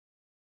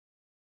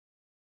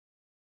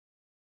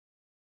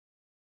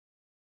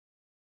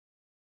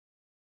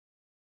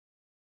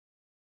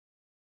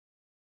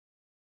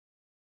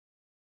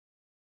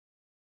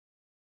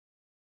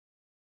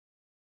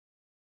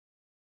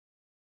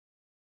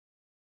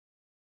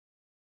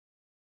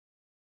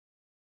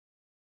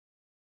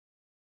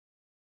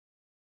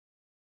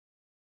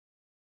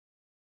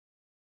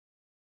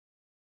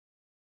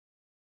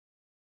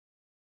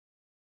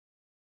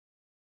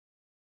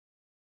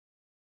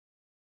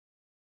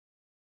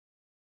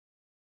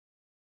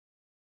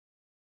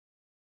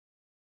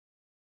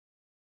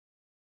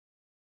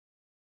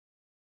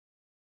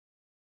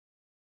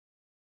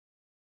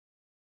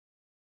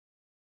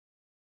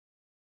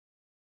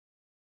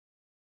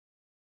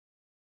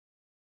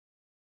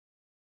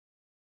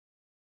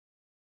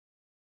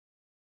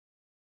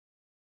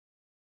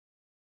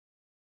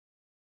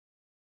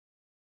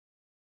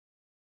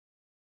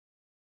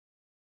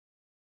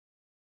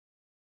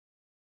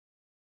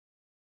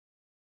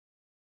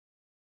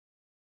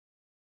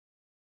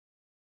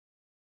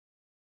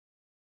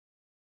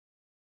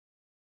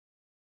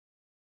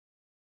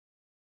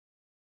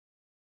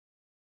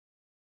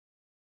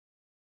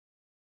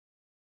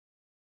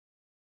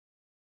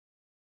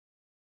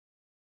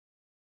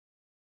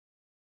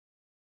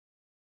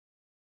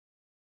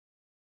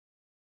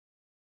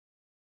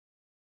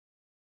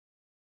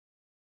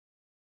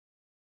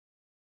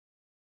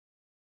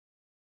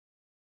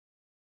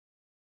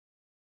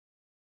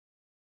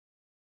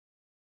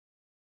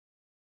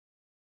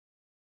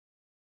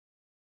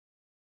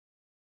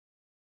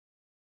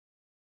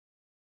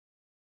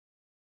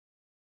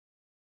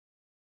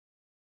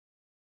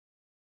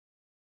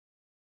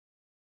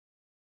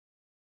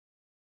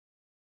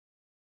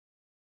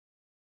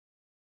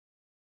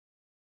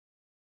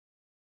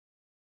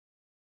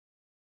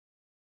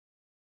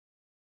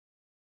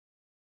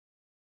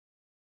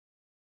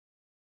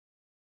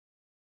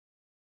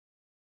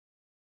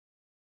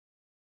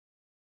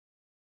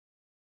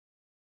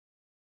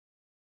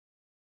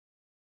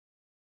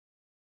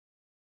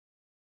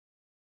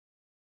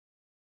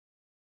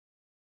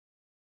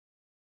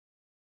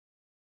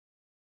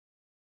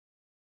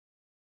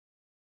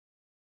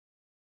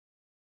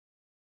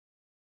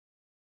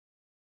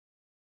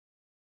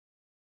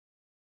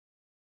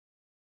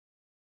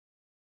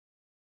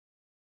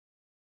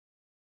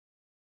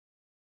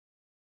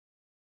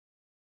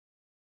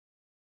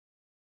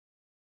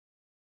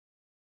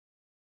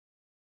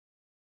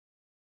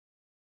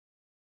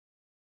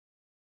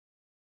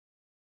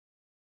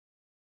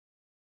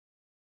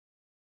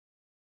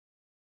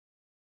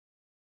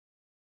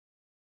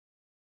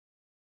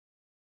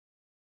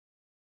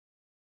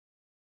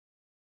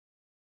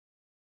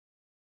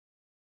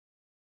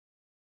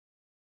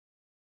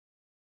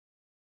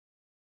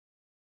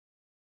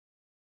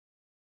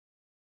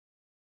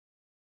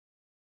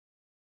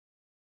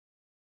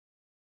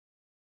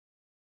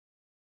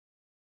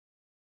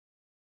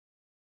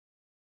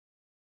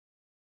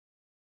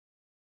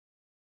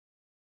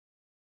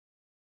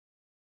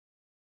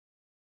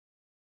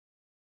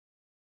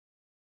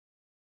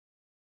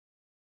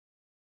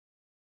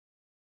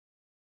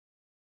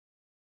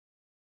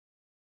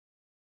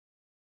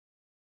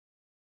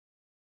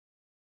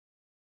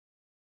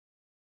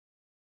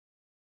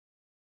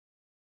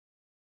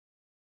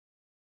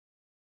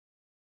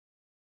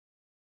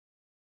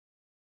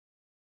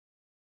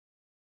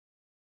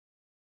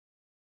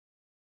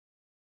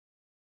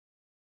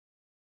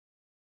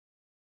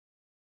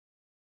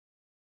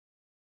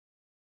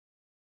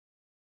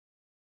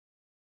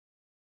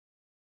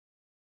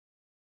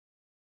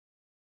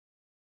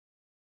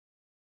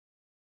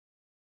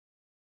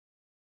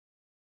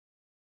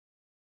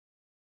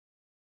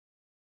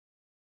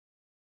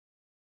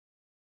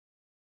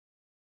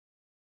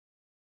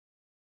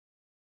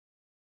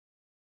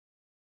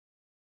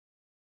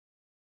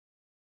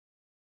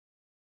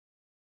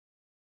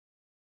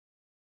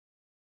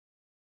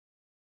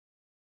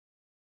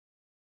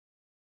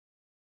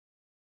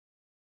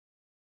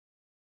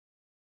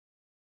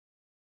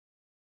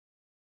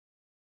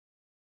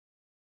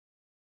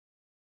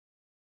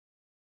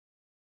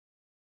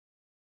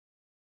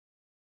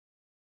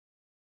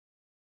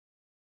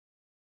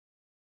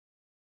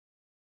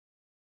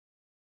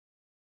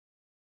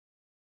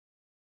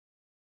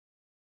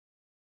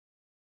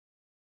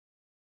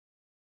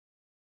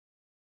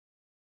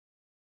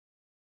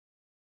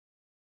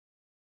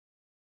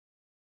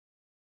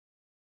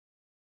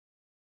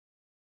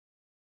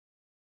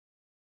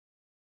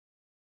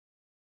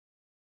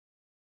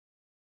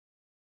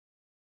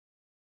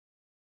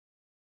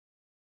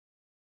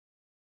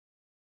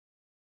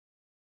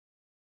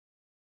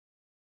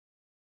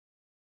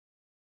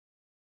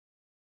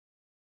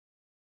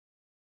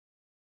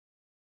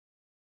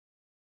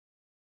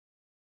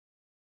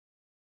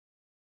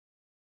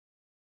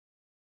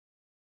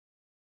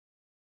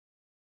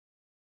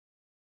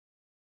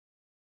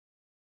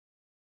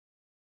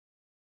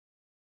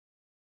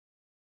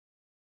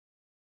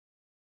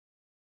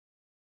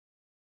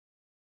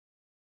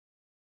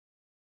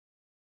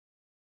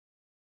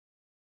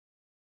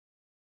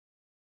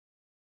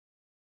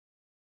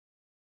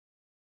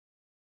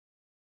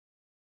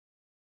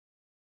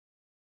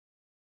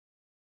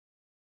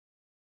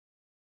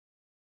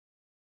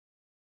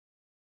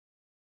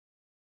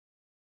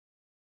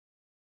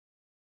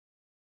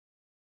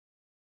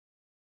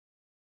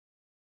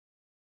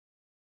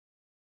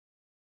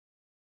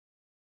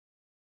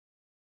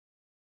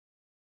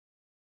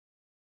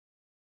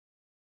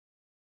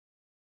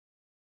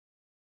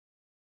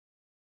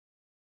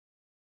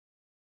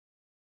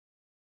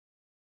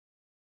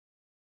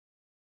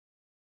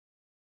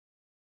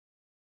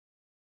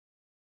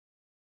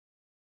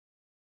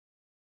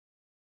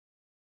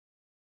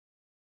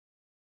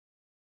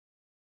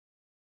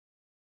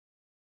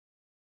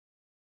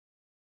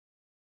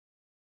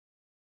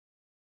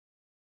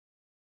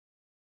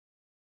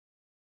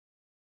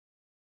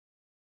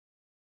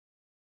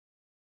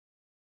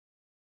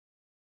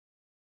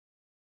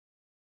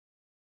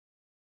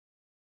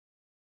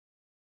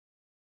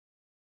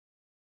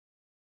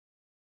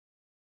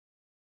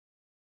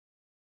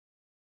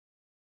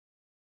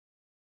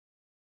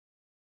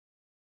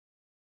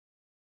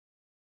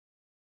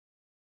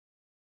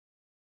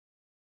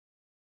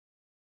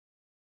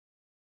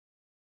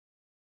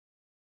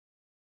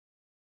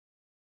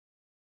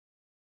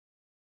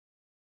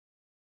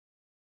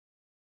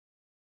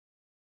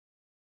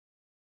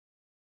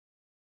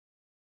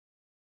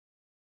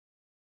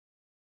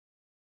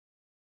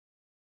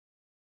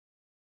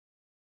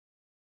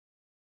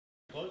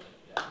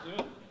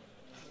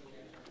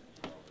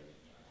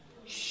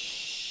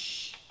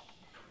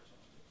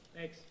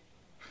Thanks.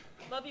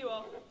 Love you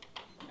all.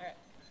 All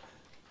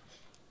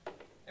right.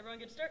 Everyone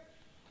good to start?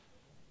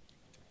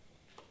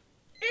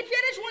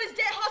 Advantage 1 is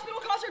debt, hospital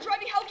costs are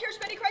driving healthcare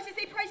spending crisis,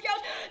 they price gouge.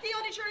 The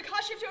uninsured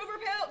cost shift to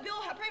overbill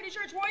private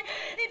insurance roaring.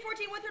 In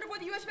 14, one-third of what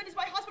the U.S. spends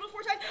by hospitals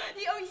 4 times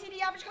the OECD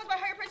average caused by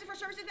higher prices for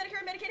services.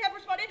 Medicare and Medicaid have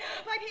responded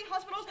by paying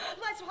hospitals.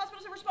 Less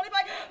hospitals have responded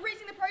by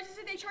raising the prices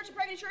that they charge to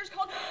private insurers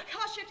called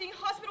cost shifting.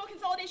 Hospital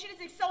consolidation is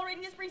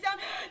accelerating. This brings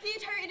down the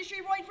entire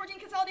industry. Roaring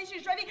 14,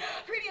 consolidation is driving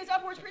premiums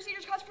upwards.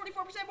 Procedures cost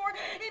 44% more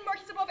in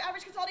markets above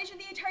average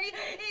consolidation. The entirety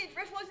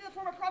flows in the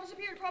form of profit.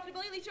 Superior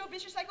profitability leads to a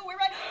vicious cycle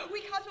whereby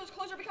weak hospitals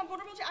close or become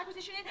vulnerable to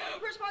acquisition. In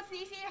response,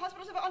 the ACA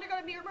hospitals have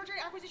undergone a mere merger and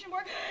acquisition.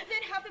 More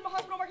than half the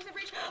hospital markets have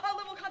reached a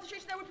level of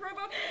concentration that would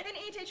provoke an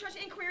antitrust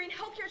inquiry. And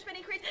healthcare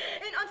spending creates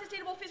an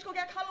unsustainable fiscal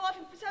gap. Caught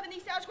aloft in 7, the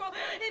status quo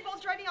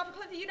involves driving off a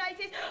cliff. The United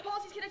States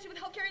policies connected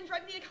with healthcare and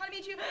driving the economy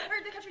to, or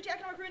the country to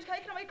economic ruins.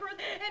 Economic growth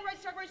and rise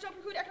stock markets don't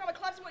preclude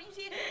economic collapse. And what you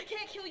see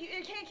can't kill you.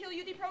 It can't kill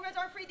you. The programs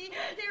are free. They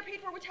are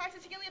paid for with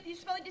taxes. Scaling up the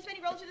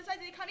spending relative to the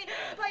size of the economy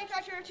by a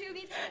factor of 2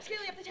 means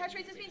scaling up the tax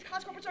rates. This means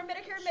cost corporates are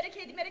Medicare,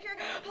 Medicaid. Medicare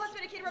plus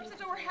Medicaid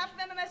represents over half of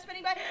MMS spending.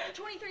 By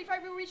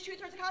 2035, we will reach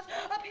 2/3 of the cost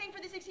of paying for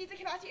this exceeds the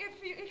capacity of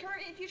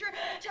current and future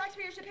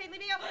taxpayers to pay,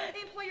 leaving out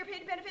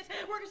employer-paid benefits.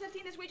 Workers have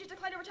seen this wages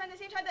decline over time. At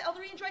the same time, the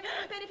elderly enjoy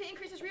benefit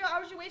increases. Real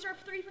hours and wages are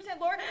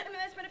 3% lower.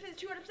 MMS benefits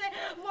 200%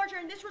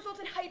 larger, and this results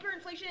in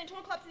hyperinflation and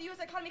total collapse of the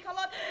U.S. economy. Cut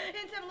off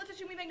in 7. Let's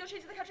assume we make no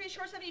changes. The country is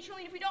short 70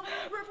 trillion. If we don't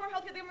reform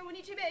healthcare, the government will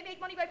need to make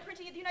money by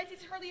printing it. The United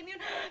States is hardly immune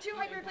to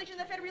hyperinflation.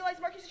 The Fed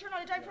realized markets turn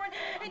on a dime. Foreign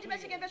and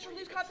domestic investors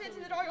lose confidence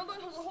in the dollar.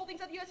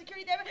 Holdings of the U.S.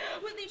 security there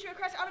would lead to a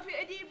crash out of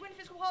when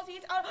fiscal policy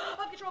is out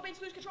of control.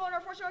 Banks lose control and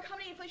are forced to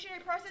accommodate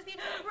inflationary process. The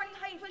running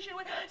high inflation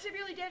would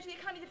severely damage the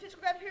economy. The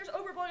fiscal gap appears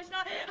overblown. It's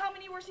not how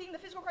many were seeing the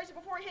fiscal crisis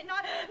before it hit.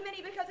 Not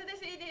many. Because of this,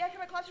 the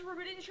economic collapses were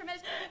rooted in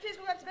tremendous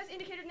fiscal gaps. The best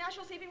indicator of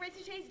national saving rates.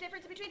 Today's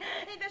difference between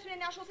investment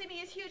and national saving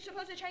is huge.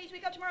 Suppose the Chinese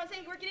wake up tomorrow and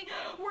say we're getting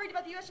worried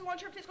about the U.S.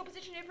 long-term fiscal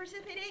position and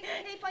precipitate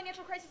a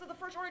financial crisis of the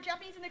first order.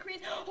 Japanese and the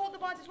Koreans hold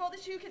the bonds as well.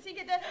 This too can sink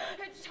at the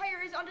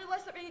tire is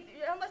unless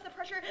the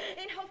pressure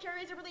in healthcare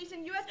is released.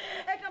 In U.S.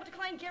 economic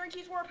decline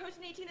guarantees war.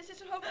 Post-18, the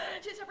system hope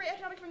to separate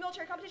economic from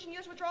military competition.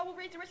 U.S. withdrawal will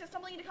raise the risk of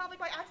stumbling into conflict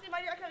by accident.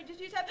 Minor economic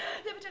disputes have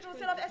the potential to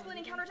set off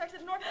escalating counterattacks.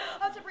 If north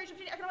of separation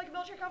between economic and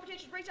military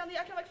competition breaks down, the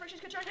economic frictions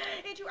could turn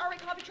into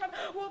outright conflict. Trump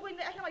will blame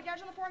the economic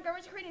damage on the foreign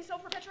governments, creating a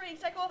self-perpetuating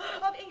cycle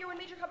of anger when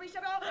major companies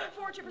step out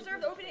forward to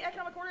preserve the opening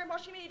economic order. And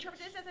Washington may interpret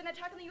this as an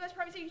attack on the U.S.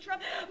 primacy.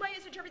 Trump might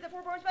misinterpret the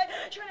forbearance by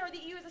China or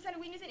the EU as a sign of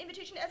weakness and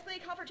invitation to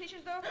escalate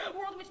confrontations. The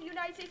world in which the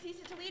United States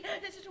ceases to lead,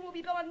 the system will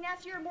be built on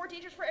nastier and more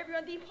dangerous for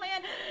everyone. The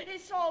plan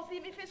is solved. The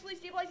fiscally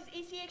stabilizes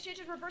ACA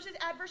exchanges, reverses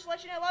adverse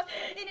selection, and allows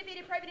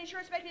innovative private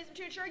insurance mechanism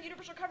to ensure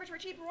universal coverage for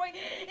cheap. Roy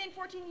in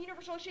 14,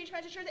 universal exchange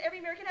plans ensures that every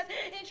American has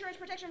insurance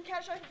protection from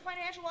catastrophic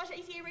financial loss.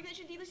 ACA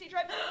regulation delisting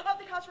drive up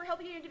the cost for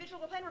healthy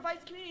individual. The plan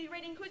revises the community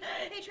rating, includes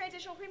a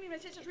transitional premium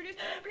assistance, reduce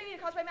premium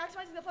cost by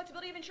maximizing the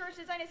flexibility of insurance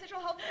design. Essential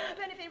health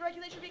benefit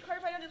regulation should be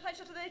clarified under the plan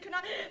so that they could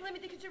not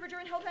limit the consumer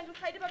during health plans with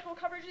high deductible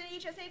coverage. And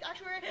HSA's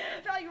actuary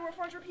value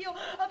reforms, repeal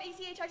of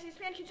ACA taxes,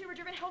 expand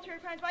consumer-driven healthcare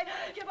plans by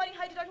combining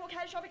high deductible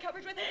catastrophic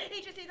coverage with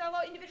HSAs that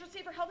allow individuals to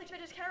save for health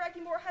expenses,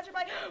 counteracting more hazard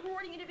by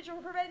rewarding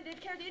individual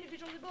preventative care. The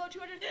individuals below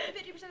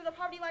 250% of the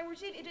poverty line will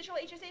receive additional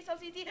HSA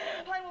subsidies.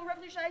 The plan will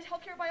revolutionize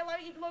healthcare by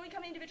allowing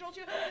low-income individuals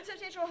to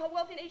substantial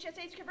wealth in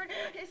HSAs to convert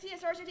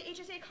CSRs into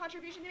HSA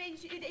contributions.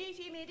 The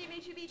ACA mandate may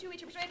to be to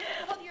persuade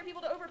healthier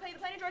people to overpay. The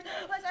plan enjoys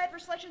less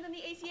adverse selection than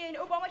the ACA and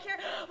Obamacare.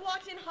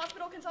 Locked in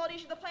hospital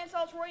consolidation. The plan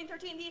solves Roy in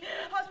 13. The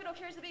hospital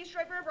care is the biggest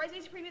driver of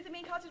rising premiums. The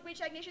main cause is wage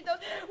stagnation.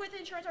 Those with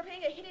insurance are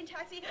paying a hidden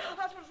tax. The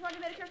hospitals run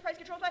to Medicare's price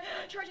controls by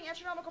charging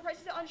astronomical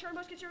prices to uninsured.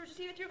 Most consumers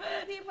receive it through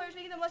the employers,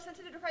 making them less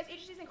sensitive to price.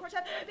 Agencies and courts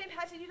have been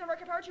passed to use their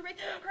market power to raise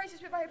prices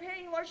by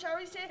paying large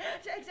salaries to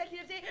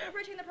executives. They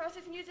retain the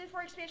process and use it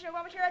for expansion of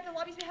Obamacare at the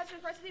lobby's behest to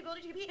impress the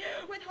ability to compete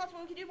with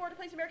hospitals who can do more to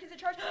place Americans in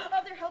charge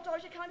of their health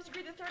dollars. Economists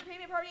agree the third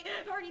payment party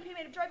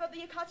payment to drive up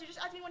the cost of just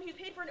asking anyone who's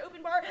paid for an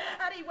open bar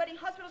at a wedding.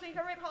 Hospitals and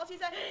government policies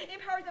that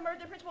empower them are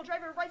the principal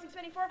driver of rising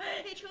spending for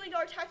 $8 trillion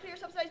taxpayer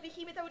subsidized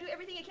behemoth that will do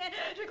everything it can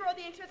to grow at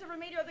the expense of the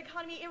remainder of the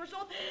economy.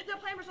 The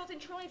plan results in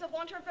trillions of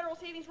long-term federal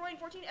savings. Roy in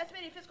 14,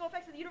 estimated fiscal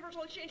effects of the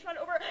universal exchange fund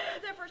over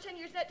the first 10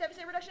 years. Net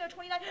deficit reduction of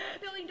 $29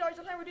 billion.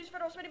 The plan reduced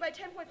federal spending by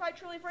 $10.5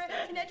 trillion for a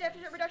net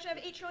deficit reduction of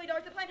 $8 trillion.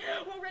 The plan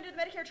will render the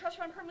Medicare trust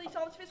fund permanently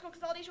solvent. Fiscal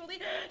consolidation will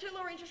lead to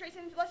lower interest rates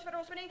and less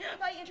federal spending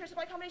by interest.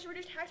 By combination,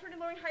 reduced tax burden,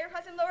 lowering higher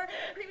costs and lower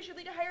premiums should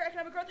lead to higher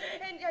economic growth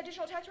and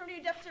additional tax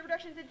revenue. Deficit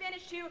reductions.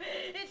 Advantage to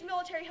its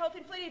military health,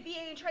 inflated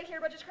VA and TRICARE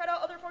budgets, crowd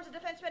out other forms of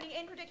defense spending,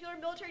 in particular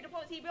military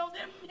diplomacy bills.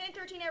 In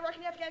 13, Iraq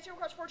and Afghanistan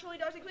will cost $4 trillion,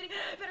 including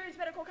veterans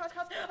medical costs.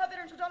 Costs of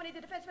veterans will dominate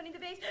the defense spending.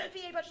 The base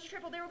VA budget is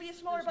tripled. There will be a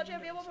smaller budget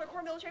available for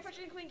core military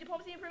functions, including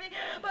diplomacy, improving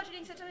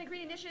budgeting system and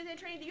green initiatives and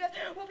training. The U.S.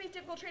 will face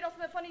difficult trade-offs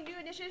in funding new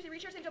initiatives. The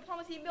research and diplomacy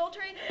diplomacy.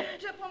 Military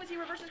diplomacy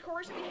reverses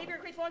coercive behavior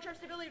and creates long-term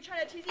stability of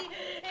China. TC.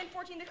 And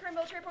 14, the current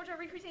military approach of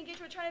increasing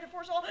engagement with China to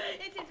force all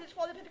instances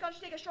flaw. The Pentagon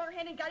should take a stronger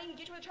hand in guiding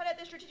engagement with China at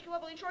the strategic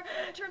level. In short,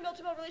 term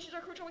mil-to-mil relations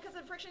are crucial because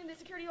the friction and the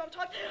security of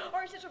talks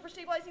are essential for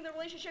stabilizing the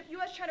relationship.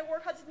 U.S.-China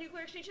war causes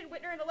nuclear extinction.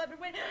 Whitner and 11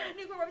 win.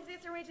 Nuclear weapons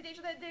against the range of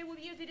danger that they will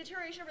use. The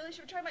deterioration of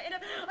relationship with China might end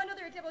up.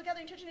 Another example of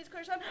gathering tension is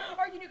clear. Some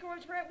argue nuclear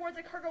weapons prevent wars.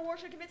 The cargo war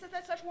should convince us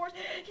that such wars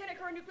can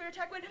occur. Nuclear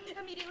attack would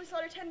immediately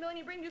slaughter 10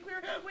 million and bring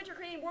nuclear winter,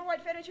 creating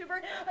worldwide famine to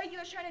avert a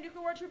U.S.-China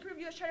nuclear war to improve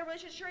U.S.-China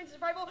relations, ensuring the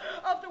survival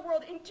of the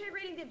world.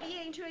 Integrating the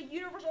VA into a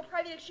universal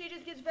private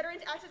exchanges gives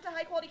veterans access to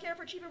high-quality care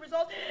for cheaper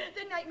results.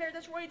 The nightmare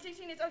that's Roy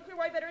 16 is unclear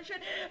why veterans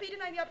should be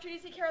denied the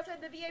opportunity to seek care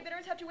outside the VA.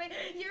 Veterans have to wait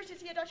years to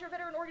see a doctor or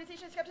veteran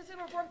organization. Skepticism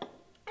reform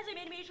as they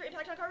made a major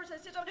impact on Congress, a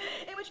system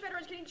in which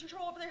veterans getting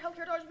control over their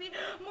healthcare dollars would be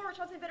more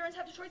responsible than veterans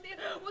have to choice. They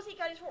will seek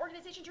guidance for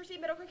organizations to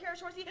receive medical care.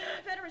 Source,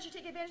 veterans should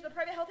take advantage of the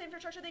private health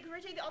infrastructure. They can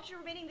retake the option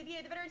of remaining in the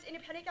VA. The Veterans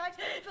Independent Guides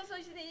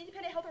facilitates the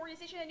independent health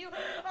organization. A new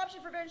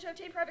option for veterans to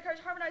obtain private coverage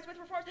harmonized with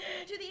reforms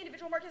to the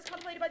individual markets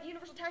contemplated by the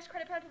Universal Tax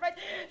Credit Plan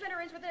provides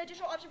veterans with an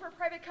additional option for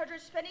private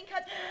coverage. Spending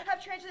cuts have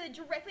translated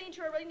directly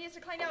into a readiness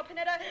decline. Now,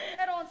 Panetta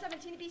et al. In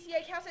 17,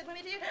 BCA caps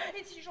limited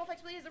institutional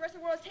flexibility as the rest of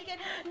the world has taken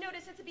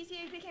notice since the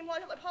BCA became law.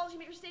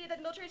 Policymakers stated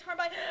that the military is harmed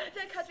by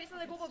the cuts based on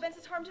the global events.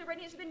 Its harm to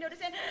readiness has been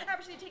noticed and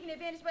adversely taken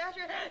advantage. But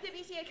after the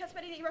BCA cut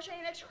spending, the Russia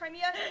annexed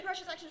Crimea,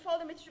 Russia's actions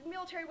followed the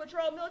military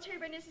withdrawal. Military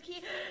readiness is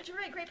key to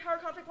prevent great power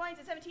conflict lines.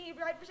 In 17,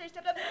 5%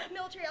 stepped up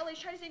military allies.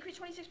 China's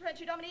increased 26%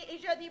 to dominate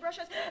Asia. The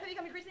Russians have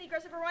become increasingly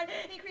aggressive. Iran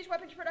increased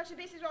weapons production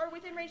bases are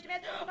within range.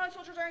 Demands on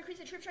soldiers are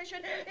increasing. Troop training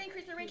should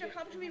increase the range of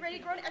conflict to be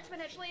ready, grown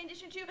exponentially. In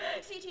addition to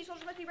CT,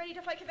 soldiers must be ready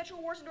to fight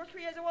conventional wars in North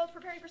Korea as well as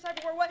preparing for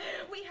cyber war. What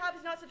we have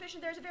is not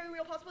sufficient. There's a very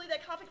real possibility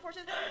that conflict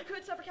forces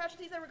could suffer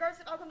casualties that regardless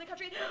of outcome, the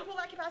country will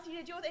lack capacity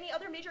to deal with any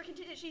other major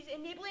contingencies.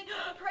 Enabling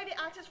private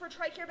access for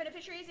TRICARE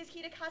beneficiaries is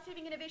key to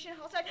cost-saving innovation.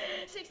 Hashtag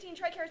 16,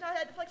 TRICARE has not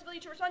had the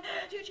flexibility to respond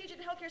to changes in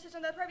the healthcare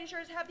system. The private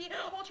insurers have the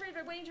alternative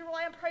of waiting to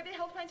rely on private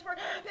health plans for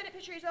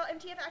beneficiaries, while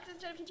MTF access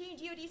instead of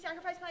continuing DoD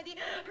sacrifice plan. The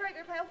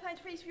private health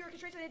plans face fewer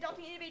constraints and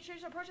adopting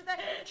innovative approaches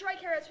that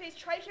TRICARE has faced.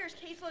 TRICARE's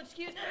caseload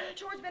skews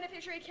towards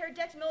beneficiary care,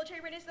 decks,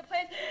 military readiness. The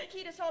plans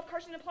key to solve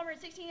Carson and Plummer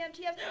and 16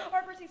 MTFs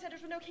are bursting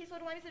centers with no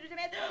caseload alignments that are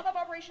demands of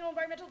operational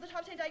environmental. The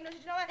top 10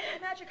 diagnoses do not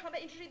match a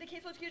combat industry. The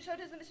caseload skews, so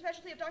does the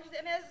specialty of doctors.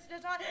 MS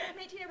does not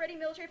maintain a ready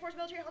military force.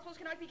 Military hospitals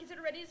cannot be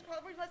considered ready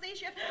unless they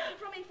shift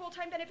from a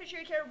full-time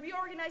beneficiary care.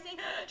 Reorganizing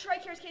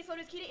TRICARE's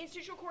caseload is key to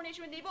institutional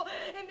coordination with naval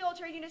and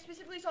military units,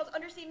 specifically solves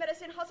undersea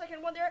medicine. HUSAC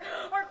and one there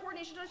are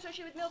coordinations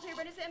associated with military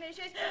readiness. The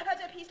MHAs has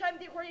a peacetime.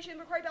 The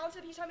coordination required balance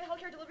of peacetime and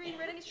healthcare delivery and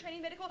readiness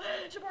training. Medical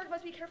support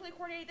must be carefully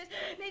coordinated. This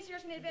may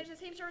seriously advantage the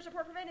same service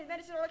support preventive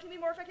medicine are likely to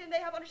be more effective, and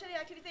they have understanding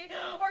activities they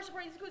are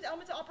supporting. This includes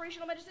elements of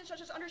operational medicine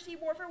such as undersea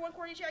warfare. One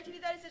coordination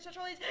activity that is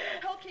essential is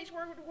health case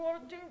work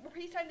do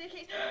peacetime. The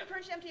case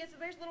furnished MTS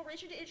there's little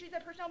ratio to industries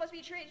that personnel must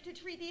be trained to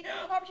treat the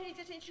opportunities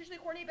to institutionally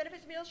coordinate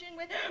benefits military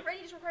with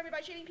readiness requirement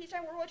by shaping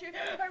peacetime World War II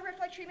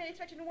reflect treatment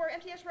expected in war.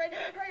 MTS read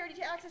priority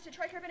to access to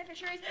TRICARE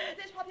beneficiaries.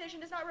 This population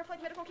does not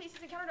reflect medical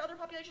cases encountered in other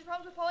populations.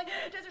 Problems with falling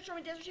desert storm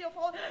and desert shield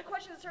fall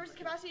questions the service's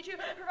capacity to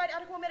provide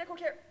adequate medical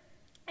care.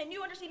 And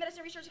new undersea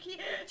medicine research is key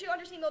to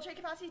undersea military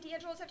capacity.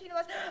 D'Angelo 17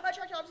 less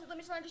attract opposite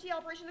limits to undersea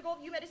operation. The goal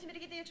of U medicine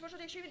mitigate the exposure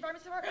to extreme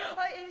environments of our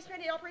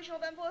expanded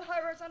operational envelope,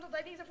 horizontal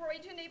divings, and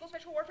 482 naval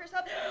special warfare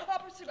sub.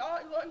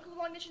 Include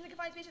long missions and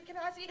confined space with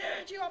capacity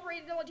to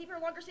operate in deeper,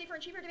 longer, safer,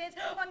 and cheaper demands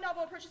on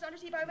novel approaches to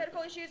undersea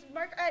biomedical issues.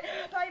 Mark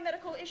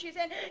biomedical issues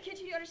and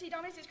continue undersea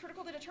dominance is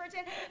critical to deterrence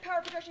and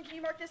power protection. Can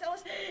you mark this?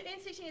 Ellis in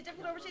 16 is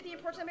difficult to overstate the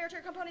importance of the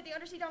military component. The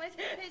undersea dominance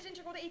is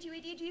integral to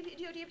A2AD.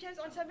 DoD attempts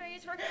on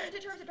submarines for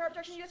deterrence and power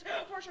protection. U.S.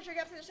 force structure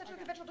gaps in the central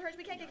conventional deterrence.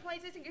 We can't get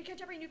compliance.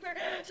 Contemporary nuclear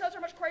cells are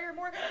much quieter,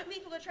 more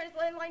lethal. The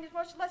trans-land line is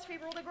much less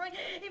favorable. The growing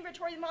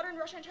inventory of modern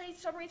Russian and Chinese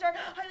submarines are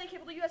highly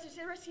capable. The U.S. is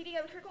ceding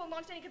a critical and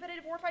long-standing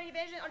competitive warfighting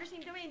advantage in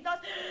undersea domain.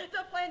 Thus,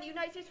 the plan the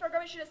United States federal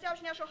government should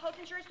establish national health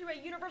insurance through a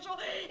universal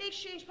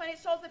exchange plan. It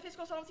solves the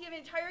fiscal solvency of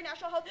entire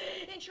national health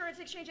insurance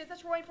exchanges.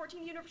 That's Roy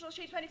 14 universal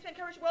exchange plan. Expand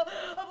coverage well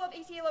above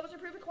ACA levels,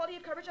 improve the quality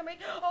of coverage, and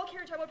make all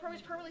care entitlement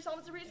programs permanently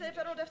solvent to reduce the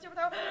federal deficit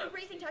without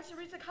raising taxes,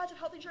 reduce the cost of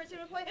health insurance,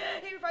 and employ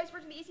a revised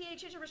version of the ACA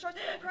exchange and restores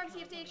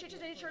primacy of state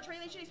exchanges and insurance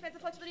regulation. Expands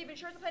the flexibility of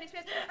insurance. The plan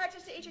expands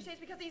access to HSAs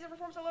because these are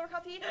reforms at lower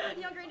cost. The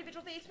younger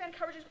individuals, they expand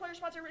coverage.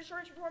 Employer-sponsored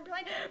insurance reform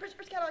plan.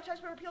 Prescription catalog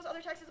tax bill repeals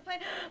other taxes. The plan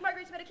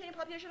migrates Medicaid and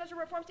population as a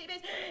reform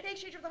state-based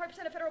exchange with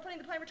 100% of federal funding.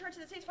 The plan returns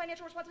to the state's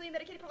financial responsibility and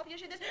Medicaid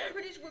population. This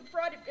reduces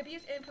fraud,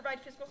 abuse, and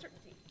provide fiscal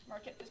certainty.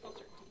 Market fiscal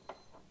certainty.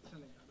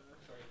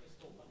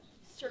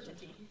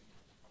 Certainty.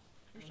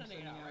 You're sending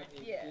it out, right?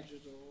 Yeah.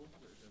 Digital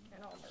version.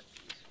 And I'll mark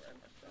these where I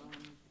marked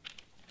them.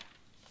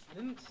 I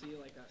didn't see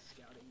like a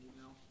scouting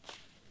email,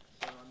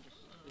 so I'm just.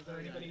 Is there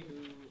anybody who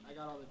I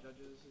got all the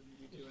judges and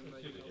you two and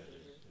like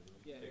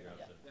yeah, I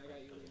got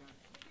you, Lena.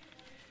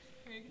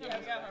 Yeah,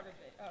 we got Harvard.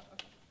 Oh,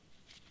 okay.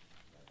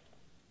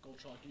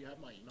 Goldschlag, do you have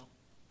my email?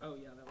 Oh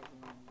yeah, that was the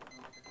one. I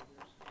don't think I have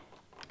yours.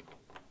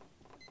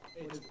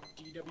 It's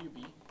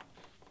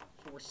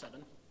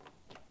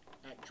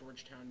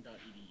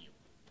dwb47@georgetown.edu.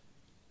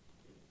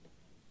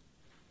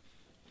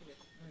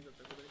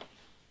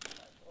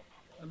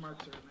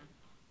 marks are in there.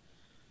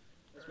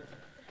 That's what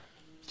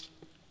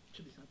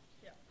should be sent.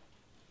 Yeah.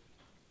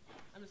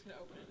 I'm just gonna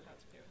open it if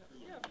that's okay with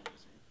everyone.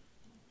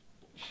 Yeah.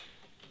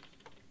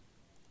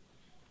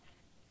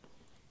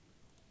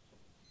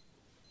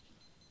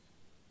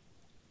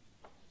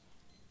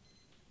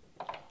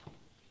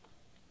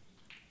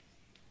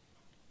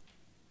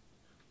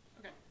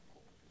 Okay,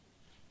 cool.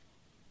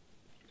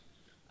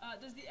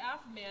 Does the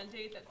AF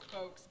mandate that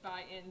folks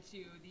buy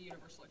into the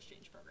Universal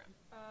Exchange Program?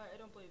 I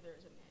don't believe there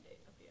is a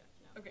mandate of the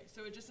no. Okay,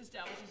 so it just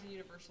establishes a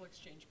Universal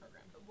Exchange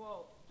Program.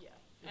 Well, yeah.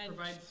 It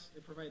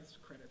provides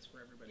credits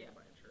for everybody to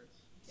buy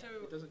insurance. So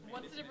It doesn't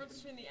what's the mandate difference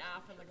between the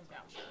AF and like a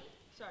voucher?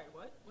 Sorry,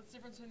 what? What's the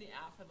difference between the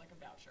AF and like a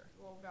voucher?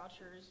 Well,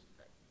 vouchers,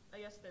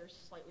 I guess they're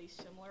slightly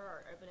similar.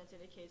 Our evidence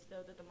indicates,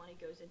 though, that the money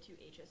goes into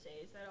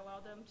HSAs that allow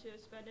them to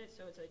spend it,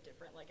 so it's a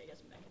different, like, I guess,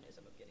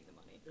 mechanism of getting the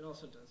money. It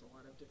also does a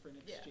lot of different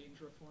exchange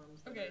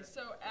reforms. Okay,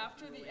 so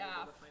after the related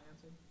to AF,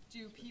 financing.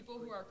 do people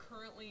who are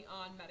currently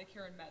on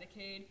Medicare and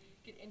Medicaid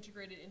get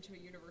integrated into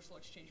a Universal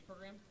Exchange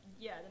Program?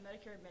 Yeah, the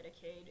Medicare and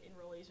Medicaid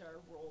enrollees are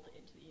rolled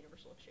into the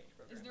Universal Exchange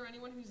Program. Is there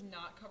anyone who's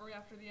not covered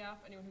after the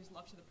AF? Anyone who's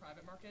left to the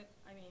private market?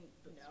 I mean,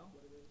 That's no.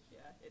 what it is.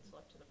 Yeah, it's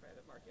left to the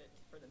private market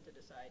for them to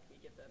decide. We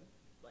give them,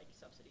 like,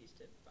 subsidies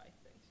to buy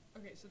things.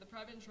 Okay, so the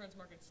private insurance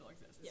market still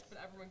exists, Yes. but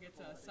everyone gets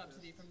All a that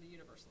subsidy exists. from the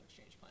Universal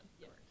Exchange Plan.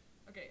 Yeah.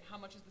 Okay, how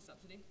much is the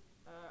subsidy?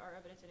 Our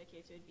evidence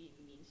indicates it would be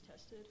means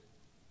tested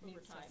over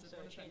Means time, tested, so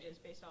what it does that changes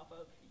based off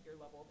of your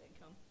level of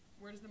income.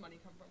 Where does the money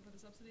come from for the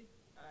subsidy?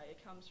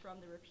 It comes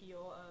from the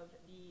repeal of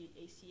the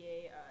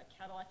ACA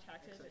Cadillac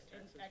taxes Excise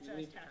and taxes. We excise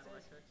leave the taxes.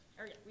 Cadillac tax.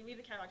 Or yeah, we leave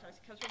the Cadillac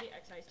tax. It comes from the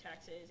excise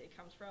taxes. It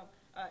comes from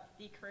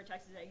the current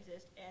taxes that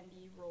exist and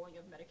the rolling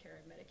of Medicare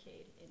and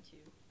Medicaid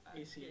into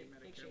ACA, the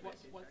Medicare, exchange.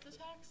 Medicaid. What's the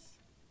taxes. tax?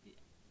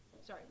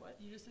 Sorry, what?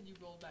 You just said you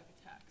rolled back a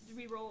tax.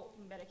 We roll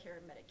Medicare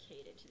and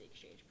Medicaid into the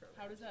exchange program.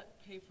 How does that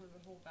pay for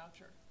the whole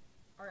voucher?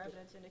 Our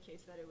evidence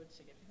indicates that it would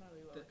significantly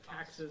lower The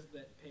costs. taxes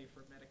that pay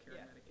for Medicare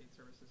Yeah. and Medicaid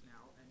services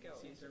now and Go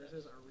ACA into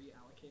services this. are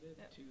reallocated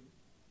Yep. to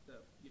the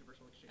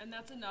Universal Exchange. And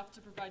that's enough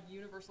to provide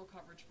universal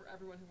coverage for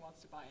everyone who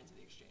wants to buy into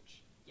the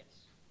exchange.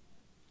 Yes.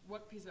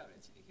 What piece of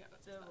evidence do you have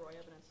that says The that? Roy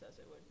evidence says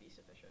it would be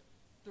sufficient.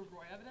 The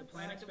Roy The evidence?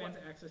 plan the expands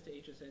one- access to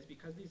HSAs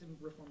because these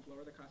reforms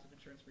lower the cost of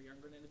insurance for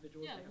younger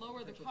individuals. Yeah, they have lower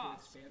the potential to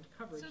cost. expand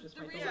coverage So the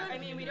despite reason- Yeah, lack I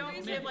of mean, we minimum don't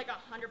reason- give like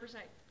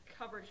 100%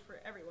 coverage for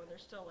everyone.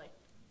 There's still like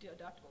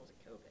deductibles and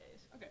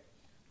copays. Okay.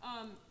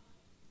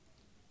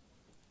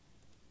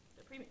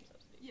 The premium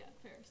subsidies. Yeah,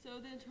 fair. So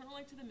the internal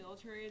link to the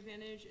military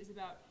advantage is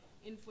about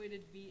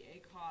inflated VA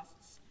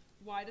costs.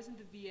 Why doesn't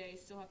the VA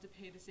still have to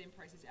pay the same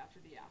prices after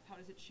the app? How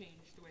does it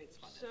change the way it's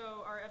funded?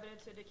 So our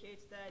evidence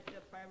indicates that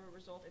the plan will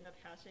result in the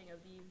passing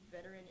of the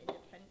Veteran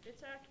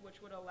Independence Act,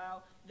 which would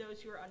allow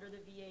those who are under the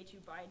VA to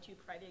buy into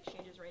private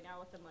exchanges right now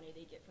with the money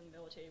they get from the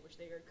military, which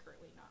they are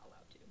currently not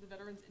allowed to. The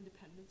Veterans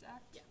Independence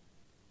Act? Yeah.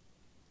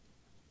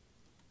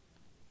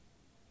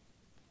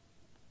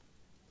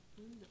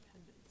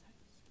 Independence Act.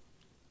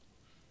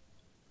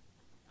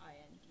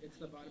 INDT. It's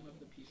the bottom of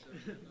the piece of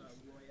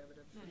Roy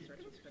evidence that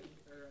starts with spending,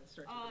 or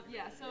starts with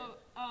Yeah, so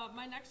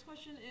my next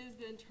question is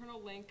the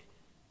internal link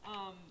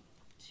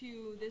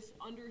to this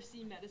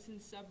undersea medicine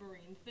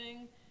submarine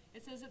thing.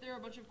 It says that there are a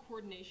bunch of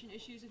coordination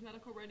issues with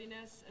medical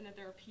readiness and that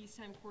there are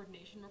peacetime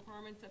coordination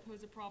requirements that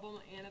pose a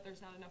problem and that there's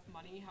not enough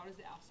money. How does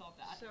the app solve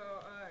that? So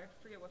I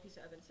forget what piece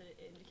of evidence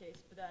it indicates,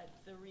 but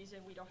that the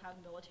reason we don't have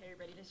military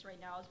readiness right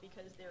now is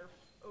because they're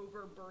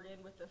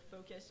overburdened with the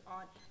focus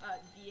on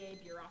VA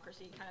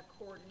bureaucracy and kind of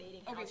coordinating.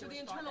 Okay, how so to the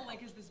respond internal to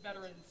link health is this needs.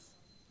 Veterans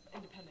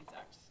Independence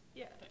Act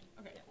Yeah. thing.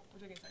 Okay, Yeah. cool.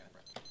 We're taking a second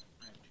for it.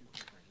 I have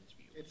two questions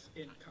for you. It's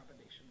in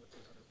combination with the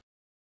other.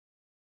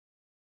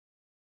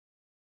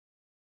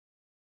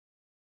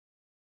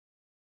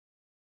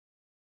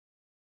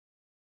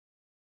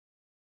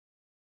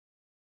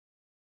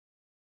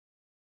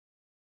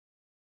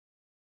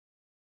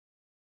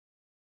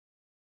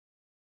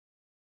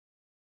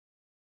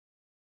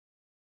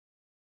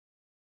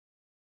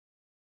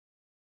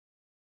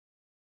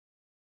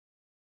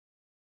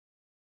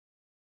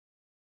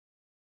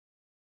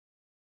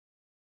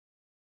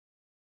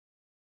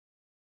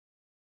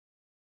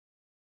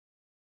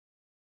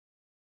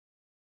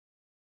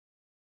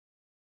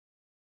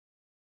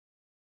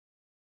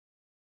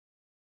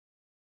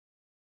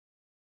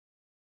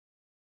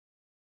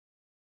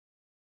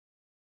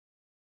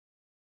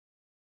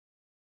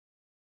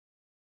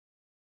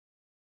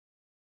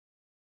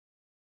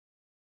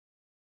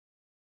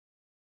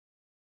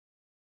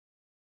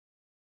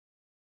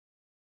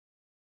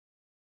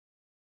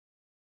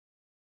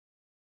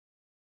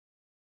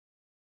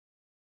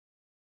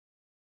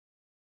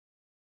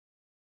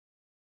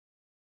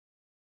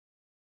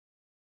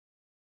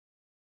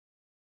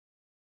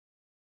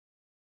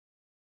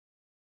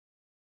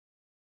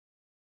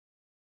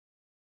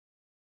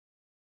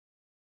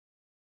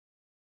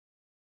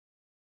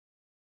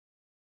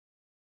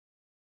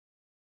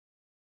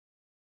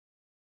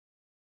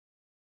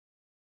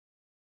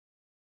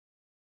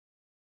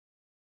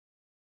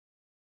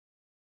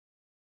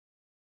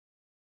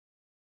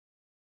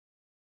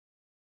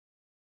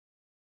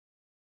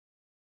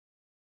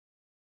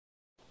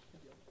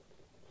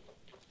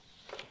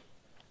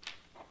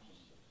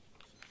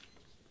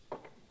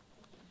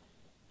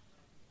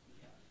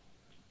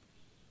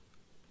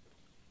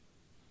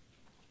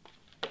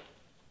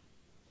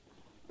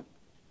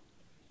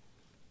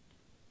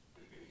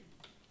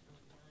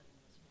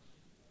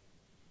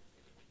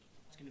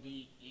 It's going to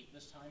be 8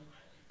 this time.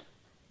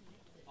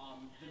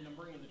 The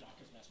numbering of the dock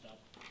is messed up.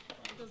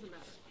 It doesn't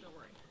matter. Don't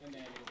worry. And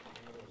then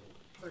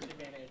first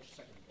advantage,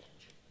 second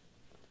advantage.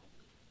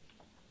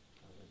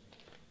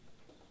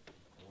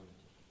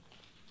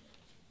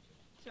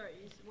 Sorry,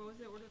 what was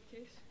the order of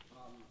case?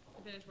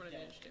 Advantage 1,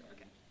 advantage 2.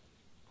 Okay.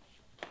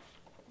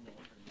 No,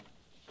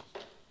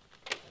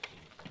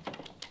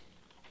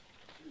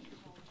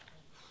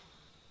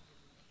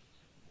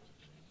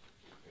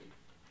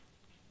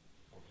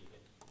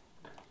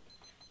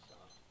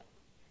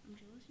 I'm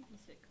jealous you can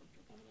sit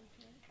comfortably like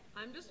that.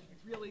 I'm just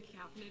really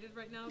caffeinated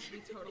right now, to be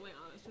totally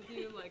honest with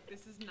you. Like,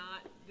 this is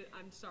not,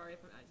 I'm sorry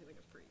if I'm acting like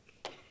a freak.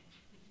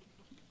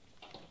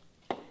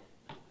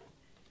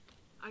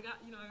 I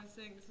was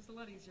saying this is a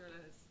lot easier when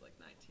I was like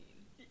 19.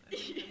 I think I'm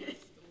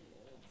just a little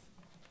old.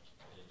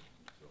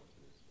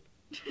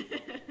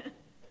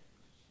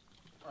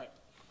 All right.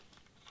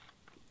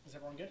 Is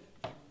everyone good?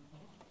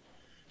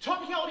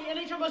 Topicality,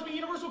 NHL must be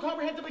universal,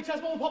 comprehensive,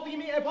 accessible, and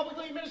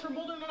publicly administered,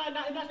 molded, and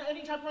national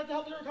NHL provides the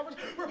health care coverage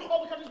for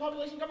all the country's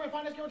population, government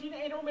finance, guaranteed,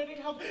 and/or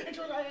mandated health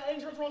insurance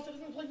for all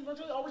citizens, placing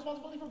virtually all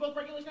responsibility for both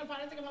regulation and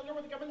financing of healthcare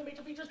with the government. The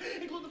major features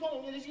include the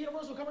following: it is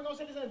universal, covering all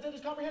citizens; it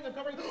is comprehensive,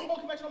 covering all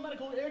conventional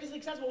medical; it is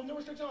accessible, with no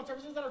restriction on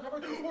services that are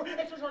covered or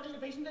extra charges to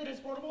patients; it is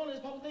portable, and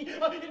is publicly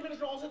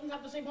administered. All citizens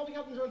have the same public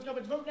health insurance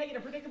coverage. Vote negative,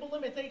 predictable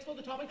limits. They explode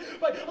the topic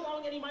by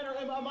allowing any minor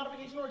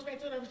modification or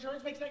expansion of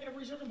insurance makes negative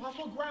research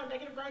impossible.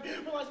 Negative ground,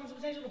 realizing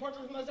substantial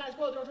departure from the status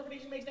quo. The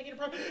interpretation makes negative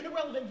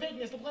irrelevant.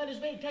 Vagueness. The plan is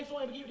vague.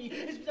 Textual ambiguity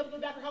is specifically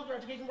bad for healthcare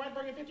education. Right,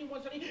 bringing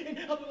 15-1 study in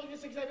healthcare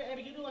linguistics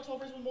ambiguity.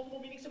 Lexical phrases with multiple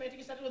meanings. Semantic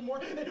is studied with more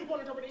than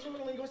one interpretation.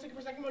 With linguistic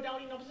perspective,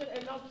 modality, and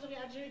non-specific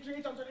action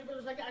creates uncertainty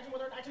with respect to action,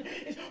 whether an action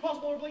is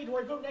possible or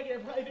obligatory. Vote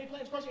negative. If a plan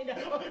is crushed into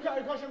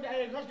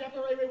crush depth,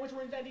 which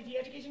were in NDT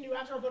education, new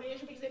apps are a voting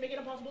issue because they make it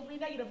impossible to be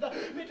negative. The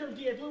midterm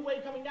DA blue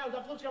wave coming now.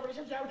 The flips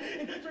governorship down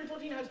in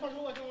 2014 has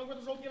partial election along with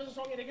the results gives us a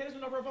strong indicators.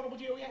 The number of vulnerable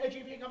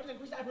GOP companies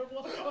increased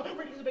approval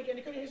ratings is a big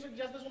indicator. History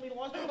suggests this will be the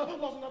loss of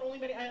not only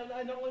many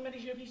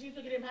GOP seats,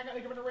 but could impact the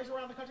governor race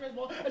around the country as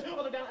well as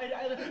other down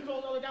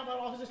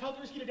ballot offices.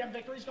 Healthier key to Dem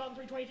victory. Scott in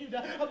 322.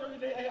 The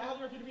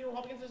healthier key to be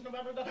Republicans this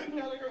November. The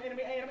healthier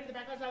animated the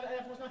backlash that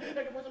forced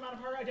amount of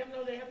power. Dem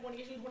know they have one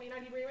issue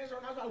 2019 remix or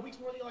now weeks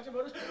before the election.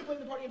 Voters blame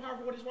the party in power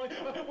for what is right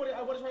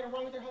and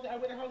wrong with their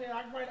healthy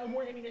lack of right.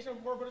 More ammunition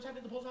for voters have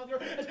the polls healthier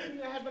has been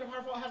a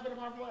powerful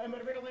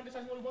motivator. Land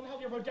decisively won the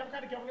healthier vote.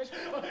 Democratic governors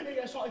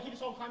key to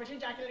solve climate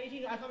change. Act in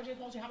 18 climate change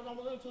policy happens on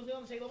the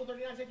state level.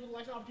 39 states with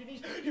election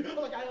opportunities.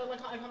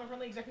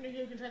 Climate-friendly executive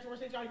who can transform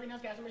states out of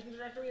greenhouse gas emissions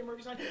trajectory and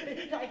Murphy sign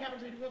a cap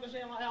and trade to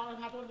understand on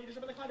pathway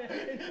leadership in the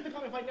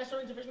climate fight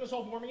necessary and sufficient to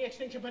solve warming,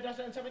 extinction,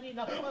 pedestrian, 17.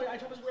 I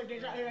told us grave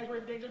danger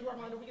to our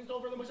planet. We can still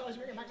over the most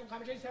severe impacts of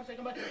climate change. Steps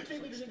taken by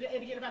state leaders to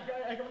indicate about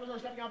governments are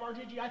stepping up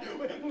RGGI.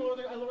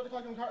 Lower the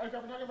collective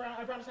carbon target.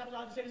 Brown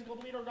established the state as a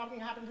global leader. Governing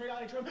happen trade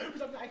Trump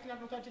presenting an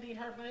accidental threat to the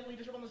entire planet.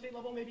 Leadership on the state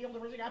level may be able to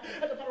bridge the gap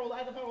at the federal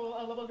level.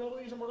 Global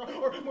leaders are more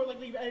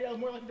likely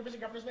to visit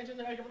governors mentioned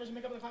that governors who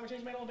make up the climate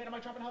change mantle banned by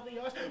Trump and help the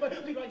U.S. But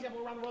lead by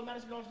example around the world.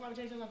 Matters beyond climate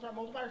change does not threat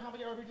multiplier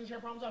conflict or regions share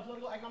problems of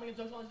political, economic, and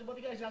social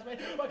instability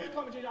exacerbated by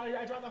climate change.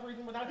 I drive that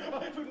region without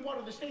food and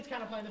water. The states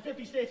counterplan. The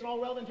 50 states and all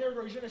relevant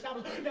territories should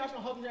establish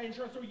national health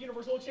insurance through a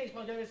universal exchange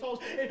plan. It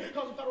solves it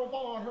causes federal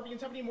fall on Herbie and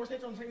 17 more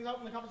states are taking out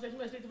in the conversation.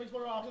 The states have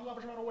explored options,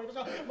 leverage federal waivers.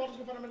 Models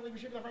can fundamentally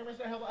reshape the frameworks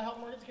of health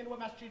markets akin to what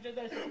Massachusetts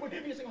does. Would be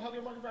a single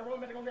healthier market for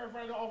everyone. Medical care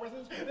for all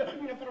residents. The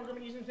federal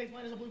government using the state's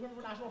plan as a blueprint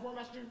for national reform.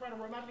 Massachusetts provide a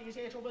roadmap to the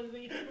ACH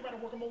ability to provide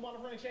a workable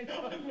model for an exchange.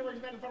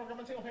 Expand the federal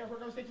government single payer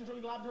program. States and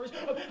truly laboratories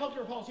of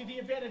healthcare policy. The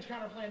advantage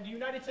counter plan. The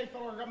United States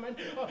federal government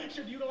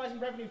should utilizing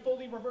revenue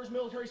fully reverse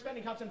military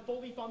spending cuts and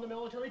fully fund the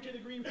military to the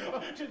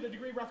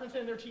degree referenced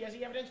in their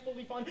TSE evidence.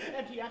 Fully fund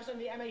MTFs and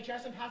the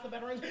MHS and pass the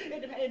Veterans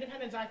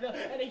Independence Act. The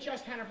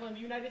NHS counter plan. The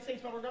United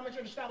States federal government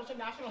should establish a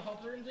national health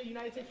insurance. The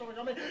United States federal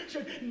government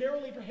should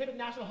narrowly prohibit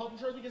national health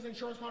insurance because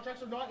insurance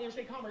contracts are not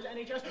interstate commerce.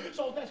 NHS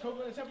solves best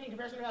COVID and 17 in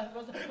comparison to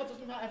health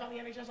system. I found the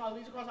NHS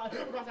leads across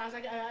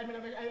ASAC admin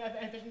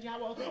efficiency. How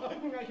well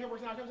care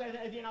works and outcomes.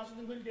 The analysis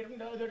included data from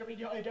the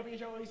WHO,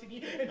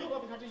 OECD, and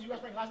 11 countries. U.S.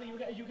 ranked last. The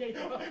UK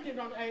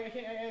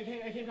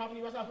came top in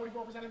the U.S.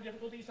 44% of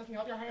difficulty assessing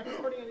healthcare. Higher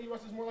earning in the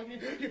U.S. is more likely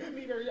to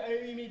meet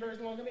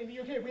various long term. In the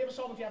UK, we have a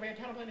solvency app. A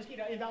counterplan is key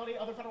to invalidate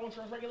other federal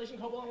insurance regulation.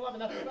 COBOL and 11.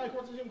 The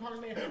courts assume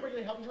Congress may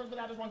regulate health insurance, but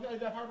that is wrong. The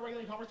power to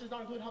regulate commerce does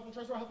not include health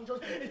insurance. Or health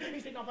insurance is a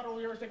state, not federal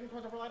jurisdiction.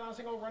 Courts have relied on a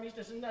single run east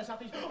decision.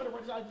 Southeast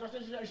underwriters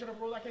should have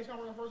ruled that case.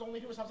 Congress refers only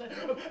to a subset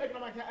of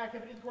economic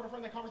activity. The court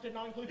affirmed that Congress did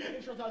not include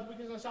insurance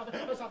weakness in the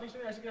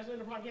southeastern. I suggested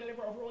the prime candidate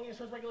for overruling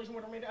insurance regulation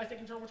would remain state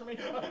insurance, which remained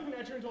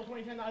true until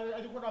 2010.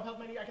 The Court of Health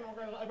many economic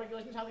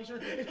regulations.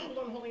 Southeastern is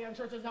alone holding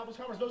insurance as helpless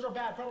commerce. Those are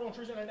bad. Federal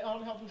insurance and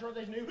on health insurance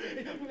is new.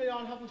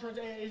 On health insurance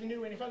is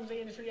new, and it funds the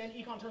industry and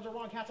econ terms are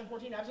wrong. Cats and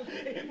 14 absent.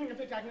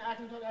 fixed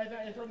acting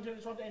threatened to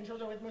disrupt and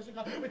shows with most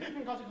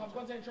causing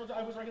consequences and shows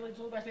was regulated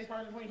to the best days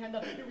prior to 2010.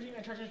 The regime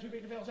and charges too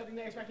big to fail, setting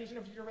the expectation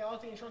of future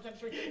reality. The insurance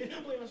industry is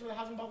blameless for the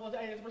housing bubble as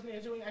a person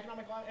is doing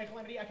economic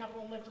calamity,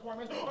 capital and leverage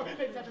requirements, or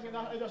manufacturing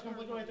those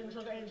conflict with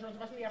insurance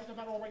investment. The efforts of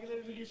federal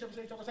regulators to use service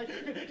states oversight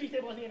could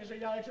destabilize the industry.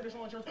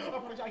 Traditional insurance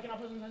products I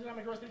cannot pose an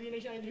economic risk to the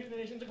nation and to the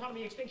nation's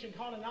economy. Extinction,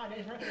 con and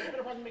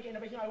enterprise and making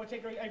innovation. I would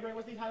take great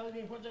with these highly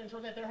important to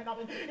ensure that there had not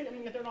been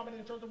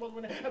insurance, the world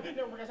would have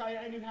never because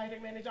I knew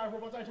high-tech managed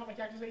robots, atomic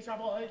taxes, space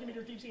travel,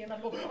 computer, deep sea, and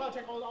medical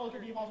tech, all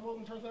could be possible.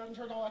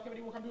 Insurance all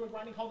activity will come to a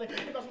grinding halt.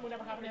 Investment would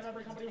never happen if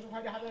every company was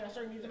required to have the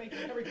necessary means to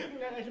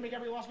make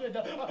every loss good.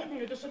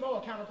 The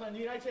Samoa counterplan. The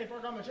United States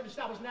federal government should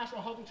establish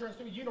national health insurance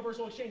through a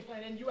universal exchange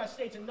plan in U.S.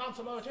 states and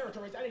non-Samoa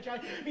territories.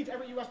 NHI means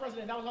every U.S.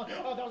 resident. That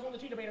was on the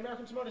T debate.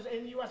 American Samoas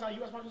in the U.S.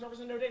 U.S. Park Service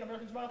and no data.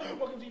 American Samoa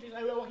welcome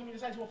you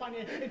decides will find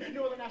in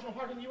no other national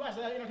park in the U.S.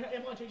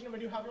 Implementation of a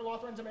new healthcare law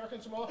threatens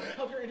American Samoa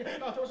healthcare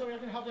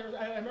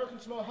American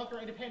Samoa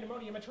healthcare into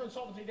pandemonium and turns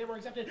solvency. They were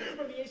exempted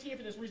from the ACA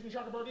for this reason.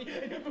 Shocker Brody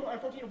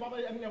 14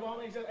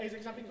 Obama is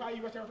exempting 5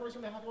 U.S. territories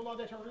from the healthcare law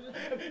that terrorism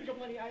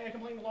complaining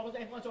the law was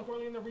influenced so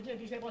poorly in the region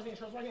and destabilized the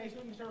insurance market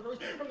excluding territories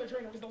from the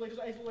train. It was the latest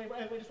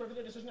word for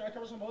the decision that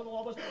covers Samoa. The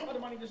law was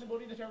undermining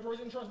disability. The territories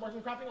insurance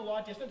market crafting a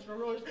law distance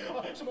rulers.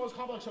 Samoa's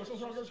complex social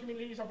structures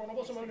communities are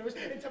vulnerable. Samoa knows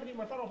in 17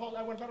 when federal policy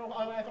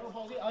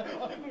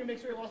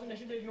makes sure lost the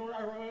nation to ignore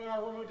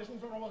our remote distance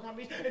from normal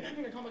economies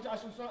and complex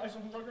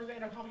social structures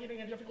and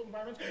complicating and difficult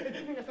environments and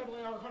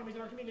stabilizing our economies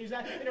and our communities.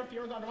 That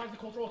interference undermines the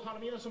cultural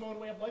economy of the Samoan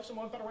way of life.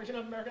 Samoan Federation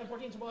of America and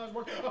 14 Samoa has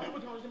worked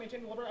with Congress to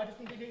maintain and deliver a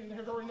distant in the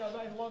territory and the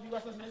law of the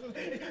U.S. citizens.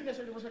 It's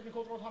necessary to respect the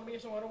cultural autonomy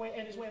of Samoa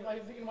and its way of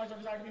life. The wise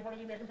desire to be part of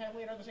the American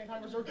family and at the same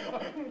time reserve to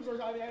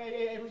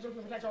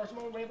protect our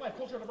Samoan way of life.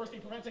 Cultural diversity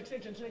prevents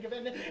extinction. To give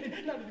in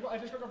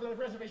disregard for the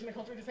preservation of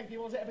culture, distinct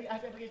people as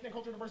application of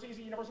cultural diversity is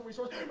a universal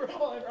resource for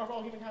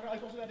all humankind.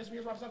 Culture that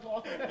disappears represents the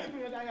law.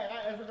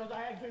 As regards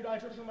food,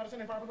 traditional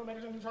medicine, environmental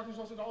medicine, construction,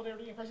 social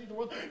solidarity, and crises, the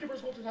world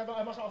diverse cultures have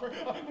much to offer.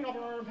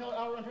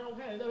 Our imperial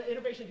planet,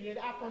 innovation, the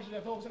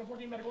African Philips, and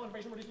 14 medical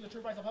innovation reduces the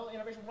true price of health.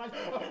 Innovation provides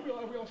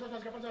real insurance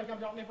has governments come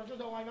down in purchase,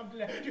 allowing them to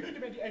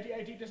demand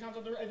deep discounts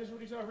of this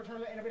reduces the return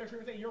of the innovative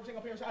treatments that Europe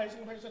single payer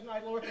system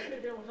lower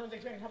innovative returns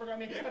expanding coverage.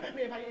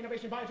 May impact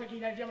innovation. Biotech,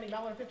 United Germany,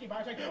 Malin 50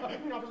 biotech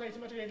offers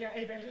asymmetric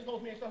advantages.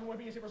 Both me express would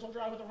be a super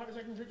soldier with the private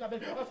sector troops. I've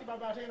been seen by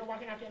biotech in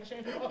Iraq and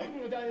Afghanistan.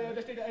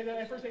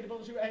 The first state to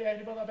build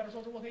a better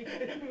soldier will take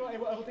a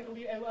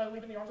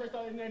leap in the arms race.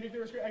 The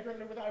nuclear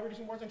agreement with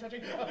reducing wars and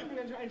trenching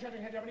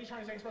hegemony.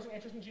 China is expressing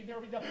interest in gene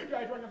therapy. The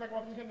direct effect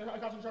weapons can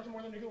cause destruction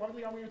more than nuclear weapons.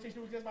 The army would cease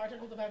to exist. Biotech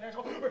will defend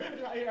national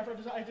effort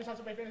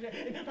decisive advantage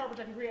in power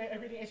protection,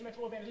 creating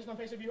asymmetrical advantages in the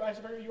face of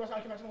superior U.S.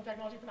 conventional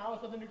technology. For now,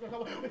 let's put the nuclear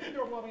level with the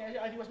overwhelming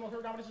U.S.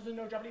 military dominance is in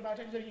no jeopardy.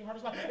 Biotech is being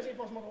harnessed as a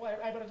force multiple.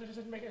 But it's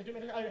just making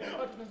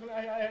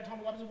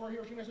atomic weapons for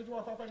Hiroshima to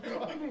our far-fetched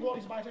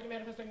qualities. Biotech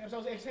manifesting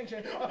themselves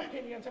extinction.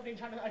 Candy and 17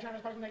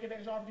 China's parts take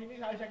advantage of opportunities.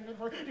 Technical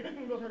for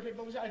military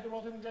capabilities. The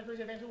world trajectories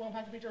advance to long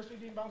past features.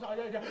 Speeding bombs.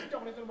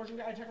 Dominance and emerging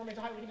tech remains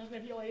a highly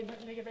contested PLA and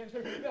take advantage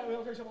to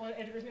military civil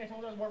integration and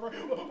technology warfare.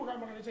 We're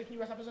going to take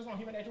U.S. emphasis on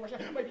human intuition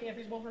might be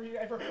infeasible for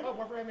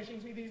warfare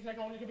machines. These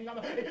technologies can become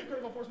a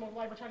critical force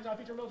multiplier for China's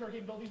future military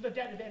capabilities. The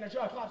debt advantage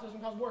collapses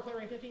and causes war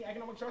clearing 15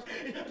 economic trust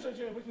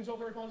associated with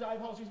consultory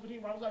policies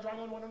between rivals. Drawing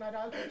on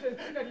 109 since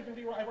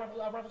 1950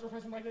 rivals were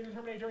present likely to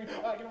terminate during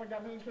economic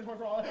downturns for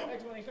all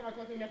explanation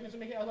collecting mechanism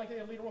making likely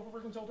a leader will for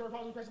consultory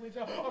policy crisis leads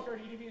to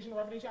austerity deviation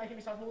revenue. I can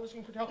be stopped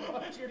listing curtail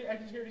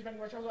security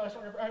spending which shows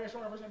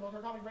stronger versus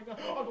military economic break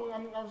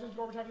ongoing since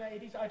Georgetown in the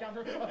 80s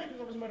downturn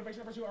conservative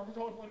motivation to pursue our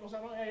control of political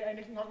settlement and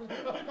nation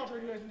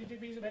contrary to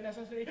NDT's of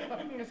necessity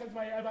since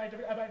by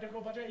a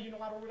difficult budget a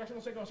unilateral reduction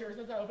will signal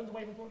seriousness that opens the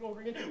way for political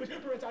agreement which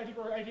prevents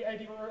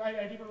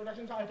deeper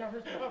reductions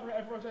downturns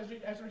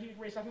as strategic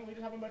race second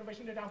leaders have a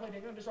motivation to downplay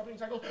data and disrupting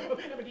cycles of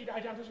NDT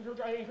downturns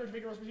encourage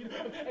vigorous pursuit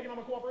of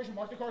economic cooperation.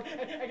 Mark the card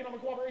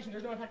economic cooperation.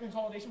 There's no impact on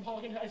consolidation,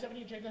 policy,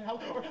 17 changes in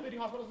health or leading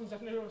hospitals and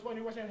systems to explain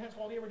new ways to enhance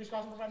quality, reduce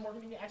costs, and provide more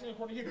convenient access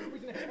according to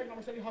recent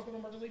economic study. Hospital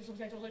emergency leads to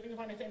substantial savings in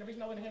finance and innovation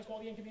that enhance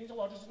quality and convenience. A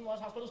larger system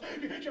allows hospitals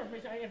to share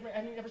information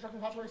and infrastructure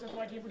costs for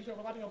accessible IT and reduce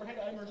overlapping overhead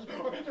emergencies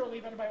or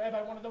thoroughly vetted by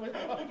one of the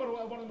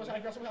most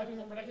aggressive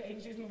protecting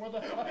agencies in the world.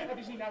 The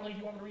FTC. Natalie, do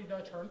you want me to read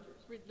the term?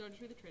 Just read the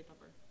trade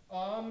paper.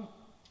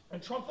 And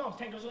Trump thumbs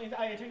 10 goes lane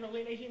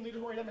 18 leaders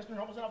worried that Mr.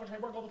 Trump will set off a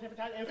trade war, global tip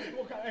attack,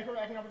 will occur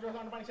economic growth,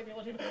 undermining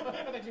stability,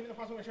 affecting the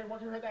possible trade war,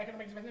 heard the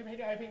economic expensive,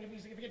 paying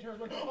significant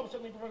terrorists would almost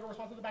certainly provoke a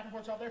response to the back and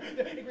forth out there,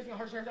 increasing the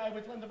harsh tariffs,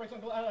 would slam the brakes on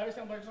global,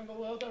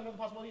 another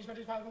possibility,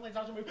 countries filing complaints,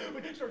 also move,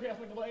 would start chaos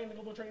in the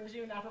global trading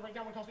regime, and after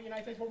breakdown would cost the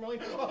United States 4 million,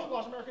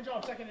 lost American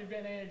jobs. Second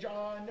advantage,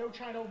 no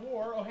China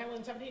war, O'Hanlon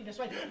 17,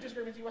 despite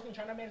disagreements, the U.S. and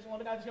China managed to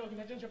limit the scale of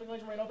contention, shipping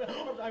lanes remain open,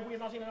 we have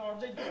not seen an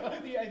arms race,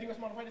 the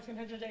U.S. modified its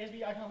contention,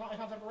 ASB,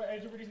 concept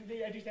to reduce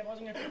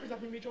destabilizing and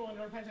presenting mutual and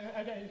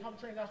again, common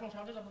transnational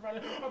challenges have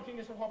provided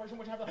opportunities for cooperation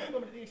which have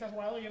limited the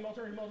accessibility and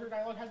military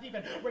dialogue has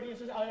deepened. Ready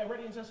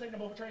and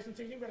sustainable for trace and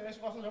seeking, but this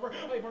lessons over.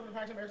 Important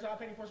facts America's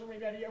pending force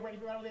ready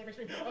for battle. They have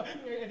extreme,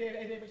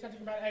 they have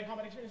extensive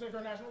combat experience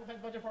over national defense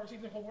budget far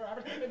exceeds the Cold War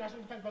average. The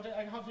national defense budget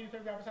constitutes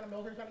 35% of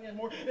military spending is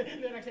more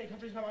than the next 8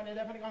 countries combined,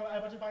 depending on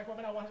budget by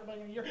equipment at 100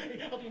 billion a year.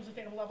 A healthy and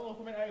sustainable level of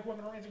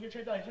equipment remains a huge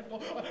trade.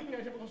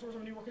 Typical source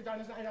of new work design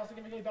is now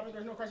significantly better.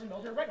 There's no crisis in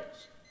military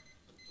readiness.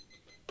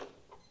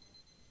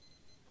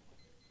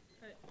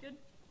 Alright, good?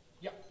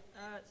 Yep.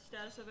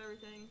 Status of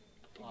everything.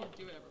 We can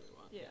do whatever we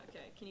want. Yeah,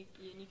 okay. Can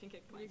you can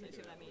kick points, I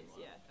assume that means.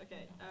 Yeah,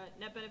 okay.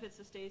 Net benefits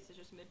to states is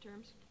just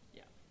midterms.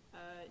 Yeah.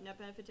 Net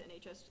benefit to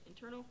NHS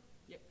internal.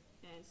 Yep.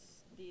 And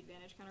the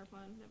advantage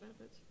counterplan net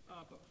benefits?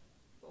 Both.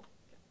 Both,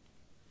 okay.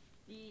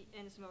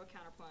 And the Samoa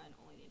counterplan,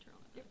 only the internal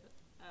net Yep.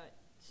 benefit.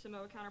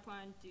 Samoa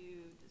counterplan,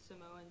 do the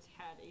Samoans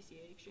have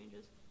ACA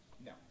exchanges?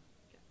 No.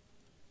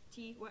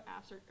 TNHI, what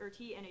apps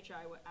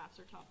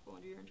are topical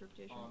under your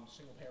interpretation?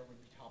 Single payer would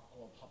be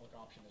topical, a public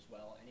option as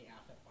well. Any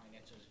app that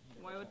finances.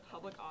 Why would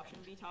public option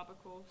be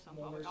topical? Some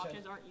public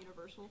options aren't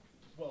universal.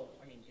 Well,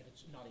 I mean, if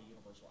it's not a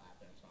universal app,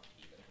 then it's not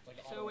key. But if it's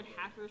like So would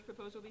hacker's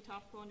proposal be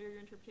topical under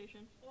your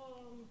interpretation?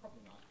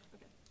 Probably not.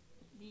 Okay.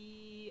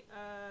 The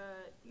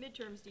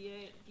midterms,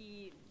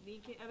 the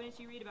evidence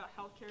you read about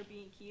healthcare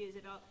being key is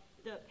about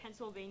the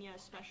Pennsylvania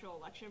special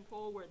election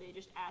poll where they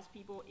just ask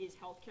people, is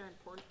healthcare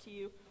important to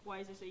you? Why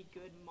is this a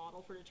good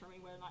model for determining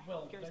whether or not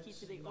healthcare is key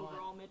to the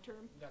overall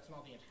midterm? That's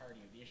not the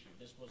entirety of the issue.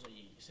 This was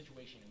a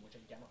situation in which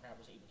a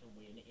Democrat was able to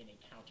win in a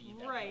county.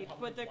 Right,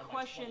 but the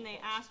question they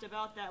asked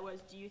about that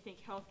was, do you think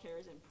healthcare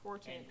is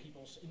important? And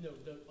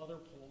the other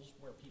polls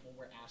where people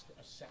were asked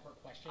a separate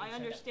question. I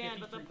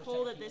understand, but the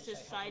poll that this is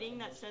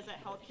citing that says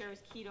that healthcare is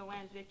key to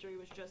land's victory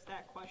was just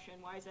that question.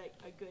 Why is that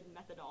a good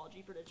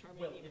methodology for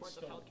determining the importance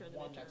of healthcare in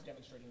the midterm? That's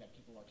demonstrating that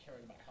people are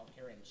caring about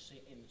healthcare in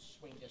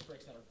swing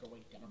districts that are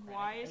going Democratic.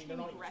 Why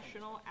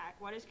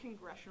does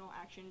congressional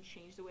action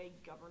change the way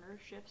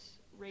governorships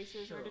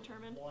races are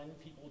determined? One,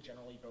 people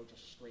generally vote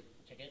just straight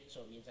ticket,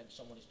 so it means that if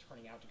someone is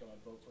turning out to go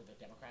and vote for the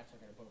Democrats, they're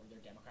going to vote for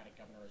their Democratic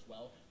governor as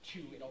well.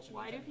 Two, it also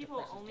why do means that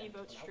people only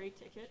vote straight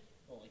ticket?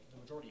 Well, like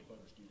the majority of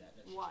voters do that.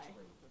 That's why?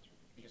 Just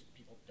true. Because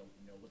people don't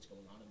know what's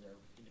going on in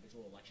their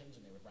individual elections,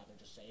 and they would rather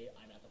just say,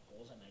 I'm at the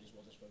polls, I might as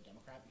well just vote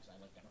Democrat because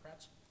I like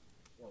Democrats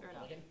or Fair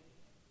Republican. Enough.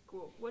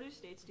 Cool. What do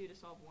states do to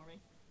solve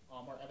warming?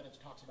 Our evidence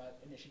talks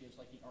about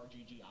initiatives like the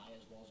RGGI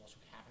as well as also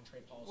cap and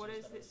trade policies. What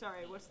is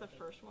what's the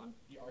first one?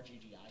 The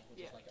RGGI,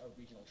 which is like a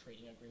regional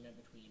trading agreement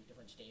between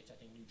different states. I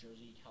think New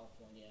Jersey,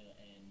 California,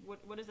 and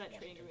what is that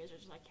trading agreement? Is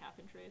it just like cap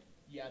and trade?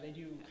 Yeah, they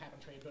do cap and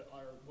trade, but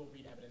we'll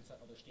read evidence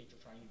that other states are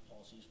trying new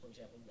policies. For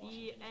example,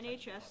 the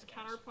NHS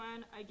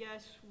counterplan. I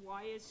guess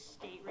why is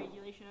state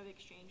regulation of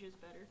exchanges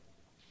better?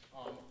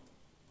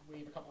 We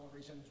have a couple of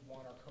reasons.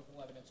 One, our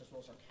COPL evidence as well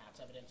as our CATS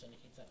evidence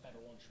indicates that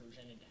federal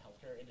intrusion into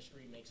healthcare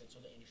industry makes it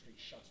so the industry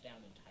shuts down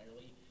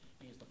entirely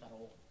because the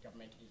federal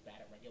government is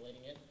bad at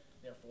regulating it.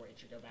 Therefore, it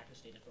should go back to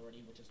state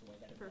authority, which is the way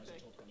that it was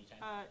until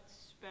 2010.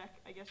 Spec,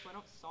 I guess, why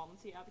don't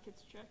solvency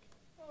advocates check?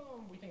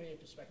 We think they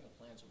have to spec in the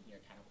plan so we can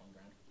get kind of on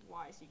ground.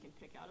 Why? So you can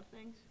pick out of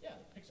things? Yeah,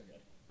 the picks are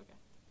good. Okay,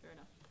 fair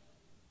enough.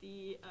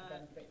 The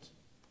debates.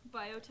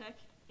 Biotech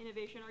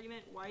innovation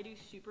argument, why do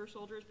super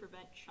soldiers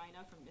prevent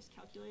China from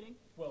miscalculating?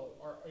 Well,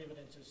 our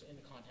evidence is in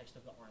the context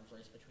of the arms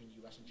race between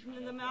the U.S. and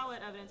China. And the Mallet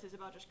evidence is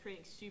about just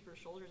creating super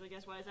soldiers, I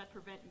guess. Why does that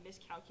prevent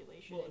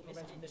miscalculation? Well, it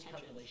prevents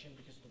miscalculation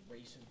because the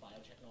race in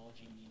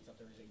biotechnology means that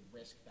there is a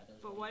risk that there's...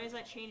 But why does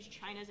that change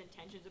China's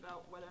intentions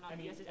about whether or not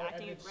the U.S. is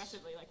acting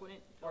aggressively? Like, wouldn't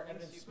our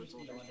evidence speaks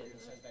beyond it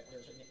and says that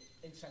there's an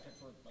incentive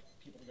for like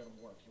people to go to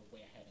war if you're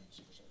way ahead in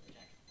super soldier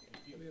tech.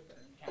 If you're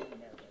Captain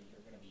America,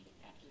 you're going to be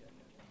happy.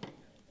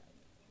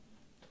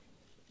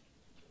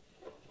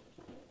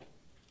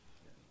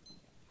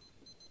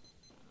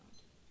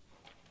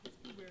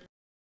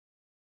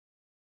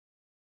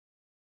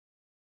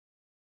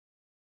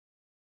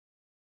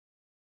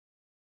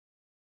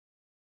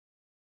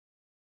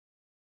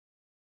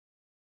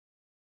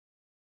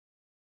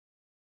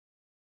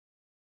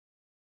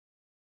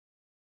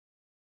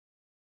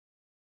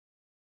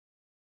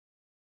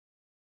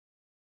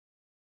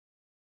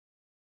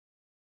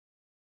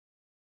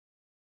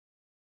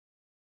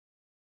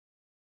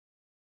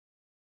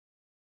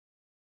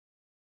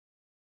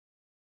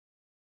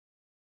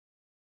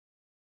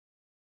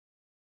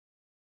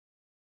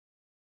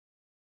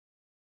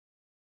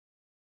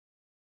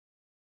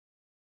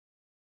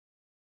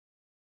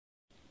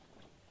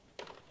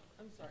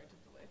 I'm sorry to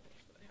delay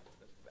things, but I have to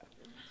go to the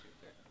bathroom.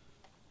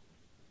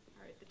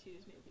 Alright, the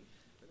twos maybe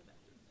for the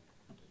bathroom.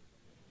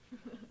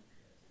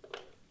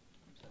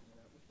 I'm setting it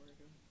up before I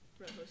go.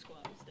 Robo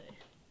squad will stay.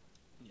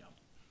 Yeah.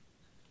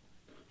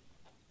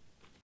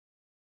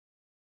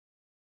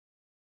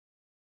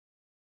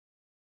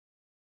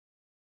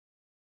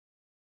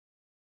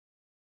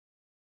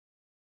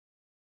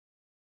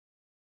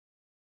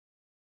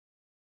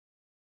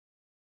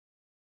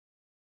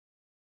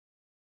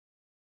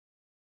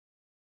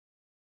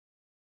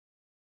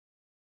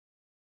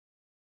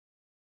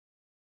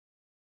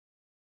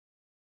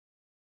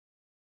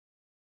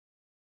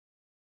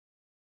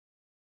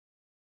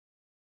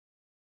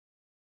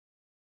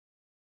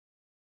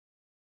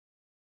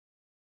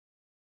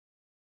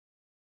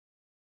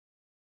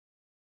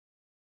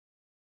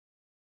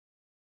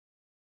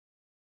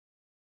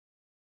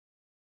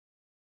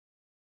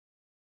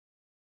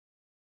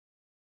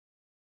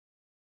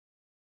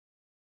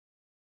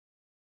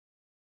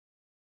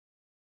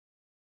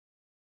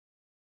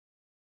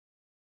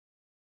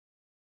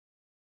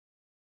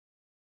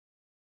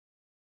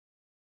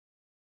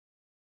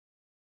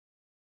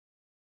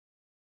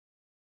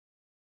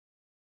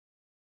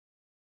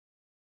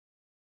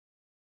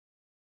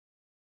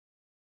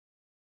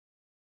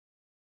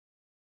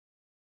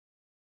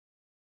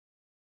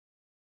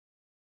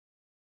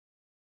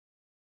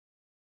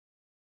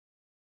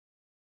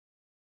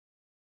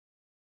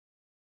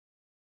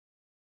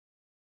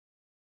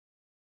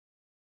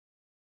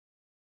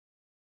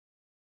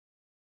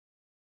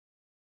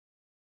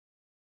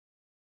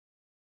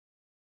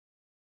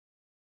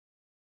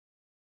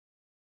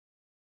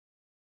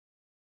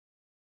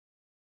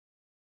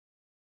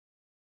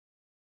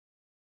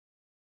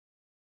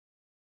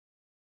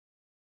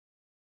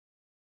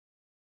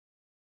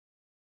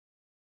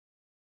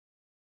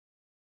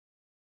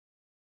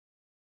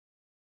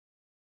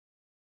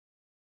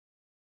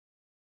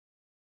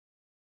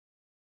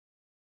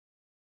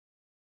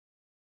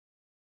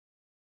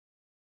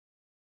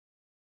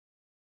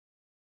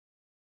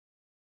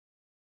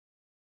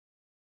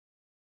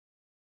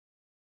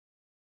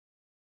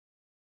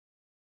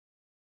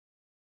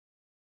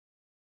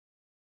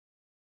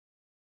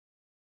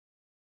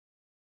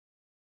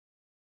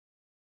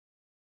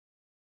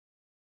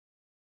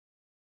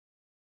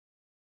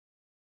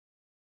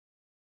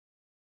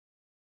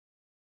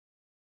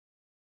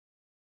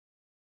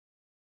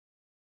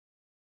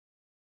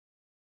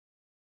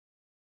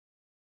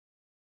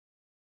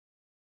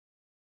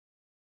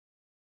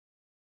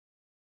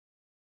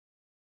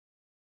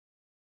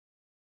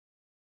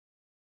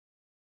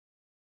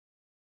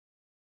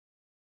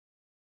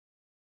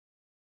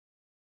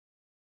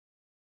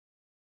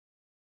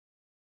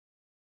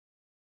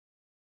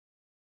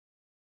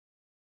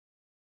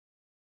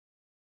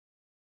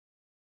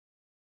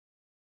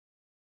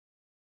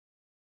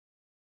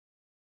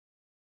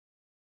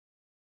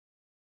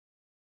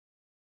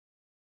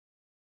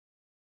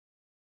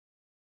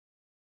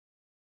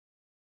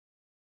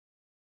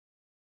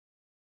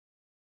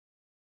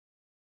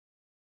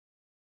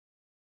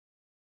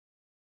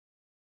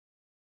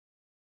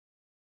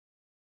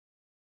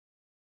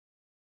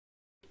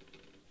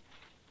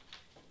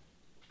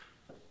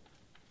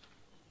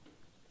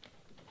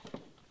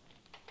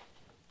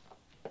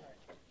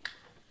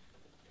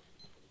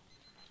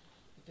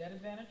 Debt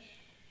advantage.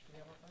 Do we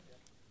have our five? Yeah.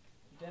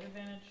 Debt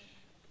advantage,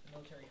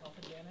 military health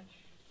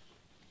advantage,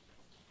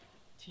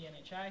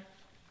 TNHI,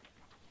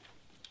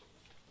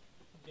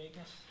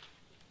 vagueness,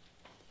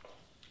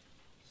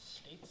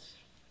 states,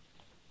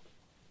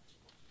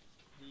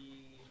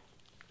 the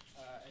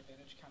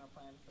advantage counter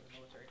plan for the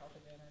military health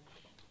advantage,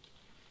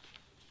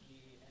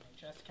 the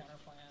NHS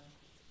counter plan,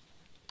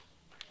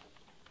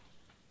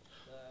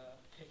 the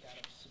pick out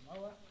of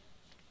Samoa,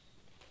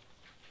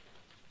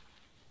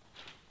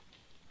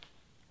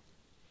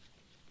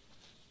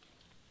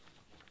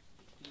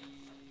 the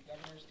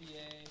governor's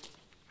DA,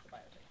 the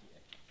biotech DA.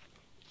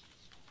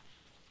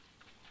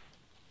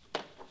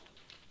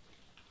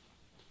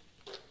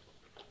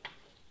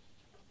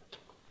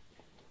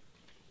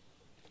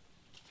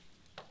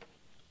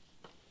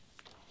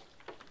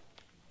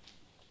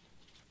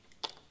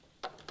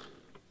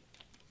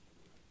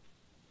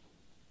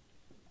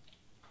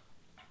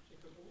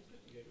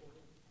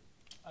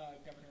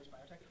 Governor's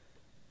biotech.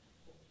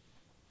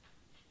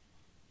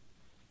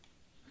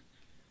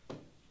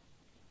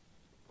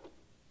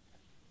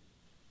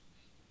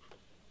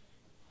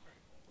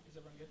 Is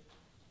everyone good?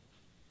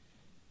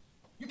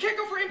 You can't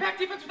go for impact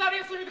defense without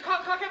answering the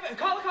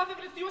Kolikoff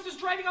evidence. The U.S. is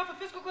driving off a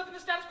fiscal cliff and the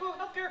status quo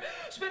of healthcare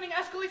spending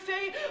escalates.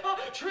 Say,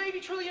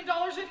 $80 trillion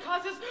it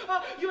causes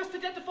U.S. to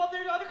debt default.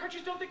 Other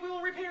countries don't think we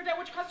will repay our debt,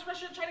 which causes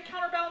Russia and China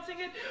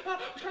counterbalancing it.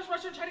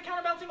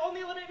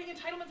 Only eliminating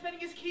entitlement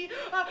spending is key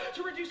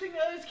to reducing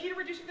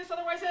this.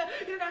 Otherwise,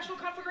 international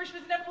conflagration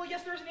is inevitable.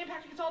 Yes, there is an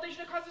impact of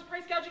consolidation. It causes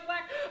price gouging.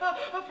 Lack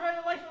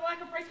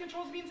of price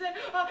controls means that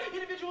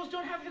individuals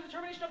don't have the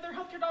determination of their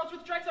healthcare dollars,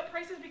 which drives up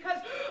prices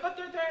because of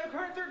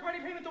current third-party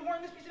payment. The war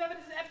in this piece of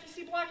evidence is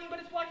FTC blocking, but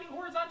it's blocking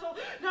horizontal,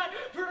 not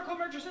vertical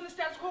mergers in the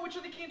status quo, which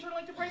are the key internal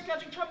link to price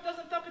gouging. Trump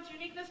doesn't thump its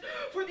uniqueness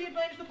for the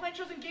advantage. The plan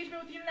shows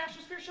engagement with the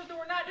international sphere, shows that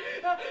we're not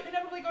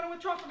inevitably going to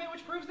withdraw from it,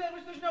 which proves that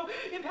there's no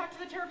impact to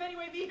the tariff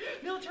anyway. The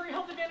military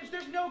health advantage,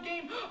 there's no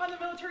game on the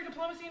military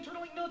diplomacy.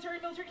 Internal link military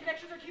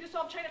connections are key to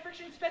solve China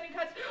friction. Spending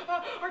cuts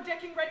are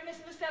decking readiness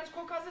in the status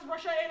quo, causes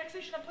Russia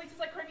annexation of places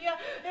like Crimea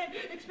and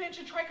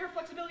expansion. Tricare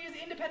flexibility is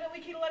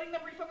independently key to letting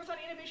them refocus on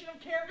innovation of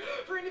care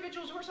for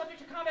individuals who are subject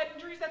to combat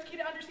injuries. That's key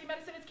to undersea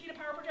medicine. It's key to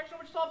power projection,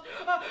 which solves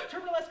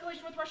terminal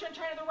escalation with Russia and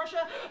China.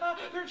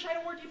 Their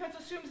China war defense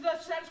assumes the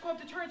status quo of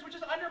deterrence, which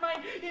is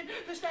undermined in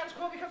the status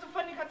quo because of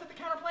funding cuts that the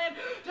counter plan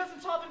doesn't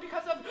solve, and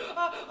because of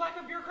lack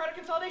of bureaucratic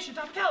consolidation.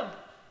 Topicality,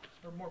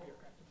 or more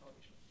bureaucratic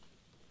consolidation.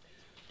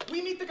 We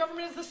meet the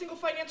government as the single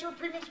financer of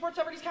premium sports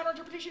sovereignty's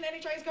counter-interpretation.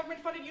 NHI is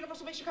government-funded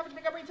universal basic coverage.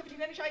 Mega Brain 17.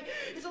 NHI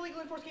is a legal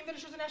enforced scheme that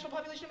ensures the national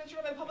population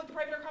administered by the public, the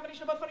private, or a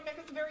combination of both funding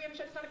mechanisms. Very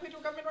NHI does not equate to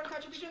a government-run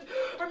contributions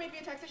are made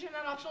via taxation and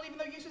not optional, even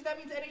though uses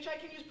that means NHI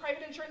can use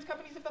private insurance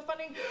companies if the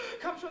funding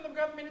comes from the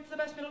government. It's the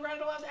best middle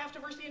ground. It allows aft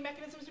diversity and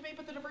mechanisms debate,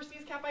 but the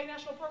diversity is capped by a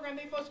national program.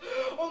 They force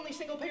only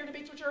single-payer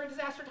debates, which are a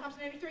disaster.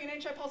 Thompson 93.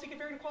 An NHI policy can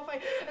vary to qualify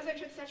as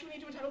NHI statute. We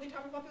need to entitle the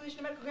entire population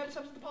to medical care. The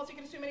substance of the policy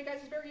can assume many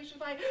guises variations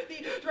by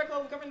the direct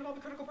level of government involved.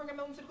 The critical program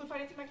elements include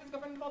financing mechanisms,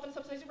 government involved in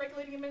subsidizing,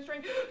 regulating,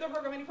 administering the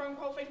program. Any program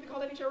qualified to be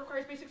called NHI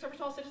requires basic service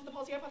to all citizens. The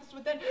policy hypothesis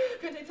would then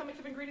contain some mix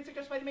of ingredients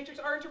suggested by the matrix.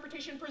 Our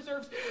interpretation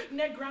preserves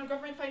net ground.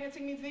 Government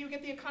financing means that you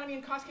get the economy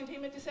and cost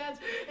containment dissads,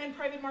 and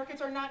private markets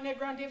are not net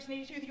ground. Davison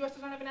 82. The U.S.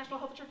 does not have a national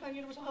health insurance plan.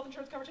 Universal health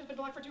insurance coverage has been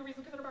blocked for two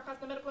reasons: considered about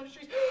cost in the medical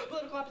industries,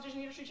 political opposition.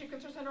 The industry chief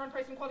concerns center on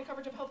price and quality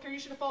coverage of healthcare. You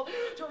should default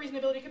to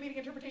reasonability. Competing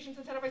interpretations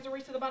incentivize the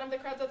race to the bottom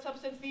that crowds out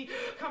substance. The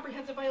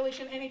comprehensive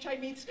violation NHI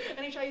meets.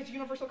 NHI is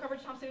universal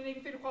coverage. Thompson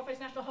 83 to qualify as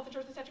national health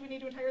insurance. The statute we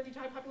need to entire the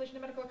entire population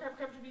of medical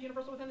coverage would be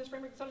universal within this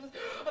framework. The substance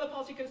of the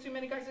policy could assume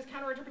many guises.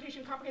 Counter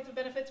interpretation. Comprehensive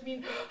benefits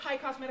mean high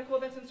cost medical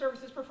events and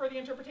services. Prefer the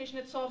interpretation.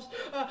 It solves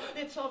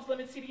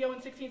limits CDO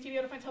and 16.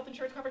 CDO defines health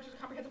insurance coverage as a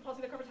comprehensive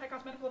policy that covers high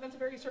cost medical events and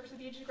various services.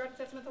 The agency grounded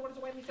assessments of what is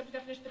a widely accepted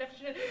definition. The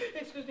definition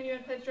excludes many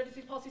plans, drug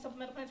disease policy,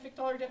 supplemental plans, fixed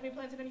dollar, debt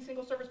plans, and any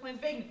single service plans.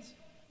 Vagueness.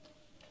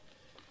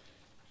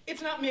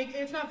 It's not vague.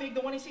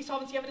 The 1AC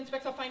solvency evidence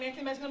specs out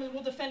financing mechanisms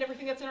will defend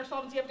everything that's in our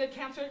solvency evidence.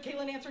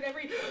 Caitlin answered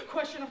every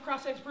question of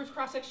cross-ex proofs,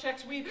 cross-ex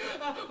checks. We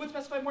would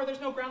specify more.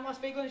 There's no ground loss.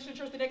 Vagueness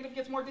ensures the negative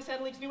gets more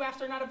dissad leaks. New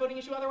asks are not a voting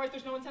issue. Otherwise,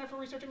 there's no incentive for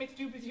research. It makes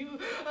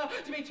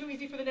debate too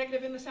easy for the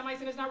negative in the semis,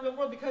 and it's not real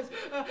world because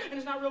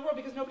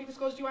nobody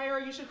disclosed to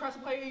IRA. You should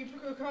cross-apply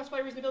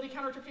reasonability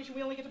counter-interpretation.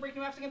 We only get to break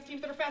new apps against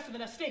teams that are faster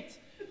than us. States.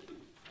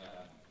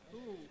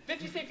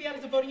 50 state fiat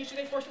is a voting issue.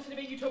 They force us to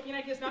debate utopian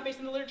ideas not based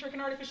in the literature,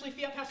 can artificially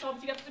fiat pass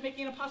solvency deficit,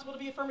 making it impossible to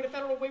be affirmative.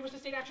 Federal waivers to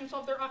state action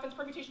solve their offense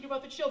permutation to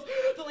both. It shields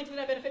the link to the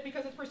net benefit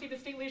because it's perceived as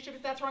state leadership.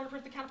 If that's wrong, it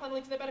proves the counterplan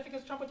link to the benefit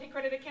because Trump would take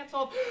credit. It can't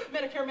solve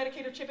Medicare,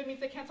 Medicaid, or CHIP. It means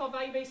they can't solve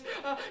value-based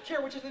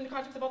care, which is in the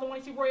context of all the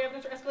 1AC Roy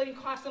evidence, or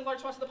escalating costs in large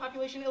swaths of the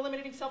population.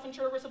 Eliminating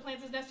self-insured ERISA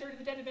plans is necessary to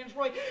the debt advantage.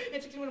 Roy,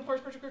 in 61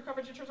 employers purchase group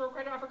coverage, insurers are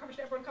required to offer coverage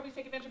to everyone. Companies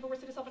take advantage of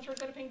ERISA to self-insured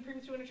instead of paying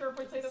premiums to an insurer.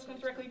 Employees pay those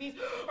claims directly. These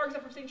are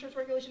exempt from state insurance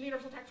regulation. The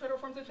universal tax credit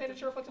reforms that plan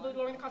ensure flexible flexibility,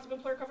 lowering the cost of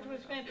employer coverage, will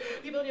expand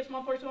the ability of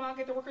small employers to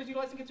amalgamate their workers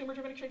utilizing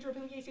consumer-driven exchange,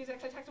 repealing the ACA's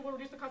excise tax will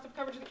reduce the cost of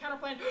coverage. The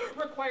counterplan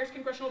requires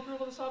congressional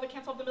approval to solve. It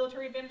can't solve the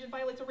military advantage and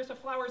violates the risk of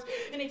flowers.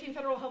 In 18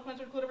 federal health plans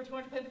would include over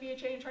 200 plans. The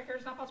VHA and TRICARE.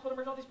 It's not possible to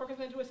merge all these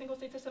programs into a single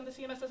state system. The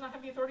CMS does not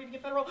have the authority to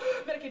give federal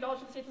Medicaid dollars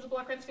to the states as a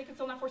block grant. The state can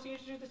still not force the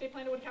issue. The state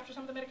plan would capture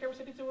some of the Medicare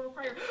recipients. It would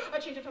require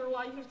a change in federal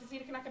law. Even if the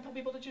state cannot compel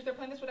people to choose their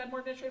plan, this would add more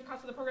administrative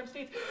costs to the program.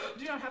 States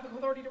do not have the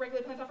authority to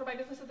regulate plans offered by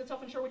businesses that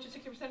self-insure, which is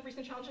 60%.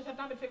 Recent challenges have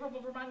not been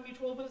favorable. Vermont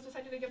Mutual was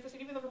decided against the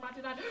state, even though Vermont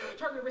did not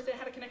target risk that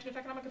had a connection. If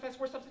economic effects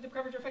for substantive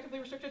coverage or effectively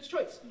restrict its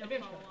choice. No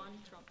follow-on,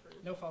 Trump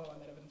proves. No follow-on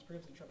that evidence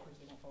proves, and Trump proves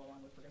they won't follow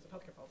on with progressive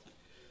healthcare policy.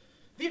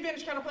 The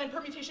advantage counterplan,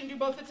 permutation do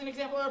both. It's an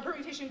example.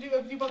 Permutation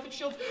do both. It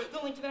shields the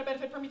link to that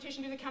benefit.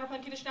 Permutation do the counterplan.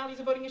 Conditionality is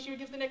a voting issue. It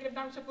gives the negative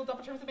non-reciprocal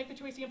double terms that make the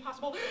 2AC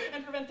impossible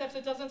and prevent thefts.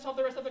 It doesn't solve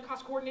the rest of the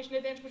cost coordination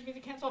advantage, which means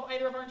it can't solve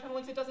either of our internal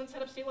links. It doesn't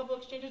set up state-level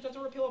exchanges. It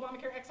doesn't repeal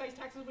Obamacare excise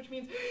taxes, which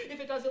means if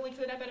it does, it links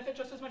to the net benefit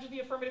just as much as the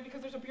affirmative,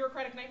 because there's a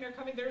bureaucratic nightmare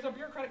coming. There's a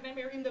bureaucratic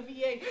nightmare in the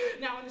VA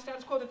now in the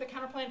status quo that the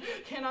counterplan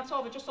cannot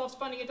solve. It just solves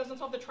funding. It doesn't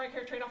solve the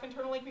TRICARE trade-off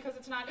internal link because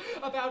it's not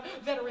about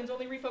veterans,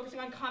 only refocusing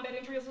on combat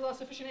injuries allows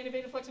sufficient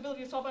innovative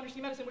flexibility to solve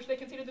undersea medicine, which they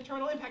conceded the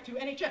terminal impact to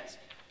NHS.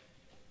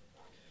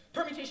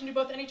 Permutation do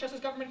both.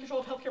 NHS's government control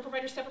of healthcare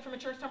providers separate from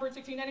insurance. Number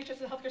 16.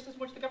 NHS's healthcare system,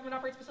 which the government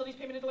operates facilities,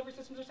 payment and delivery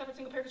systems are separate.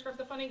 Single payer describes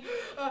the funding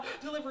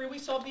delivery. We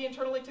solve the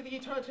internal link to the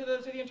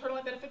internal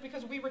net benefit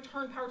because we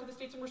return power to the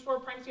states and restore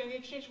primacy on the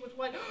exchange, which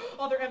what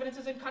all their evidence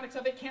is in context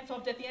of. It can't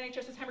solve debt. The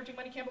NHS is hemorrhaging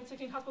money. Campbell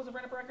 16 hospitals have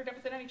run up a record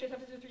deficit. NHS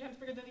deficit is 3 times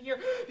bigger than the year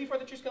before.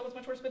 The true scale was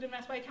much worse, but in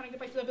mass by accounting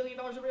devices, $1 billion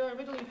or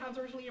 £1 billion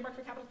originally earmarked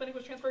for capital spending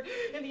was transferred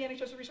in the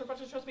NHS. Research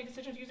budgets trust made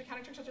decisions to use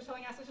accounting tricks such as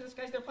selling assets to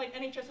disguise their plight.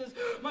 NHS is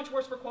much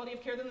worse for quality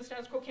of care than the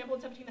status quo. Campbell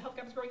in 17, the health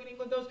gap is growing in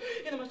England. Those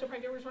in the most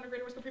deprived areas run a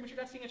greater risk of premature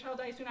death. Seeing a child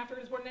die soon after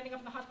it is born and ending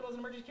up in the hospital as an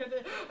emergency care.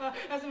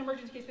 As an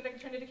emergency case, the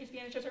negative trend indicates the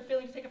NHS are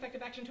failing to take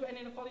effective action to end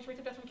inequalities. Rates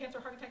of death from cancer,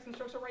 heart attacks, and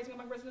strokes are rising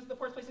among residents of the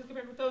poorest places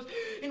compared with those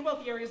in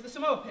wealthy areas. The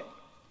Samoa pit.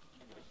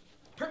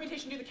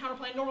 Permutation do the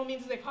counterplan. Normal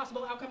means is a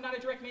possible outcome, not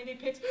a direct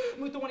mandate. Picks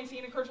moot the 1AC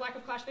and encourage lack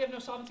of clash. They have no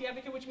solvency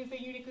advocate, which means they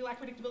uniquely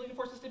lack predictability and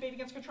forces debate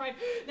against contrived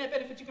net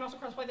benefits. You can also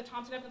cross-apply the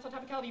Thompson evidence on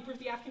topicality. Proof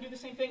the AF can do the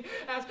same thing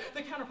as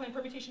the counterplan.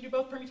 Permutation do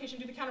both. Permutation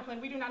do the counterplan.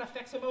 We do not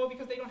affect Samoa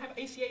because they don't have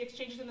ACA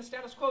exchanges in the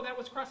status quo. That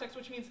was cross-ex,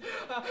 which means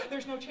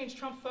there's no change.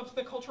 Trump thumbs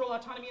the cultural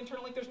autonomy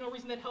internal link. There's no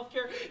reason that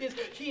healthcare is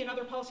key and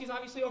other policies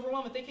obviously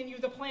overwhelm it. They can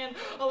use the plan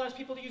allows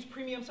people to use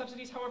premium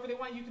subsidies however they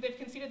want. They've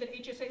conceded that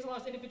HSAs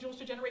allows individuals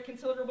to generate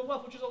considerable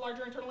wealth, which is a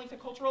larger internal link to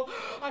cultural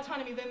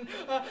autonomy than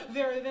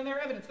their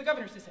evidence. The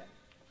governor's dissent.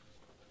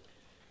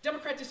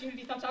 Democrat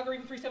disunity thumbs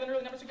algorithm 3-7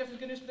 early number suggests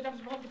good news for the Dems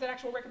and Republicans that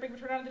actual record breaking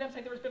return on the Dem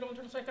side. There was bitter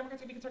internal strife.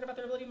 Democrats can be concerned about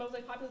their ability to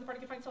mobilize populace. The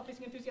party can find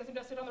self-facing enthusiasm to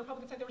sit on the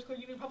Republican side. There was clear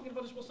union. Republican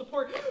voters will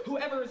support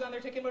whoever is on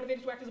their ticket,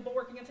 motivated to act as a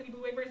bulwark against any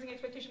blue wave. Raising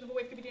expectations of a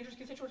wave could be dangerous.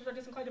 Constituents are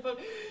disinclined to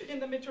vote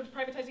in the midterms.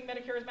 Privatizing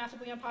Medicare is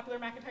massively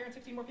unpopular. McIntyre and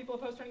 16 more people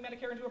oppose turning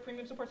Medicare into a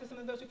premium support system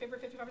than those who favor.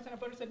 55% of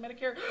voters said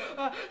Medicare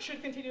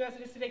should continue as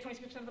it is today.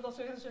 26% of adults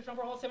said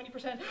overall.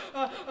 70%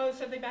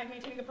 said they back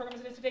maintaining the program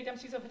as it is today. Dem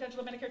sees a potential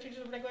of Medicare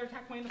changes as a regular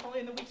attack point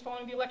in the weeks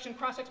following the election.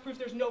 Cross-ex proves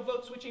there's no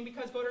vote switching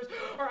because voters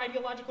are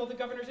ideological. The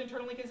governor's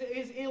internal link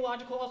is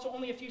illogical. Also,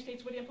 only a few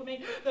states would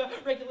implement the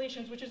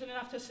regulations, which isn't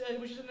enough to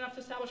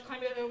establish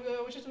climate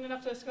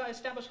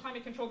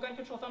control. Gun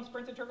control thumbs,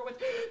 Burns and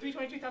Turkowitz.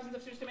 322,000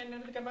 of students demanding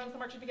end of the gun violence. The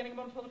march is beginning. A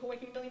moment of political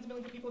awakening. Millions and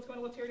millions of people. It's going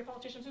to look scary to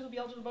politicians who will be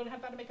eligible to vote and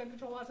have found to make gun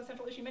control laws a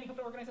central issue. Many hope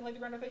to organize and lay the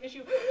ground with the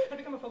issue and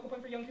become a focal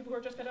point for young people who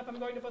are just fed up. I'm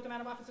going to vote them out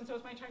of office, and so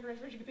is my entire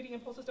generation. Competing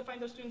impulses to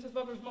find those students as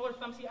voters. Mueller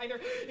thumbs. He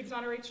either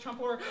exonerates Trump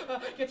or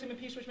gets him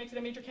impeached, which makes it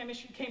a major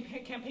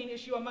campaign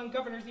issue among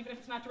governors, even if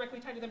it's not directly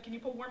tied to them. Can you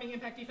pull warming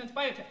impact defense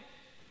biotech?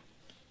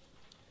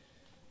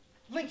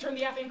 Link term,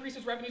 the AF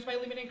increases revenues by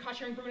eliminating cost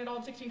sharing. Bruin et al.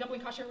 In 16, doubling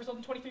cost sharing result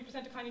in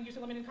 23% decline in use,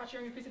 eliminating cost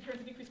sharing, increase adherence,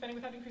 and decrease spending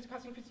without increasing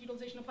cost, increase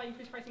utilization, apply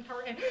increased pricing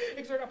power, and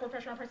exert upward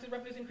pressure on prices.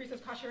 Revenues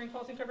increases cost sharing,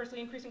 falls inversely,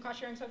 increasing cost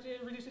sharing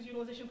reduces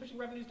utilization, pushing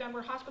revenues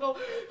downward. Hospital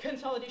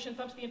consolidation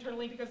thumps the internal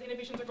link because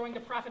innovations are going to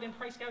profit and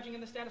price gouging in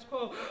the status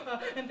quo,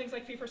 and things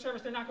like fee for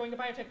service. They're not going to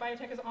biotech.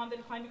 Biotech is on the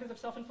decline because of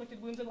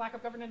self-inflicted wounds and lack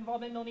of government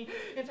involvement. Milne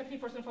in 17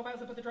 forced infobiles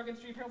that put the drug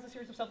industry in perils. A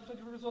series of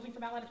self-inflicted resulting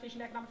from maladaptation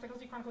to economic cycles.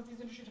 He chronicles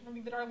these industries from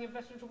being the darling of the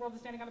investor world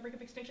is standing on the brink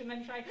of extinction.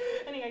 Then shy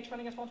NIH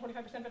funding has fallen 25%.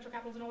 Venture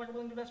capital is no longer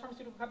willing to invest.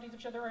 Pharmaceutical companies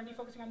have shed their R&D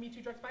focusing on Me Too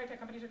drugs. Biotech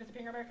companies are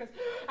disappearing. America's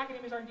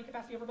academia's R&D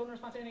capacity overbuilt in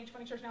response to NIH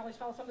funding. Church and allies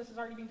follow. Some of this is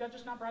already being done,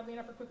 just not broadly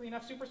enough or quickly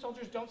enough. Super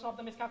soldiers don't solve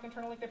the miscalc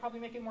internal link. They probably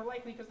make it more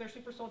likely because they're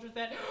super soldiers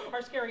that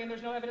are scary, and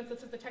there's no evidence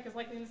that says the tech is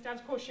likely in the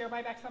status quo. Share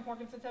buybacks. Some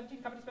Morgan said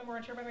 17 companies spend more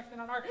on share buybacks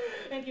than on our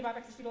NDT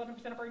buybacks. To see 11%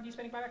 of R&D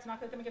spending buybacks.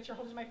 Not that them against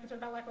shareholders might be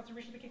concerned about lackluster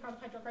research. The key cause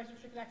of high drug prices,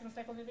 restricted access, and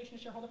stifled innovation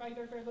is shareholder value.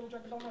 There's very little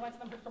drug, but don't rely on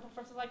them. Corporate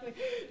performance is likely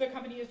the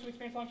company is to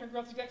experience long-term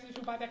growth. Executives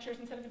who buy back shares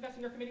instead of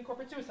investing are committing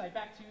corporate suicide.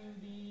 Back to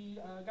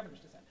the governor's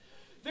dissent.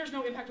 There's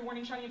no impact to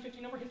warning, shining in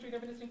 15, no more history, there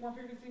have been distinct warm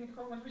periods, distinct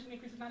the current recent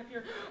increases not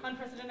appear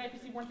unprecedented.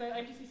 IPCC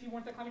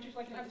warns that climate change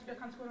like an atmosphere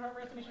consequence, however,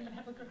 estimation and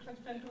heavily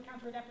criticized into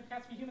account to adaptive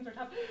capacity. Humans are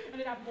tough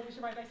and adaptable. We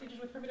survive ice ages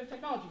with primitive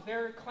technologies.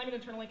 Their climate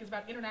internal link is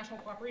about international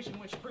cooperation,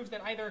 which proves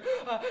that either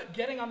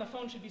getting on the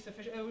phone should be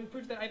sufficient.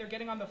 Proves that either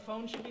getting on the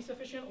phone should be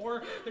sufficient,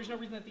 or there's no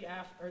reason that the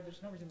aft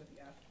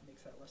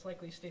makes that less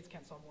likely. States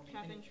can't solve warming.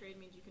 Cap and trade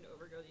means you can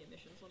overgo the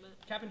emissions limit.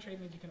 Cap and trade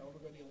means you can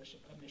overgo the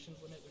emissions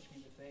limit, which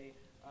means if they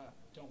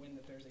don't win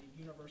that there's a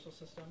universal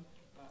system,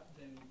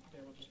 then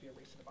there will just be a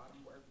race to the bottom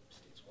where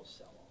states will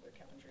sell all their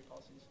cap and trade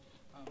policies.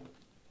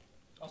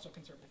 Also,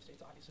 conservative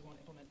states obviously won't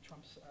implement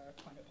Trump's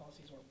climate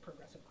policies or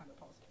progressive climate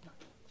policies. Not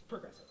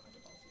progressive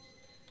climate policies.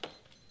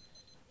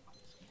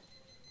 Obviously.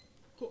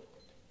 Cool.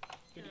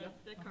 Good to go?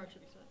 That card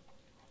should be set.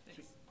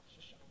 Thanks.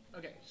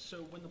 Okay,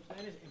 so when the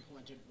plan is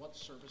implemented, what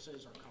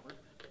services are covered?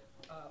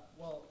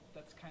 Well,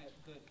 that's kind of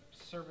the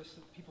service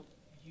that people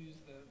use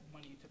the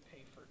money to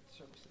pay for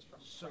services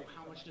from. So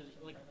how much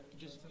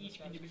does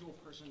each individual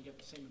person get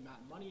the same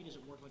amount of money? Does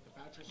it work like the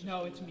voucher system?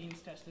 No, it's means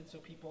tested,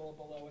 so people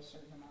below a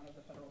certain amount of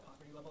the federal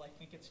poverty level, I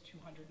think it's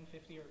 250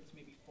 or it's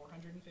maybe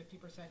 450%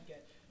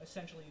 get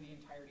essentially the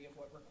entirety of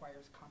what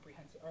requires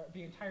comprehensive, or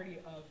the entirety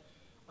of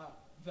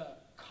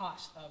the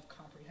cost of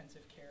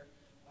comprehensive care.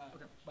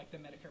 Like the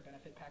Medicare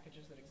benefit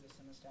packages that exist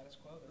in the status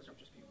quo, those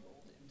would just be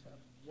rolled into.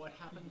 What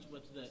happens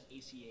with the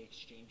ACA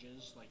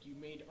exchanges? Like you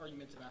made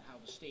arguments about how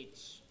the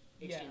states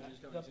exchanges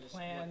don't the exist.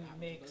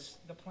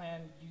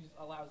 plan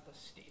allows the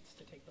states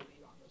to take the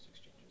lead on those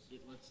exchanges.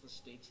 It lets the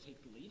states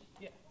take the lead?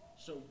 Yeah.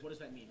 So what does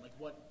that mean? Like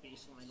what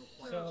baseline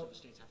requirements do the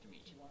states have to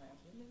meet? Do you want to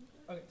answer?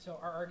 Okay, so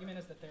our argument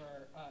is that there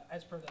are,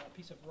 as per the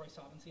piece of Roy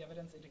solvency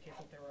evidence, indicates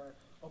that there are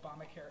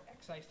Obamacare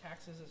excise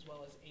taxes as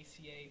well as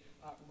ACA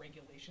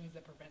regulations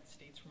that prevent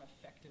states from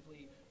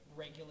effectively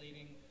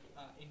regulating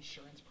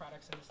insurance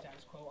products in the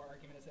status quo. Our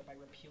argument is that by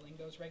repealing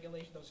those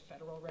regulations, those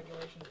federal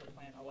regulations, the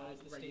plan allows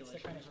the states to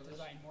kind of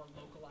design more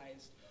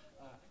localized,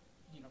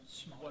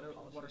 smaller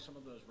policies. What are some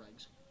of those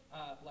regs?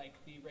 Like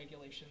the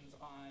regulations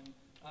on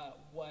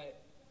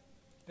what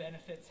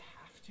benefits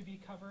have to be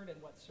covered and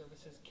what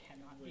services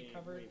cannot be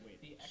covered.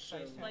 The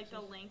excise taxes. Like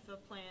the length of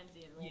plans,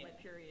 the enrollment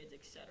periods,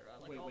 etc.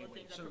 Like all the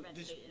things that prevent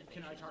state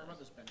innovation. Can I talk about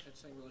this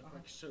benefits thing really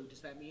quick? So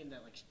does that mean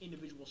that like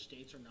individual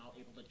states are now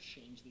able to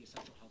change the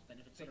essential health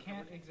benefits? They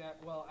can't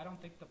well, I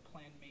don't think the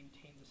plan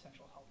maintains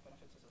essential health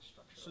benefits as a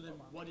structure. So then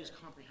what is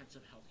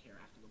comprehensive health care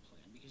after the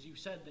plan? Because you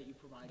said that you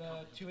provide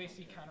the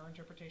 2AC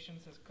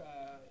counter-interpretation says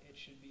it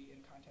should be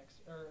in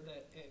context, or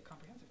that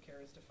comprehensive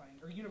care is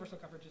defined, or universal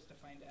coverage is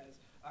defined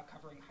as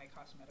covering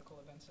high-cost medical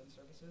events and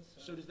services.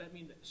 So does that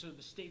mean that, so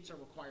the states are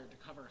required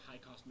to cover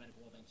high-cost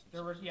medical events and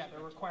services? Yeah,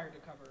 they're required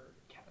to cover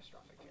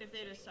catastrophic care. If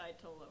they decide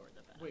to lower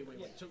the benefit.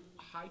 Wait. So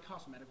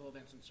high-cost medical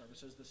events and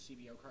services, the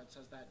CBO card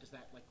says that. Does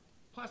that, like,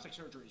 plastic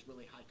surgery is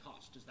really high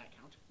cost. Does that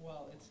count?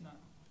 Well, it's not.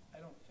 I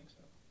don't think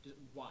so.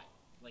 Why?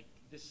 Like,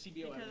 this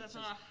CBO because that's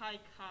not a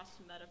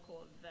high-cost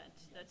medical event.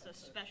 That's a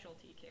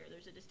specialty care.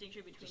 There's a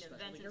distinction between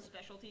events and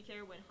specialty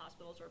care when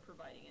hospitals are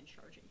providing and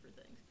charging for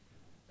things.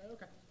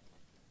 Okay.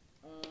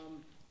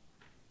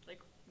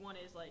 Like, one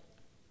is like,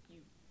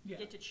 you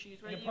get to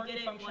choose whether you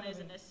get it. One is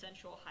an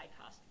essential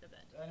high-cost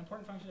event. An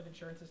important function of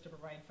insurance is to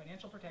provide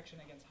financial protection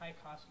against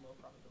high-cost,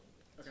 low-probability events.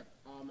 Okay.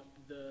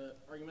 The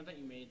argument that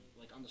you made,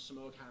 like on the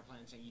Samoa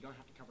counterplan, saying you don't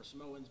have to cover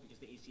Samoans because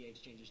the ACA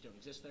exchanges don't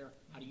exist there.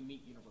 How do you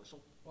meet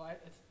universal? Well,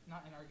 it's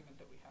not an argument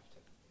that we have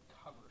to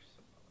cover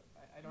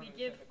Samoa. I don't. We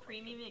give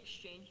premium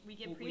exchange. We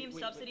give premium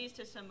subsidies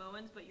to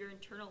Samoans, but your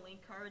internal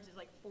link cards is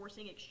like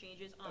forcing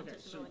exchanges onto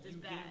Samoans is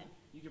bad.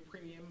 You give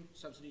premium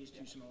subsidies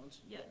to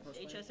Samoans. Yeah,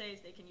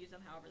 HSAs, they can use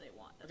them however they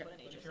want. That's what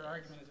an HSA is. If your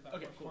argument is about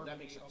cool. That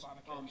makes sense.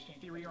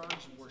 Theory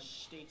args were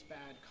states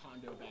bad,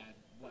 condo bad.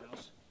 What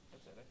else?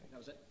 That's it. I think that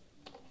was it.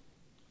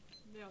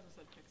 They also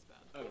said picks bad.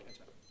 Oh, yeah, picks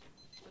bad.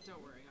 But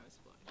don't worry, I was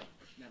flying.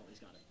 Natalie's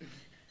got it.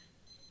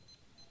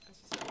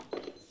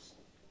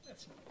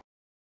 That's not.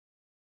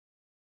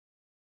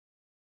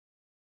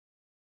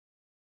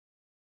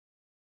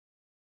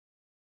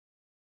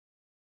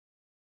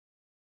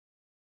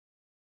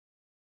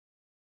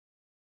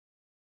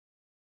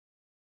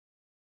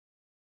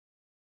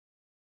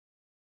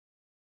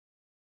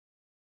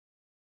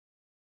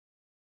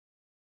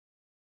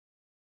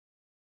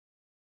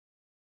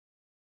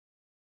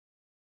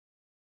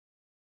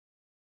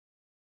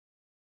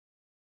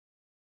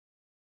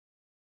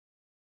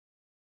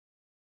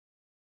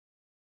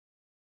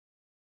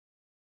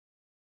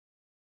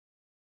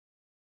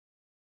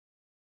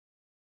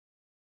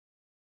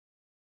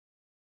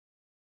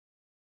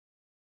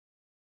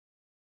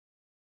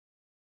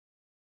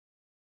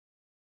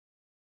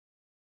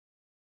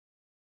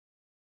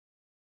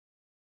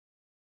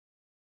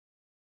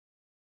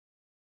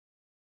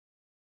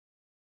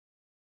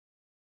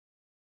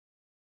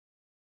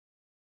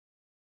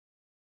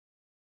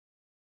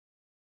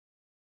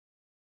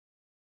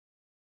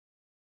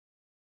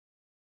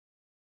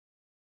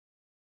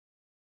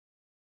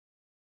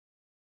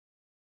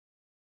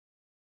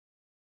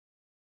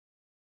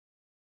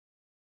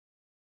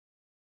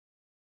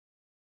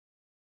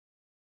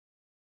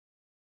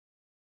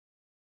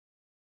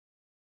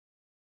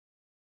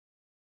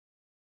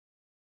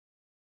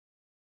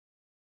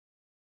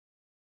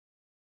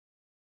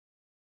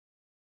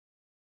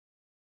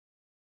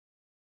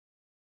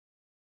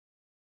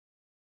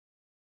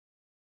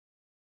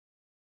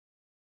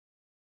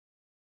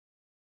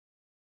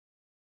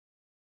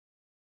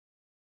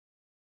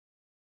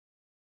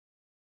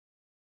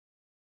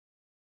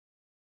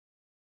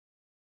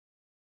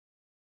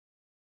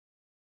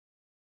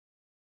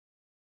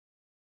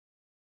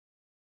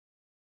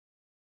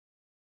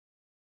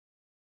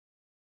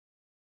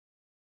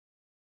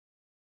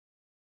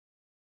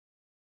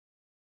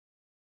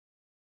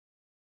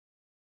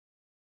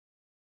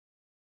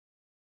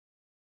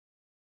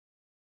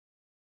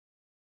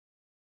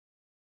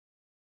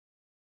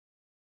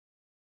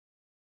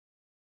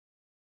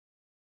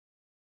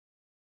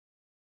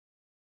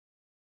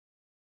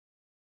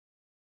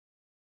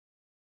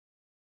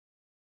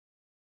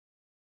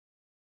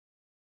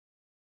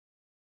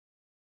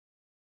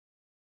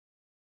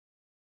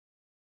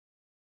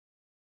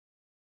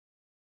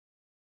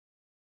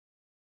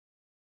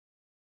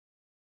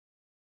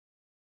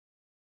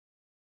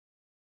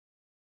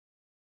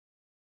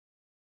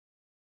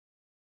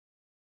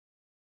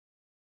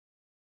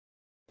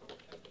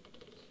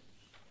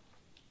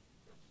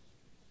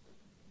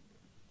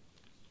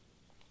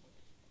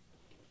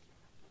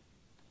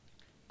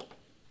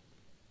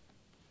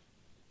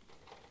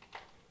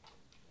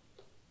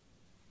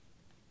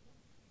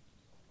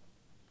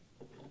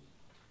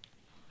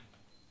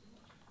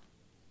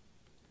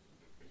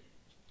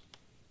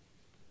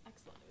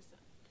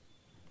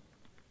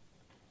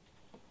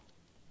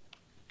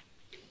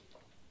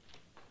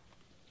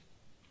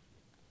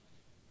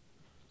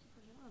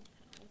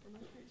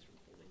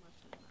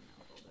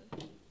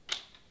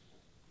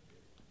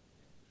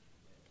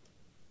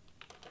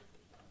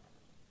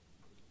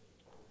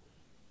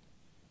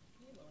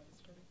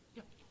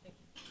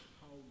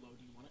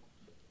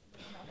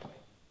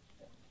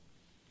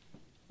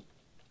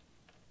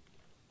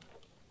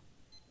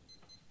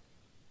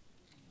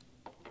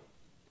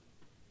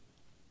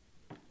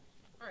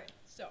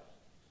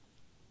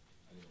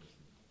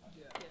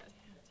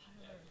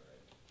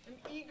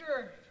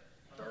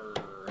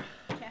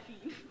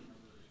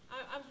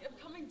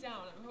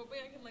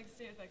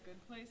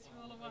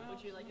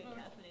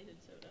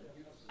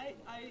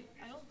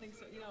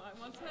 I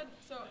once had,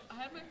 so I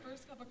had my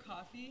first cup of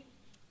coffee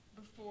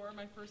before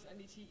my first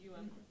NDT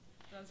when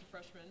I was a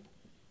freshman.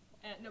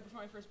 And no,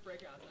 before my first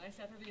breakouts, and I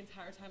sat there the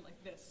entire time like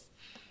this.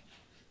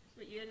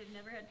 But you had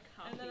never had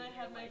coffee. And then I in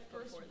had your my life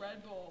first before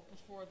Red Bull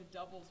before the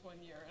doubles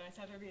one year, and I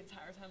sat there the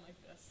entire time like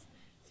this.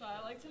 So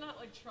I like to not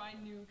like try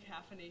new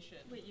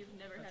caffeination. Wait, you've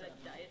never had a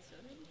diet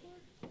soda before?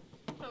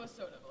 Not a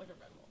soda, but like a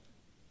Red Bull.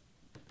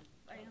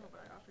 I know,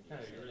 but I offered you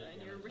a soda, and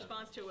your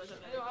response to it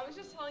wasn't No, I was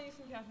just telling you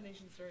some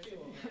caffeination stories.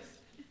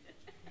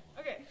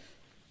 Okay.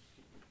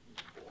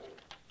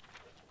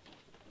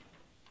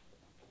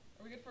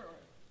 Are we good for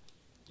order?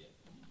 Yeah.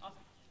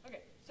 Awesome.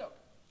 Okay, so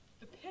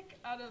the pick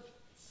out of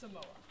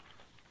Samoa.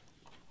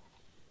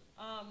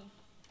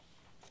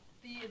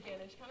 The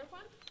advantage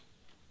counterpoint.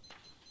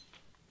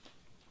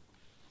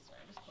 Sorry,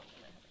 I'm just closing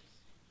my headers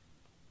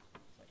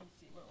so I can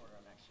see what order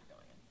I'm actually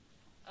going in.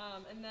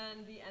 And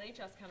then the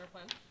NHS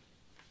counterplan.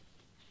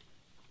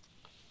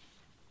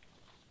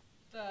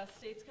 The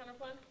states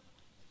counterplan.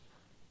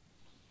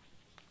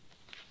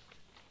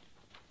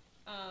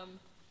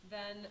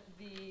 Then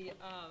the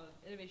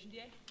innovation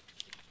DA.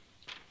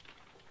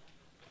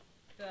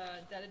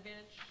 The debt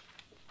advantage.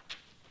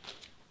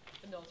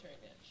 The military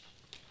advantage.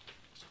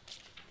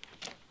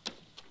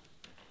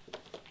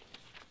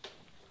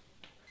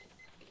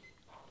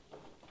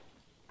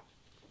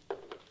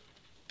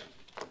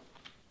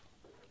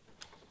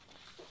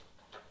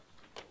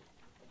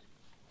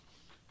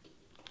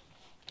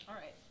 All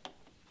right.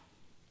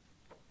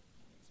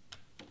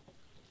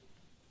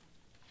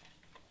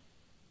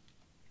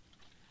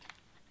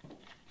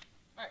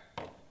 All right.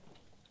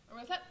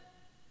 Everyone set?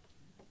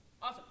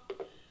 Awesome.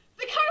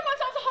 The counterpoint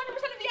solves 100%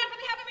 of the act, and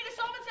they haven't made a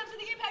solvent steps in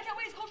the impact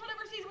outweighs cultural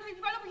diversity, where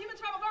vital for human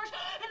survival flourish.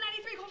 And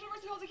 93, cultural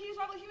diversity holds a key to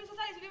survival of human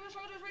societies. If human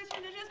struggle to race,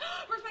 indigenous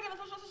perspective on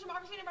social justice,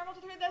 democracy, and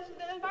environmental theory,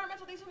 the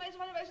environmental these human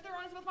defined by their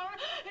own both modern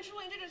and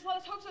truly indigenous. Let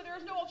us hope so. There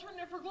is no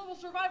alternative for global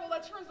survival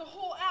that turns the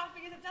whole act,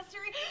 because it's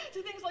necessary to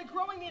things like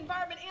growing the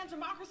environment and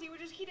democracy, which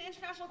is key to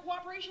international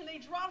cooperation.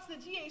 They drops the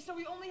DA, so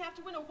we only have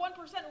to win a 1%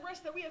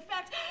 risk that we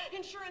affect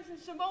insurance in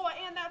Samoa,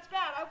 and that's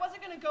bad. I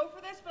wasn't going to go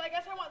for this, but I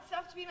guess I want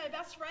Seth to be my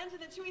best friend,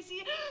 and the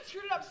 2AC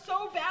screwed it up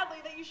so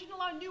badly that you shouldn't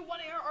allow new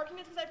 1AR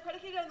arguments, because I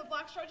predicated on the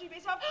black strategy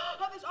based off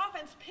of this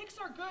offense. Picks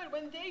are good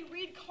when they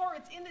read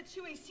cards in the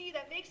 2AC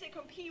that makes it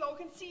compete. I'll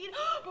concede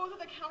both of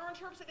the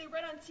counterinterps that they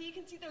read on T,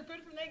 concede they're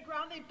good from that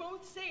ground. They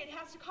both say it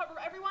has to cover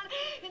everyone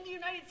in the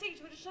United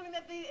States, which is something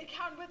that the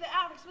account with the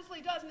app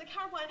explicitly does, and the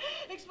counterplan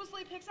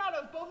explicitly picks out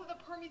of both of the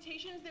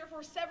permutations,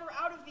 therefore sever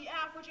out of the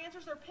app, which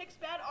answers their picks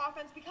bad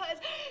offense,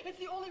 because it's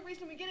the only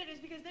reason we get it is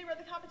because they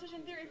read the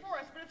competition theory for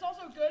us. But it's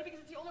also good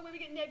because it's the only way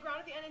we get net ground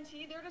at the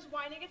NNT. They're just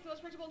whining. It's the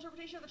most predictable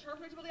interpretation of the term.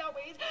 Predictability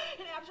outweighs.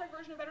 An abstract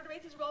version of better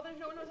debates is relevant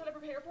if no one knows how to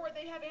prepare for it.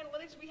 They have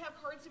analytics. We have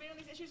cards debate on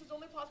these issues. It's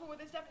only plausible with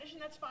this definition.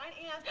 That's fine.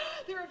 And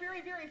there are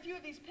very, very few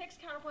of these picks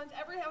counterpoints.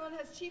 Everyone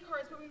has T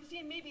cards, but we've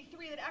seen maybe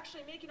 3 that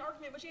actually make an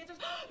argument, which answers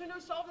the no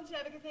solvency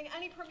advocate thing.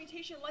 Any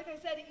permutation, like I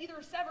said, either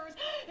severs,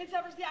 it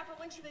severs the app or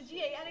links to the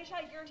GA.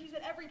 NHI guarantees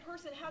that every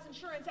person has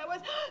insurance. That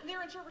was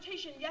their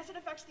interpretation. Yes, it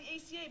affects the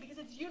ACA because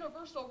it's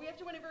universal. We have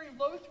to win a very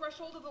low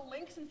threshold of the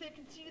link since they've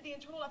conceded the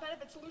internal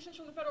benefit solutions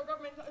from the federal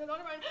government to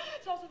undermine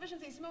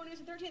self-sufficiency. Samoa News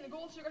in 13, the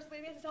goal is to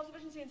aggressively advance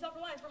self-sufficiency and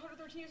self-reliance. For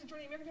 113 years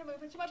enjoying the American family,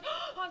 we place too much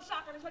on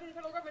stock and expecting the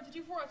federal government to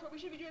do for us what we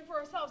should be doing for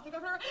ourselves. The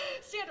governor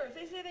standards,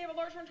 they say they have a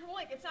larger internal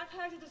link. It's not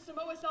connected to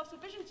Samoa's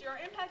self-sufficiency. Our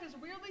impact is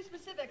weirdly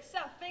specific.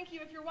 Seth, thank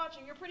you if you're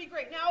watching. You're pretty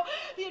great. Now,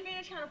 the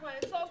advantage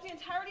counterplan. It solves the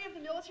entirety of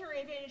the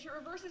military advantage. It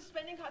reverses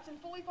spending cuts and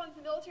fully funds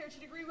the military to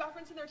degree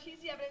reference in their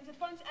TC evidence. It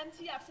funds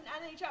MTFs and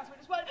NHS,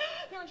 which is what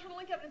their internal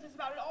link evidence is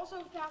about. It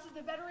also passes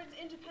the Veterans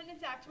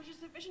Independence Act, which is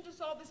sufficient to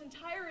solve this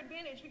entire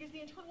advantage because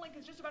the internal link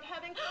is just about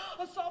having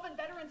a solvent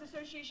Veterans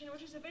Association,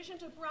 which is sufficient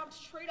to prompt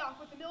trade-off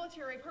with the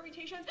military.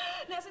 Permutations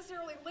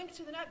necessarily linked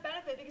to the net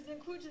benefit because it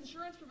includes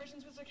insurance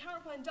provisions, which the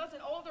counterplan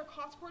doesn't. All of their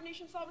cost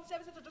coordination solvency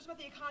deficits are just about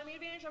the economy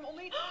advantage. I'm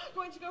only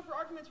going to go for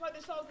arguments why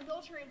this solves the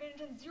military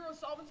advantage and zero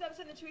solvency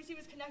deficit, and the 2AC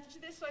was connected to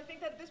this, so I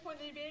think that at this point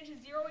the advantage is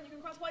 0, and you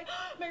can cross-play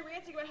my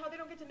ranting about how they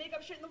don't get to make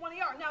up shit in the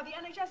 1AR. Now the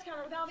NHS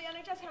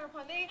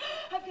counterplan, they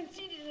have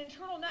conceded an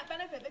internal net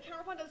benefit. The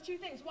counterplan does 2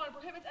 things. 1,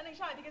 prohibits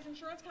NHI because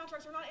insurance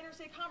contracts are not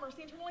interstate commerce.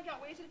 The internal link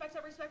outweighs it affects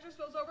every sector,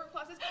 spills over,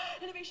 classes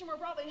innovation more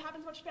broadly. It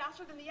happens much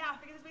faster than the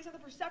app because it's based on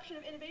the perception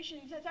of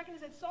innovation. The second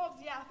is it solves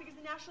the app because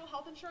the national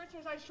health insurance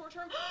provides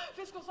short-term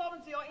fiscal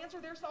solvency. I'll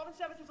answer their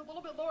solvency deficits a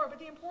little bit lower, but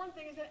the important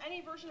thing is that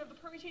any version of the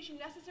permutation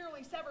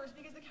necessarily severs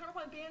because the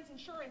counterplan bans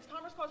insurance.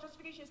 Commerce Clause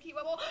justification is key.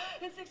 Level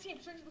in 16,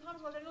 restrictions of the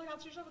Commerce Clause generally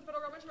constitutional for the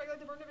federal government to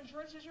regulate the burden of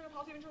insurance. Issuing a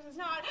policy of insurance is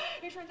not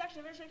a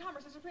transaction of interstate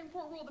commerce. The Supreme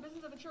Court ruled the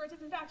business of insurance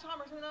is in fact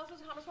commerce. An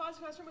analysis of Commerce Clause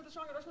is with a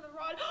strong endorsement of the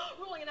broad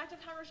ruling. An act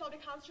of commerce shall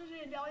be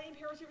constituted and valid in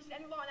pari to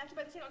any law enacted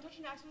by the state on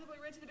touching act specifically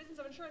related to the business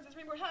of insurance. The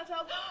Supreme Court has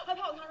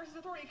upheld Congress's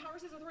authority.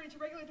 Congress's authority to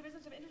regulate the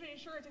business of interstate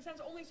insurance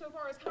extends only so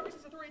far as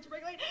Congress's authority to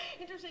regulate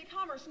interstate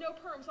commerce, no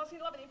perms. Less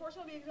than 11, the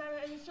enforcement will be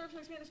examined and served to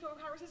expand the scope of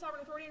Congress's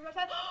sovereign authority and rest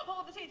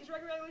all of the states.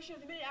 Direct regulation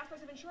of the many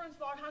aspects of insurance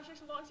law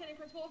contradicts the long-standing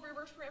principle of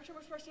reverse preemption,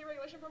 which requires state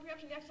regulation from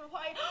preemption. The act does not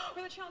apply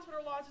where the challenge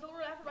federal law is a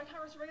deliberate effort by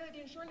Congress to regulate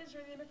the insurance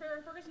industry. The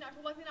McFerrin-Ferguson Act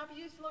will likely not be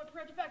used to limit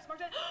preemptive effects.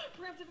 Marked at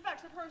preemptive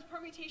effects. The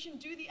permutation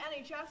due the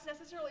NHS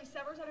necessarily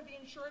severs out of the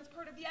insurance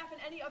part of the act,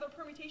 and any other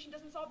permutation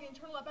doesn't solve the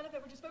internal net benefit,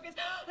 which is focused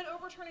on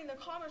overturning the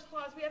Commerce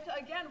Clause. We have to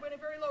again win a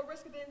very low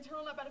risk of the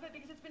internal net benefit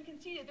because it's been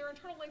conceded. There are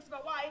internal links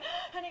about why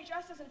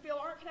NHS doesn't feel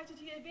aren't connected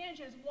to the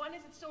advantages. One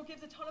is it still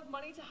gives a ton of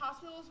money to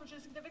hospitals, which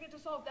is significant to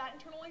solve that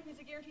internal link because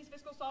it guarantees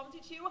fiscal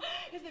solvency. Two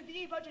is the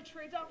VA budget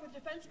trades off with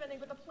defense spending,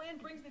 but the plan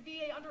brings the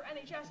VA under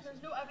NHS, and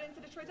there's no evidence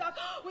that it trades off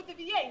with the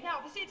VA. Now,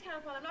 the state's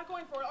counterplan, I'm not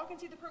going for it. I'll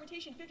concede the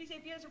permutation. 50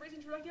 state VAs are raising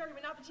to direct the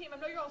argument, not the team. I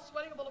know you're all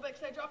sweating a little bit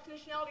because I dropped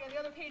conditionality on the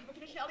other page, but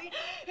conditionality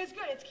is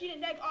good. It's key to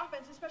neg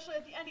offense, especially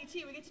at the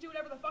NDT. We get to do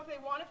whatever the fuck they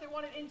want. If they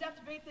want an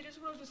in-depth debate, they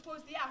just want to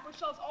disclose the app, which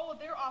solves all of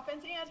their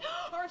offense. And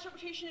our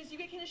interpretation is you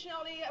get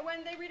conditionality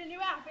when they read a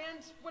new app,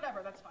 and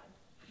whatever, that's fine.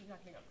 You're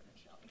not going to go for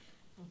conditionality.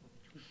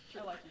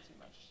 I like you too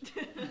much.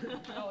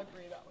 I'll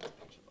agree about what the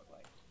thing should look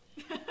like.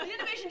 The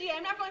innovation DA,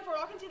 I'm not going for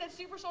it. I'll concede that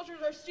super soldiers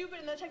are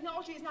stupid and the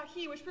technology is not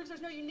key, which proves there's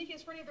no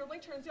uniqueness for any of their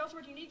link terms. They also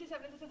read uniqueness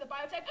evidence that says that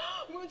biotech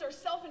wounds are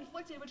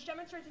self-inflicted, which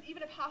demonstrates that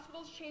even if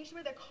hospitals change the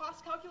way that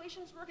cost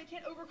calculations work, it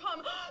can't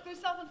overcome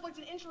those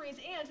self-inflicted injuries.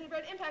 And they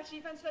read impact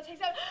defense, so that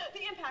takes out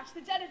the impact,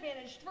 the debt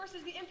advantage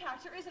versus the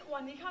impact. There isn't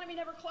one. The economy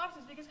never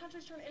collapses because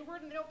countries turn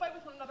inward and they don't fight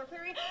with one another.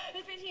 Clearly,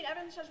 in 15,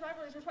 evidence such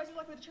rivalries where prices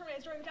likely determined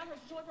during the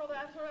downturns to look for all the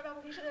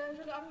application and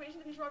the application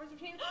of these rivalries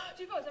between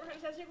two foes. Every time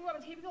it says nuclear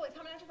weapons, capabilities,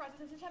 common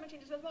enterprises, and systemic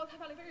changes as well as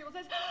compounding variables.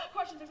 Says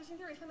questions, existing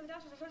theories, claiming the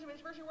downstairs associated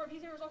with the version where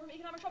these result from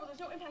economic troubles.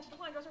 There's no impact to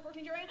decline. Drugs are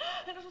 14 during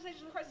industrial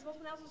stages of the crisis.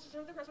 Multiple analysis to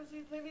serve the crisis.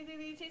 The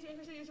states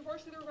increase the use of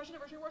force through the repression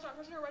of virtual wars on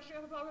person or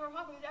registering of the power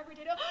with the accurate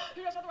data. To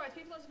address otherwise,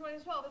 people in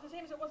 2012 is the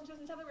same as it was in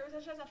 2007, where it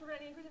was after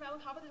any increase in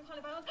violent conflict, the decline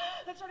of violence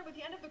that started with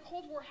the end of the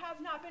Cold War has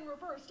not been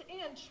reversed.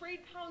 And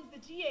trade pounds the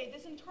DA.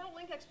 This internal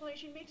link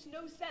explanation makes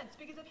no sense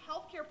because if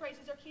healthcare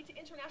prices are key to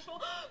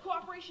international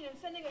cooperation and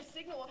sending a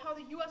signal of how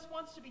the U.S.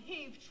 wants to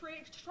behave,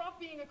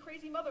 Trump being a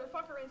crazy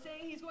motherfucker and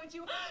saying he's going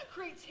to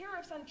create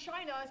tariffs on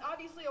China is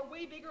obviously a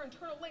way bigger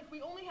internal link.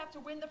 We only have to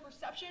win the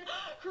perception.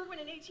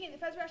 Krugman in 18, the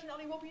Fed's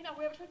rationality won't be enough.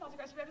 We have a trade policy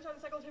crisis. We have to start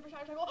the cycle of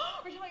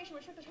retaliation,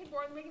 which shrink the trade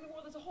war and making the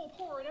world as a whole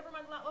poorer. Never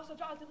mind the loss of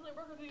jobs. The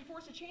workers will be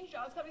forced to change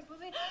jobs. Companies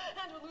losing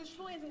and will lose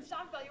trillions in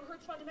stock value.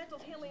 Hurts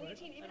fundamentals. Handling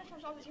 18. Even if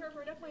Trump's off the tariff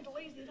or definitely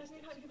delays the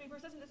investment economy could be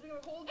persistent. This being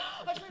a cold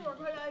trade war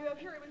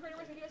period with greater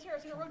risk of U.S.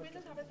 tariffs and erode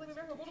business confidence, leaving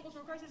America vulnerable to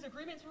a crisis.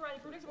 Agreements provide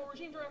a predictable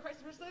regime during a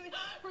crisis,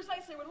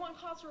 precisely when one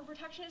cause for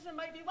protectionism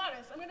might be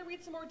loudest. I'm going to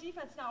read some more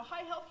defense now.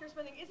 High healthcare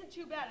spending isn't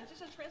too bad. It's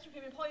just a transfer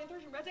payment.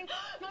 Polyinsertion rising.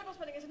 Medical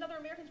spending is another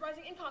American's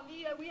rising income.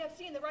 We have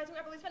seen the rising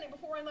rapidly spending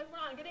before and life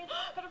went on. Getting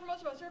better for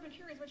most of us. There have been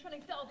periods when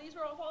spending fell. These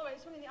were all followed by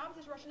swinging the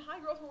opposite direction. High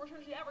growth will return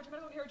to the average.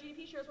 Medical care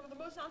GDP share is one of the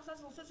most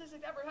nonsensical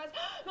statistics ever.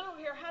 Medical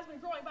care has been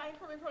growing by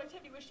improving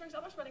productivity, which shrinks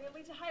other spending and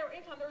leads to higher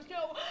income. There is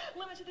no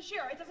limit to the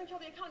share. It doesn't kill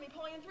the economy.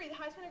 Poly in 3. The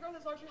high spending growth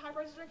is largely high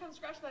prices or income.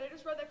 Scratch that. I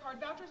just read that card.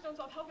 Vouchers don't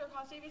solve healthcare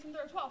costs. Savings in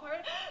 12.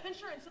 Private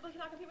insurance simply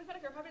cannot compete with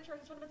Medicare. Private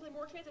insurance is fundamentally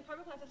more expensive.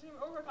 Private plans have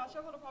over costs,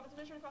 shareholder profits,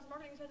 and insurance costs,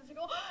 marketing expenses.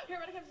 Single payer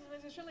medical system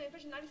is extremely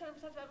efficient.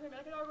 97% of every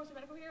medical dollar goes to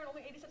medical care, and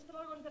only 80 cents of the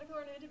dollar goes to medical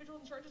care. And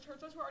individuals insurance just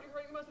hurts those who are already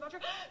hurting the most. The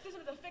voucher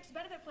system is a fixed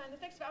benefit plan.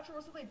 The fixed voucher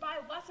will simply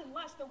buy less and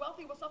less. The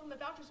wealthy will supplement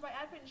vouchers by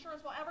adequate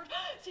insurance, while average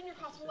senior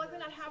costs will likely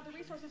not have the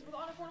resources with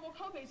unaffordable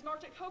copays.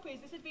 Marked at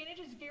copays. This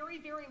advantage is very,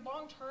 very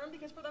long term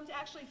because for them to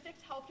actually fix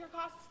healthcare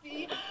costs,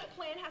 the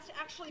plan has to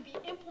actually be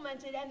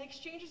implemented, and the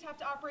exchanges have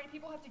to operate.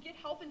 People have to get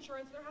health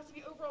insurance. There has to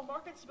be overall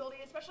market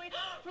stability, especially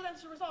for them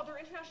to resolve their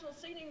international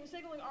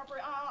signaling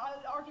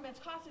arguments.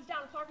 Cost is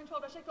down. Clark and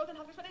 12 growth in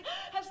healthcare spending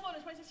has slowed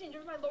in 2016,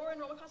 driven by lower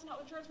enrollment costs in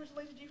health insurance, which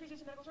leads to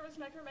decreases in medical services,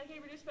 Medicare,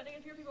 Medicaid, reduced spending,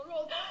 and fewer people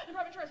enrolled in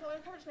private insurance. While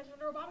coverage expansion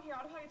under Obamacare,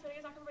 out-of-pocket spending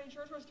is not covered by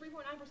insurance, whereas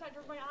 3.9%,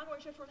 driven by an ongoing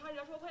shift toward high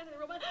deductible plans and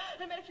enrollment,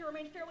 and Medicare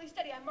remained fairly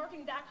steady. I'm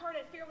marking that card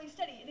at fairly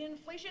steady. The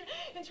inflation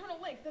internal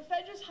link. The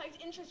Fed just hiked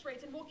interest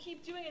rates and will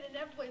keep doing it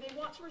inevitably. They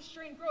want to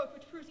restrain growth,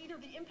 which proves either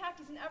the impact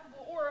is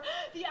inevitable or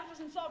the act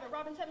doesn't solve it.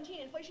 Robin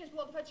 17, inflation is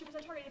below the Fed's 2%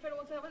 target. The Fed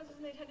will say this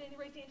and they intend to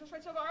raise the interest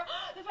rate so far.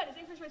 The Fed has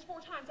increased rates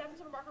 4 times.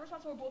 Absence of a market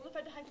response will embolden the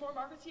Fed to hike more.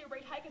 Markets see a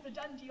rate hike as a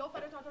done deal.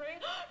 Fed is not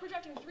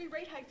projecting 3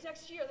 rate hikes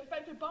next year. The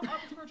Fed could bump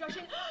up its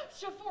projection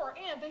to 4,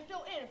 and they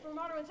fill in for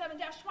Motto and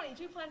 7-20.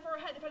 Do plan for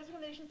ahead. The Fed has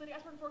become the nation's leading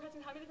expert in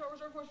forecasting how many the Federal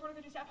Reserve Board's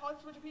 450 staff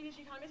politics which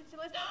PDG economists and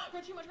stimulus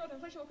for too much growth.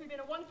 Inflation will creep in.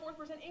 A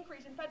 1/4%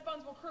 increase in Fed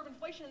funds will curb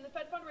inflation, and the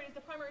Fed fund rate is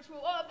the primary tool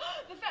of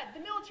the Fed.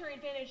 The military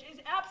advantage is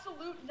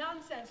absolute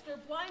nonsense.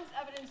 Their blinds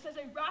evidence says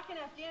Iraq and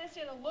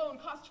Afghanistan alone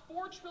cost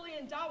 $4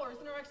 trillion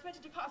and are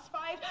expected to cost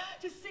 $5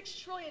 to 6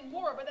 trillion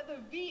more, but that the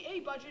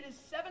VA budget is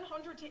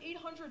 700 to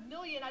 800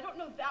 million. I don't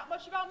know that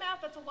much about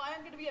math. That's a lie.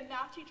 I'm going to be a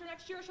math teacher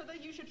next year, so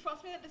that you should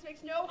trust me that this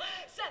makes no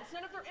sense.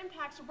 None of their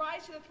impacts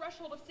rise to the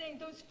threshold of saying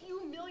those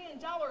few $1 million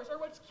are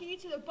what's key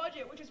to the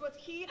budget, which is what's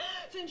key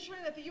to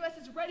ensuring that the U.S.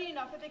 is ready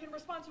enough that they can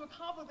respond to a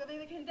conflict, that they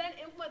can then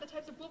implement the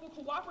types of global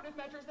cooperative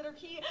measures that are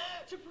key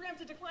to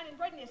preempt a decline in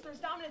readiness. There's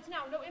dominance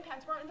now, no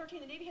impacts. Barton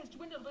 13, the Navy has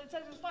dwindled, but it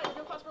says in the slides,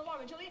 no cost for long.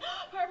 Agility,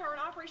 firepower,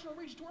 and operational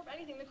reach dwarf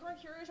anything. The current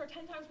carriers are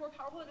 10 times more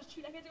powerful than just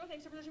 2 decades ago,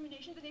 thanks to precision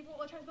munitions. The Navy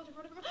will let transbuilt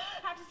prototype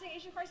accessing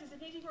Asian crisis.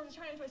 If Navy forces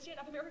China into a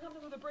stand-up, America comes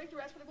up with a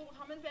breakthrough as for the global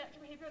common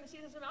behavior in the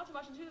sea doesn't amount to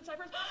much, and 2 the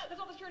ciphers, that's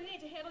all the security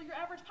need to handle your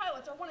average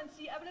pilots. Our 1 and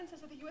C evidence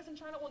says that the U.S. and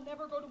China will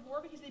never go to war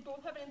because they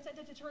both have an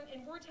incentive to turn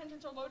inward.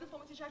 Tensions are low,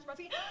 diplomacy tracks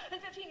Brexit.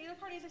 And 15, either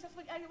party is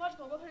successfully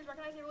ideological. Both parties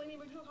recognize they really need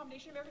a mutual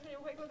combination. America's going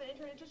to equate with the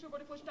internal interest to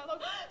avoid a collision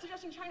dialogue,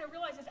 suggesting China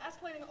realizes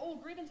escalating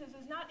old grievances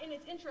is not in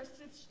its interests.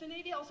 The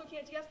Navy also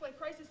can't de-escalate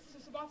crisis.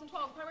 Boston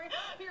 12, primary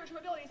barrier to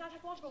mobility is not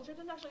technological.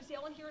 Ships actually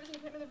sail in here. It is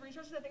an commitment of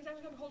resources that things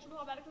actually come cultural,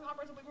 Helvetic, through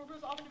comprehensive legal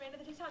rules, often demanded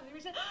that takes time. The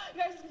recent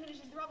crisis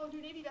contingencies, the arrival of new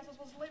Navy vessels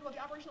was delayed while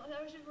the operational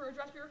initiatives were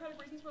addressed bureaucratic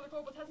reasons for the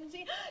global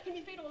hesitancy can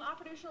be fatal and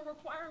operational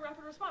requiring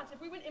rapid response. If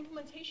we win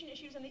implementation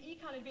issues and the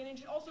econ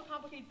advantage, it also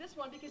complicates this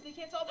one because they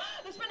can't solve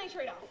the spending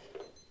trade-off.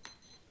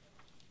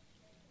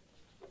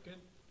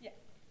 Good. Yeah.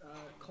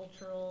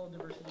 Cultural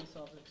diversity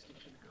solves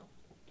extinction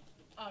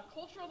how?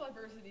 Cultural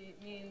diversity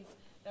means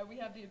that we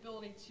have the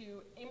ability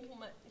to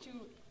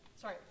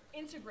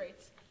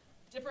integrate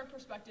different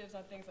perspectives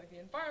on things like the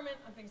environment,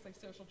 on things like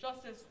social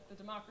justice, the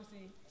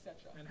democracy,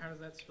 etc. And how does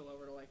that spill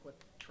over to like what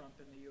Trump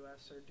and the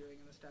U.S. are doing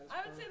in the status quo?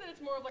 I would say that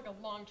it's more of like a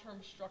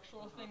long-term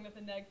structural thing that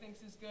the NEG thinks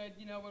is good.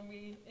 You know, when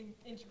we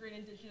integrate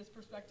indigenous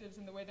perspectives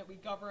in the way that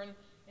we govern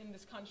in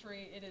this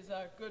country, it is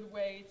a good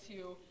way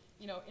to,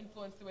 you know,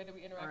 influence the way that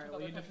we interact with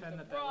other countries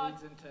abroad.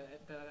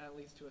 That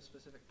leads to a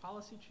specific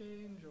policy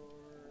change, or?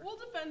 We'll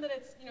defend that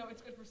it's, you know,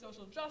 it's good for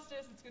social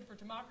justice, it's good for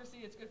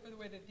democracy, it's good for the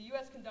way that the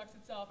U.S. conducts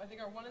itself. I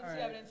think our 1 and C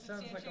evidence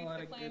substantiates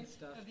the claim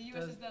that the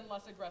U.S. is then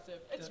less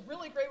aggressive. It's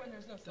really great when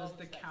there's no Does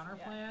the steps.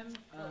 counterplan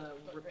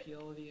Really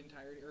repeal the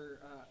entirety,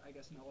 or I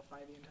guess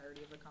nullify the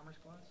entirety of the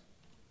Commerce Clause?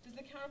 Does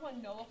the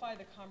counterplan nullify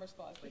the Commerce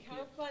Clause? Like the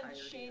counterplan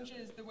the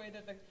changes the way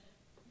that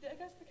I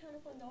guess the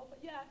counterplan nullifies,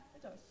 yeah,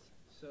 it does.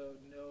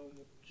 So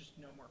just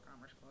no more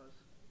Commerce Clause.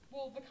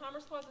 Well, the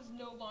Commerce Clause is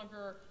no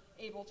longer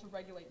able to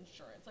regulate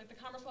insurance. Like, the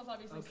Commerce Clause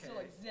obviously still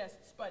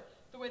exists, but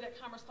the way that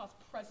Commerce Clause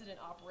precedent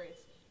operates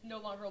no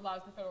longer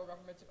allows the federal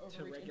government to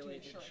overreach into the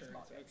insurance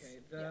markets.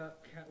 Okay.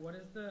 What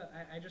is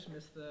I just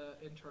missed the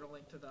internal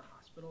link to the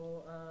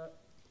hospital,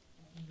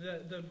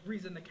 the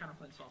reason the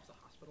counterplan solves the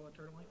hospital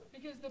internal link?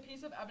 Because the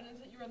piece of evidence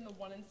that you read in the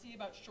 1 and C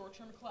about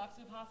short-term collapse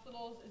of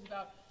hospitals is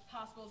about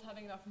hospitals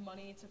having enough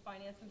money to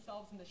finance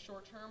themselves in the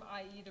short term,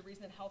 i.e. the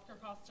reason that healthcare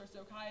costs are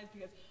so high is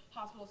because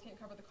hospitals can't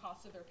cover the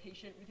costs of their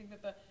patient. We think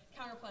that the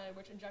counterplan,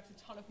 which injects a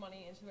ton of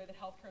money into the way that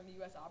healthcare in the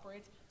U.S.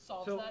 operates,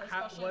 solves that,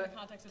 especially in the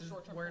context of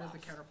short-term Where collapse.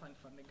 does the counterplan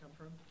funding come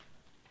from?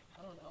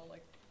 I don't know,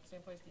 like,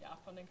 same place the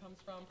AF funding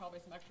comes from, probably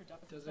some extra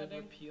deficit Does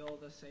spending. it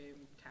repeal the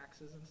same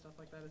taxes and stuff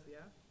like that as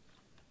the AF?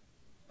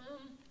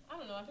 I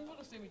don't know, I think we'll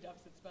just say we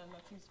deficit spend,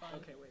 that seems fine.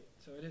 Okay, wait,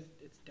 so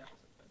it's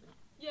deficit spending.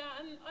 Yeah,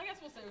 and I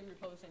guess we'll say we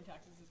repeal the same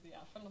taxes as the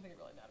AF. I don't think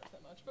it really matters that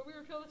much. But we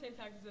repeal the same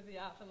taxes as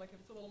the AF, and like if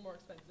it's a little more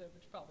expensive,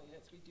 which probably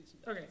is, we do some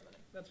deficit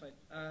spending. That's fine.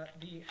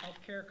 The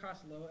healthcare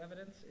cost low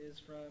evidence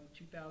is from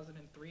 2003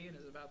 and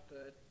is about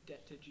the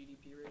debt to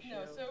GDP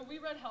ratio. No, so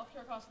we read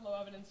healthcare cost low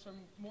evidence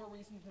from more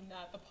recent than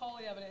that. The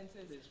poly evidence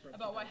is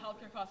about why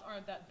healthcare costs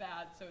aren't that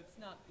bad, so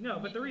it's not. No,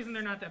 but the reason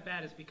they're not that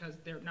bad is because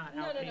they're not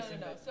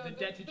outpacing So the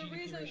debt to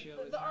GDP ratio.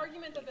 The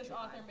argument that this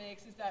author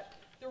makes is that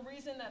the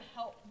reason that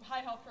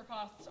high healthcare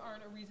costs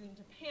aren't a reason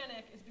to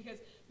panic is because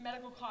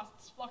medical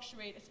costs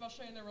fluctuate,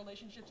 especially in their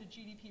relationship to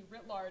GDP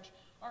writ large.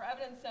 Our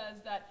evidence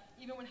says that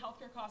even when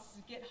healthcare costs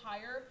get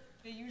higher,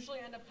 they usually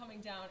end up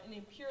coming down, and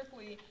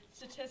empirically,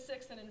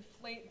 statistics that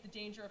inflate the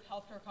danger of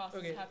healthcare costs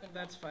happen.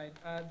 That's fine.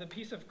 The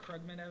piece of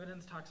Krugman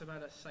evidence talks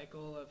about a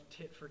cycle of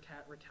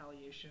tit-for-tat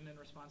retaliation in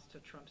response to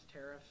Trump's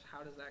tariff.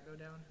 How does that go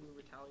down? Who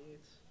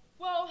retaliates?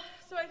 Well,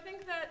 so I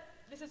think that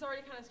this has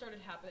already kind of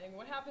started happening.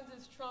 What happens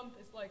is Trump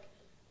is like,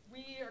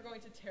 we are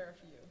going to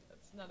tariff you.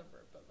 That's not a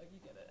verb, but like you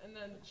get it. And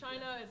then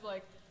China is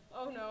like,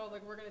 oh no,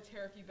 like we're going to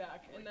tariff you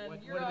back. And then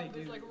Europe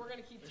is like, we're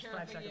going to keep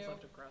tariffing you.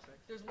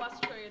 There's less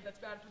trade, that's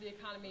bad for the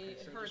economy.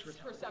 It hurts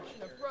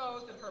perception of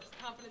growth, it hurts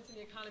confidence in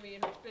the economy,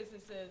 it hurts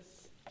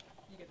businesses.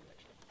 You get the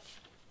picture.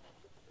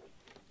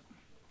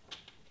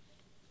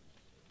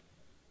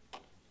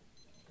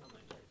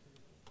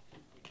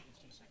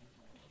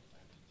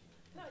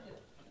 No, I did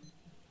it.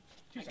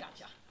 I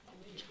gotcha.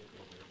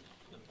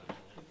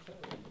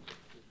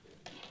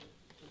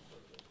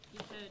 You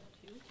said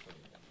 2?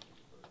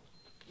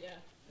 Yeah,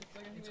 it's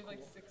like I think we have like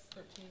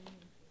 613.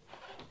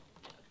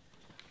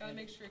 Gotta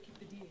make sure I keep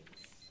the D8s.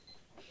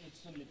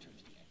 It's the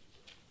midterms DA.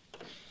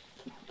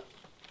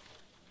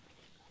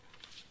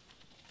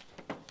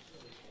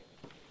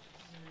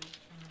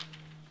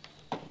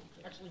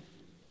 Actually,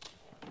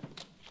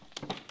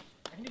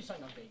 I can do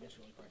something on Vegas. this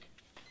really quick.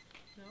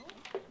 No?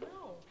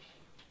 No.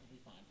 It'll be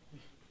fine.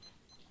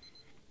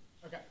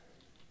 Okay.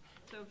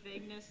 So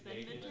vagueness, then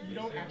midterm? You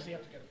don't actually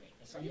have to go to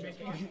vagueness. What are you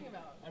talking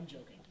about? I'm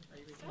joking.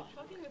 Stop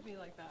fucking with me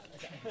like that.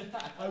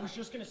 I was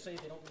just gonna say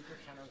they don't make your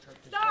counter chart.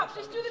 Stop!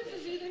 Just do the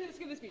just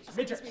give the speech. Just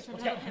give the speech.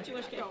 Let's go. Too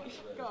much go.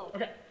 Go.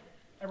 Okay.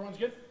 Everyone's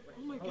good?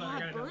 Oh my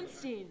god,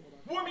 Bernstein.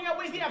 Warming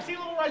outweighs the sea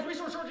level rise,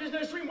 resource shortages,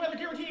 and extreme weather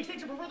guarantee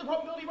extinction prefer the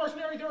probability of our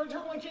scenario. There are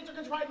turbulent chains are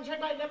contrived and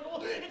checked by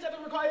inevitable incentives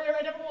require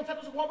inevitable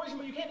incentives of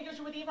cooperation, but you can't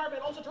negotiate with the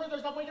environment. Also, turn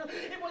there's not waiter.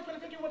 It was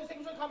benefiting what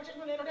distinguishes with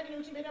competition with antarctic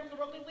and ocean pandemics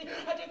relatively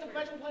high chance of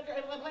conventional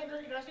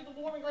planetary catastrophe. The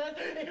warming ground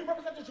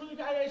represents a truly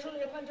planetary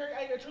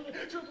catastrophe.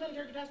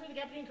 The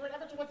gap between current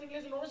efforts and what's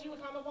is enormous. U.S.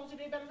 climate policy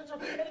benefits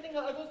from anything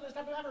close to this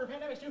type of effort.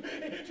 Pandemics too.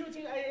 It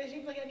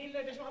seems like it needed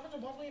additional efforts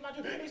and possibly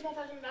amount to a small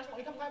fraction of national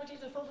income. Climate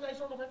change is firm for the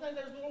historical precedent.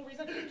 There's little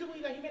reason to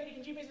believe that humanity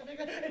can G-base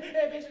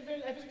basic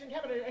physics and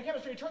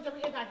chemistry turns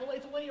every impact.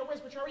 It's a linear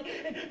risk, but shall we?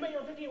 May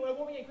your 50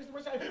 warming increase the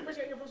risk of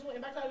irreversible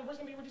impacts. The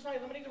risk can be reduced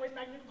by eliminating the rate of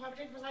magnitude of climate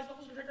change. Precise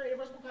levels to trigger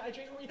irreversible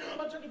change will be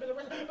uncertainty, but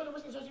the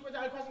risk associated with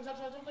causing such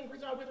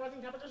increase with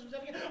rising temperatures,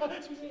 specific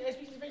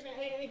species facing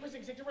increasing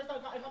extinction risk.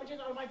 Climate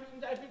change undermines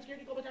food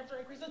security. Global temperature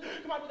increases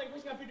combined with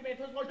increasing food demand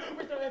pose large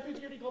risk of food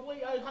security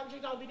globally. Climate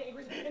change will lead to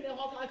increase in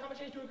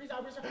climate change to increase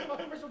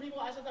risk for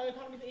people, assets,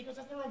 economies, the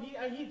ecosystem,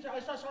 heat,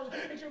 stress, storms,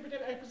 extreme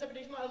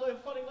precipitation,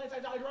 flooding,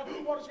 landslides,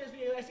 water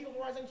scarcity, sea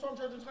level rising, storm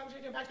surges, climate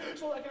change impacts,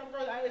 slow economic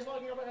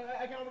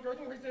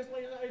growth, increased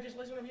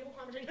displacement of people,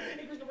 climate change,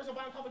 increase the risk of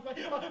violent conflict by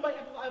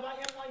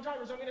amplifying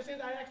drivers. I'm going to say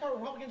that next part,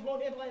 Republicans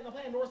won't implement the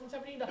plan. North and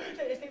 17, the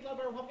state led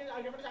by Republicans,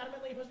 governors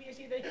adamantly opposed the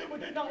ACA. They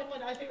would not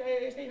implement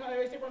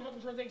state-run health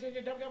insurance. They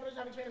governors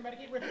have expanded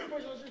Medicaid,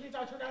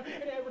 turn down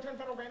and return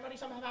federal grant money.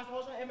 Some have passed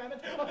laws and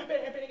amendments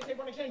banning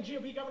state-run exchange.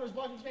 GOP governors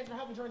blocking expansion of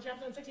health insurance.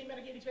 Chapter 16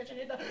 Medicaid expansion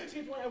hit the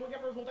seats when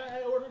governors will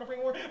order to bring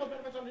more health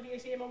benefits under the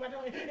ACA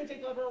momentum. In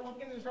state led by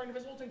Republicans, is starting to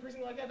visible. It's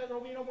increasing like that. There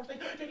will be no more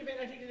states taking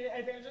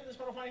advantage of this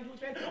federal funding to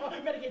expand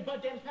Medicaid,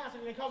 but Dems pass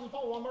it and it causes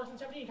follow-on. March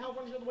 17,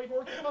 California showed the way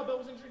forward. Bill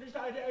was introduced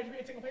to be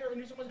a single payer, and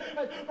Newsom has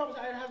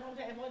promised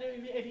to implement it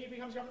if he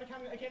becomes governor.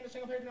 Canada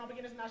single payer did not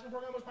begin as a national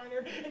program, was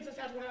pioneered in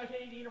Saskatchewan.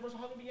 Canadian universal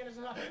health began as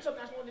a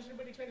subnational initiative,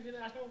 but expanded to the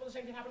national level. The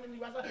same thing happened in the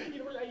U.S.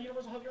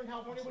 Universal health care in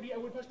California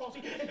would push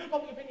policy and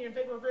public opinion in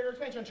favor of greater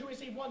expansion.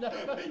 2AC1,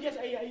 yes,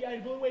 a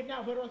blue wave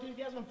now. Voter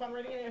enthusiasm and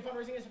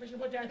fundraising is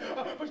sufficient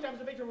to push down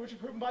the victory, which is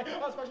proven by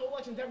special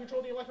elections. Dem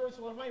control the electorate,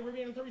 solidifying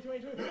Ruby and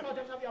 3322.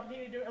 Dems have the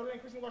opportunity to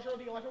increasing large share of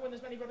the electorate when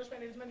this many voters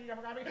spend this many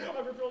demographic.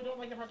 Groups really don't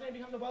like the president and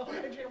become the well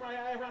and general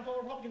around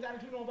fellow Republicans'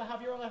 attitudinal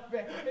behavioral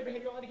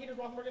indicators.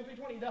 Rothenberg in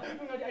 320. The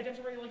Dems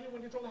are very likely to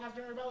win control of the House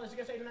General Ballot.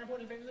 Against 89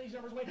 points. These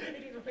numbers win.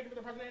 18 are picked for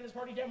the president and his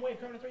party. Dem wave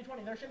coming to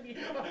 320. There shouldn't be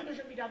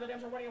doubt that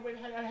Dems are running a wave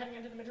heading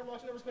into the midterm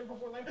election. There was clear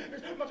before them.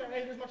 There's much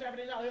evidence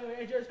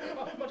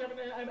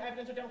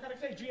of Democratic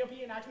state.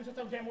 GOP in action since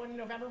Dem won in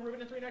November.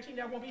 Rubin in 319.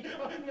 There won't be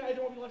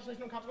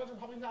legislation, no consequences.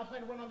 Republicans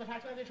plan to run on the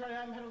tax plan. They try to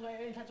have them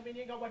in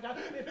Pennsylvania and go wiped out.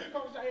 If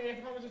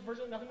Congress is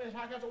virtually nothing but the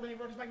tax cuts, or any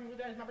voters might move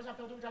as members have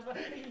failed to address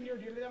the issues near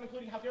dear to them,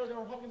 including health care. The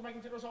Republicans might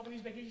consider solving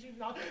these big issues.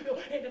 Now, they'll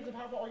hand them the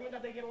powerful argument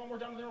that they get a lot more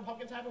done than the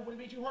Republicans have. It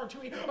wouldn't be too hard.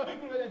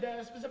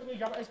 Specifically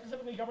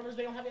governors,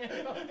 they don't have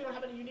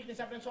any uniqueness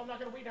evidence, so I'm not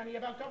going to read any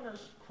about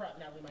governors. Crap,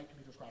 Natalie, my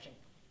computer's crashing.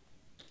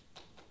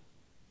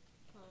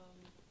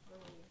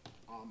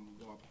 Go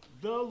up.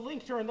 The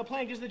link turn. The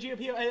plan gives the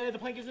GOP. A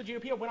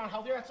win on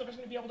healthier. That's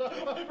sufficient to be able to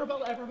propel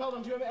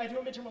them to a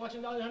midterm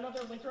election.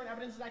 Another link turn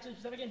evidence is actually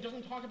specific and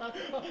doesn't talk about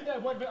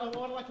what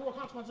electoral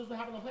consequences will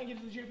happen. The plan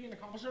gives the GOP an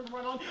accomplishment to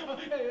run on,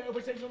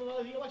 which saves the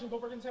election.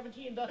 Goldberg in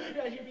 17. The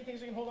GOP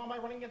thinks they can hold on by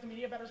running against the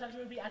media. Better strategy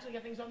would be actually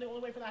get things done. The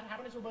only way for that to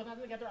happen is for both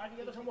having to get their act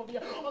together. Trump will be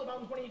all about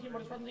in 2018,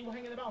 but his presidency will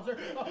hang in the balance.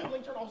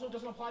 Link turn also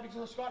doesn't apply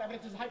because the Scott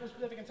evidence is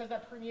hyper-specific and says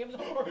that premiums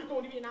are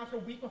going to be announced a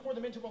week before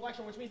the midterm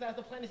election, which means that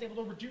the plan is able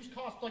to reduce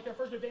costs like their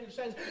first advantage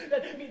says.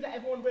 That means that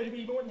everyone would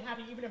be more than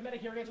happy even if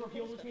Medicare gets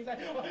repealed, which means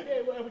that older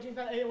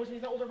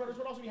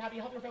voters would also be happy.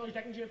 Healthier failure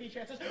checking GOP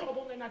chances.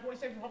 Although not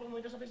 26 Republican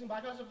leaders are facing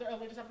blackouts if the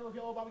latest effort to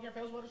repeal Obamacare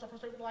fails. Voters are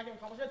frustrated with the lack of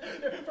accomplishment.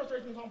 Their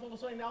frustration is on full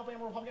display in the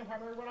Alabama Republican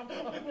primary runoff.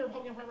 The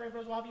Republican primary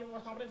voters will have even more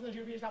confidence in the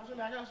GOP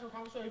establishment backhouse for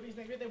Congress, so if he's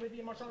negative, they would be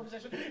in much stronger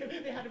position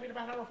if they had to debate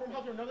about how to reform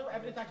healthcare. Another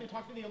evidence actually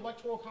talks to the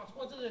electoral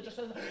consequences. It just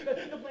says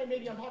that the plan may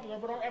be unpopular,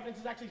 but our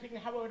evidence is actually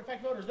speaking to how it would affect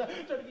voters. The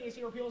third of the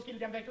AC repeal is key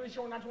to Dem victories,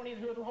 showing on 20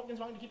 who the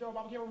Republicans wanting to keep their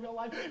Obamacare repeal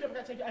alive.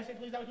 Democrats say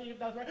please that would keep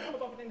the threat of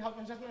opening health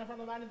assessment in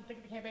front of the mind and think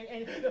of the campaign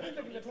and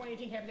the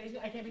 2018 campaign.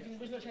 I can't be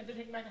there's no chance of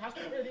taking back the House.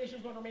 The issues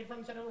going to remain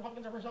front and center.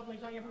 Republicans are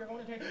self-leading saying if we're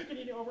going to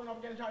continue over and over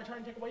again and try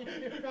and take away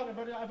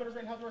voters'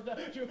 rate health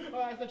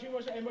as the two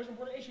most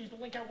important issues. The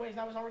link outweighs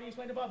that was already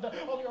explained above.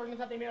 All the arguments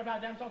that they made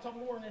about Dems not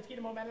solving the war and its key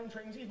to momentum and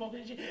trading seas. Both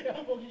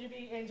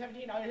GGB in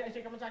 17.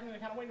 State governments acting in the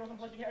kind of way Northern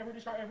pledge to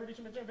reduce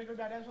midterm victory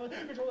about Dems.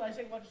 Control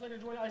state legislature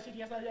join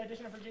CTS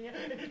addition of Virginia.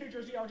 New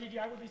Jersey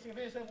RGGI would be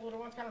significant. Little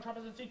ones kind of Trump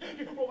as its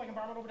seek role like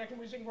environmental protection,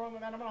 reducing growing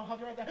momentum, and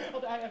healthier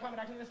climate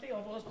action in the state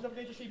level. Specific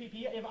nature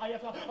CPP,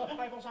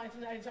 IFL science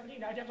in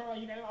 17. Attempts are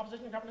unanimous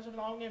opposition to governance of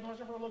the long-game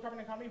poster for a low-carbon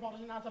economy,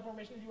 policies announced the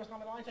formation of the U.S.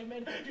 Climate Alliance, and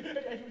made to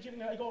achieving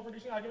the goal of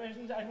reducing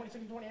emissions at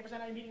 26 to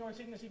 28%, meeting or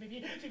exceeding the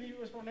CPP. CPP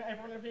was for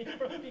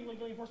being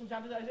legally enforced and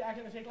sound to act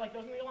in the state like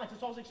those in the alliance. It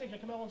solves extinction,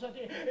 Camille, and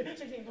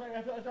 16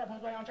 threat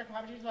posed by unchecked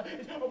climate change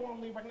is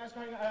overwhelmingly recognized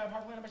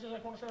power plant emissions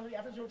like cornerstone of the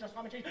efforts to address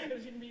climate change. It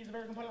is even be a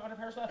very component under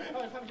Paris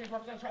climate change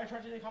represents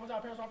tragedy. Comments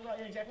Paris offers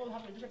an example of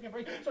how leadership can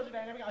bring such a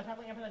dynamic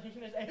timely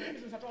implementation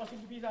is essential.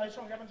 CPP's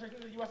strong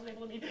demonstration that the U.S. is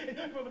able to meet its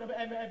commitment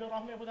and build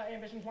off with that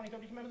ambition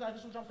 2030 commitments.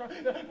 This will jumpstart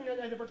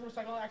the virtuous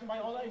cycle of action by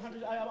all the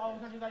countries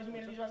that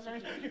humanity's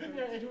necessary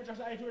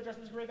to address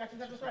this grave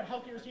existential threat.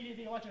 Healthcare is key to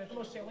the election. It's the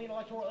most salient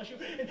electoral issue.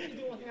 It's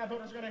the only thing that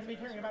voters are going to be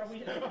caring about a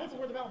week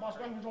before the ballot box.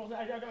 Gun control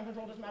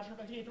doesn't matter.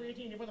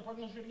 318 for the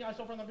personal shooting. I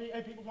still from the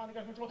people's mind.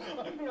 Gun control.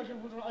 Gun control is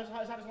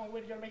a long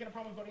way to go to make it a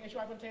problem voting issue.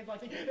 I wouldn't say it's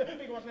likely.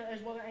 Big election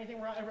as well as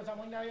anything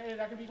resembling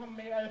that can become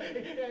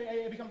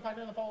become a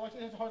factor in the fall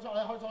election. It's hard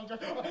selling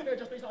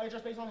just based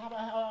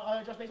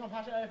on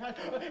passion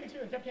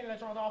experience. Kept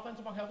candidates are on the offense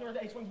among healthcare.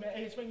 Eight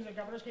swings and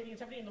governors. Katie and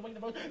 17 in the wing. The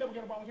vote that will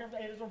get Obamacare.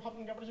 It is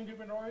Republican governors and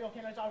gubernatorial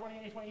candidates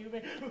running 820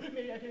 who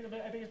may the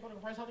biggest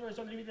political price. Healthcare is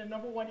going to be the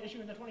 #1 issue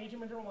in the 2018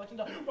 midterm election.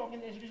 The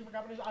Republicans introduced for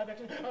governors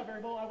election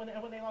variable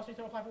when they lost states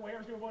to apply for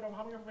waivers to avoid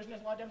Obamacare provision.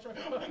 As a lot of Democrats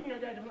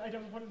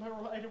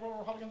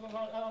Republicans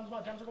on the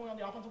spot. Democrats are going on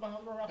the offensive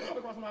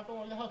across the map.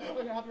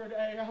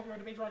 Healthier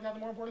debates right now. The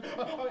more important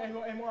and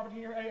more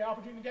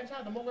opportunity Dems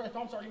have. The Mueller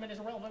Trump's argument is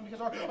irrelevant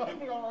because our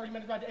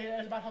argument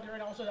is about healthier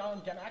and also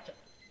Dem action.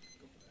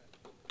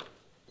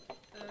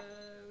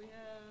 We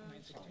have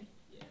 916.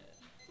 yeah.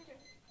 Okay.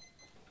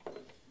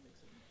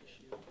 Makes it an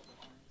issue.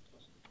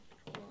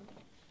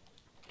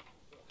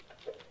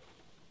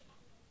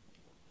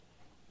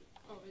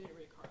 Oh, they didn't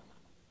read a card on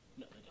that.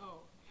 No, they don't.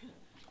 Oh.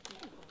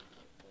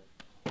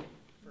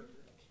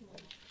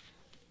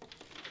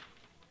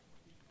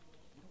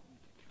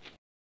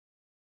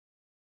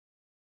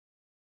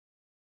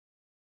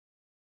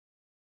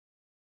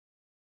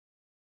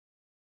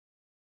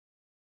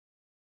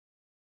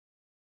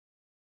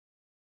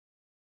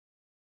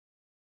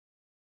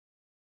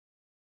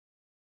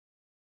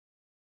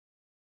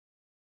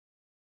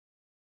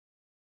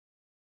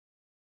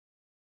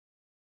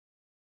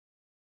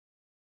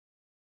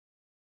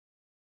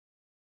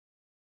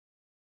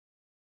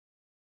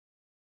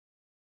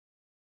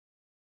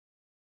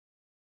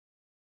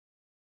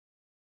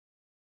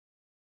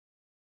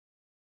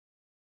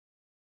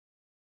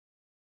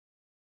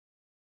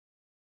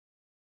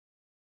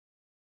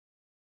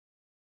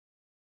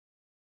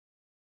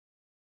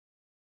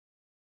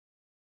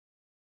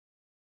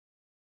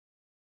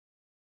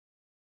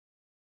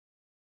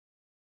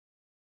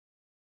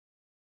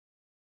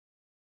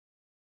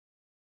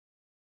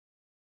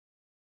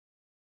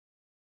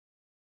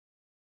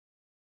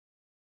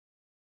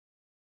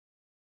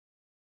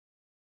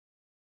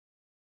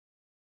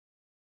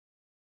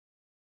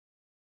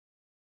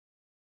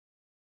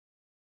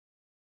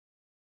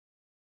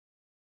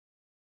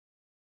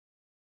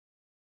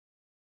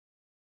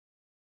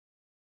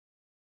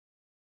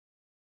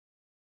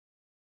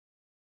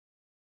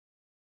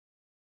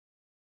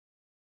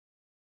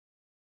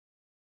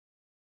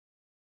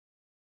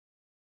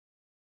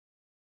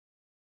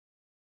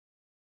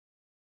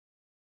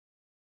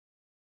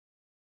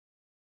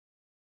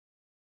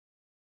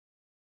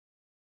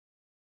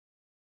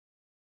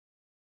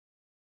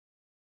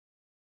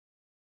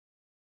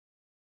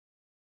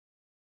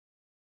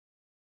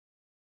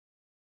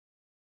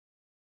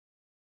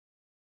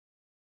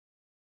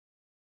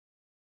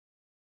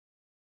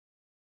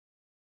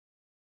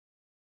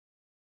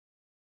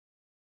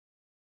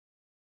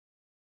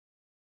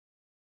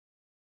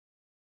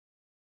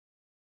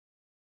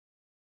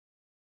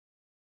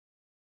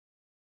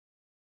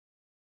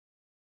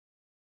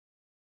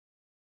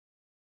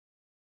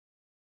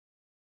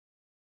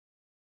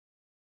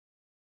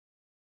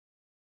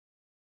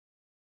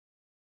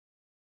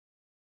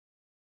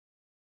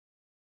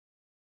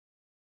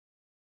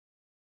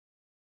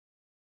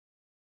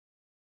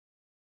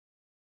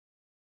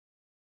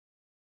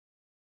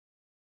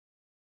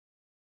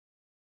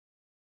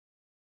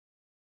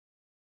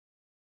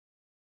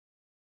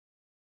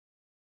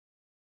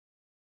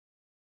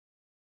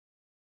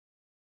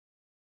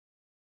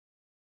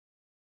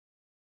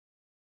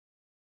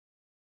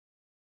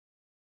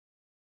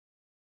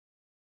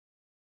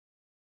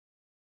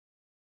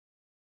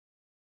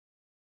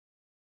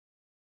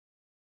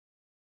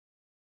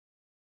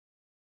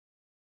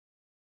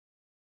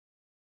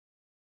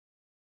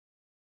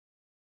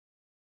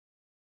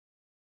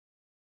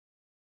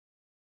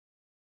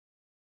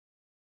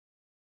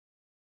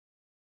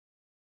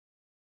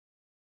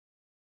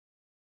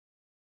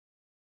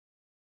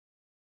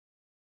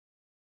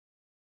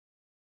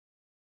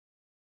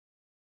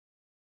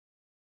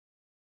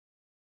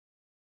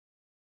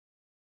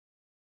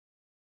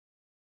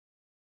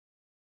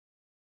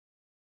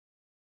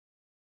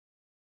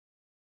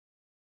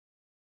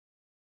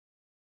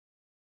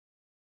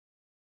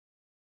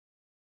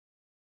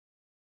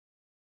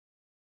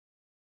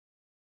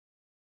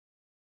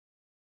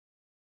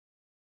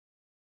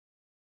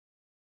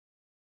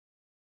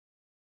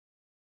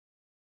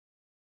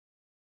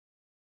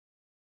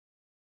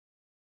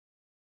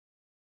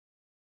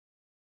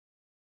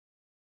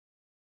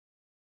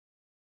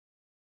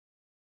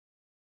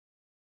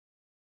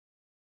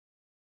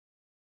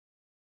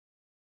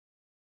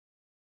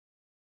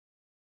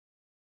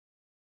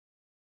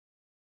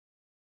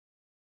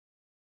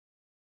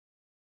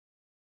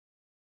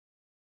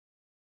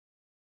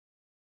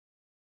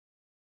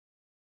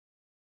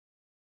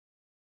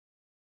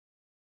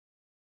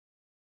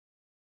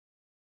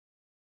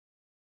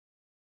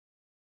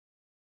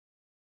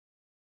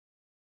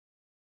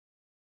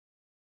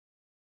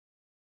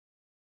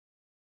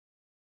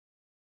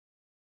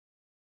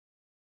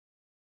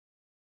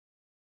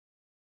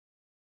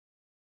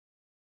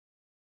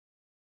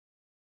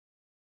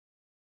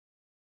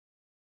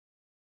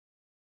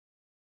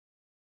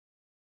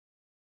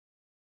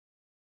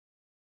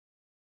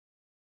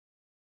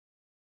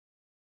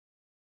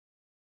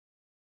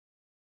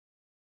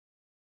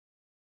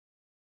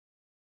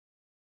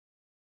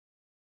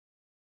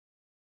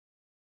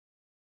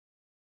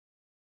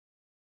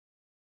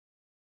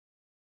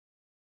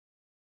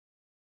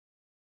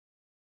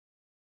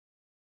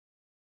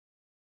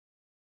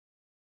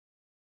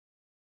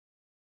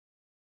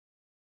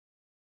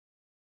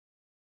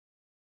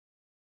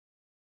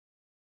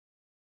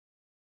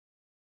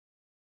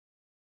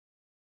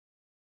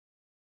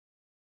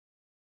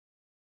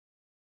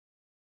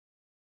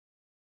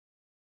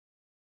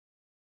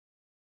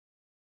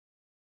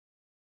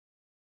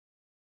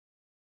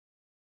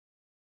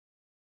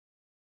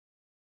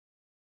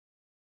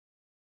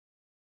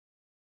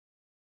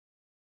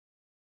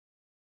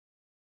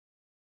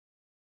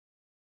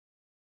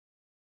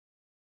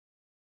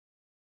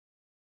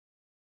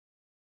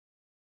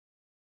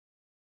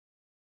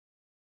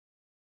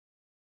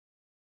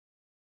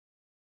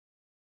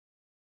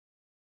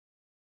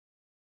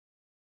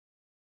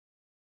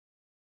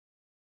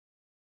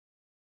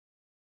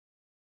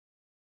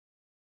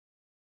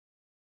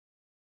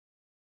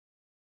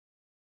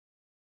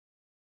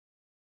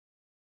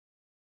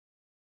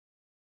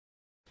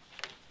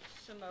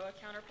 Samoa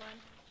counterplan.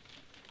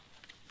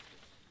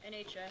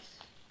 NHS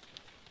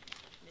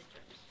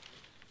midterms.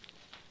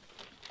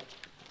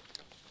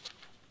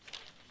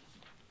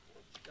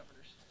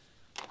 Governors.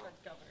 Or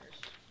governors.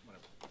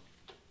 Whatever.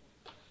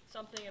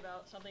 Something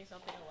about something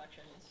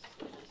elections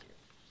this year.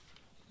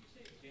 You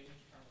say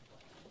advantage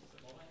counterplan.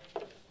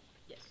 Samoa?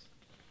 Yes.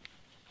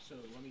 So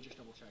let me just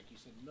double check. You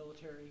said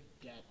military,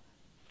 debt,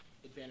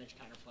 advantage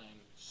counterplan,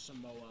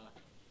 Samoa,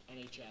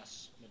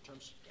 NHS,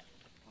 midterms? Yeah.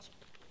 Awesome.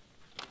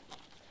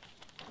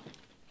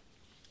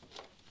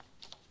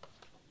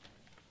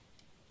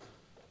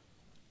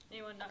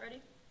 Anyone not ready?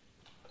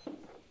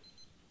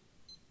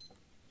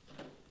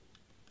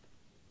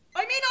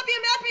 I may not be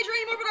a math major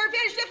anymore, but our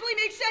advantage definitely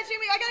makes sense to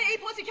me. I got an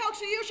A+ in calc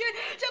solution.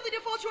 Definitely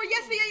defaults to our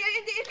yes, the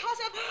cost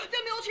of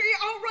the military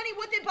outrunning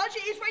what the budget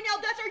is right now.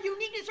 That's our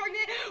uniqueness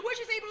argument, which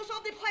is able to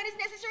solve the plan is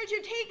necessary to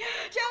take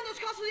down those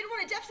costs so they don't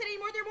run a deficit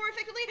anymore. They're more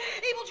effectively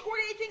able to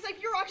coordinate things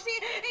like bureaucracy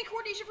and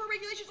coordination for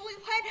regulations.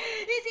 Only the plan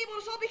is able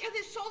to solve because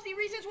it solves the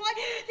reasons why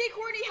they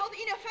coordinate health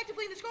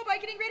ineffectively in the scope by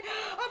getting rid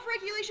of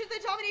regulations.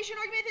 The domination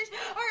argument is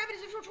our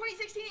evidence from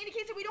 2016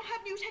 indicates that we don't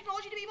have new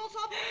technology to be able to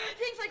solve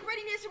things like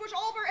readiness, in which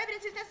all of our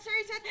evidence is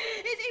necessary, says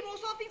is able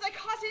to solve things like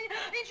cost and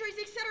injuries,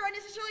 etc.,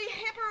 unnecessarily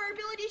hamper our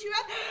ability to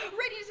have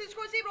readiness and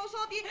score is able to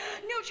solve the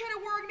no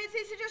China war arguments.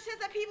 It just says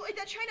that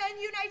China and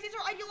the United States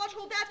are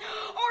ideological. That's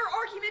our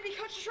argument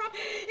because China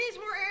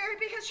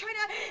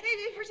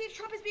perceives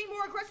Trump as being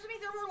more aggressive, means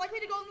they're more likely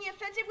to go in the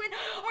offensive when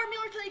our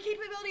military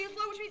capability is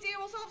low, which means they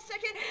will solve.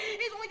 Second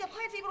is only the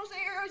plan's able to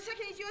say, or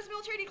second is U.S.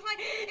 military decline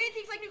in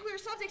things like nuclear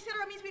subs,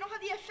 etc., means we don't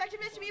have the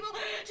effectiveness to be able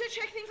to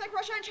check things like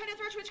Russia and China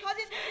threats, which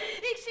causes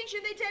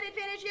extinction. The debt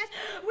advantage, yes,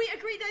 we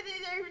agree that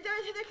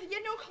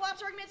no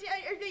collapse arguments,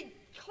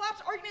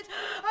 collapse arguments,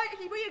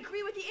 we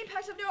agree with the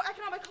impacts of no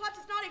economic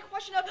collapse. It's not a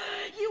question of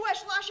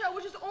U.S. lash out,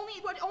 which is only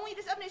what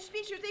this evidence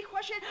speaks to. It's a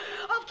question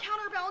of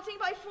counterbalancing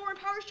by foreign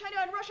powers.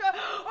 China and Russia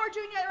are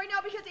doing that right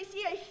now because they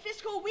see a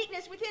fiscal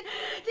weakness within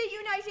the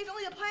United States.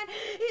 Only the plan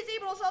is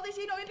able to solve. They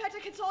see no impact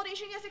of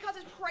consolidation. Yes, it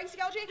causes price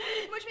gouging,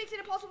 which makes it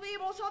impossible to be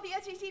able to solve. The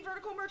SEC,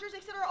 vertical mergers,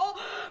 etc., all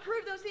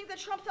prove those things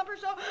that Trump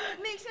thumpers don't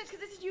make sense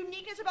because this is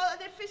uniqueness about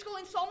the fiscal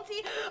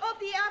insolvency of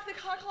the app. The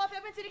Clough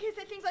evidence indicates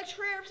that things like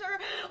tariffs are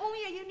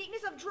only a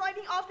uniqueness of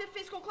driving off the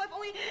fiscal cliff.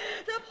 Only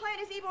the plan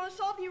is able to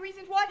solve the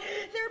reasons why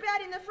they're bad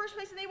in the first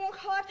place and they won't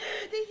collapse.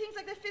 The things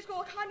like the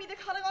fiscal economy, the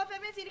cutting off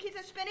evidence indicates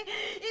that spending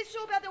is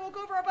so bad that we'll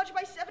go over our budget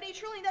by 70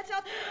 trillion. That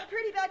sounds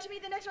pretty bad to me.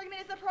 The next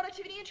argument is the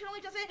productivity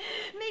internally doesn't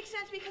make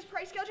sense because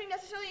price gouging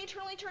necessarily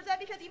internally turns out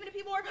because even if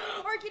people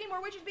are getting more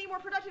wages, being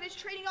more productive, it's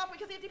trading off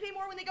because they have to pay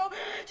more when they go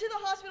to the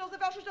hospitals.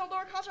 The vouchers don't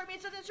lower cost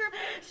arguments doesn't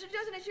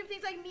assume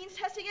things like means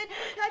testing and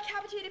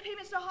capitated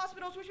payments to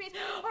hospitals, which means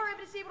our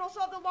evidence is able to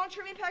solve the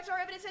long-term impacts.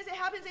 Our evidence says it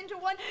happens into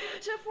 1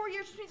 to 4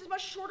 years, which means it's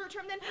much shorter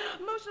term than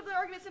most of the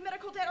arguments. The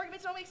medical debt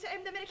arguments don't make sense.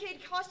 The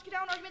Medicaid cost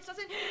down arguments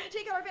doesn't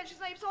take out our advantage.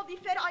 It's not solve the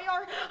Fed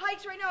IR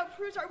hikes right now. It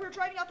proves we're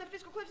driving out the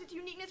fiscal cliffs. It's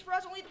uniqueness for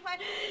us. Only the plan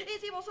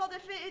is able to solve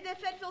the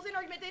Fed fills in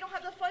argument. They don't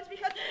have the funds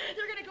because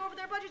they're going to go over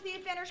their budgets. The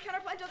advantage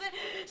counterplan doesn't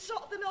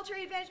solve the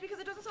military advantage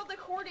because it doesn't solve the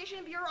coordination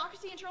and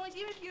bureaucracy internally.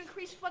 Even if you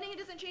increase funding, it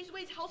doesn't change the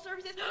ways health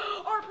services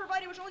are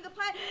provided, which only the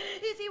plan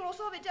is able to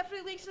solve. It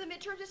definitely links to the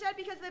midterms. It's sad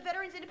because the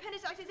Veterans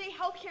Independence Act is a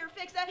healthcare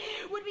fix that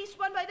would be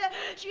spun by the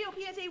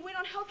GOP as a win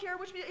on healthcare,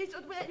 which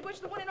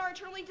the one in our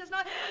internal link does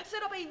not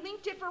set up a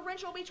link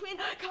differential between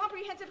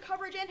comprehensive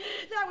coverage and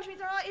that, which means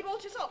they're not able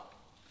to solve.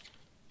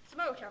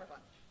 Samoa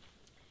counterplan.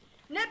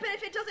 Net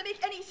benefit doesn't make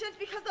any sense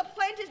because the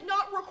plan does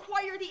not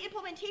require the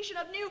implementation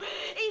of new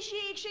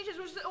ACA exchanges,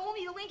 which is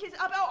only the link is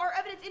about. Our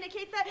evidence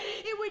indicates that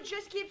it would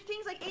just give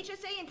things like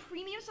HSA and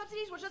premium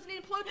subsidies, which doesn't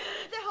implode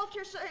the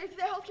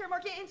healthcare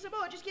market in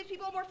Samoa. It just gives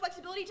people more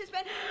flexibility to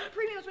spend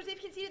premiums, which they've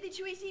conceded the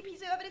 2AC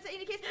piece of evidence that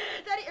indicates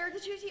that, or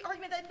the 2AC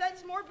argument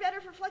that's more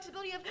better for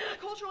flexibility of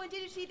cultural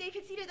indigency. They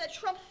conceded that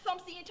Trump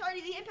thumps the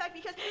entirety of the impact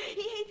because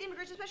he hates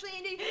immigrants, especially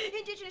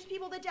indigenous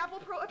people. The DAPL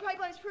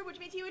pipeline is proved, which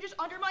means he would just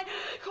undermine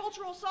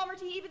cultural sovereignty.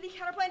 Even the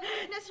counterplan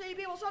necessarily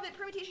be able to solve it.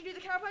 Permutation to the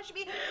counterplan should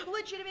be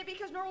legitimate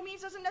because normal means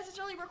doesn't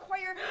necessarily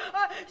require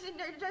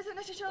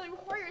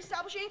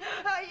establishing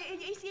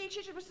ACA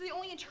exchanges, which is the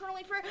only internal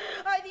link for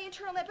the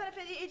internal net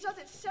benefit. It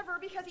doesn't sever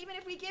because even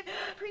if we give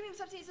premium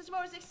subsidies to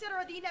Samoans,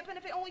 etc., the net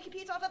benefit only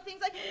competes off of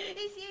things like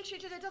ACA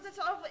exchanges. It doesn't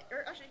solve,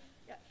 or actually,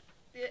 yeah,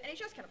 the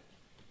NHS counterplan.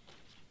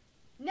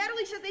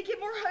 Natalie says they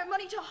give more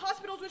money to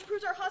hospitals, which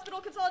proves our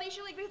hospital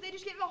consolidation link because they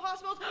just give the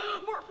hospitals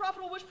more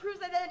profitable, which proves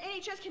that the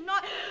NHS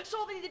cannot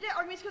solve any of the debt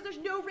arguments because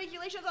there's no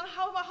regulations on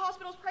how the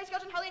hospitals price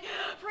gouge and how they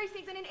price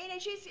things in an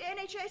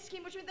NHS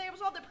scheme, which means they will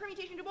solve the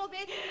permutation to both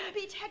may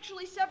be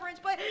textually severance,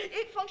 but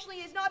it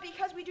functionally is not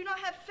because we do not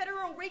have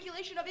federal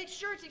regulation of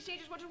insurance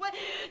exchanges, which is what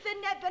the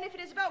net benefit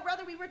is about.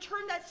 Rather, we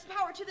return that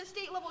power to the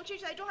state level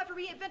exchanges. I don't have to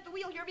reinvent the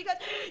wheel here because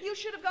you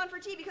should have gone for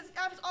T because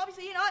it's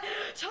obviously not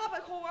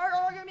topical. Our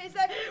argument is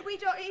that we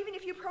don't. Even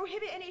if you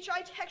prohibit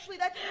NHI textually,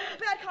 that's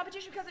bad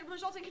competition because it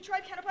results in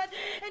contrived counterplans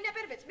and net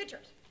benefits.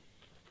 Midterms.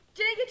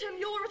 Didn't get to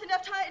Mueller with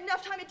enough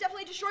time, it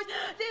definitely destroys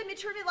the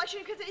midterm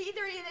election because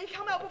either they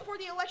come out before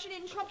the election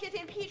and Trump gets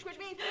impeached, which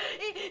means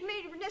it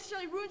may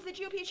necessarily ruins the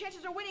GOP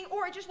chances of winning,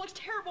 or it just looks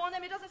terrible on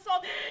them. It doesn't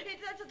solve it.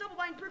 That's a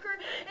double-blind Brooker.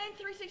 And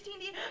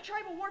 316, the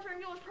tribal warfare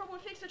Mueller's probe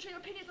will fix the chain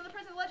of opinions on the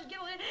president alleged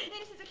guilt and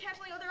innocence of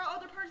canceling other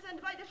partisan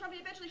divide that Trump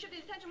eventually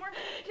shifted his attention more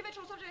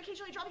conventional subject,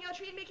 occasionally dropping out a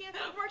tree and making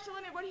marks to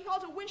limit what he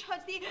calls a winch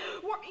hunts. The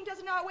warming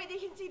does not wait.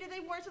 They conceded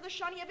they warrants of the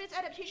shunning of its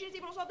adaptation is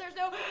able to solve. There's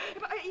no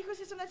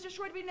ecosystem that's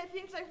destroyed between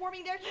things like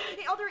warming there.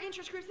 The other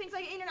interest groups, things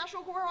like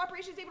international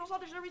cooperation is able to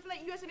solve. There's no reason that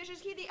U.S.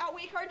 emissions key. The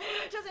outweigh card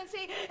doesn't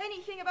say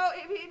anything about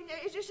it.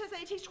 It just says that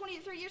it takes 20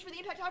 to 30 years for the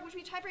impact to have, which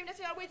means time frame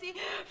necessarily outweighs the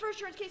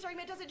first turns case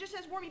argument. Doesn't just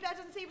says warming bad.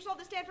 Doesn't say resolve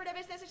the Stanford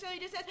evidence necessarily.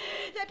 Just says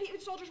that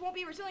soldiers won't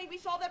be resilient. We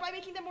solve that by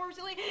making them more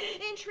resilient.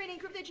 In training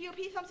group, the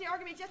GOP thumps the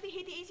arguments. Yes, they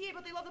hate the ACA,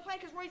 but they love the plan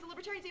because Roy's a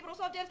libertarian. Is able to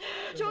solve Dems.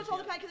 Don't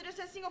solve the plan because it just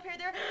says single pair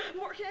there.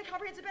 More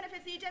comprehensive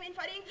benefits. The Dem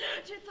infighting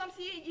to thumps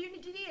the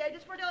unity.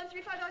 This $4 and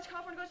 $3.5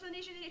 California goes to the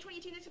nation in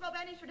 2018. This about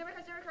bad news for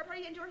Democrats. Democrat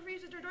Party and George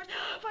refuses to endorse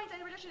finds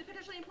and reduction is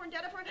potentially important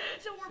data for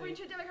so we're bringing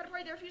to the Democratic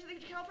Party. They refuse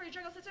the California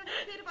jungle system.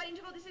 They're dividing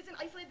to vote. This isn't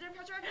isolated. The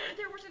Democrats are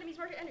their worst enemies,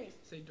 market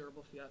enemies. Say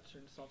durable fiat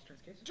solves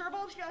turns case.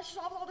 Durable fiat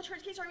solve all the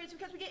turns case arguments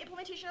because we get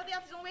implementation of the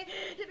apps. The only way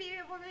to be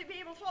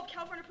able to solve.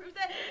 California proves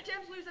that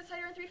Dems lose that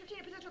cider in 315.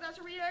 A potential that's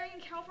a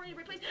re-airing California to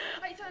replace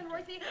Ice and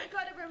Royce. The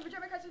God of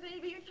Democrats are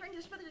threatening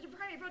to split the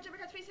primary vote.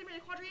 Democrats face similar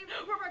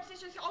quadrilateral or market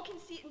districts all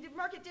concede. The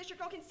market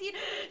district all concede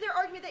their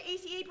argument that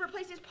ACA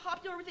replaces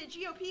popular with the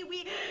GOP.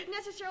 We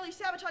necessarily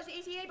sabotage the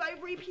ACA by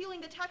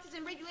repealing the taxes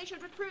and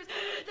regulations, which proves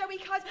that we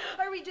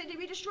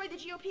destroyed the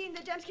GOP and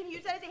the Dems can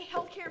use that as a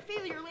healthcare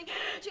failure link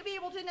to be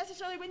able to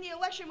necessarily win the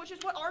election, which is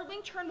what our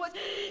link turn was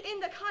in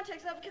the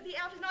context of because the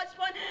app is not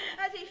spun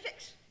as a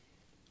fix.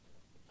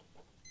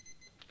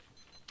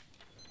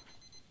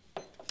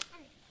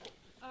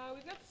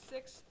 We've got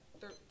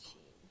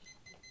 613.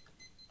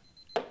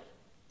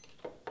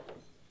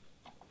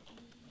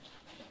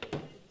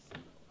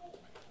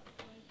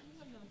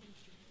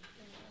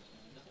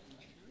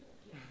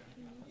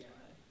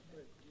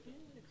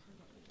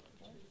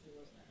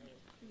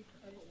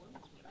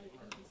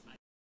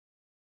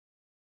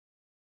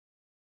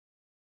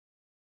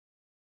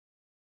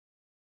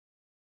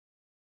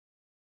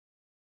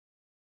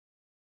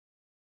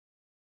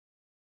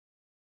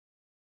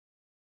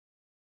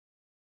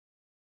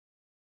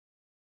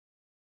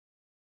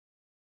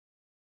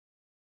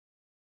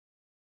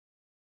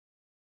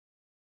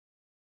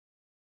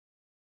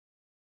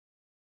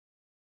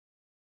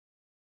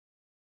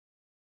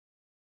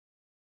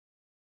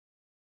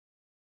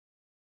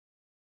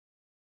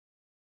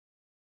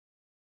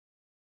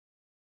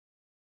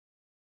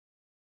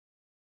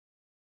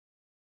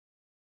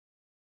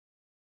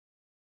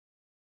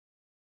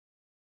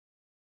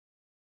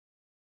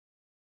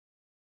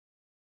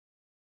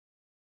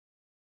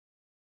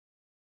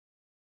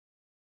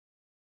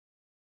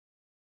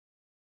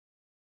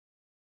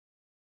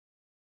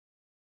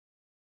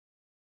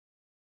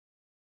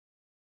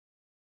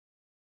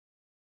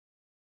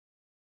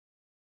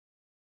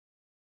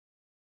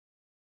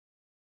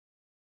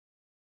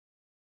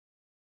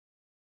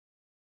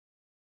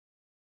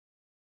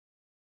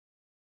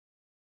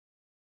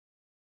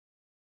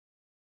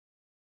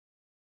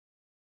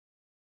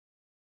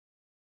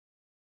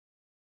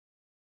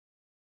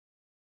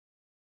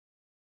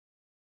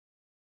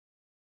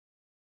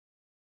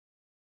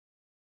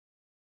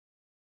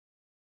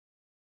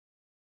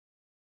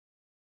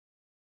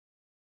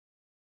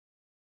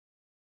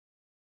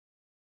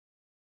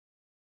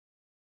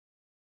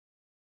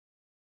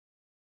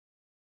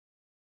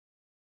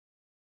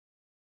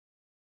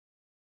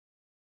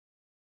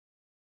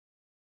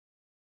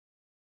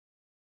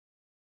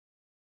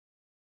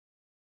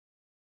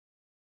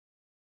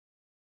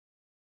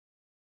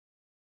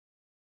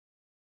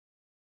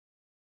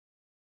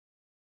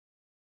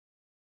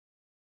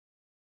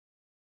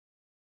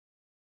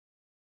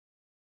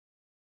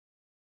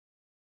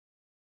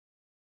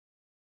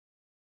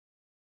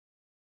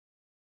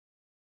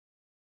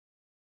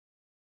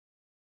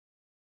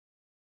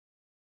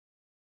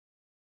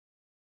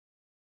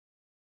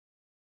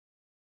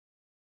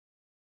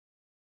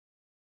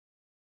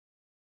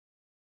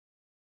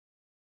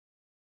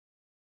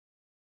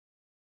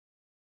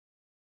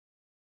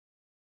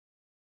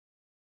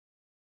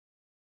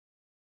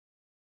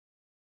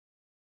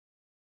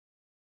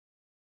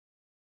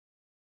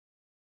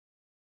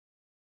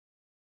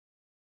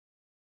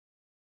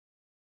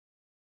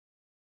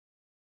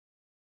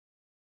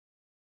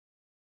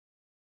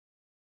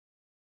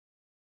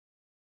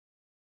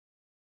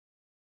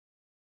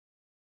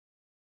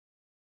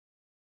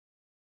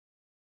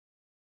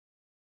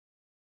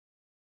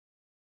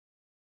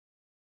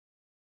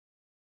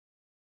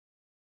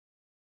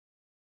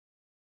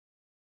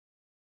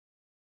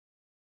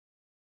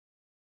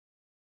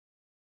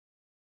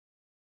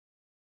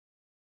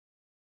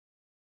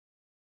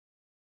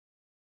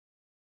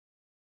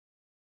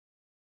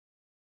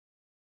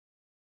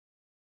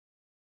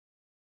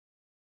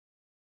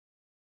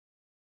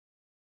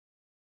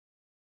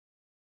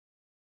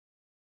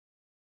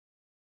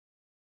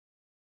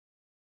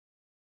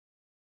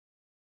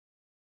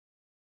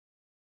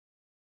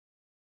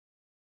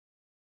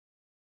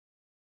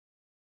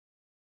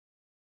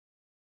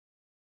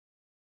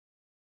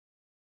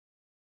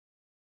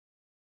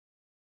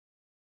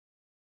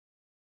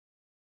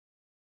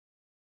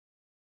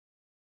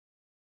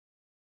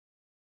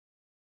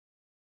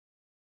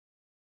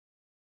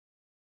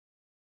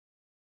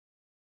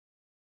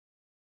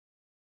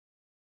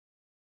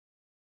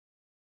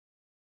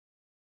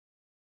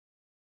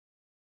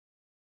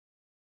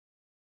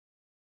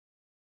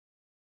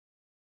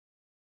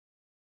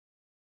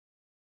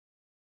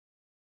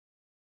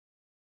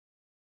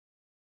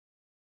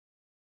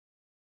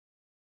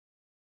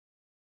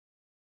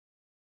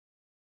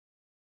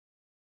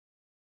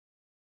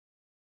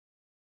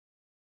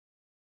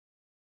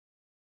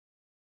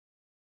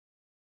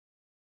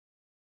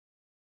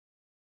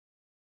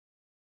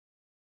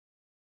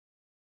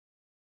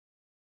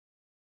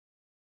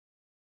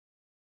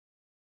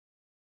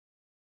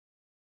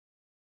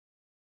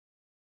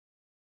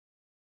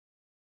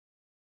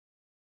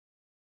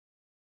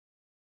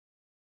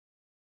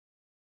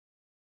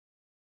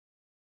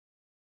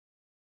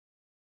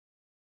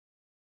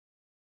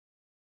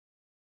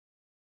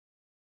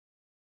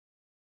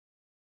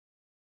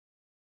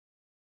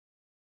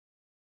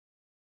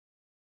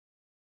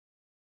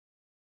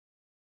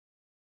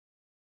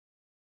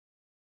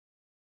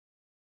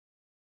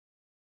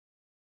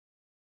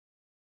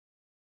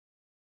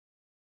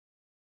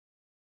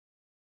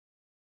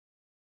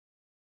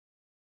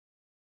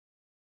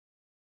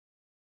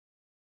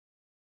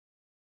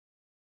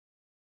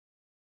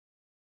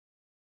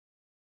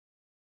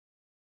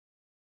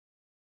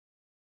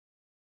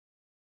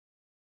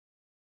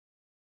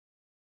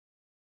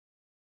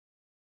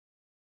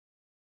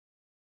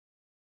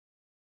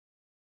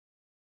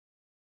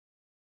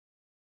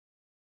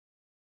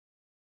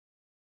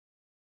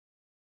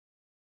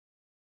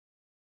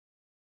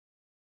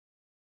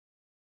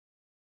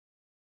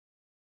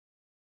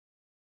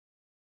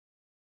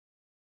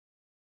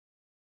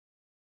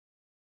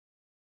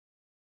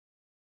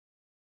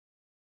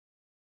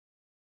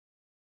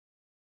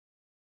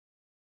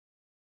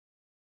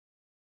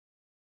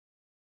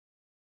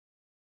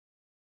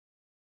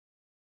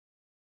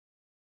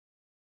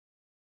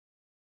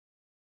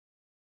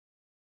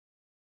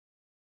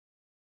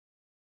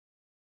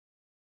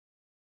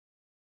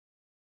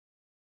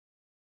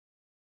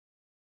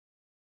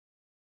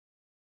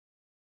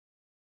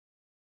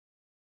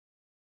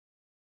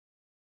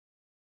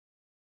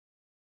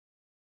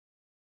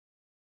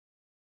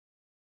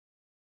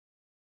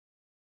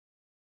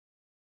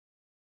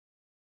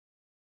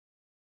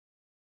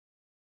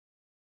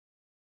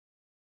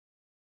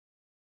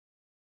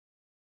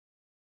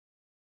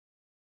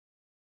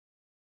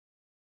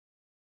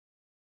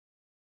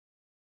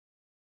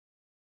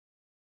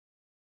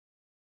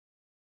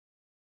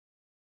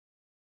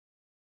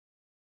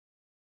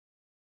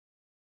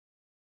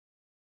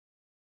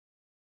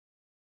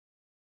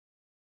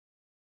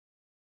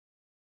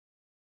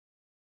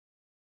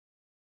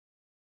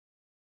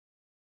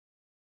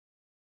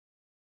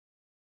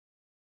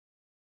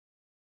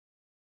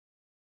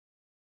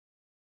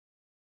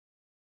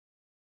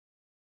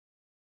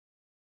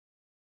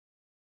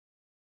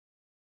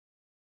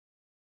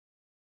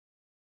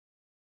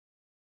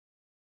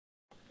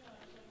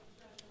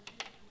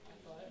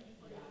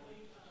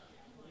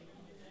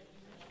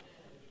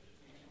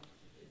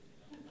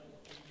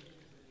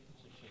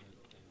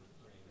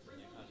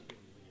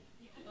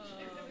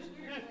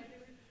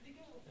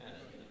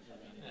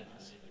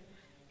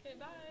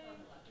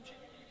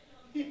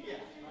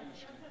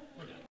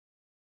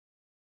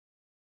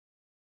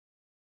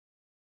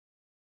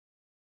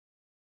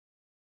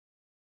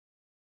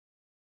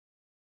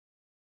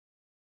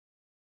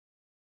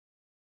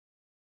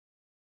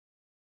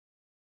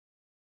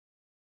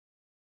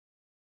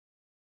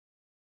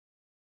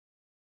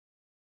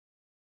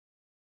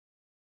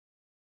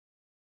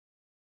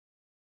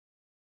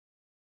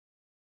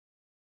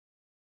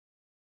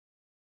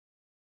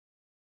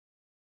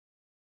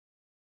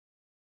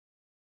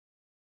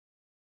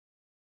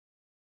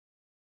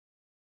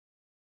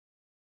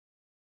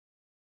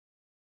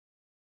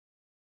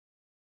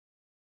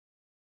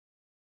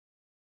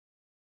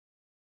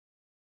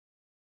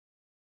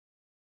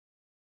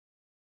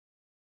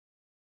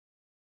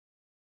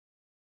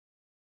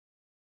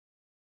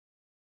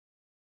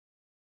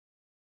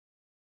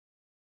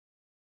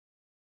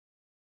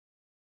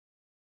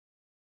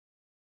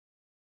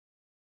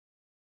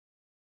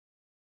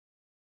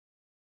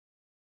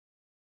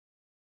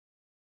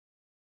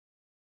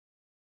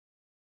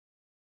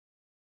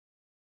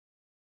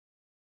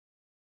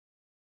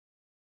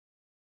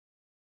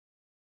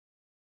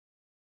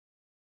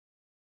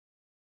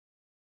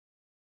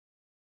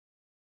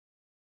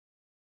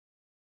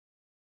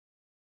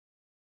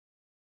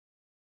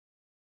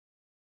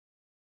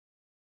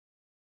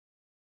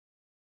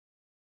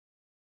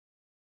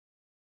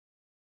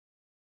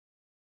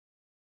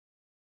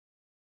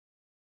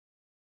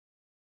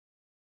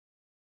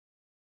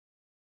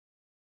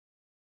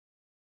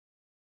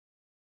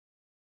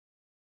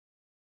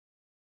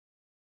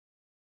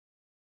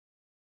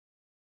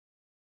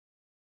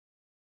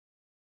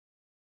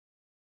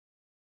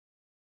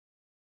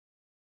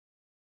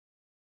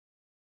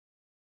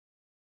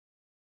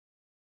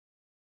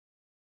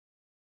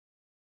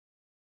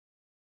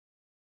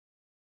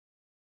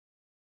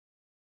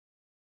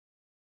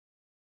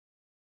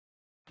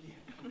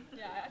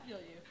 Yeah, I feel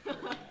you.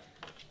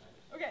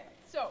 Okay,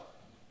 so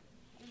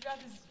we've got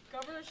this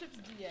governorship's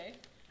DA,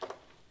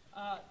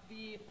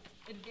 the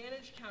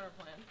advantage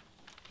counterplan,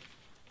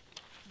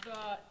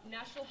 the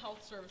National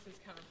Health Services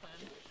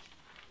counterplan,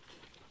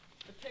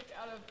 the pick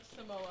out of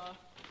Samoa,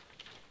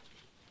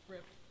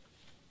 RIP,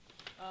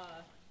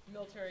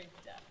 military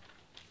debt.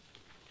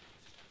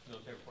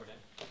 Military for debt?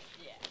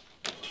 Yeah.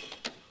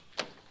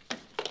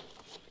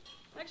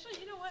 Actually,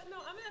 you know what? No,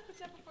 I'm gonna put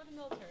that before the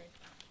military.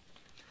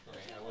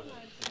 Okay, I wasn't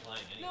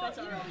implying anything. No,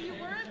 you know, you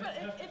weren't, but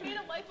it made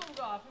a light bulb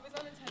go off. It was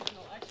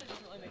unintentional. Actually, it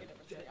doesn't really make a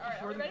difference to me. All right,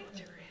 are we ready?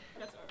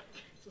 That's all right.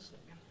 It's a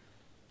slogan.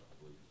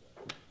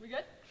 We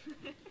good?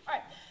 All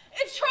right.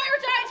 It's try or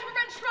die to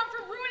prevent Trump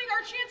from ruining our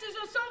chances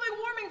of solely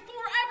warming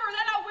forever.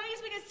 That outweighs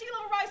because sea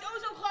level rise,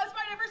 ozone clouds,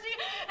 biodiversity,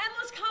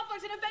 endless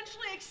conflict, and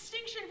eventually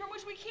extinction from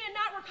which we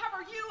cannot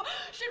recover. You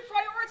should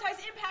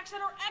prioritize impacts that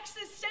are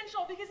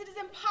existential because it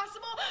is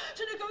impossible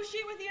to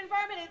negotiate with the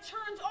environment. It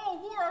turns all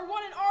war or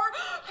one in our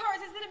cards,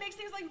 is that it makes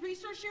things like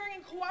resource sharing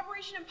and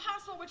cooperation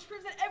impossible, which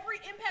proves that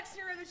every impact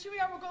scenario the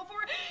 2ER will go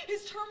for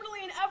is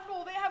terminally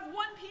inevitable. They have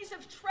one piece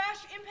of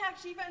trash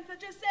impact defense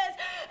that just says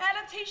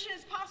adaptation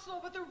is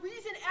possible, but the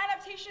reason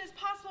adaptation is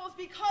possible is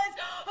because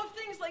of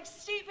things like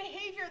state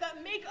behavior that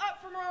make up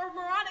for our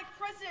moronic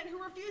president who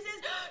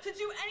refuses to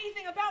do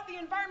anything about the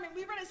environment.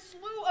 We've read a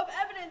slew of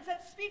evidence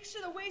that speaks to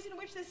the ways in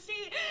which the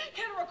state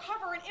can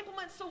recover and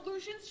implement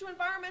solutions to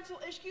environmental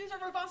issues.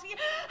 Our Ravansky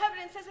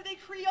evidence says that they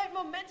create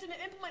momentum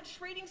and implement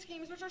trading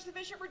schemes which are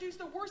sufficient to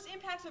reduce the worst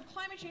impacts of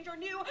climate change. Our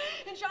new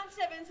and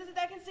Johnson evidence says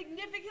that can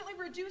significantly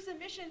reduce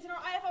emissions. And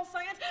our IFL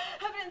science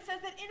evidence says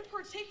that in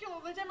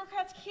particular the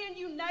Democrats can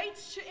unite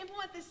to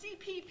implement the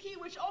CPP,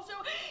 which also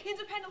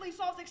independently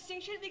solves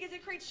extinction because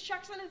it creates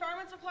checks on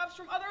environmental collapse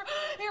from other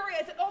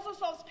areas. It also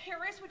solves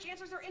Paris, which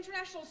answers our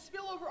international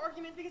spillover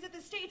argument because if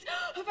the states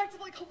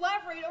effectively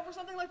collaborate over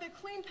something like the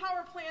Clean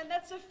Power Plan,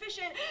 that's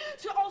sufficient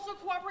to also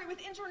cooperate with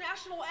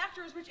international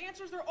actors, which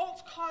answers their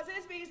alt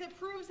causes because it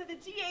proves that the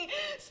DA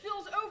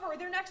spills over.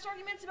 Their next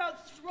arguments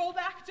about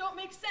throwback don't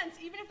make sense.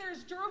 Even if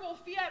there's durable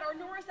fiat, our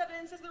Norris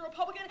evidence says the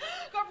Republican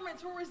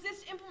governments will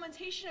resist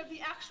implementation of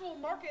the actual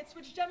markets,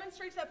 which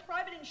demonstrates that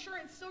private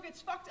insurance still gets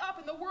fucked up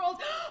in the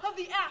world of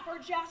the app. Our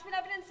Jasmine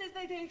evidence says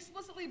that they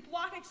explicitly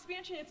block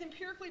expansion. It's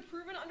empirically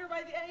proven under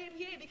by the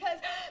NDT because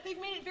they've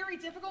made it very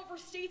difficult for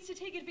states to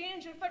take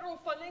advantage of federal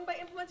funding by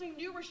implementing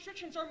new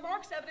restrictions. Our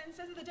Marx evidence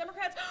says that the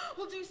Democrats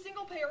will do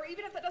single payer,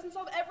 even if that doesn't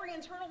solve every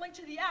internal link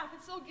to the app.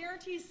 It still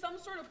guarantees some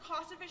sort of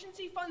cost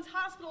efficiency, funds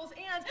hospitals,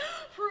 and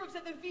proves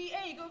that the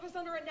VA goes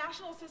under a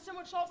national system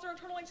which solves their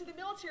internal link to the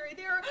military.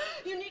 Their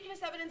uniqueness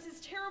evidence is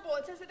terrible.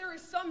 It says that there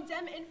is some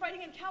Dem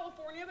infighting in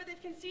California, but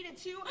they've conceded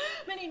too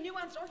many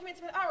nuanced arguments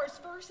about ours.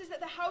 First is that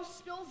the House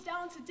spills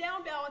down to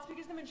down balance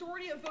because the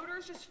majority of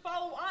voters just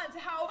follow on to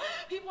how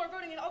people are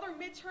voting in other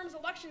midterms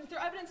elections. Their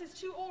evidence is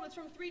too old. It's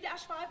from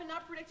 3-5 and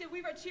not predicted.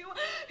 We've read two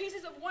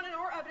pieces of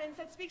 1NR evidence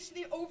that speaks to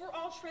the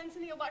overall trends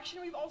in the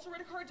election. We've also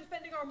read a card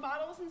defending our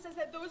models and says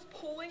that those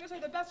pollings are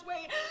the best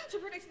way to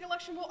predict the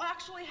election will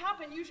actually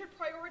happen. You should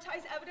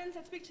prioritize evidence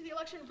that speak to the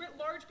election writ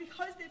large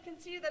because they've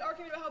conceded that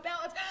argument about how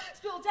ballots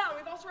spill down.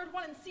 We've also read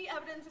 1C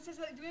evidence that says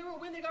that they will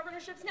win the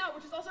governorships now,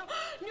 which is also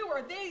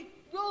newer.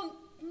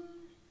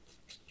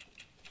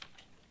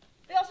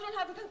 They also don't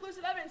have the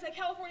conclusive evidence that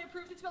California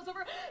proves it spills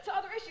over to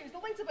other issues. The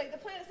link debate,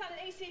 the plan is not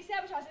an ACA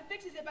sabotage. It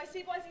fixes it by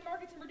stabilizing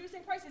markets and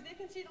reducing prices. They've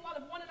conceded a lot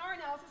of 1NR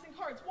analysis in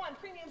cards. One,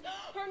 premiums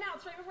are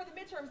announced right before the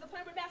midterms. The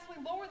plan would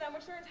massively lower them,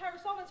 which their entire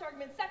solvency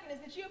argument. Second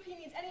is the GOP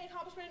needs any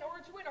accomplishment in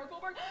order to win. Our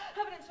Goldberg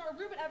evidence and our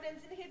Rubin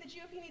evidence indicate the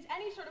GOP needs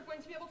any sort of win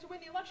to be able to win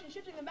the election.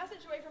 Shifting the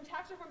message away from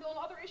tax reform bill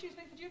and other issues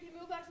makes the GOP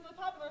move back to the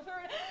popular.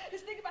 Third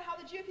is think about how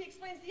the GOP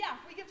explains the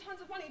act. We give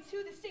tons of money to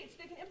the states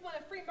so they can implement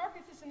a free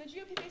market system. The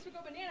GOP base would go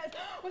bananas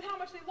with how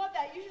much they love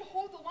that. You should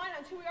hold the line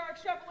on 2ER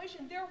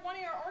extrapolation. Their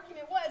 1ER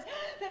argument was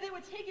that they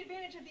would take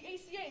advantage of the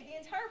ACA. The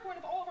entire point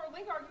of all of our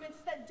link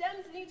arguments is that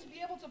Dems need to be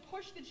able to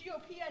push the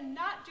GOP and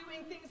not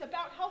doing things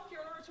about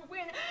healthcare in order to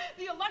win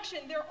the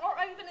election. There are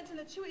evidence in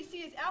the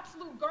 2EC is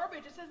absolute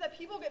garbage. It says that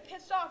people get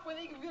pissed off when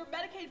their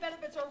Medicaid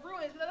benefits are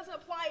ruined, but that doesn't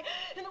apply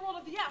in the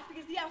world of the app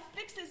because the app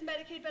fixes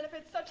Medicaid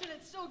benefits such that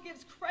it still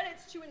gives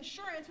credits to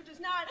insurance, which is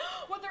not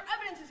what their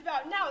evidence is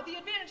about. Now, the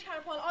advantage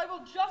counterplan, I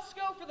will just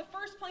go for the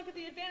first plank of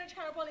the advantage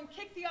counterplan and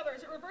kick the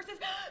others. It reverses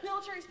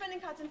military spending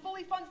cuts and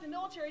fully funds the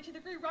military to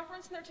the degree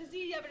referenced in their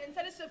Tazidi evidence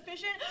that is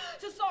sufficient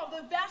to solve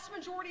the vast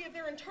majority of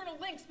their internal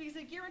links because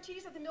it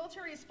guarantees that the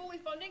military is fully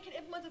funding, can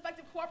implement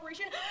effective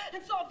cooperation, and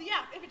solve the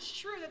app. If it's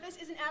true that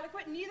this isn't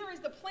adequate, neither is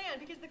the plan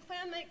because the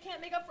plan can't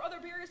make up for other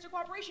barriers to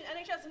cooperation.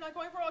 NHS, I'm not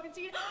going for it, I'll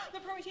concede.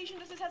 The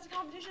permutation just has a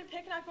competition.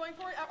 PIC, not going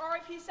for it.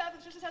 RIP South,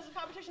 it just has a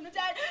competition. The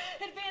debt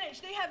advantage,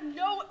 they have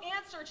no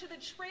answer to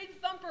the trade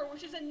thumper,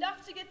 which is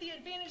enough to get the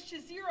advantage to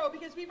zero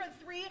because we've read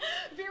three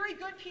very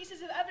good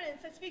pieces of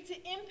evidence that speak to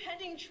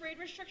impending trade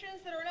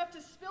restrictions that are enough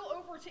to spill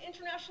over to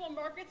international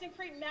markets and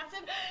create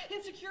massive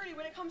insecurity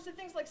when it comes to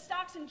things like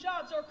stocks and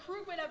jobs. Our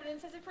Krugman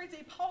evidence says it creates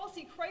a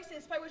policy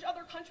crisis by which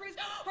other countries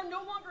are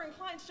no longer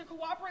inclined to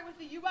cooperate with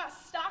the U.S.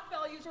 Stock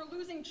value values or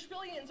losing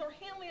trillions, or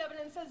Hanley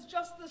evidence says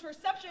just the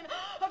reception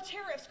of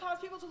tariffs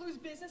cause people to lose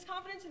business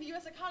confidence in the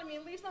U.S. economy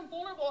and leaves them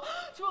vulnerable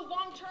to a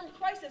long-term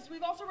crisis.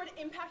 We've also read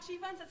impact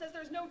defense that says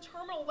there's no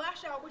terminal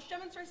lash out, which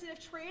demonstrates that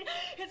if trade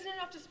isn't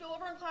enough to spill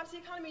over and collapse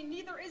the economy,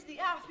 neither is the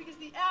AFT, because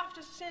the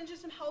AFT just changes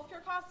some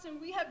healthcare costs,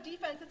 and we have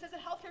defense that says that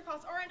healthcare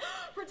costs aren't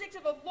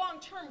predictive of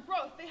long-term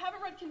growth. They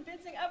haven't read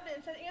convincing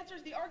evidence that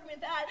answers the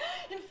argument that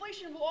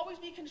inflation will always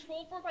be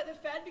controlled for by the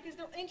Fed because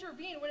they'll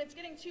intervene when it's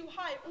getting too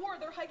high, or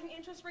they're hiking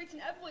interest rates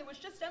inevitably, which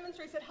just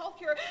demonstrates that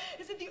healthcare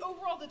isn't the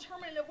overall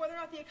determinant of whether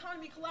or not the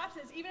economy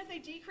collapses. Even if they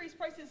decrease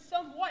prices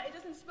somewhat, it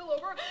doesn't spill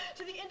over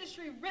to the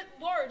industry writ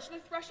large. The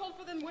threshold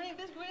for them winning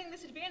this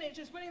advantage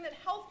is winning that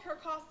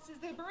healthcare costs is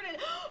the burden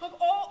of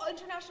all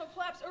international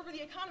collapse over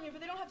the economy,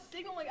 but they don't have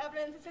signaling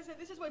evidence that says that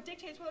this is what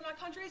dictates whether or not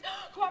countries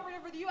cooperate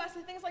over the U.S.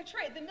 and things like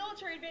trade. The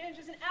military advantage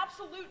is an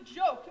absolute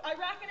joke.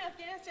 Iraq and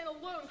Afghanistan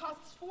alone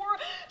costs $4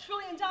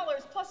 trillion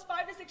plus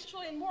 5 to 6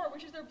 trillion more,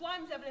 which is their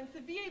blind evidence.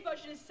 The VA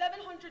budget is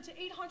 700 to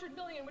 800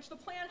 million, which the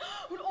plan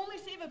would only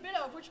save a bit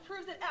of, which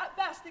proves that at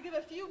best they give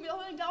a few $1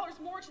 million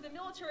more to the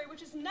military,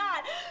 which is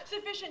not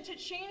sufficient to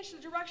change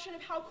the direction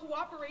of how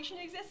cooperation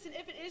exists. And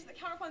if it is, the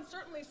counterfund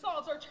certainly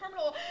solves. Our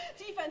terminal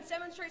defense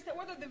demonstrates that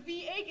whether the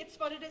VA gets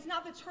funded is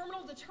not the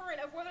terminal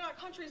deterrent of whether or not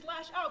countries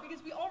lash out,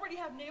 because we already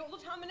have naval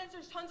dominance.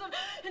 There's tons of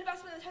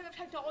investment in the type of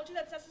technology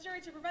that's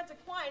necessary to prevent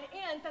decline,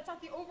 and that's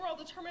not the overall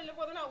determinant of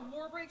whether or not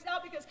war breaks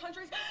out, because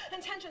countries'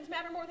 intentions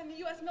matter more than the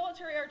U.S.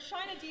 military. Our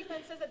China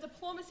defense says that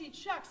diplomacy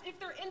checks. If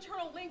their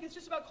internal link is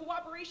just about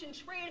cooperation,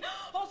 trade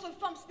also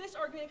thumps this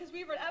argument because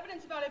we've read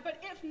evidence about it,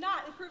 but if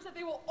not, it proves that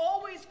they will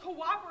always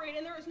cooperate,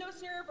 and there is no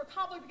scenario for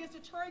conflict because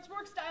deterrence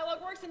works,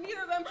 dialogue works, and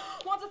neither of them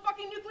wants a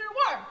fucking nuclear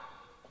war.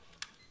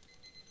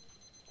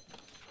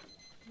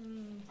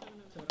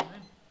 So do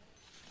I.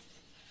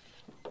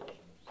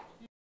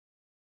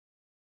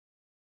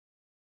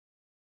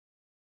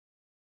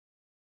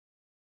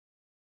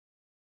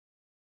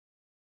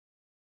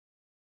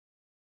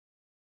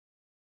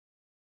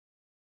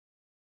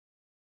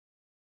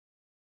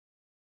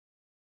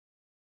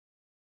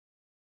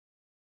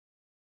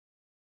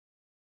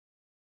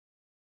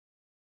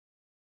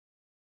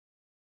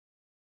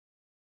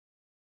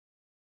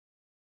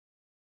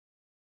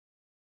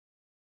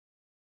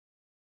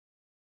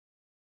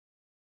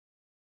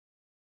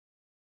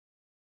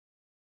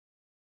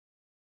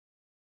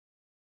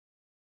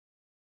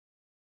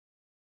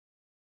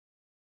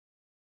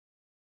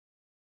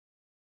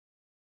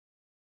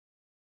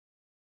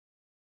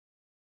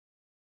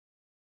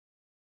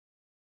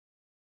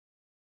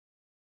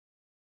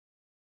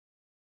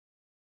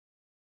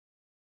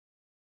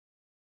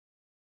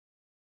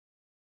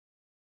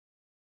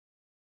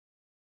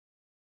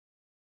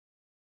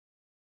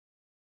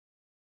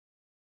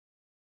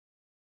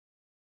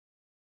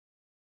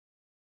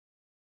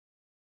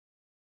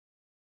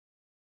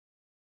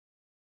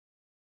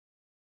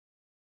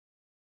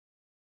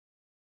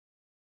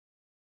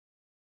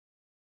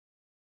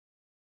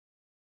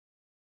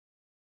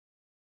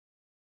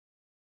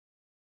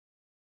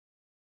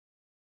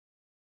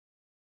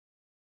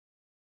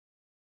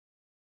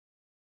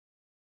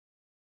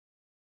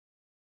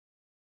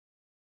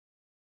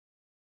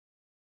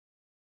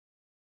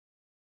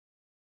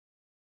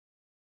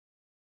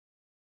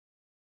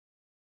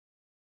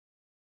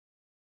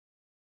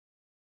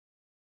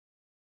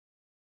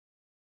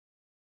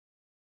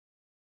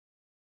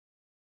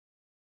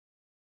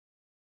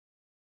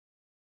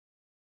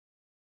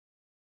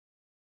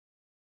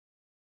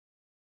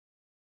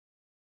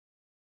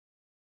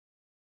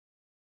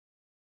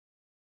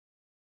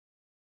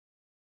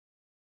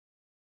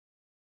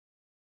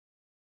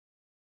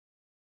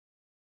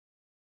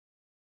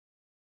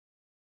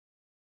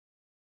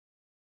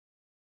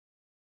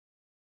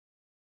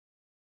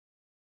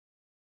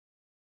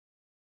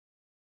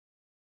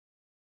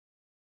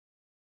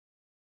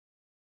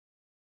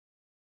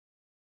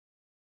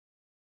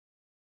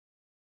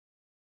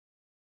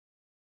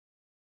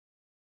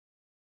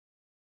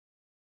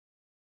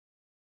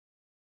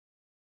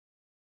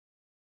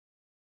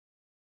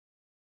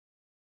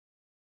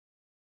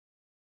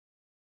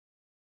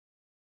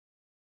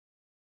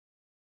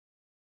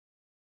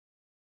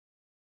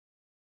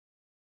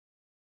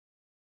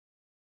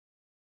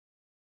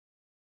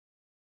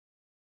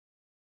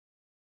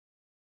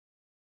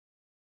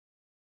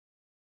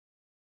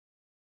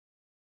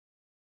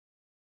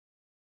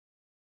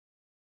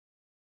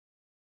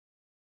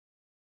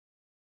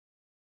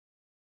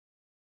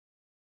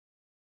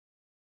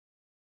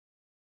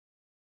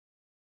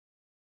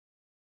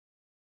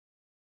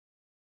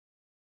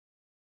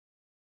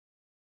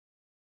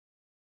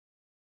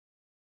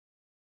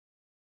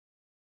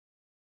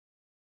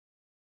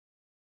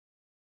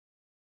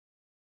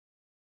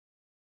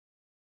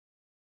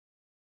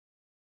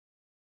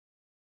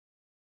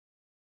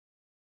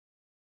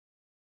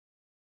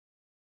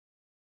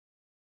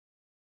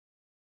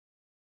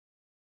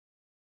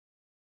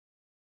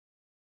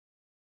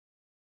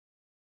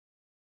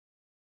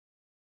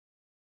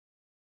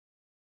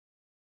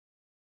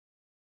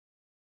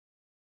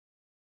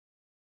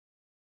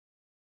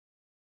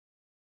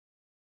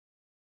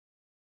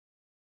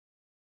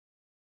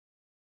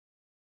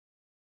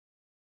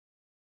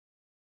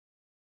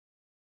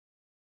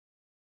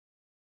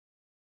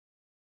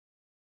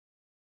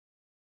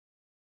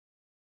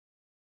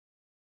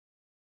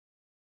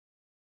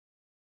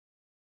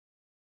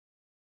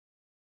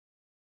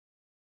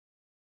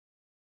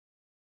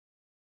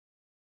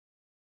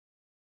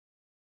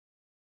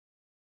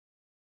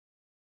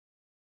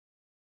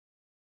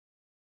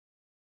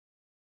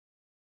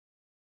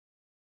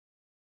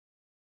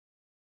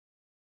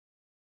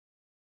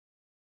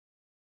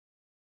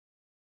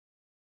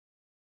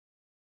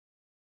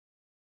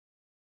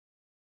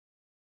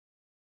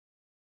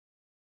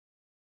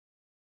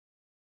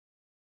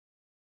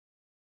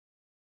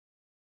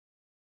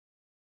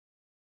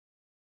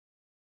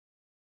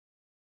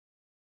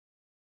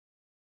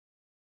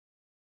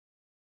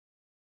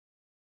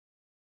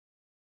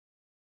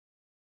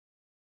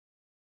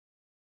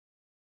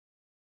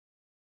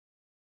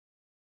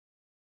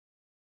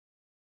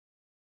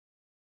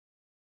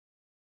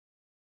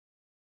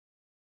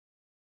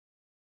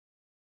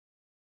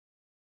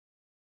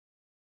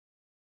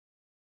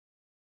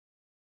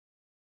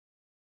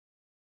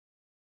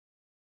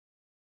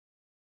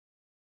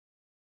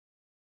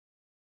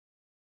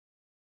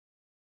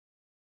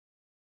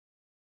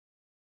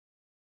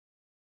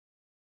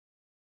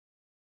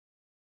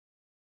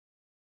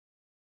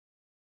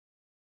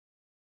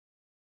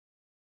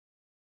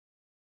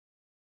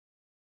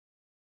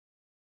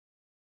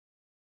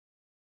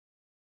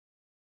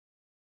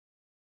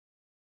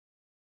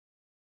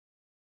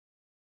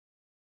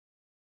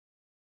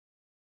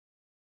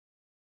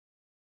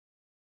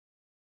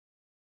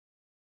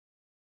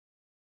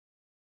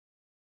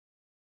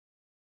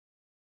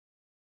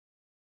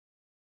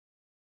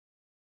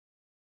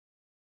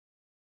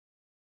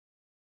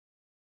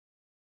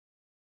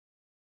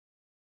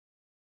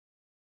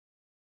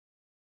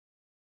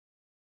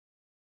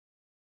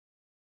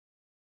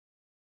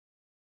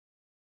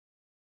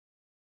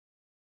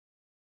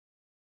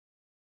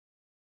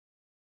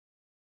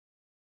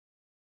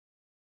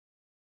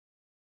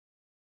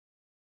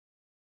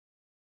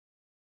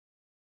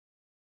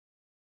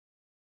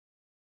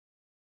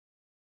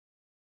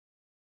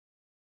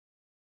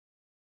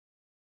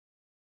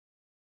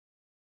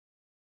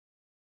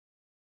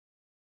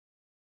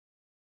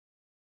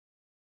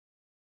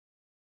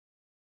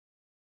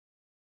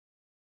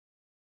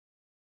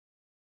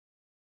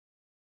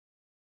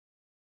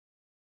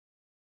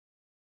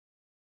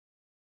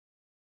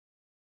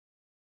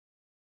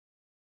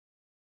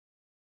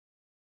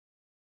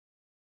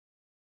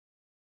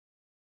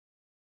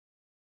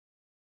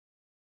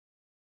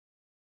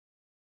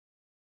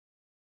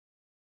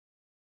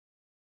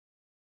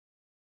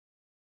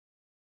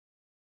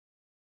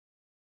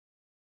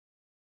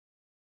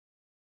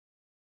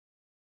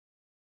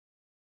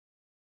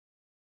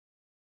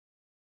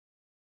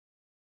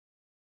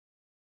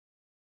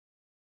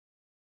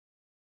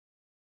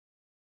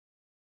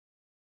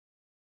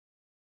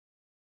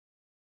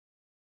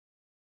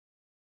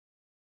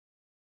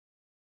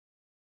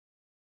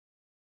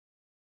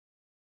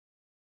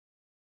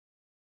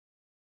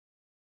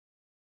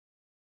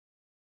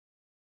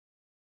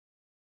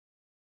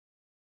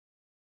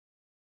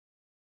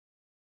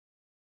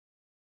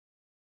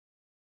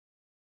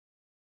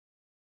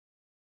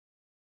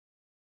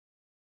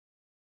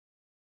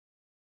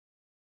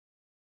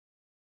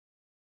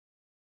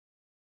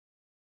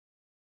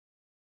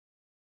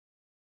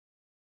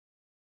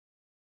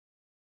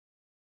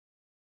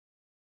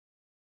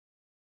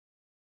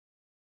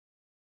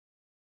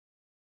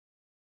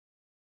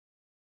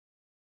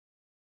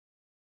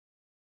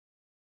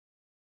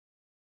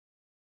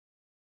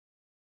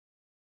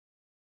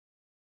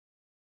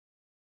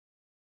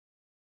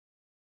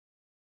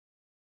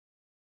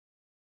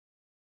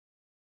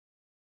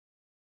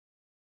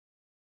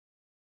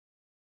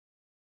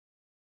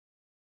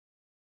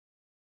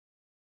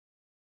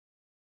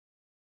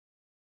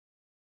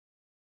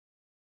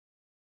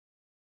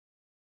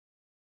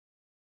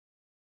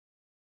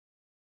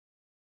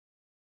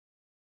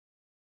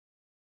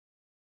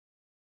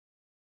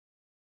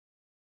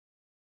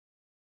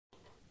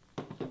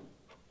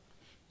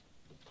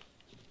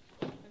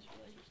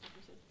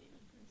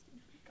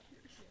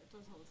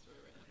 tell the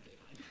story right now. Okay,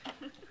 fine.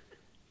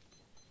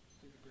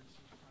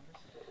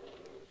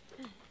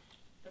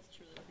 That's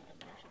truly what the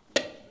government should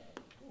do.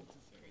 Oh, it's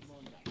a series.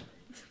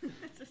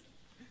 It's just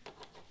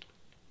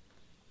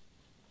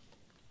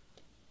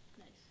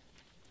Nice.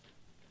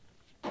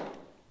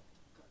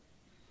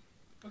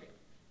 Okay.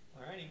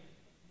 Alrighty.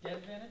 Dead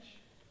advantage.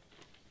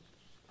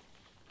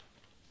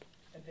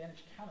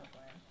 Advantage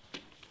counterplan.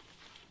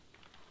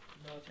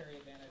 Military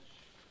advantage.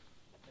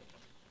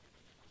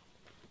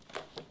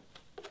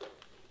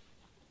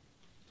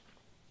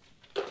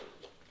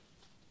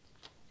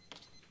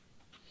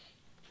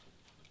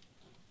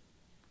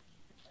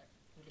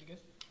 Everybody good?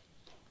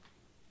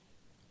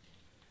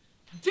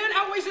 Dead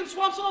outways and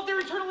swamps all of their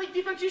internal leak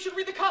defense. You should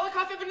read the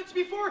Kotlikov evidence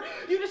before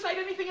you decide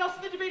anything else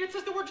in the debate. It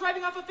says that we're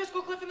driving off a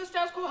fiscal cliff and the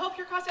status quo.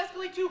 Healthcare costs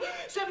escalate to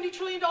 $70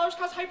 trillion,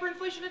 cause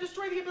hyperinflation, and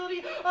destroy the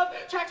ability of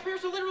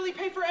taxpayers to literally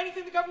pay for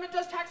anything the government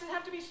does. Taxes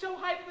have to be so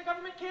high that the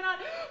government cannot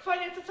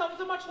finance itself.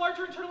 It's a much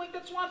larger internal leak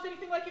that swamps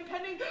anything like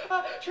impending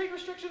trade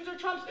restrictions or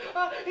Trump's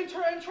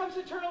internal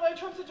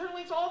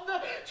links. All of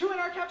the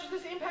 2NR captures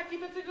this impact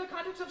defense into the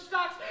context of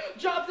stocks,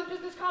 jobs, and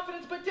business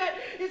confidence. But debt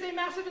is a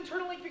massive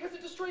internal link because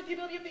it destroys the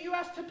ability of the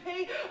U.S. to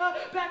pay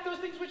back those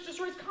things, which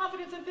destroys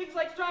confidence in things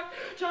like stock,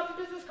 jobs, and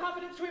business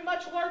confidence to a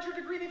much larger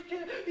degree.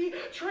 The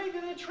trade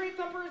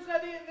thumper is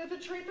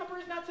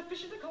not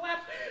sufficient to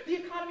collapse the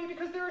economy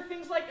because there are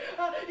things like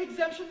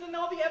exemptions, and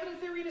all the evidence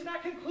they read is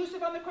not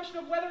conclusive on the question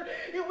of whether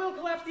it will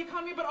collapse the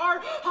economy. But our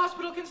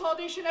hospital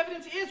consolidation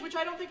evidence is, which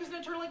I don't think is an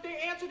internal link.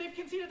 They've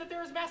conceded that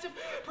there is massive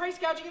price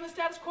gouging in the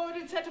status quo. It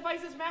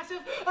incentivizes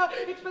massive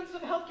expenses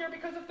of healthcare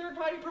because of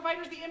third-party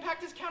providers. The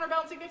impact is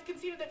counterbalancing. They've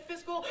conceded that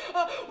fiscal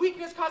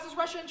weakness causes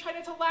Russia and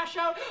China to lash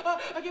out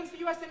against the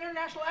U.S. and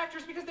international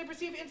actors because they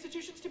perceive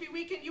institutions to be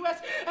weak and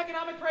U.S.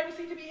 economic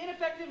privacy to be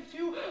ineffective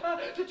to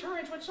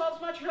deterrence, which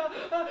solves much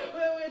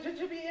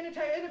to be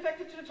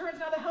ineffective to deterrence.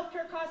 Now the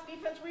healthcare cost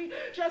defense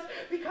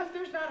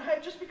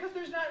just because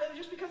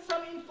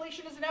some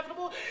inflation is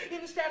inevitable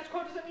in the status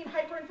quo doesn't mean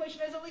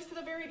hyperinflation is, at least to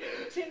the very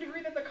same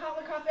degree that the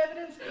Kotlikov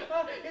evidence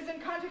is in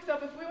context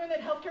of. If we win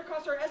that healthcare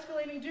costs are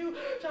escalating due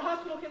to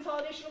hospital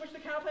consolidation, which the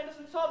counterplan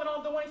doesn't solve, and all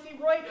of the Roy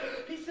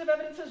pieces of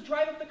evidence says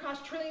drive up the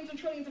cost trillions and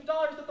trillions of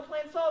dollars that the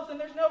plan solves, and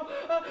there's no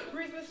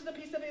reason this is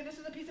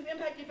a piece of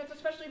impact defense,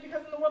 especially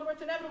because in the world where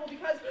it's inevitable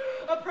because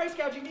of price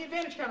gouging. The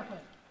advantage counterplan.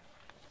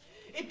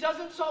 It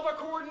doesn't solve our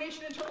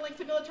coordination internal links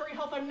to military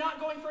health. I'm not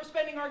going for a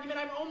spending argument.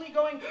 I'm only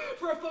going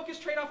for a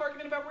focused trade-off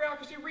argument about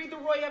bureaucracy. Read the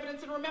Roy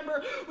evidence and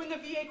remember when the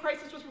VA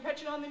crisis was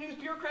perpetuated on the news,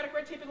 bureaucratic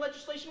red tape and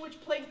legislation which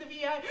plagues the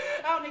VA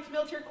out makes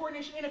military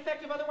coordination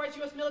ineffective. Otherwise,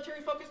 U.S.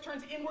 military focus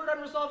turns inward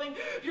on resolving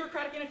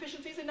bureaucratic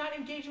inefficiencies and not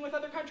engaging with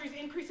other countries.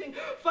 Increasing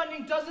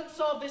funding doesn't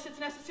solve this. It's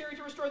necessary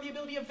to restore the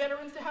ability of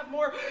veterans to have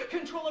more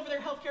control over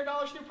their healthcare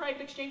dollars through private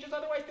exchanges.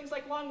 Otherwise, things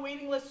like long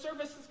waiting list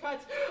services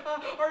cuts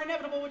are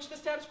inevitable, which the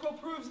status quo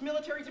proves.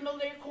 Military to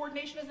military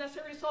coordination is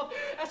necessary to solve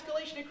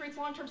escalation. It creates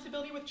long-term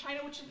stability with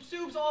China, which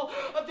subsumes all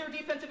of their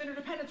defensive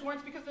interdependence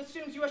warrants because it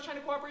assumes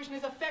U.S.-China cooperation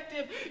is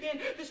effective in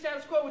the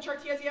status quo, which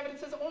RTSE evidence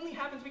says only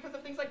happens because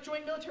of things like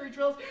joint military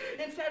drills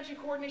and strategy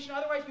coordination.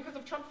 Otherwise, because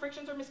of Trump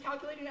frictions or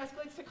miscalculating,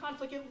 escalates to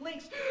conflict. It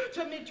links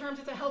to midterms.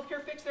 It's a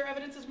healthcare fix. Their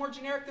evidence is more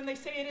generic than they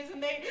say it is,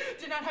 and they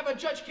did not have a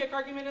judge kick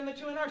argument in the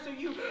 2NR, so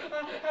you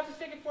have to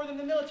stake it for them.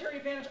 The military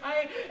advantage.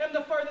 I am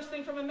the farthest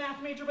thing from a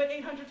math major, but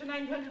 $800 to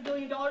 $900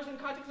 billion in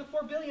context of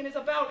 $4 billion is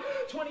about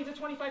 20 to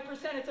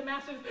 25%. It's a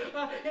massive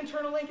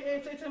internal link.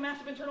 It's a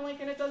massive internal link,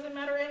 and it doesn't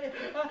matter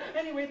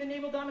anyway. The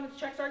naval dominance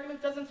checks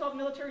argument doesn't solve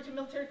military to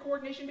military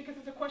coordination because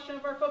it's a question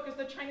of our focus.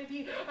 The China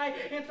D I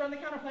answer on the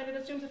counterplan. It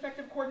assumes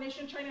effective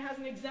coordination. China has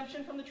an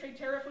exemption from the trade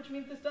tariff, which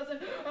means this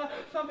doesn't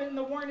thump it in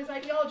the war in his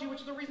ideology, which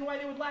is the reason why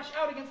they would lash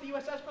out against the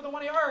USS for the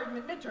 1AR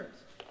argument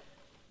midterms.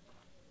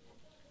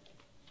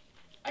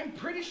 I'm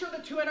pretty sure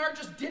the 2NR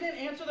just didn't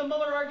answer the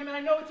Mueller argument. I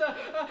know it's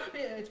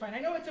it's fine. I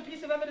know it's a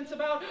piece of evidence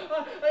about,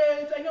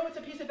 I know it's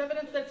a piece of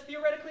evidence that's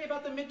theoretically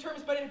about the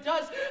midterms, but it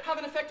does have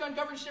an effect on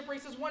governorship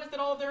races. One is that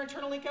all of their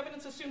internal link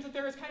evidence assumes that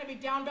there is kind of a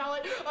down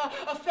ballot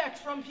effect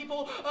from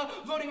people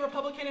voting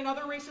Republican in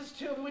other races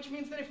too, which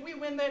means that if we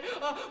win that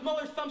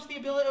Mueller thumps the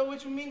ability,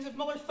 which means if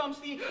Mueller thumps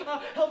the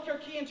healthcare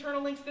key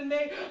internal links, then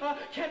they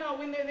cannot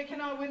win. They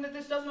cannot win that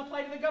this doesn't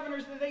apply to the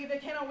governors. They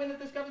cannot win that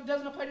this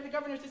doesn't apply to the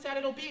governors. Decide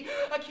it'll be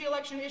a key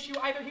election issue.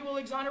 Either he will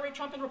exonerate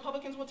Trump and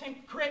Republicans will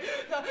take credit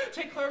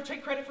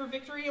for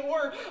victory,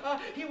 or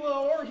he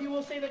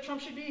will say that Trump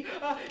should be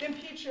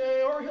impeached,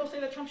 or he'll say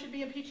that Trump should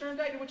be impeached or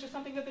indicted, which is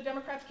something that the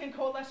Democrats can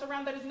coalesce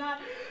around. That is not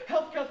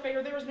healthcare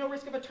failure. There is no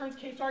risk of a turns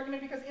case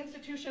argument because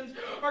institutions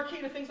are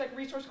key to things like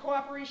resource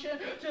cooperation,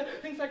 to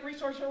things like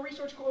resource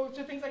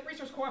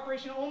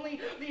cooperation.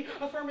 Only the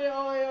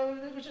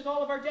affirmative, which is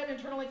all of our debt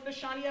internal links, the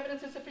Shawnee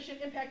evidence is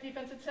sufficient impact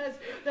defense. It says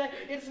that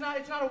it's not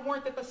a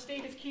warrant that the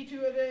state is key to.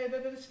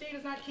 The state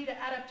is not not key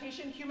to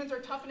adaptation. Humans are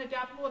tough and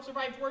adaptable, have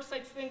survived worse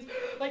sites, things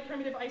like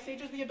primitive ice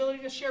ages. The ability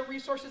to share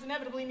resources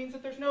inevitably means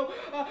that there's no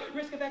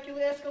risk of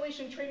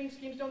escalation. Trading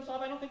schemes don't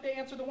solve. I don't think they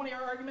answer the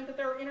one-AR argument that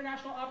there are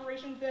international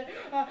operations there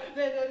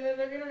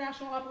are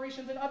international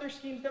operations and other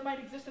schemes that might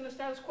exist in the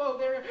status quo.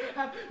 There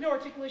have no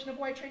articulation of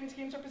why trading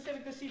schemes are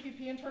Pacific. The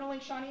CPP internal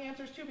link Shawnee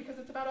answers too, because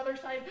it's about other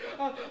side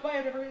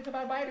biodiversity. It's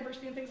about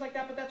biodiversity and things like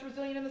that. But that's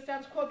resilient in the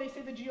status quo. They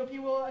say the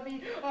GOP will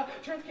the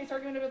Turns case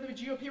argument about the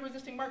GOP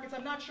resisting markets.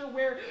 I'm not sure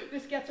where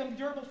this gets them.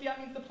 Durable fiat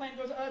means the plan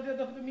goes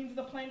means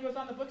the plan goes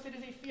on the books. It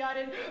is a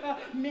fiat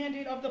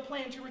mandate of the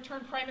plan to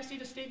return primacy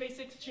to state-based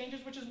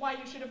exchanges, which is why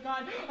you should have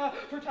gone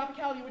for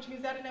topicality, which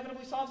means that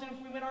inevitably solves it.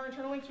 If we win our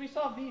internal links, we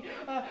solve the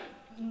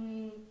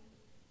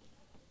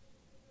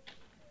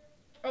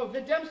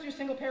the Dems do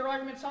single-payer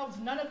argument solves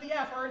none of the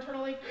F. Our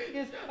internal link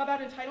is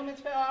about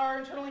entitlement. Our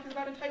internal link is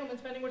about entitlement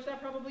spending, which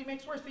that probably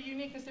makes worse. The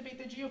uniqueness debate.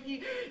 The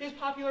GOP is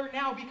popular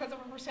now because of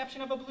a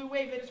perception of a blue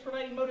wave that is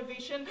providing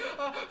motivation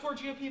for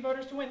GOP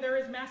voters to win. There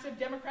is massive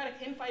Democratic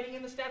infighting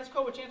in the status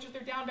quo, which answers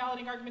their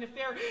down-balloting argument. If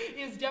there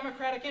is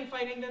Democratic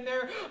infighting, then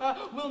there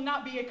will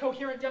not be a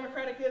coherent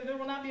Democratic. There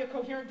will not be a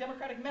coherent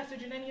Democratic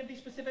message in any of these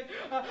specific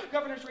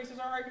governor's races.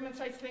 Our argument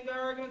cites the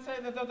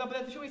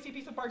two-AC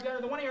piece of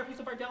Bardella, the one-AR piece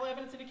of Bardella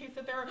evidence indicates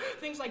that there are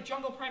things like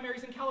jungle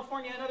primaries in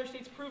California and other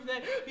states prove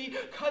that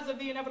because of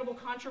the inevitable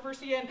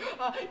controversy and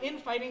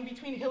infighting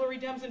between Hillary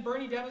Dems and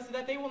Bernie Dems,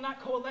 that they will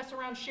not coalesce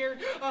around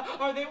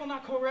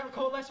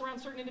coalesce around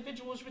certain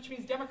individuals, which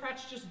means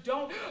Democrats just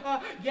don't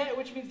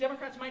which means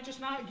Democrats might just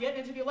not get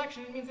into the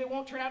election. It means they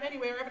won't turn out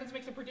anyway. Our evidence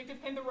makes a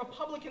predictive claim that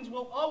Republicans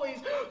will always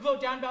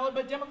vote down ballot,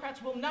 but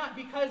Democrats will not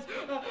because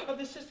of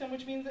this system,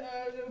 which means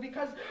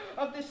because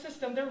of this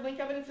system. Their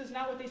link evidence is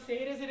not what they say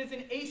it is. It is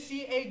an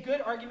ACA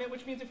good argument,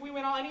 which means if we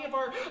win on any of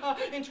our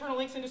internal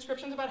links and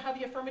descriptions about how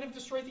the affirmative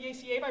destroys the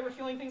ACA by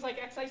repealing things like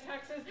excise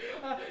taxes,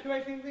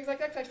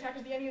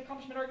 the any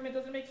accomplishment argument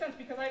doesn't make sense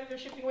because either they're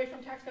shifting away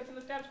from tax cuts in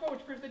the status quo,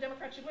 which proves the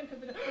Democrats should win because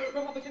the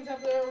Republicans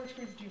have which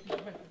proves the GOP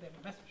should win because they have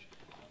a message.